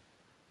almost.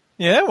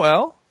 Yeah,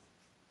 well,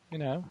 You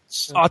know,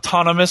 it's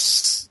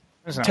autonomous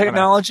It's not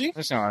technology.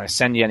 It's not going to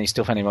send you any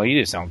stuff anymore. You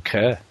just don't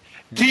care.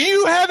 Do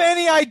you have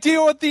any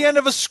idea what the end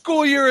of a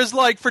school year is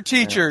like for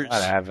teachers?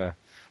 Whatever.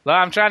 Look,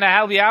 I'm trying to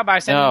help you out by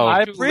sending you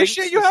I two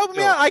appreciate links you to helping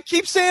me stuff. out. I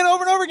keep saying it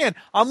over and over again.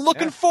 I'm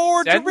looking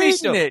forward Send to me reading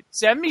stuff. it.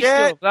 Send me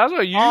Get stuff. That's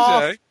what you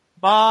off say.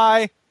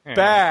 my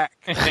back.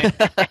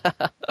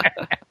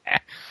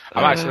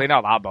 I'm actually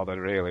not that bothered,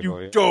 really.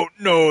 You don't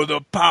know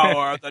the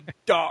power of the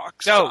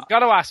dark side. So, got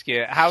to ask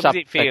you, how did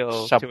it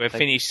feel to Something. have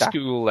finished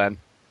school then?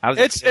 How did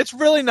it feel? It's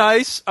really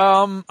nice.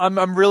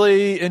 I'm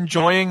really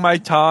enjoying my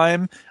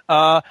time.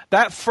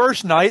 That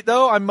first night,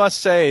 though, I must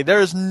say,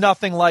 there's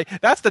nothing like.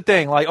 That's the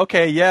thing. Like,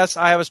 okay, yes,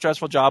 I have a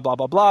stressful job, blah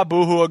blah blah,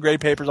 boo-hoo,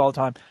 grade papers all the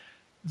time.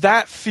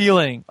 That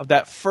feeling of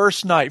that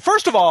first night.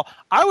 First of all,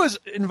 I was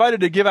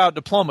invited to give out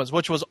diplomas,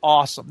 which was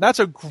awesome. That's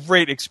a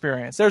great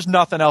experience. There's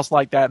nothing else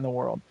like that in the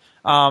world.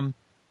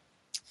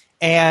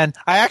 And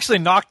I actually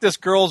knocked this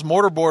girl's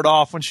mortarboard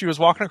off when she was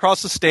walking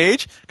across the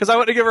stage because I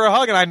went to give her a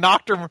hug and I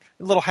knocked her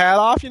little hat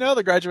off,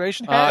 the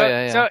graduation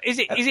hat. So is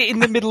it in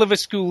the middle of a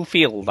school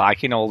field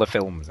like in all the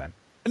films then?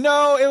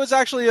 No, it was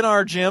actually in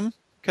our gym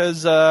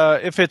because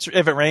if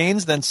it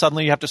rains, then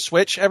suddenly you have to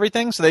switch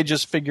everything. So they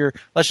just figure,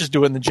 let's just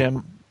do it in the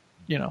gym,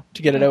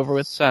 to get it over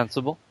with.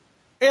 Sensible.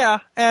 Yeah,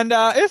 and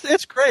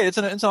it's great. It's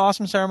an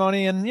awesome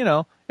ceremony, and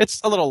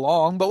it's a little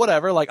long, but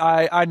whatever. Like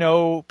I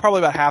know probably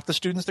about half the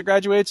students that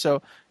graduate,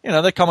 so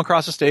they come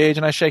across the stage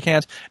and I shake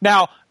hands.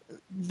 Now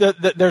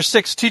there's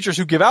 6 teachers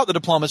who give out the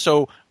diplomas,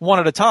 so one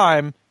at a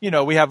time.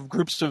 We have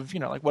groups of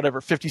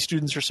 50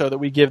 students or so that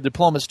we give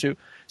diplomas to.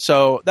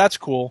 So that's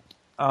cool.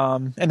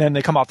 And then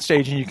they come off the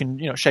stage and you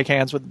can shake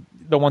hands with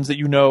the ones that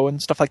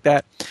and stuff like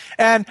that.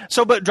 And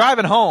so, but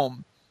driving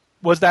home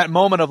was that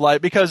moment of like,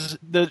 because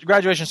the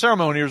graduation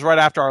ceremony was right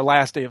after our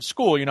last day of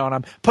school, and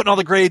I'm putting all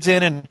the grades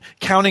in and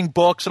counting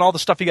books and all the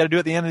stuff you got to do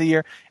at the end of the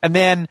year. And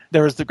then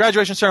there was the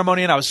graduation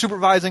ceremony and I was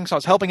supervising, so I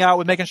was helping out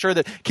with making sure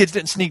that kids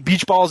didn't sneak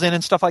beach balls in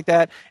and stuff like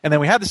that. And then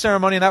we had the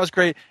ceremony and that was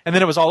great. And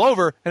then it was all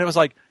over and it was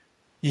like,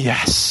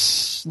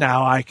 yes,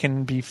 now I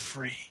can be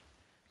free.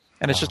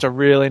 And it's just a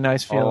really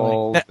nice feeling.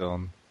 All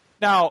done.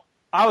 Now,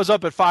 I was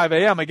up at 5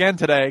 a.m. again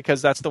today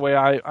because that's the way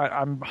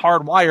I'm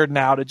hardwired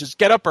now to just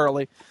get up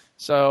early.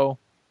 So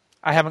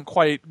I haven't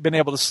quite been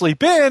able to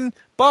sleep in,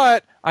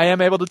 but I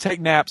am able to take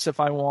naps if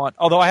I want.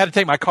 Although I had to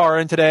take my car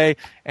in today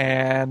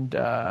and,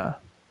 all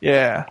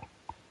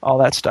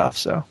that stuff.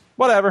 So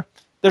whatever.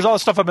 There's all the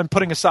stuff I've been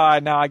putting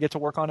aside. Now I get to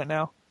work on it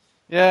now.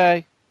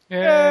 Yay.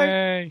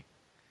 Yay.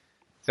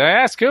 So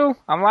yeah, it's cool.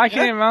 I'm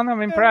liking it, man.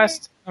 I'm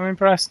impressed.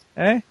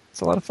 Hey,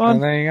 it's a lot of fun.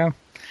 So there you go.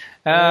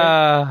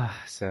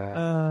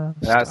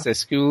 That's the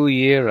school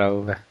year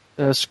over.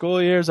 The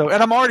school year's over.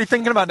 And I'm already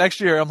thinking about next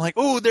year. I'm like,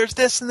 oh, there's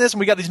this and this.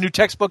 And we got these new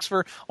textbooks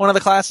for one of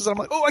the classes. And I'm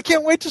like, oh, I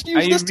can't wait to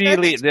use this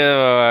text.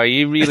 Are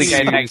you really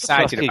getting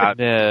excited about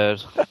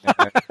nerd?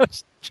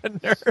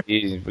 Nerd.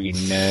 He's a freaking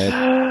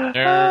nerd.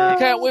 I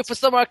can't wait for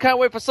summer.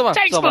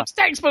 Textbooks.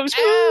 I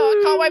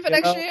can't wait for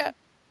next year.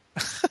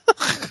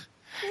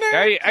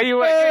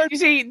 You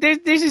see,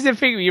 this is the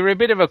thing. You're a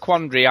bit of a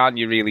quandary, aren't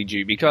you, really,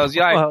 Duke? Because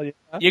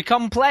you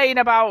complain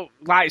about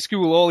like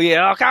school all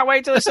year. Oh, can't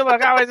wait till the summer.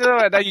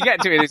 Then you get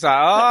to it, it's like,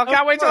 oh,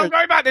 can't wait till I'm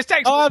going back to this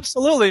textbook. Oh,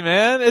 absolutely,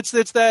 man. It's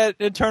that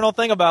internal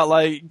thing about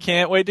like,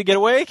 can't wait to get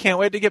away, can't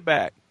wait to get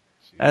back.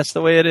 That's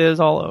the way it is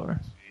all over.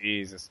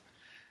 Jesus.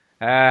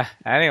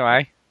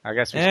 Anyway, I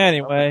guess.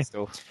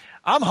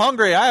 I'm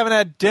hungry. I haven't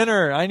had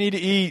dinner. I need to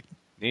eat.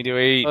 Need to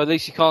eat. Well, at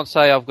least you can't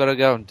say I've got to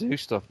go and do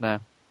stuff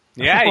now.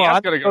 Yeah, you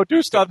have got to go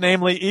do stuff,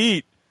 namely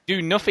eat. Do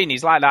nothing.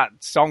 He's like that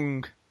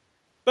song.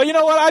 But you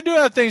know what? I do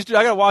have things to do.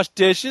 I got to wash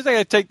dishes. I got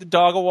to take the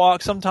dog a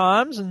walk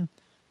sometimes. And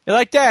you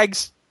like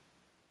dags?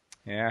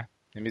 Yeah.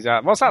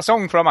 What's that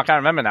song from? I can't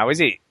remember now.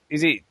 Is it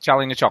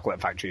Charlie and the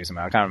Chocolate Factory or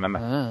something? I can't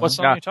remember. What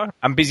song are you talking about?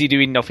 I'm busy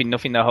doing nothing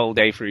the whole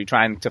day through,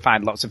 trying to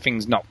find lots of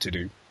things not to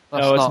do.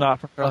 No, it's not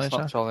from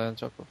Charlie and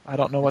Chocolate. I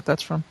don't know what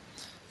that's from.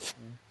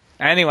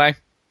 Anyway.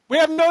 We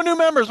have no new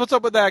members. What's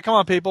up with that? Come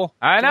on, people.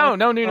 I know.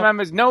 No new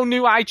members. No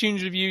new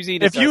iTunes reviews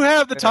either. If you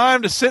have the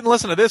time to sit and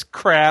listen to this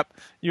crap,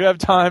 you have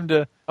time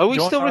to... Are we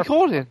still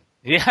recording?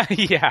 Yeah.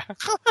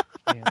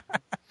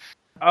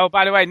 Oh,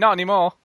 by the way, not anymore.